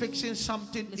Lord is fixing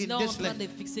something Le in Seigneur est en this train de leg.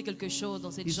 fixer quelque chose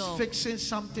dans cette He's jambe. fixing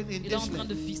something in Il est en this train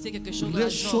de leg. fixer quelque chose dans la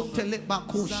jambe.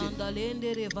 Resotelebakoshi.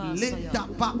 Sandalendereba Let saya.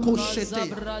 that bakoshete.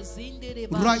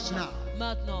 Kazabrazindereba Right sha. now.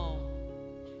 Maintenant.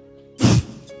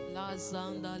 La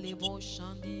zandalebo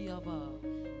shandiaba.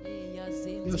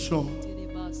 Yes, Lord.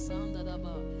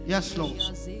 Yes, Lord.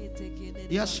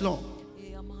 Yes, Lord.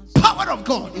 Power of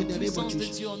God in the name of Puissance de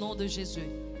Jesus. Dieu au nom de Jésus.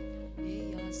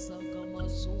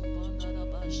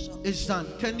 It's done.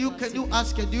 Can you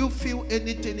ask her, do you feel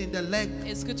anything in the leg?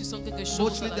 Est-ce que tu sens quelque chose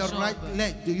Mostly dans la the right jambe?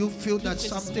 leg. Do you feel Plus that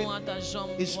something précisément à ta jambe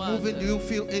is droite. moving? Do you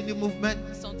feel any movement?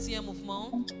 Senti un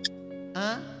mouvement?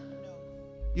 Huh?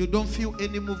 You don't feel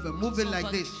any movement. Moving sens like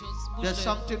pas this. quelque chose There's bouger.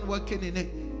 something working in it.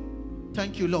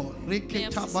 Thank you, Lord.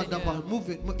 Seigneur. Move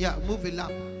it. Yeah, move it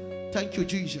up. Thank you,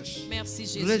 Jesus. Merci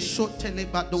Jésus.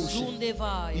 Resotelebadoshi.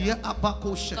 Zundevaya. Yeah,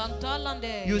 abakoshe.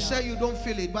 Kantalandeya. You say you don't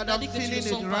feel it, but Tu as I'm dit que tu feeling le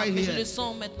sens it pas, right mais je here. le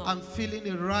sens maintenant. I'm feeling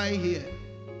it right here.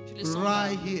 Tu le sens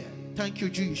Right là. here. Thank you,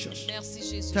 Jesus. Merci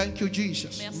Jésus. Thank you,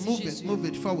 Jesus. Merci, Move Jésus. it, move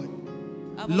it forward.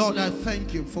 Avance-le. Lord, I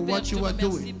thank you for Père, what je te you are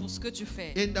remercie doing. pour ce que tu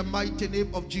fais. In the mighty name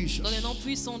of Jesus. Dans le nom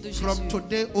puissant de Jésus. From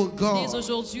today, oh Dès God,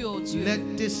 aujourd'hui, oh Dieu,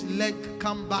 let this leg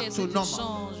come back que to cet normal.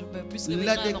 échange puisse revenir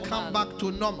Let à la it come normale. back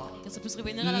to normal. Que ça puisse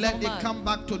revenir à la Let it normale. come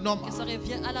back to Que ça normal.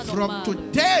 revienne à la From normale.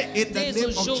 today, in the Dès name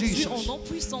of aujourd'hui, au Jesus. nom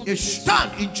puissant de It's Jésus. done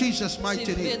in Jesus' C'est mighty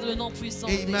fait name. dans le nom puissant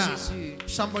de Amen. Jésus.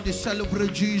 Somebody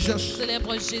celebrate Jesus.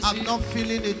 Célèbre Jésus. I'm not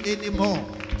feeling it anymore.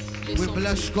 We Laissons-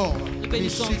 bless God. Nous Be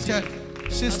bénissons seated.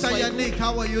 Sister Asseyez-vous. Yannick,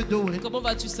 how are you doing? Comment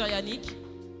vas-tu, Sœur Yannick?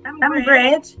 I'm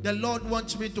great. The Lord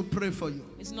wants me to pray for you.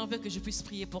 Et sinon, veut que je puisse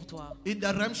prier pour toi. In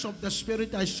the realms of the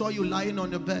spirit, I saw you lying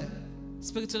on a bed.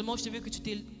 Spirituellement, je t'ai vu que tu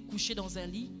t'es couché dans un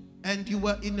lit And you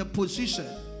were in a position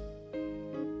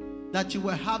that you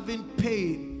were having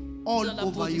pain all dans la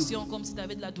over you. position comme si tu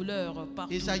avais de la douleur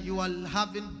partout, It's like you are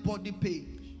having body pain.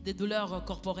 des douleurs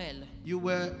corporelles. You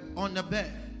were on a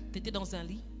bed Tu étais dans un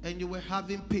lit and you were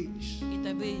having pains. et tu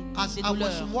avais As des I was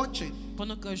douleurs. watching,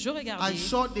 Pendant que je I regardais,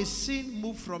 saw the scene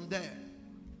move from there.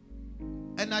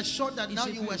 And I saw that Et now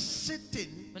j'ai you vu. were sitting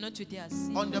maintenant tu étais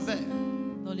assis on the bed.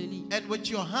 dans le lit. And with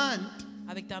your hand,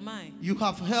 Avec ta main, you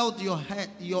have held your head,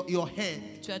 your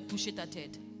head. tu as touché ta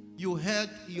tête. you held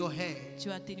your head. Tu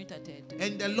as tenu ta tête.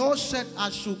 And the Lord said,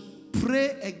 I should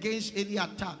pray against any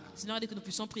attack Seigneur a dit que nous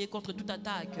puissions prier contre toute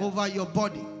attaque over your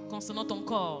body. concernant ton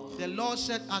corps. The Lord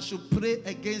said, I should pray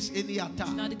against any attack.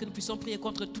 Seigneur a dit que nous puissions prier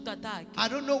contre toute attaque. I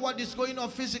don't know what is going on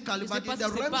physically, Je ne sais but pas in ce the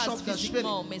qui se realms passe of the spirit,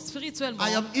 physiquement, mais spirituellement,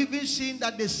 I am even seeing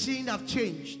that the scene have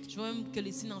changed. je vois même que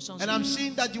les signes ont changé. And I'm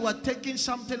seeing that you are taking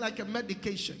something like a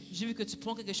medication. J'ai vu que tu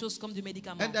prends quelque chose comme du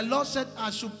médicament. And the Lord said,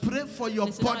 I should pray for your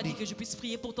Le Seigneur a dit body que je puisse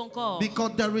prier pour ton corps,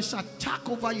 because there is attack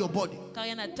over your body. car il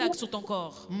y a une attaque sur ton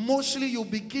corps. Mostly you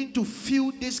begin to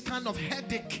feel this kind of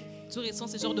headache. Tu ressens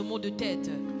ce genre de maux de tête.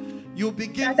 You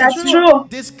begin That's to true. feel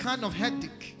this kind of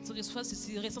headache. Tu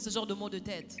ressens ce genre de maux de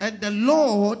tête. And the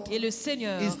Lord Et le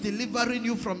Seigneur is delivering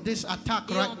you from this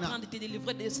attack est en right train now. de te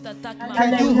délivrer de cette attaque.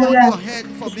 Can you hold your head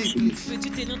for me, please?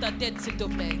 Peux-tu tenir ta tête, s'il te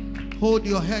plaît? Hold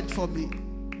your head for me.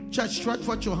 Church, stretch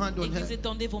forth your hand on Église, her.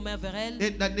 étendez vos mains vers elle.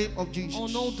 In the name of Au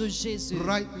Jesus. nom de Jésus.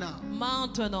 Right now.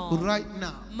 Maintenant. Right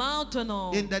now.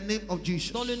 Maintenant. In the name of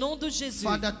Jesus. Dans le nom de Jésus.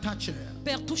 Father, touch her.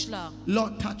 Père, touche-la.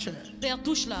 Lord, touch her. Père,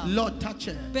 touche-la. Lord, touch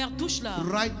her. Père, touche-la.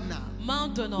 Right now.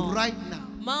 Maintenant. Right now.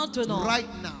 Maintenant. Right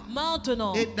now.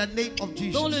 Maintenant. In the name of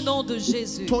Jesus. Dans le nom de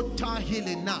Jésus. Total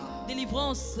healing now.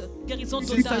 Délivrance, guérison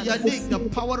Sister totale. Yannick, the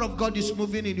power of God is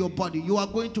moving in your body. You are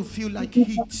going to feel like heat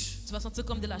Tu vas sentir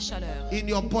comme de la chaleur. in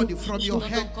your body from your Dans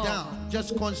ton head corps. down.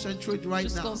 Just concentrate right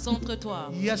Juste now.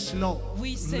 concentre-toi. Yes, Lord.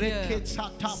 Oui, Seigneur.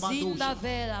 Reketatabadosha.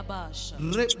 Zindave la bâche.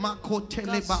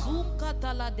 Remakoteleba.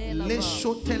 Kasumkataladela ba.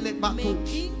 Lesotelebato.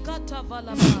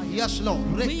 Mekinkatavala ba. Yes, Lord.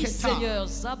 Oui, Reketa. Seigneur.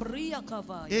 Zabria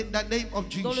kavaya. In the name of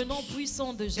Dans le nom Jesus.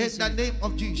 puissant de In Jésus. the name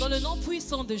of Dans le nom Jesus.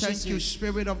 puissant de Thank you, Jésus.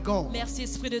 Spirit of God. Merci,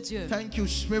 Esprit de Dieu. Thank you,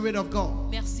 Spirit of God.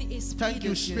 Merci, Esprit Thank de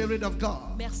you, Dieu. Spirit of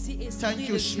God. Merci, Esprit Thank de you,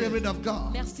 Dieu. Spirit of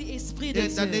God. Merci, Esprit de In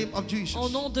the Dieu. name of Jesus. Au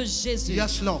nom de Jésus.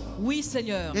 Yes, Lord. Oui,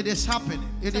 Seigneur. It is happening.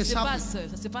 It Ça is se happening. passe.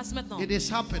 Ça se passe maintenant. It is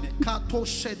happening. Kato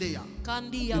Shedeya.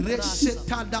 Kandi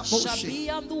Reseta da boshe.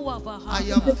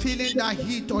 I am feeling that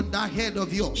heat on that head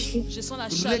of yours. Je sens la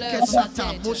chaleur sur la Rekesata,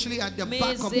 tête. mostly at the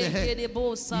back of the head.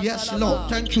 Yes, Lord.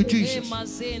 Thank you, Jesus.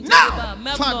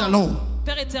 Now, Father, Lord,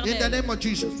 Père in the éternel, name of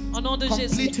Jesus, au nom de complete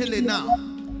Jésus, healing now.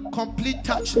 Complete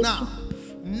touch now.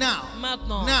 Now.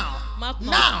 maintenant, Now.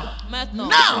 maintenant, Now. maintenant,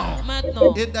 Now.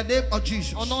 maintenant, In the name of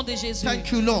Jesus. au nom de Jésus.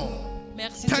 Thank you, Lord.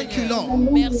 Merci Thank you, Seigneur.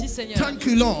 Lord. Merci Seigneur. Thank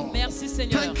you, Lord. Merci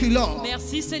Seigneur. Thank you, Lord.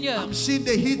 Merci Seigneur. I'm seeing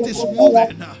the heat is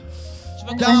moving Je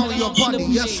vois que down la your chaleur est en train de body.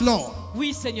 bouger. Yes, Lord.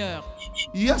 Oui Seigneur.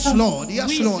 Yes, Lord. Yes,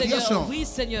 Oui Lord. Seigneur. Yes, Lord. Oui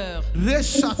Seigneur.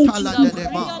 Resatala de deba.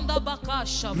 Zabrianda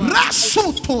bakashaba.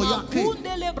 Rasuto yake.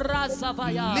 Makundele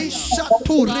brazavaya.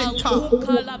 Lishatureta.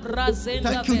 Makukala brazenda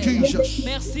Thank you, veya. Jesus.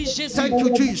 Merci Jésus. Thank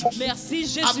you, Jesus. Merci I'm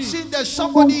Jésus. seeing there's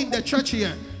somebody in the church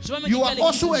here. Je vois même You quelqu'un are à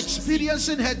also l'église.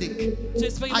 experiencing headache. Tu I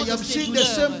expérimentes am aussi seeing des the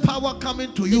same douleurs. power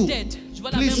coming to you. Tête. Je vois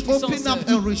la Please même open puissance up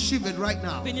and receive it right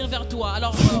now. venir vers toi.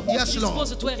 Alors, Yes, Lord.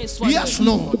 dispose-toi et reçois-le. Yes,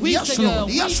 Lord. Oui, Yes, Seigneur. Lord.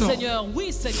 Oui, Yes, Lord. Seigneur.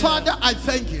 Oui, Seigneur. Father, I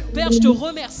thank you. Père, je te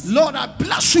remercie. Lord, I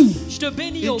bless you. Je te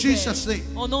bénis, In au Père. Jesus' name.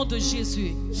 Au nom de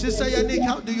Jésus. Sister Yannick,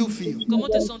 how do you feel? Comment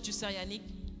te sens-tu, Sœur Yannick?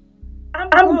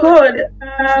 I'm good.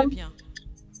 Je vais bien.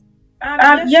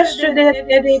 Yesterday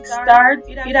the headache started.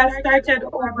 It has started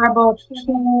over about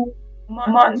 2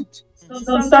 months. So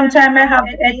sometimes I have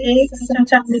headache,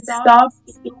 sometimes it stops,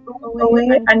 it goes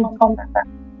away, and it comes back.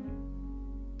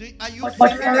 Are you But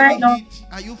feeling for right any now- heat?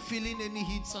 Are you feeling any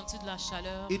heat Sens-tu de la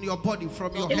chaleur? in your body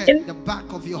from your In- head, the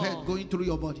back of your head, going through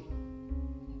your body?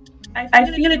 I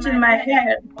feel it in my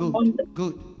head. Good,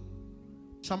 good.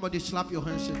 Somebody slap your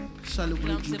hands and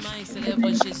celebrate Lève tes Jesus. mains et célèbre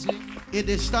Jésus. In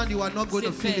this stand, you are not going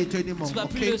to C'est feel fait. it anymore. Tu vas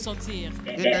plus Okay? le sentir.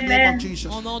 In the name of Jesus.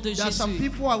 Au nom de There are some Jésus.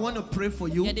 people I want to pray for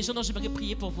Il y you, a des gens dont j'aimerais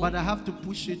prier pour vous, but I have to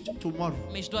push it tomorrow.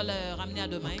 mais je dois le ramener à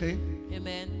demain. Okay?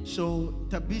 Amen. So,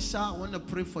 Tabisa, I want to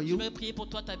pray for you J'aimerais prier pour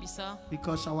toi, Tabissa.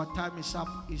 because our time is up.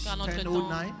 It's Car notre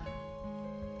 10:09.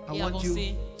 I est want you,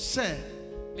 avancé. sir.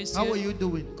 Monsieur, How are you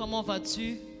doing? comment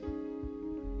vas-tu?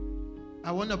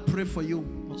 I want to pray for you.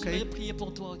 J'aimerais Okay? prier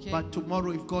pour toi, ok? But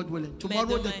tomorrow, if God willing,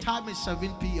 tomorrow the demain- time is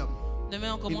 7 p.m.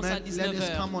 Demain, on commence à Amen. Let us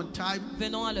 19h. come on time.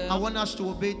 Venons à I l'heure. want us to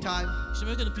obey time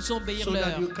J'aimerais que nous puissions obéir so that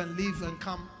l'heure. you can leave and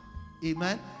come.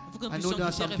 Amen. Il faut que nous I know puissions there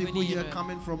are some quitter et people here venir.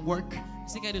 coming from work.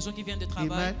 Je sais qu'il y a des gens qui viennent de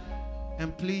travail. Amen.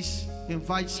 And please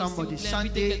invite Et s'il vous somebody. plaît,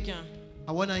 invitez Sunday, quelqu'un.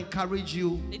 I want to encourage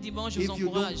you. Les dimanches, je vous If you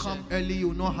don't encourage. come early, you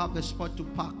will not have a spot to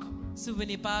park. Si vous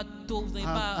venez pas tôt, vous n'avez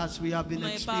pas, As we have vous been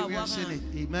n'avez pas à avoir experiencing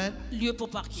un it. Amen. lieu pour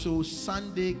parquer. So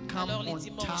Sunday, come Alors les on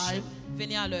dimanches, time.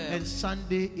 venez à l'heure. And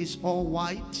Sunday is all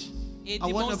white. Et I want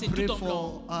dimanche, to c'est pray tout en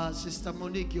blanc. for Sister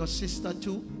Monique, your sister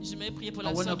too. J'aimerais prier pour I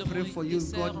la want sœur to de pray Monique, for les you,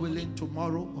 sœurs God willing,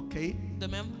 tomorrow. Okay. de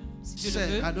même, si Dieu le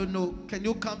Sir, I veut. don't know. Can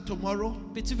you come tomorrow?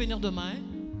 Peux-tu venir demain?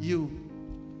 You.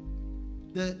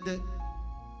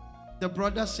 The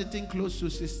brother sitting close to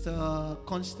Sister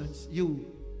Constance,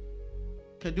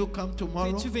 can you come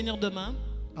tomorrow? Peux-tu venir demain?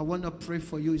 I want to pray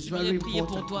for you. It's very prier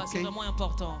pour important. toi, c'est Okay? vraiment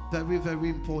important. Very, very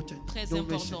important. Très Don't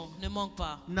miss it. important, ne manque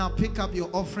pas. Now pick up your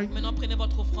offering. Maintenant, prenez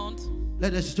votre offrande.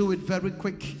 Let us do it very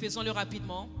quick. Faisons-le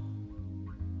rapidement.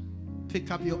 Pick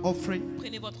up your offering.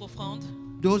 Prenez votre offrande.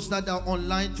 Those that are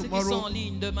online Ceux qui sont en tomorrow,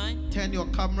 ligne demain, turn your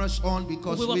cameras on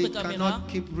because Ouvrez we votre caméra. cannot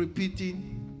keep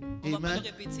repeating. on va pas Amen. le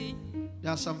répéter.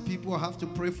 There are some people who have to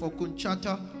pray for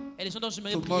Kunchata. Et les gens dont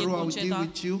j'aimerais prier Tomorrow I pour will deal Cheta.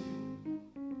 with you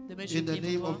Demain, je vais in the prier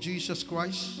name pour of toi. Jesus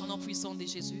Christ. Au nom puissant de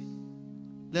Jésus.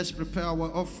 Let's prepare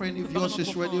our offering. If Préparons yours is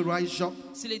notre ready, offrande. rise up.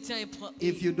 Si les tiens est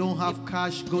If you don't have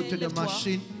cash, go to the lève-toi.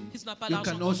 machine. Si tu n'as pas You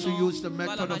l'argent can also comptant, use the va à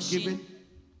la method of machine. giving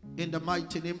in the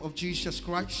mighty name of Jesus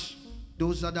Christ.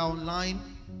 Those that are online,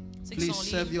 Ceux qui please sont en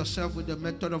serve ligne, yourself with the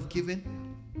method of giving.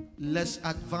 Let's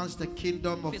advance the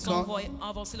kingdom of faisons God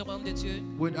avancer le royaume de Dieu.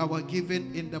 with our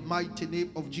giving in the mighty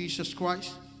name of Jesus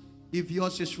Christ. If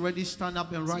yours is ready, stand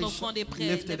up and Si rise. l'offrande est prête,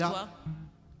 Lift it lève-toi. up.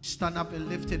 Stand up and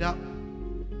lift it up.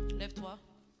 Lève-toi.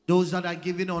 Those that are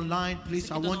giving online, please,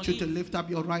 Ceux I qui donnent want en you to ligne, lift up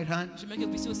your right hand J'aimerais que vous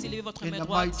puissiez aussi lever votre in main the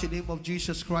droite. mighty name of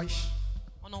Jesus Christ.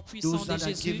 Au nom puissant Those de that are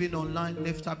Jésus. giving online,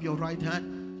 lift up your right hand.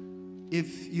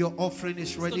 If your offering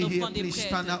is ready ton here, offrande est please prête,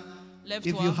 stand up. If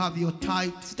lève-toi. you have your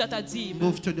tithe, Si tu as ta dîme,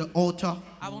 move to the altar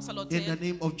avance à in the l'autel.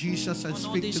 name of Jesus and Au nom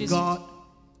speak de to Jésus. God.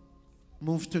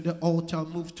 Move to the altar,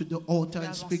 move to the altar and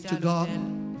Avancer speak à to God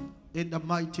l'autel. in the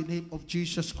mighty name of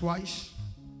Jesus Christ.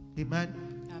 Amen.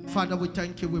 Amen. Father, we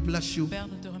thank you, we bless you. Père,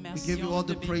 nous te We remercions, give you all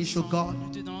nous te the praise, O bénissons, God,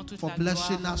 nous te donnons toute for la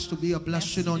blessing gloire. us to be a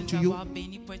blessing Merci de unto nous you avoir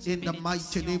bénis pour être in une the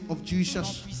mighty bénédiction. name of Au nom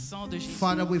Jesus. puissant de Jésus.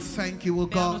 Father, we thank you, O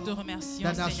Père, nous God, te remercions,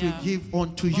 that as we Seigneur, give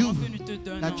unto pendant you, que nous te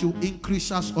donnons, that you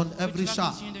increase us on que every tu vas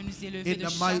side. continuer de nous élever In de the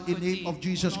chaque mighty côté, name of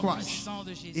Jesus au nom Christ. puissant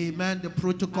de Jésus. Amen. The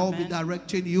protocol be Amen.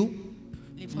 directing you.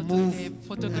 Les Move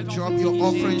protocoles and vont drop vous your diriger.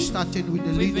 offering, starting with the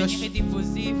Vous pouvez venir leaders. et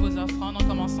déposer vos offrandes en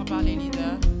commençant par les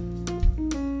leaders.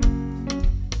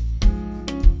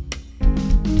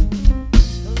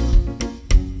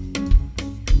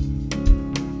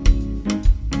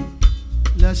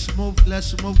 Let's move,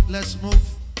 let's move, let's move.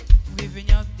 Vous pouvez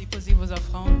venir déposer vos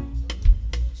offrandes.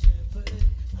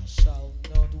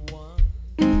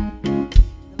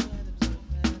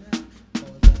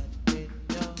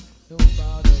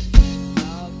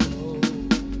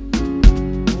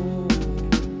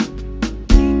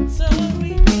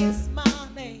 Victory is my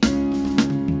name.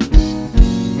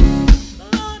 The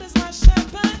Lord is my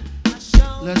shepherd. I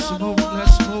shall Let's not move, want.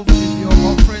 let's move. If your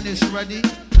offering is ready,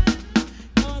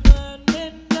 Other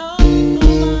than no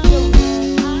matter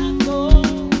where I go.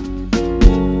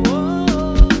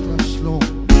 Oh, yes, Lord.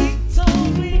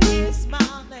 victory is my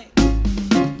name.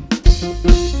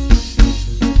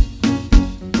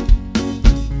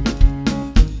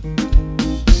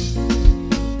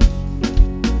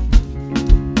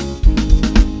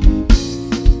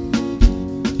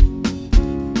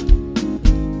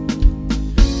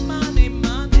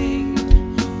 My name,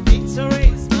 victory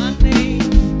is my name.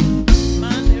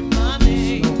 My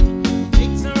name,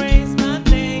 victory is my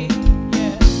name.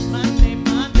 Yeah,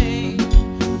 my name,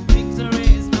 victory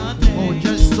is my name. Oh,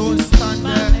 just don't stand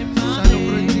there.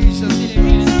 Celebrate Jesus.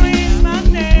 Victory is my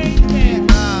name. Yeah.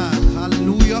 Amen.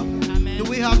 Hallelujah. Amen. Do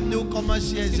we have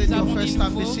newcomers here? Is it your first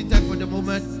time? Be seated for the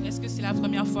moment. Est-ce que c'est la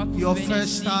première fois que Your vous venez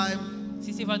first ici? time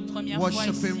Si c'est votre première fois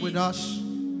worshiping ici with us.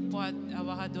 pour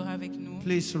avoir adoré avec nous,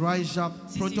 Please rise up.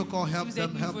 Si Protocol, vous help êtes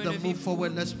them, nouveau, help them move levez-vous.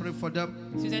 forward. Let's pray for them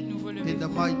si vous êtes nouveau, in the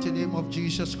levez-vous. mighty name of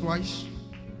Jesus Christ.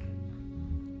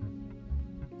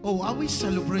 Oh, are we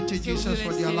celebrating Si vous Jesus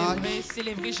for voulez their lives?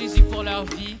 célébrer Jésus pour leur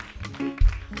vie.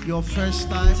 Your first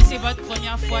time, Si c'est votre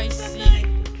première fois ici,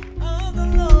 Of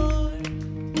the Lord,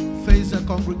 face the vous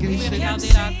pouvez congregation. regarder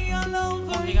see all la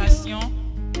over congrégation.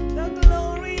 you the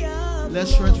glory of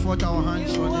Let's stretch forth our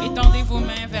hands on him. Étendez vos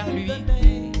mains vers lui. the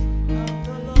name of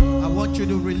the Lord. I want you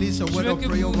to release a word veux of que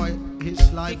prayer vous over his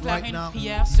life Déclarez right une now.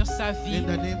 prière sur sa vie. In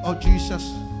the name of Jesus,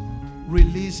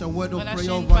 release a word of Relâchez prayer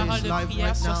une over parole his de life prière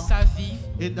right sur now. sa vie.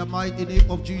 In the mighty name of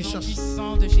Au nom Jesus,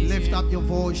 puissant de Jésus. lift up your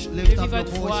voice, lift Élevez up your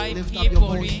votre voix voice, et lift priez up your pour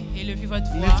voice, lui. Élevez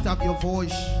votre lift voix. up your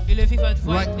voice. Élevez votre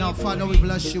voix. et Right now, priez pour Father, lui. we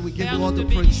bless you. We give Père, you nous all te the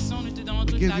praise. bénissons, nous te donnons We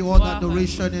toute give la you all the gloire.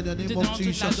 adoration in the Nous te name donnons of toute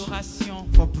Jesus l'adoration.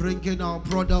 for bringing our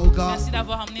brother, oh God, Merci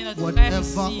d'avoir amené notre frère whatever,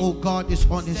 ici. oh God, is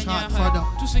on his Seigneur, heart, Father.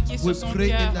 tout ce qui est We sur son pray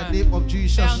cœur, in the name of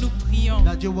Jesus Père, nous prions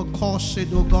that you will cause it,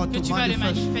 oh God, que to tu vas le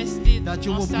manifest, manifester that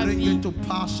you dans will sa bring vie, it to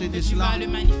pass in que his tu vas le life.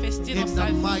 manifester dans In sa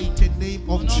the vie. mighty name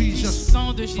Au of nom Jesus,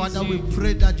 puissant de Father, we Jésus.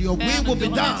 pray that your Père, will nous will te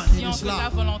be done in remercions his que ta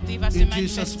life. volonté va se In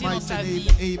Jesus' manifester dans sa mighty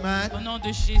vie. name, Au amen. nom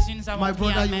de Jésus, nous avons My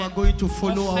prié. brother, you Amen. are going to Mon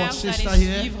follow frère, our vous sister allez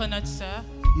here. suivre notre sœur.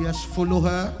 Yes, follow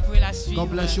her. Vous pouvez la suivre.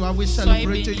 God bless you. Are we Soyez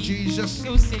celebrating bénis. Jesus? Est-ce que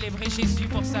vous célébrez Jésus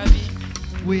pour sa vie?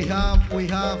 We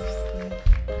have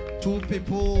 2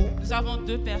 people Nous avons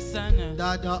 2 personnes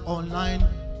that are online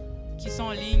qui sont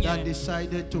en ligne that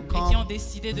decided to et qui ont come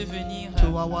décidé de venir to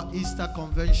our Easter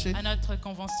convention. à notre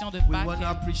convention de We want to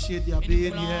Pâques. appreciate their Et nous being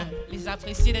voulons here. les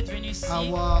apprécier d'être venus ici.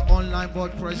 Our online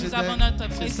board Nous avons president,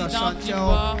 notre Sister présidente du Chantel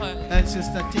bord and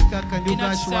Sister Tika. Can et you notre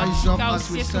guys sœur rise up Tika as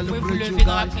aussi. we Est-ce que vous pouvez vous celebrate you lever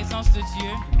dans la guys? présence de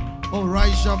Dieu? Oh,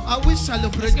 rise up. Are we Est-ce que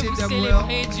celebrating vous them well?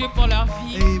 célébrez Dieu pour leur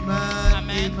vie? Amen,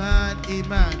 Amen. amen,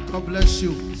 amen. God bless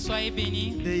you. Soyez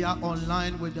bénis. They are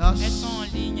online with Elles us sont en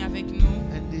ligne avec nous.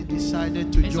 and they decided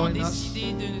to Elles ont join us.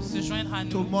 décidé de se joindre à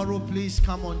nous. Tomorrow, please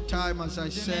come on time, as I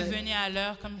Demain, said. venez à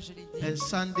l'heure, comme je l'ai dit. And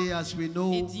Sunday, as we Et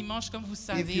know, dimanche, comme vous if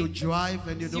savez, you drive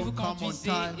and you si vous don't come on conduisez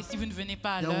time, et si vous ne venez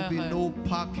pas à there will l'heure, be no il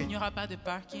parking. n'y aura pas de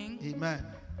parking. Amen.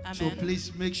 So Amen.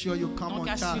 please make sure you come Donc on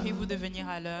time. assurez-vous de venir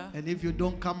à l'heure. And if you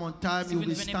don't come on time, Si you'll vous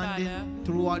ne be venez pas à standing l'heure,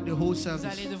 throughout the whole Vous service.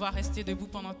 allez devoir rester debout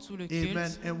pendant tout le culte.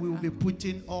 Amen. And we will be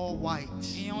putting all white.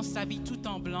 Et on s'habille tout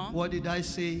en blanc. What did I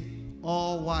say?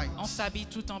 All white. On s'habille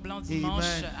tout en blanc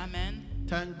dimanche. Amen.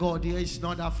 Thank God here is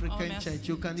not African Oh, merci church.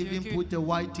 You can Dieu even que put a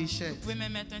white t-shirt. Vous pouvez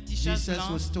même mettre un t-shirt Jesus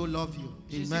blanc. will still love you.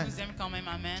 Jésus Amen. vous aime quand même.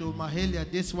 Amen. So Mahalia,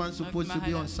 this one's supposed to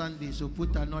be on Sunday. So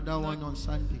put another one on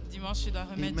Sunday. Dimanche, je dois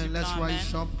remettre Amen. du Let's blanc.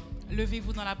 rise Amen. up.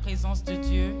 Levez-vous dans la présence de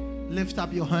Dieu. Lift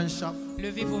up your hands up.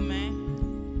 Levez vos mains.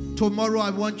 Tomorrow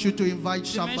I want you to invite Demain,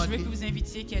 je veux somebody que vous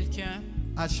invitiez quelqu'un.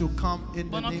 as you come in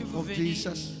the Pendant que name vous of venez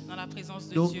Jesus. dans la présence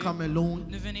de Don't Dieu, come alone.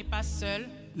 ne venez pas seul.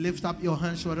 Lift up your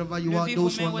hands wherever you are. Levez vos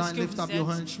Those mains où est-ce online, que lift vous up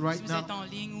your êtes. hands Si right vous êtes now. en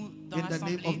ligne ou dans In the name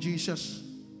of l'assemblée. Jesus.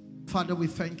 Father, we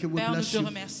thank you. We Père, nous bless te you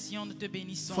remercions, nous te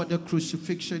bénissons. for the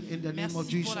crucifixion in the name of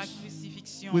Merci pour la Jesus.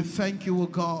 crucifixion. We thank you, O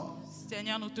God,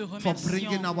 Seigneur, nous te for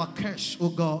bringing remercions our curse, O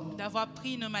God, d'avoir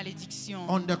pris nos malédictions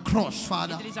on the cross, et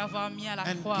Father, de les avoir mis à la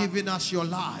and croix. giving us your Et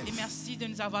life, merci de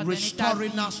nous avoir donné ta vie.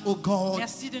 restoring us, O God,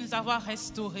 Merci de nous avoir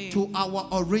restaurés to our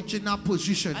original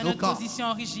position, à O notre God,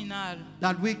 position originale.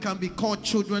 that we can be called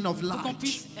children of Pour qu'on light.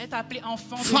 puisse être appelés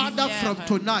enfants de Father, from lumière.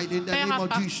 tonight, in the Père, name à of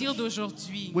partir Jesus,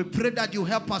 d'aujourd'hui, we pray that you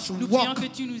help us nous prions walk que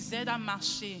tu nous aides à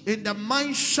marcher in the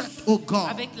mindset, O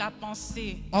God, avec la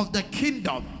pensée of the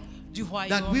kingdom, du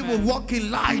that we will royaume. walk in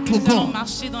light, O Nous allons God.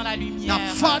 marcher dans la Now, lumière.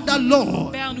 Father,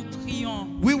 Lord, Père, nous prions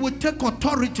we will take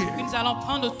authority que nous allons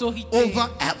prendre autorité over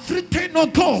everything, O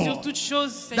sur God, toutes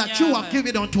choses, that you Seigneur, have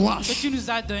given unto que us. tu nous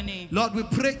as données. Lord, we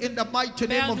pray in the mighty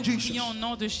name Père, of nous Jesus prions au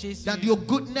nom de Jésus. that your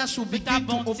goodness will Que ta begin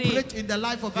to bonté operate in the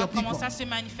life of va your people. commencer à se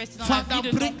manifester dans la vie Father, de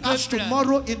ton bring us peuple.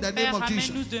 tomorrow in the name Père, of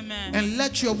Jesus. amène-nous demain. And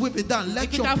let your will be done. Et Let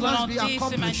que your ta plans be volonté se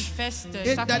accomplished. manifeste,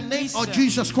 In the name s'accomplisse of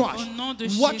Jesus Christ. au nom de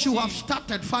What you Jésus. have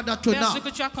started, Father, Père, ce tonight. que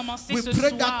tu as commencé We ce pray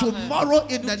soir, that tomorrow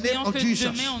in nous the name prions of que Jesus,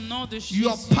 demain, au nom de Jésus,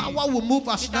 your power will move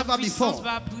as que ta never puissance before.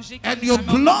 va bouger And comme your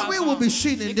jamais glory auparavant. will be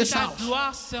seen in Et que this ta house.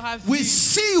 gloire sera vue. We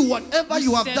see whatever Nous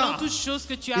you have scellons done. toutes choses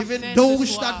que tu as Even faites those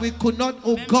ce soir. that we could not,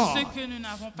 oh Même God, ceux que nous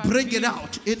n'avons pas bring pu it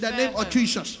out in the name faire. of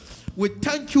Jesus. We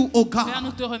thank you, oh Père,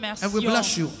 nous God, te remercions and we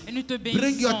bless you. et nous te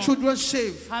Bring your bénissons. children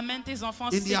safe Ramène tes enfants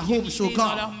in their homes, sécurisés oh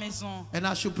dans leur God. maison. And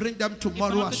as you bring them Et tomorrow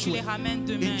pendant que as tu les well, ramènes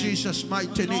demain, in Jesus'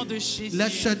 mighty au nom name, de Jésus,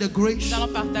 let's share the grace. nous allons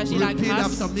partager la Repeat grâce.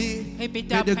 after me.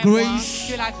 Répétez May the après moi grace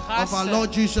que la grâce of our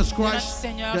Lord Jesus de notre Christ,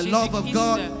 Seigneur the love of Jésus-Christ,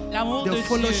 God, l'amour de the Dieu,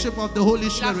 fellowship of the Holy la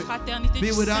Spirit fraternité be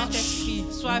du with us Saint-Esprit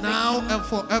soit avec now nous, and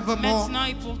forevermore. maintenant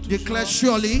et pour toujours. Declare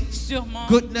surely Sûrement,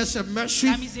 goodness and mercy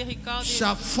la miséricorde et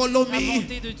shall follow la me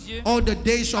bonté de Dieu all the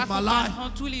days of my life, accompagneront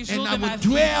tous les jours and I de ma will vie.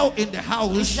 dwell in the Et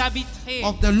house j'habiterai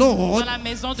of the Lord dans la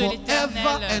maison de forever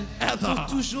l'Éternel and pour ever.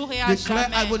 toujours et à Declare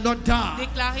I jamais. will not die,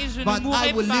 Déclarer, je ne but I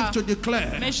mourrai will live pas, to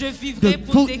declare mais je vivrai the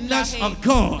pour goodness déclarer of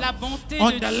God la bonté on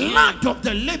de the Dieu land of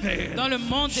the living. dans le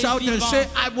monde des Shout and vivants. say,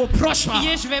 I will prosper.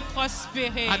 Priez, je vais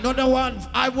prospérer. Another one,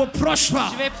 I will prosper.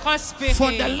 Je vais prospérer.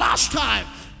 For the last time,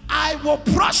 I will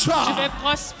prosper. Je vais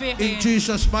prospérer. In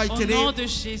Jesus' mighty Au nom name, de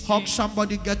Jésus. help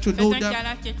somebody get to know Faites un them câlin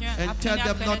à quelqu'un, and tell apprenez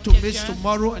à them not connaître to miss quelqu'un.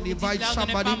 tomorrow and Dites-leur invite de ne pas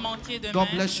somebody. manquer demain. God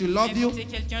bless you, love you, Invitez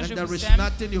quelqu'un, and je there vous is aime.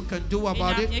 nothing you can do Il n'y a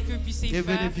about it, rien que vous puissiez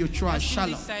even faire. if you try. Même si vous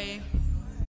Shalom. essayez.